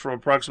data from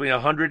approximately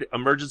 100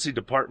 emergency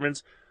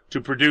departments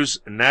to produce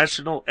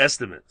national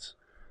estimates.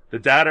 The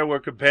data were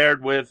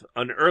compared with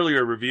an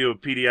earlier review of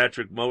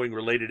pediatric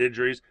mowing-related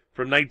injuries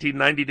from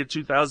 1990 to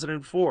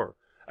 2004.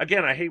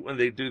 Again, I hate when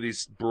they do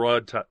these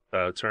broad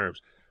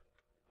terms.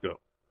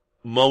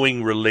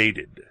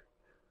 Mowing-related.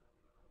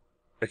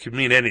 It could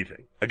mean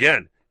anything.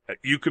 Again,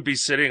 you could be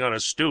sitting on a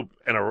stoop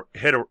and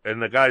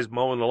and the guy's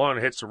mowing the lawn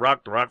and hits the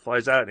rock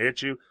flies out and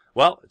hits you.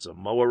 Well, it's a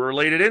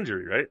mower-related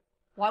injury, right?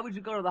 Why would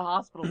you go to the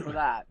hospital for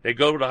that? They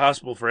go to the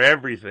hospital for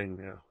everything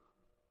now.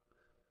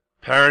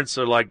 Parents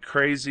are like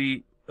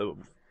crazy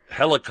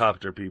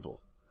helicopter people.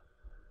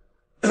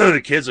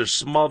 The kids are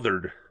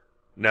smothered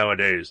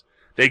nowadays.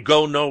 They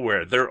go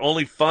nowhere. Their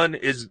only fun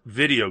is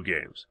video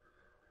games.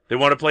 They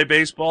want to play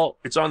baseball,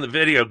 it's on the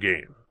video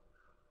game.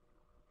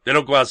 They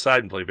don't go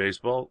outside and play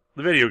baseball,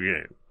 the video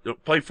game. They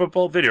don't play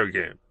football, video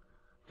game.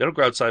 They don't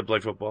go outside and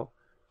play football.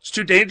 It's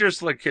too dangerous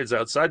to let kids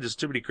outside. There's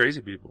too many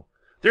crazy people.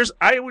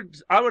 I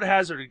would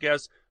hazard a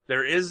guess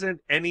there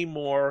isn't any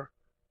more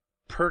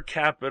per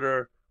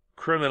capita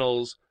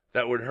criminals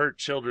that would hurt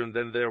children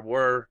than there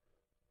were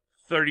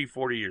 30,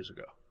 40 years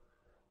ago.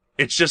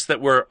 It's just that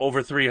we're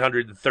over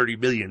 330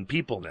 million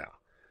people now.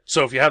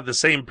 So if you have the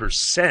same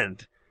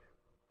percent,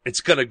 it's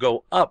going to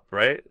go up,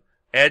 right?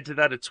 Add to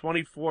that a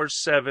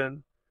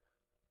 24/7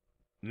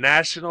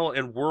 national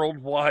and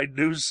worldwide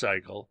news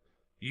cycle.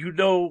 You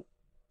know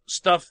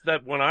stuff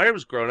that when I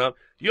was growing up,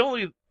 you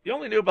only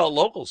knew about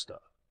local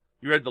stuff.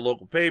 You read the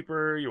local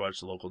paper, you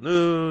watched the local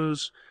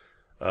news.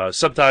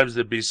 Sometimes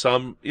there'd be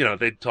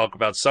they'd talk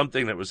about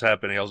something that was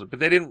happening else, but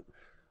they didn't.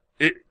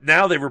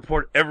 Now they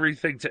report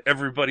everything to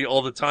everybody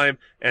all the time,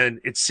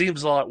 and it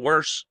seems a lot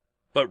worse,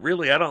 but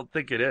really I don't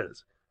think it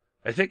is.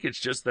 I think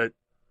it's just that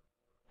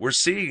we're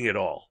seeing it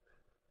all,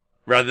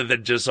 rather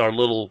than just our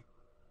little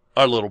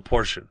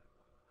portion.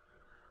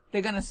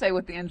 They're going to say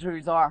what the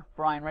injuries are,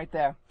 Brian, right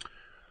there.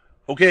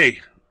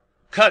 Okay,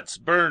 cuts,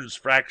 burns,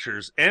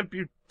 fractures,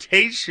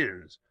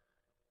 amputations.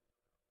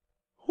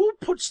 Who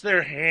puts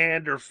their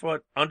hand or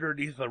foot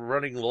underneath a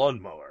running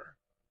lawnmower?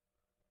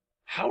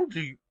 How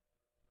do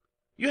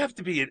you have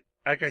to be,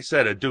 like I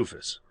said, a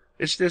doofus.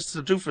 It's just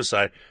the doofus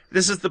side.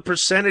 This is the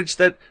percentage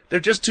that they're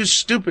just too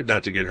stupid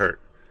not to get hurt.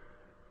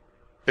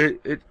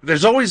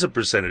 There's always a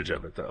percentage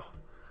of it, though.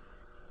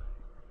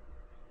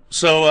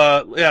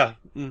 So,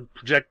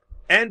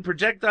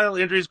 projectile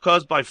injuries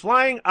caused by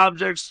flying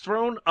objects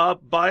thrown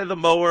up by the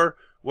mower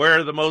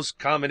were the most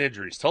common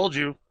injuries. Told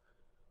you.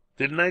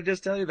 Didn't I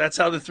just tell you? That's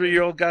how the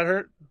 3-year-old got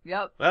hurt?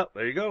 Yep. Well,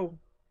 there you go.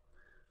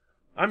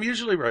 I'm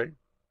usually right.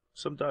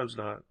 Sometimes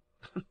not.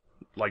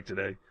 Like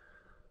today.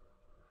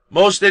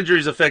 Most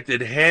injuries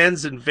affected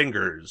hands and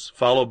fingers,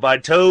 followed by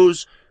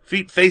toes,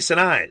 feet, face, and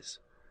eyes.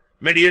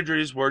 Many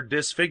injuries were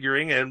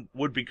disfiguring and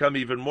would become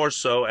even more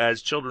so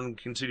as children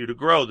continue to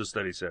grow, the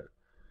study said.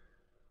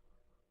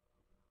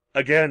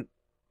 Again,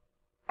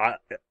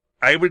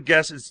 I would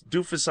guess it's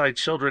doofusite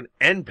children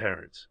and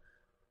parents.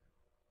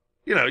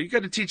 You know, you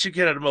got to teach your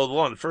kid how to mow the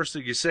lawn. The first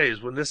thing you say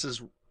is when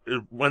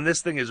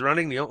this thing is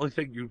running, the only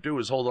thing you do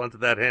is hold on to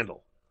that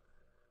handle.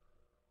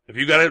 If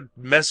you got to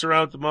mess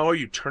around with the mower,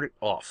 you turn it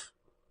off.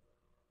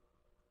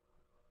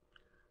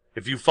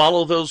 If you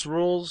follow those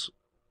rules,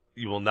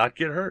 you will not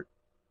get hurt.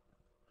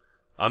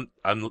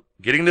 I'm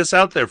getting this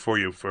out there for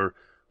you, for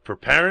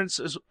parents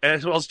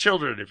as well as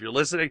children. If you're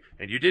listening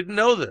and you didn't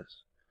know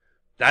this,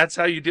 that's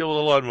how you deal with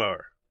a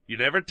lawnmower. You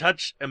never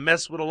touch and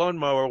mess with a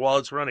lawnmower while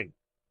it's running.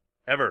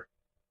 Ever.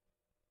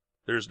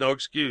 There's no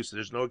excuse.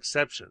 There's no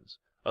exceptions.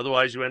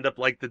 Otherwise, you end up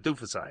like the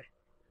doofusite.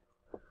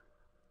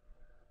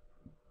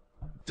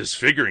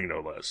 Disfiguring,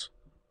 no less.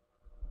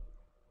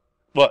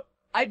 What?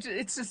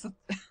 It's just...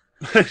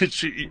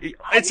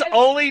 It's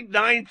only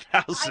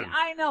 9,000.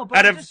 I know, but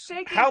out I'm of just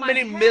shaking how my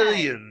many head.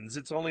 millions?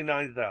 It's only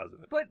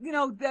 9,000. But, you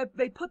know,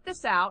 they put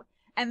this out,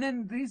 and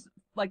then these,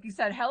 like you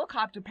said,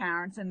 helicopter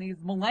parents and these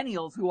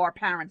millennials who are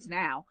parents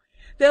now,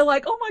 they're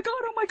like, oh my God,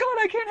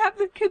 I can't have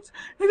the kids,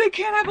 they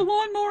can't have a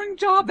lawn mowing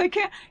job, they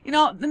can't, you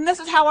know, and this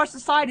is how our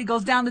society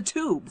goes down the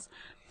tubes.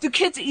 Do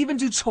kids even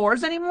do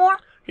chores anymore?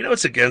 You know,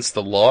 it's against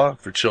the law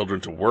for children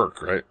to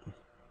work, right?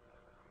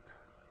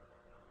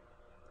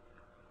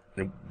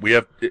 We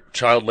have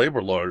child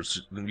labor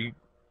laws.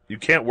 You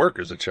can't work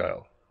as a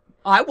child.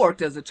 I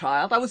worked as a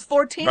child. I was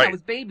 14. Right. I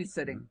was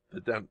babysitting.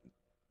 But then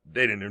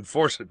they didn't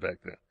enforce it back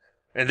then.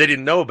 And they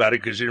didn't know about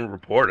it because you didn't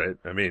report it.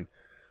 I mean,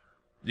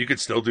 you could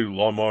still do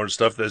lawnmower and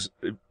stuff.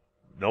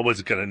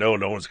 Nobody's going to know.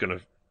 No one's going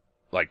to,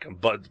 like,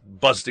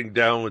 busting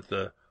down with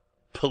the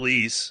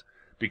police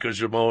because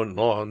you're mowing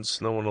lawns.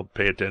 No one will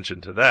pay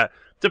attention to that.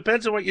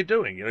 Depends on what you're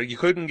doing. You know, you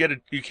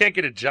can't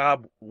get a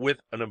job with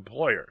an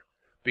employer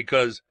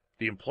because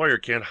the employer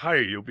can't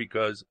hire you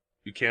because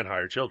you can't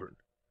hire children.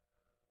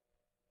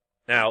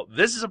 Now,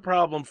 this is a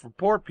problem for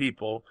poor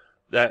people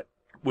that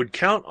would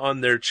count on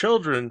their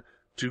children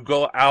to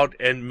go out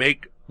and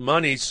make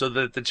money so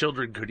that the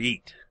children could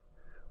eat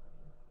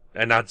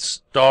and not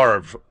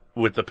starve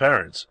with the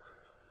parents.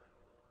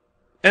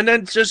 And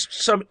then just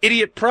some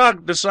idiot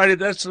prog decided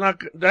that's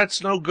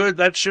no good,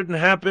 that shouldn't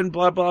happen,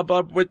 blah, blah,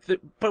 blah.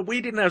 But we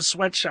didn't have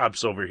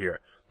sweatshops over here.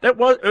 It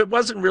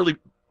wasn't really,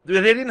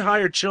 they didn't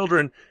hire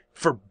children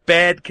for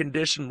bad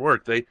condition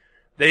work. They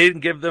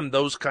didn't give them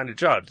those kind of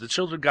jobs. The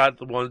children got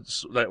the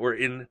ones that were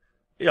in,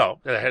 you know,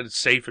 that had a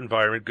safe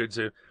environment, good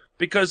to,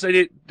 because they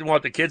didn't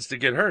want the kids to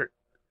get hurt.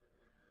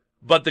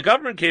 But the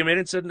government came in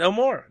and said no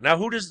more. Now,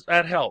 who does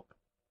that help?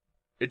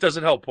 It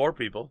doesn't help poor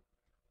people.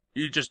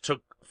 You just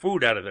took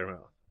food out of their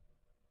mouth.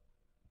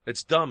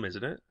 It's dumb,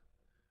 isn't it?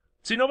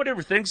 See, nobody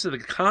ever thinks of the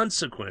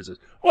consequences.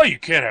 Well, you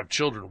can't have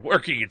children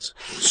working. It's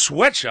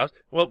sweatshops.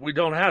 Well, we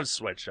don't have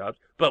sweatshops,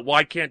 but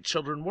why can't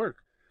children work?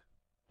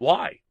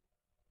 Why?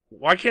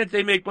 Why can't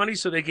they make money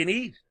so they can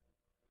eat?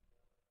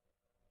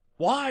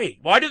 Why?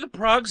 Why do the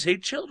progs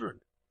hate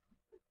children?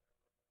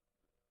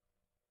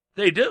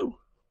 They do.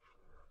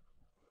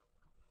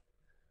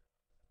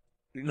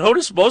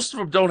 Notice most of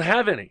them don't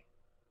have any.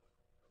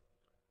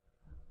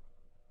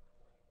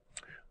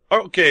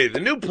 Okay,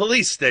 the new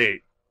police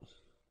state.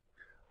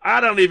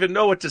 I don't even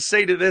know what to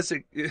say to this.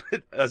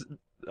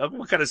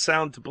 What kind of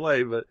sound to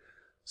play, but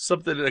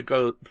something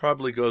that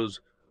probably goes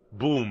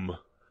boom.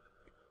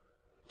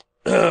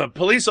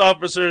 Police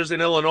officers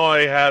in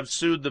Illinois have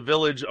sued the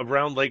village of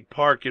Round Lake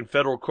Park in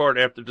federal court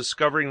after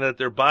discovering that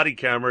their body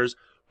cameras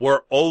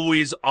were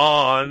always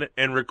on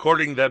and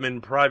recording them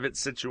in private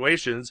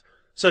situations,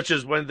 such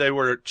as when they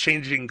were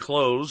changing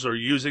clothes or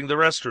using the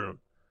restroom.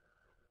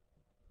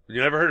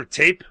 You never heard of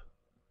tape?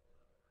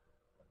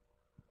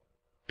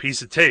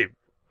 Piece of tape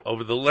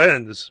over the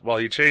lens while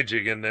you're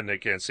changing, and then they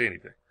can't see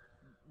anything.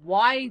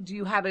 Why do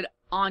you have it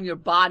on your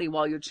body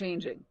while you're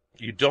changing?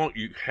 You don't.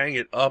 You hang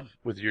it up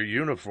with your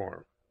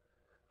uniform,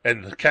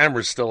 and the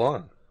camera's still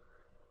on.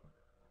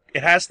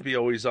 It has to be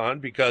always on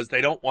because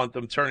they don't want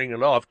them turning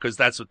it off, because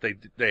that's what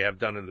they have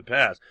done in the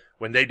past.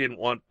 When they didn't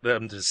want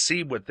them to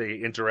see what they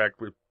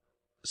interact with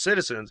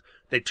citizens,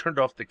 they turned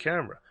off the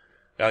camera.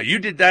 Now, you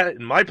did that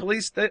in my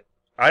police state,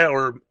 I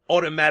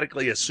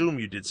automatically assume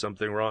you did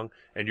something wrong,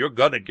 and you're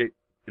going to get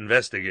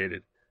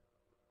investigated.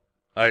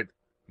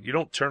 You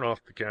don't turn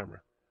off the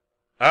camera.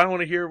 I don't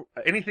want to hear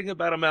anything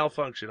about a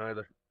malfunction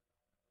either.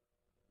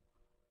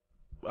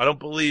 I don't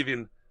believe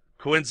in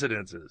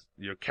coincidences.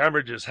 Your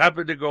camera just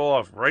happened to go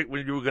off right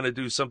when you were going to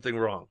do something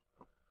wrong.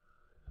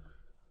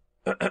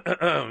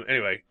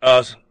 Anyway,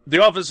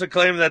 the officer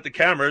claimed that the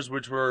cameras,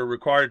 which were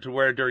required to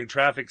wear during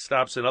traffic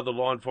stops and other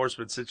law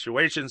enforcement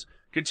situations,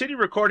 continue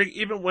recording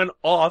even when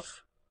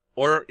off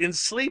or in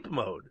sleep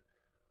mode.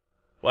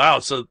 Wow,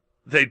 so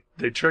they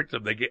tricked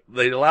them.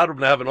 They allowed them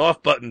to have an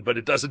off button, but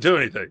it doesn't do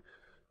anything.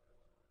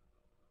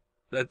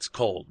 That's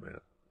cold, man.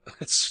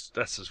 That's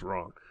just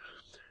wrong.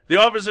 The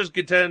officers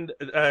contend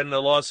in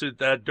the lawsuit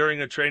that during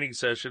a training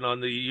session on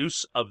the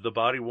use of the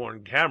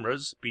body-worn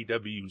cameras,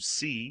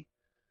 BWC,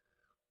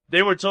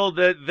 they were told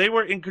that they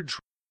were in control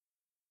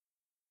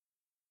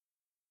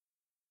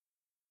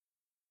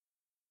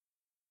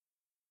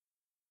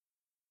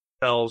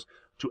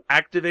to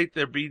activate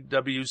their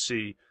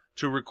BWC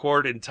to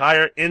record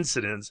entire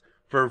incidents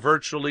for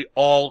virtually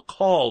all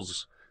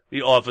calls,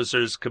 the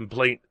officer's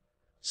complaint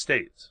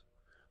states.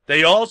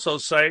 They also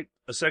cite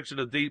a section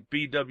of the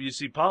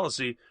BWC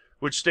policy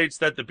which states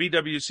that the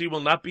BWC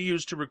will not be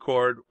used to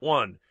record,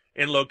 1,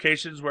 in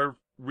locations where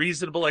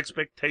reasonable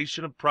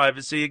expectation of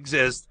privacy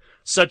exists,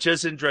 such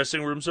as in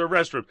dressing rooms or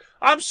restrooms.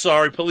 I'm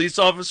sorry, police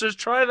officers,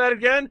 try that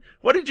again.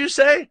 What did you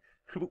say?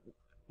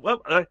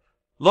 Well,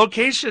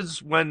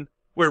 locations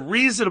where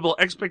reasonable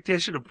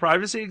expectation of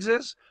privacy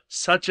exists,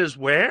 such as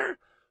where?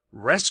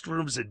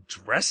 Restrooms and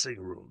dressing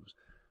rooms.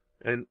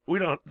 And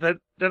they're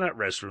not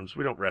restrooms.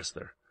 We don't rest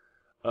there.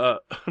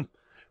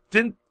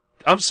 Didn't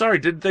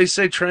they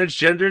say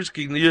transgenders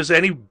can use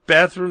any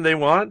bathroom they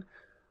want?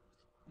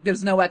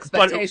 There's no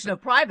expectation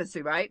of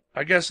privacy, right?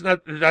 I guess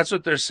not. That's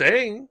what they're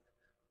saying.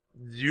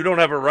 You don't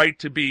have a right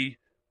to be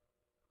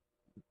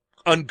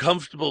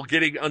uncomfortable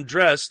getting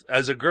undressed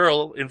as a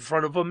girl in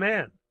front of a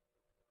man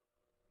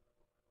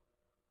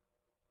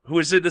who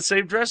is in the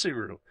same dressing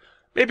room.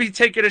 Maybe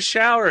taking a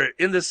shower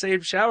in the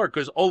same shower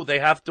because, they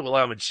have to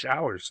allow them in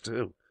showers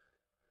too.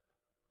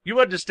 You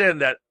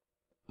understand that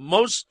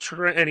most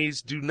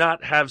trannies do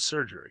not have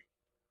surgery.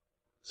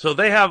 So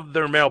they have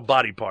their male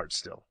body parts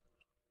still.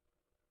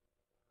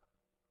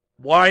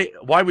 Why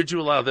would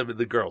you allow them in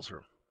the girls'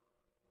 room?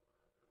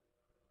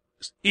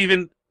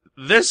 Even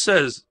this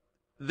says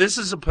this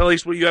is a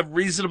place where you have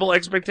reasonable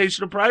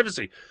expectation of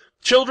privacy.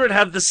 Children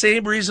have the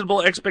same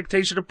reasonable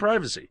expectation of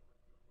privacy.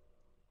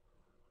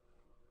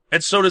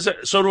 And so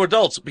do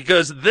adults,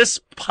 because this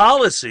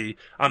policy,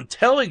 I'm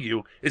telling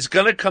you, is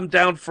going to come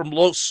down from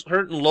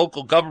certain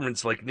local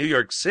governments like New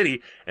York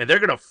City, and they're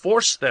going to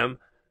force them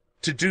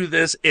to do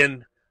this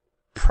in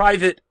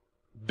private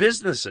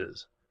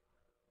businesses.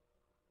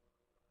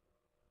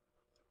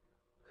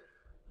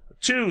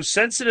 2,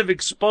 sensitive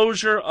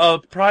exposure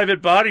of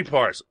private body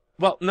parts.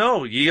 Well,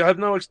 no, you have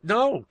no,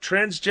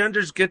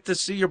 transgenders get to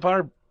see your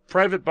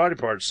private body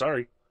parts.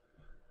 Sorry.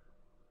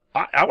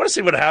 I want to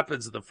see what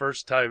happens the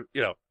first time,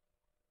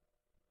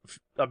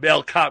 a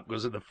male cop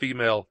goes in the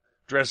female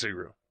dressing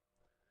room.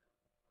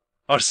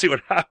 I want to see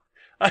what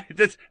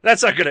happens.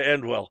 That's not going to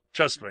end well.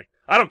 Trust me.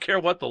 I don't care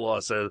what the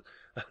law says.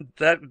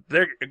 They're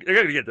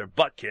going to get their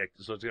butt kicked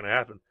is what's going to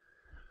happen.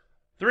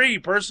 3,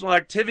 personal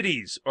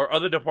activities or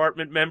other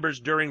department members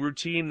during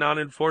routine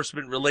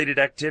non-enforcement related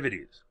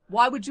activities.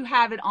 Why would you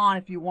have it on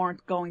if you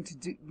weren't going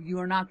to you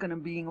are not going to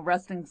be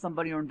arresting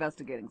somebody or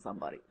investigating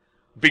somebody?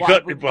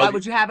 Why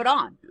would you have it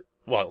on?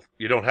 Well,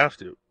 you don't have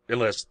to,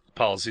 unless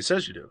policy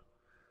says you do.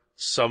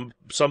 Some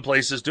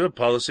places do have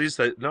policies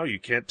that, no, you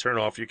can't turn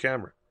off your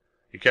camera.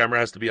 Your camera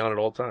has to be on at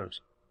all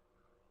times.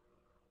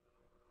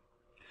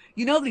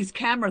 These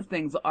camera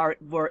things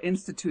were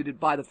instituted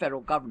by the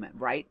federal government,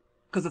 right?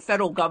 Because the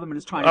federal government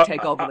is trying to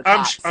take over the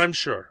cops. I'm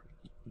sure.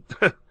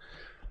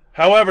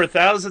 However,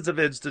 thousands of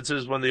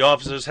instances when the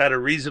officers had a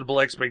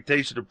reasonable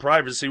expectation of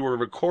privacy were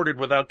recorded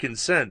without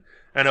consent,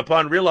 and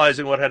upon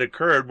realizing what had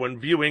occurred when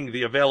viewing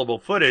the available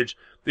footage,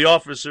 the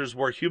officers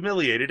were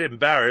humiliated,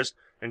 embarrassed,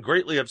 and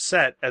greatly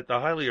upset at the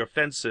highly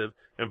offensive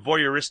and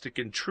voyeuristic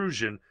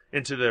intrusion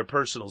into their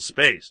personal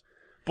space.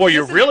 Boy,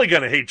 you're really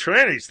going to hate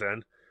trannies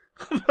then.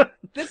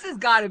 This has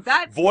got if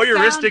that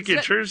voyeuristic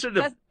intrusion.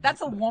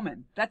 That's a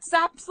woman. That's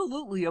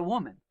absolutely a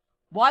woman.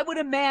 Why would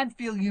a man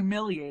feel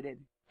humiliated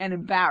and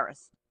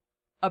embarrassed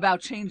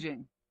about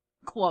changing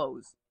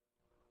clothes?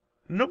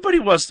 Nobody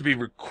wants to be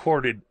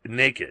recorded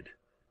naked,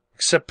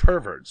 except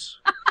perverts.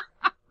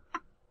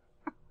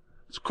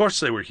 Of course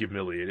they were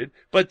humiliated,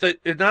 but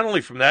not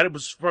only from that, it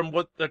was from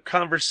what the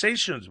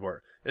conversations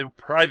were,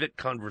 private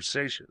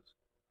conversations,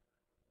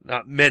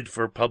 not meant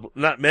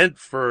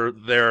for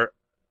their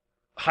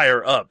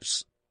higher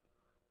ups.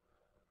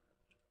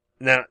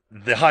 Now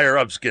the higher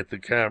ups get the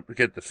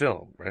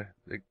film, right?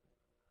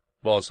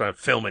 It's not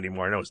film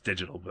anymore. I know it's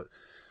digital, but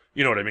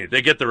you know what I mean.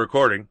 They get the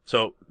recording,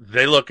 so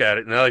they look at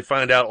it, and now they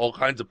find out all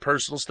kinds of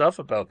personal stuff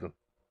about them.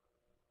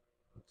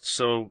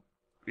 So,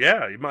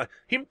 yeah,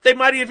 they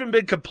might even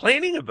been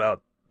complaining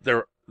about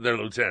their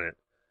lieutenant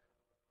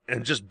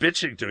and just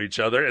bitching to each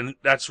other, and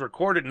that's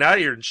recorded. Now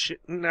you're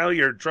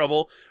in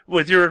trouble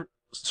with your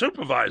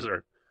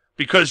supervisor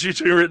because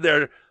you're in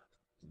there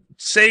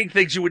saying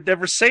things you would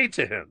never say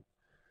to him.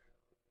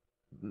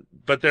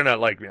 But they're not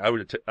like me. I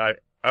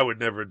would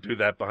never do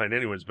that behind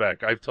anyone's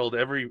back. I've told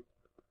every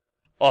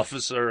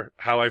officer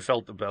how I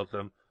felt about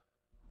them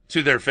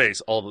to their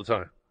face all the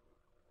time.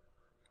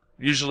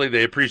 Usually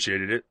they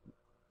appreciated it.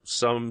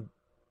 Some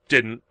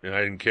didn't, and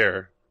I didn't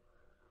care.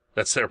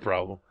 That's their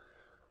problem.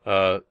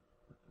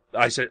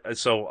 I said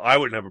so. I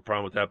wouldn't have a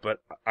problem with that,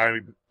 but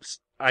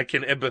I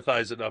can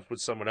empathize enough with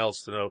someone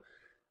else to know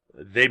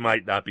they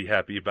might not be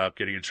happy about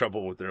getting in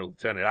trouble with their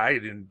lieutenant. I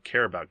didn't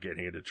care about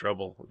getting into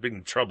trouble. I've been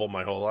in trouble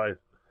my whole life.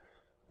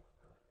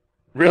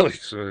 Really?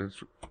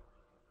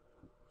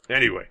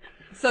 Anyway.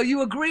 So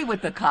you agree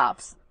with the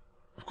cops?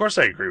 Of course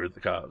I agree with the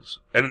cops.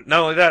 And not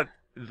only that,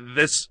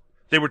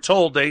 they were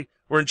told they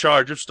were in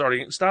charge of starting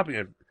it and stopping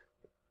it.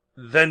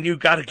 Then you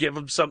got to give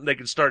them something they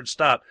can start and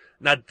stop,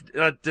 not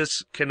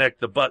disconnect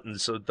the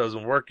buttons so it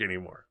doesn't work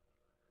anymore.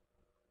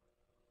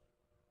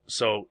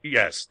 So,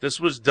 yes, this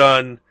was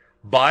done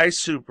by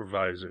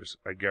supervisors,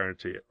 I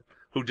guarantee it,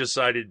 who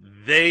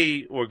decided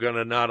they were going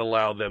to not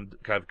allow them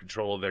to have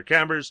control of their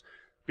cameras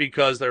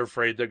because they're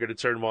afraid they're going to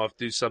turn them off,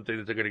 do something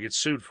that they're going to get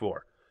sued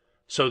for.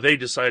 So they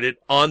decided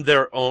on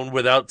their own,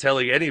 without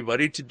telling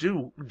anybody, to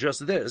do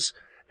just this,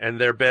 and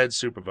they're bad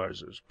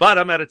supervisors. But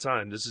I'm out of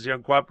time. This is the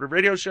Uncooperative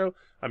Radio Show.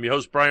 I'm your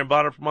host, Brian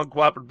Bonner from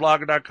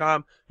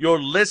UncooperativeBlogger.com.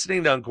 You're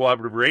listening to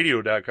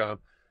UncooperativeRadio.com.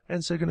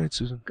 And say goodnight,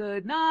 Susan.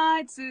 Good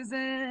night,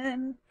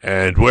 Susan.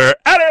 And we're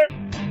at it!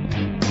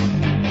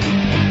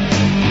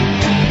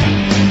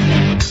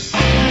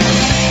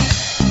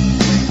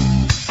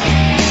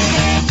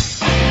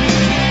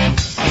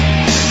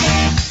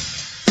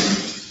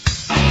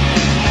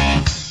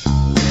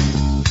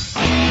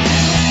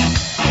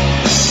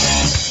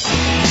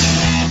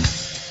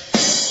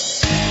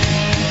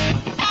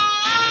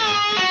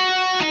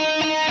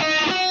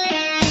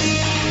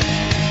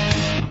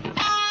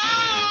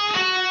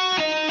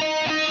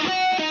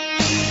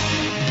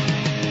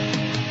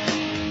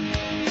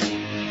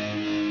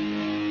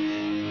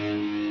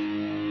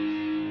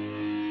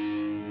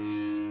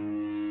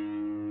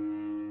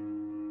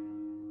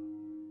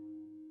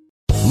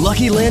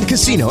 Lucky Land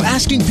Casino,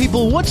 asking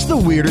people, what's the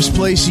weirdest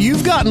place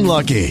you've gotten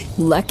lucky?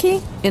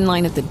 Lucky? In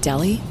line at the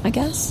deli, I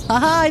guess?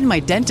 Aha, in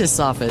my dentist's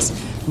office.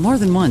 More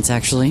than once,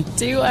 actually.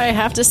 Do I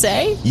have to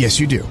say? Yes,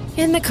 you do.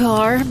 In the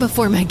car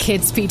before my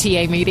kids'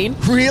 PTA meeting.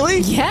 Really?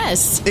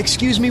 Yes.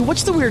 Excuse me,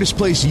 what's the weirdest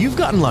place you've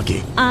gotten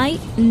lucky? I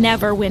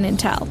never win and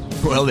tell.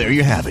 Well, there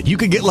you have it. You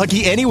can get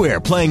lucky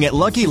anywhere, playing at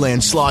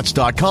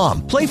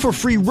LuckyLandSlots.com. Play for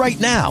free right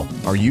now.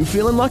 Are you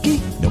feeling lucky?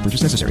 No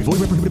purchase necessary. Void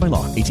where prohibited by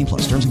law.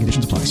 18+. Terms and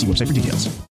conditions apply. See website for details.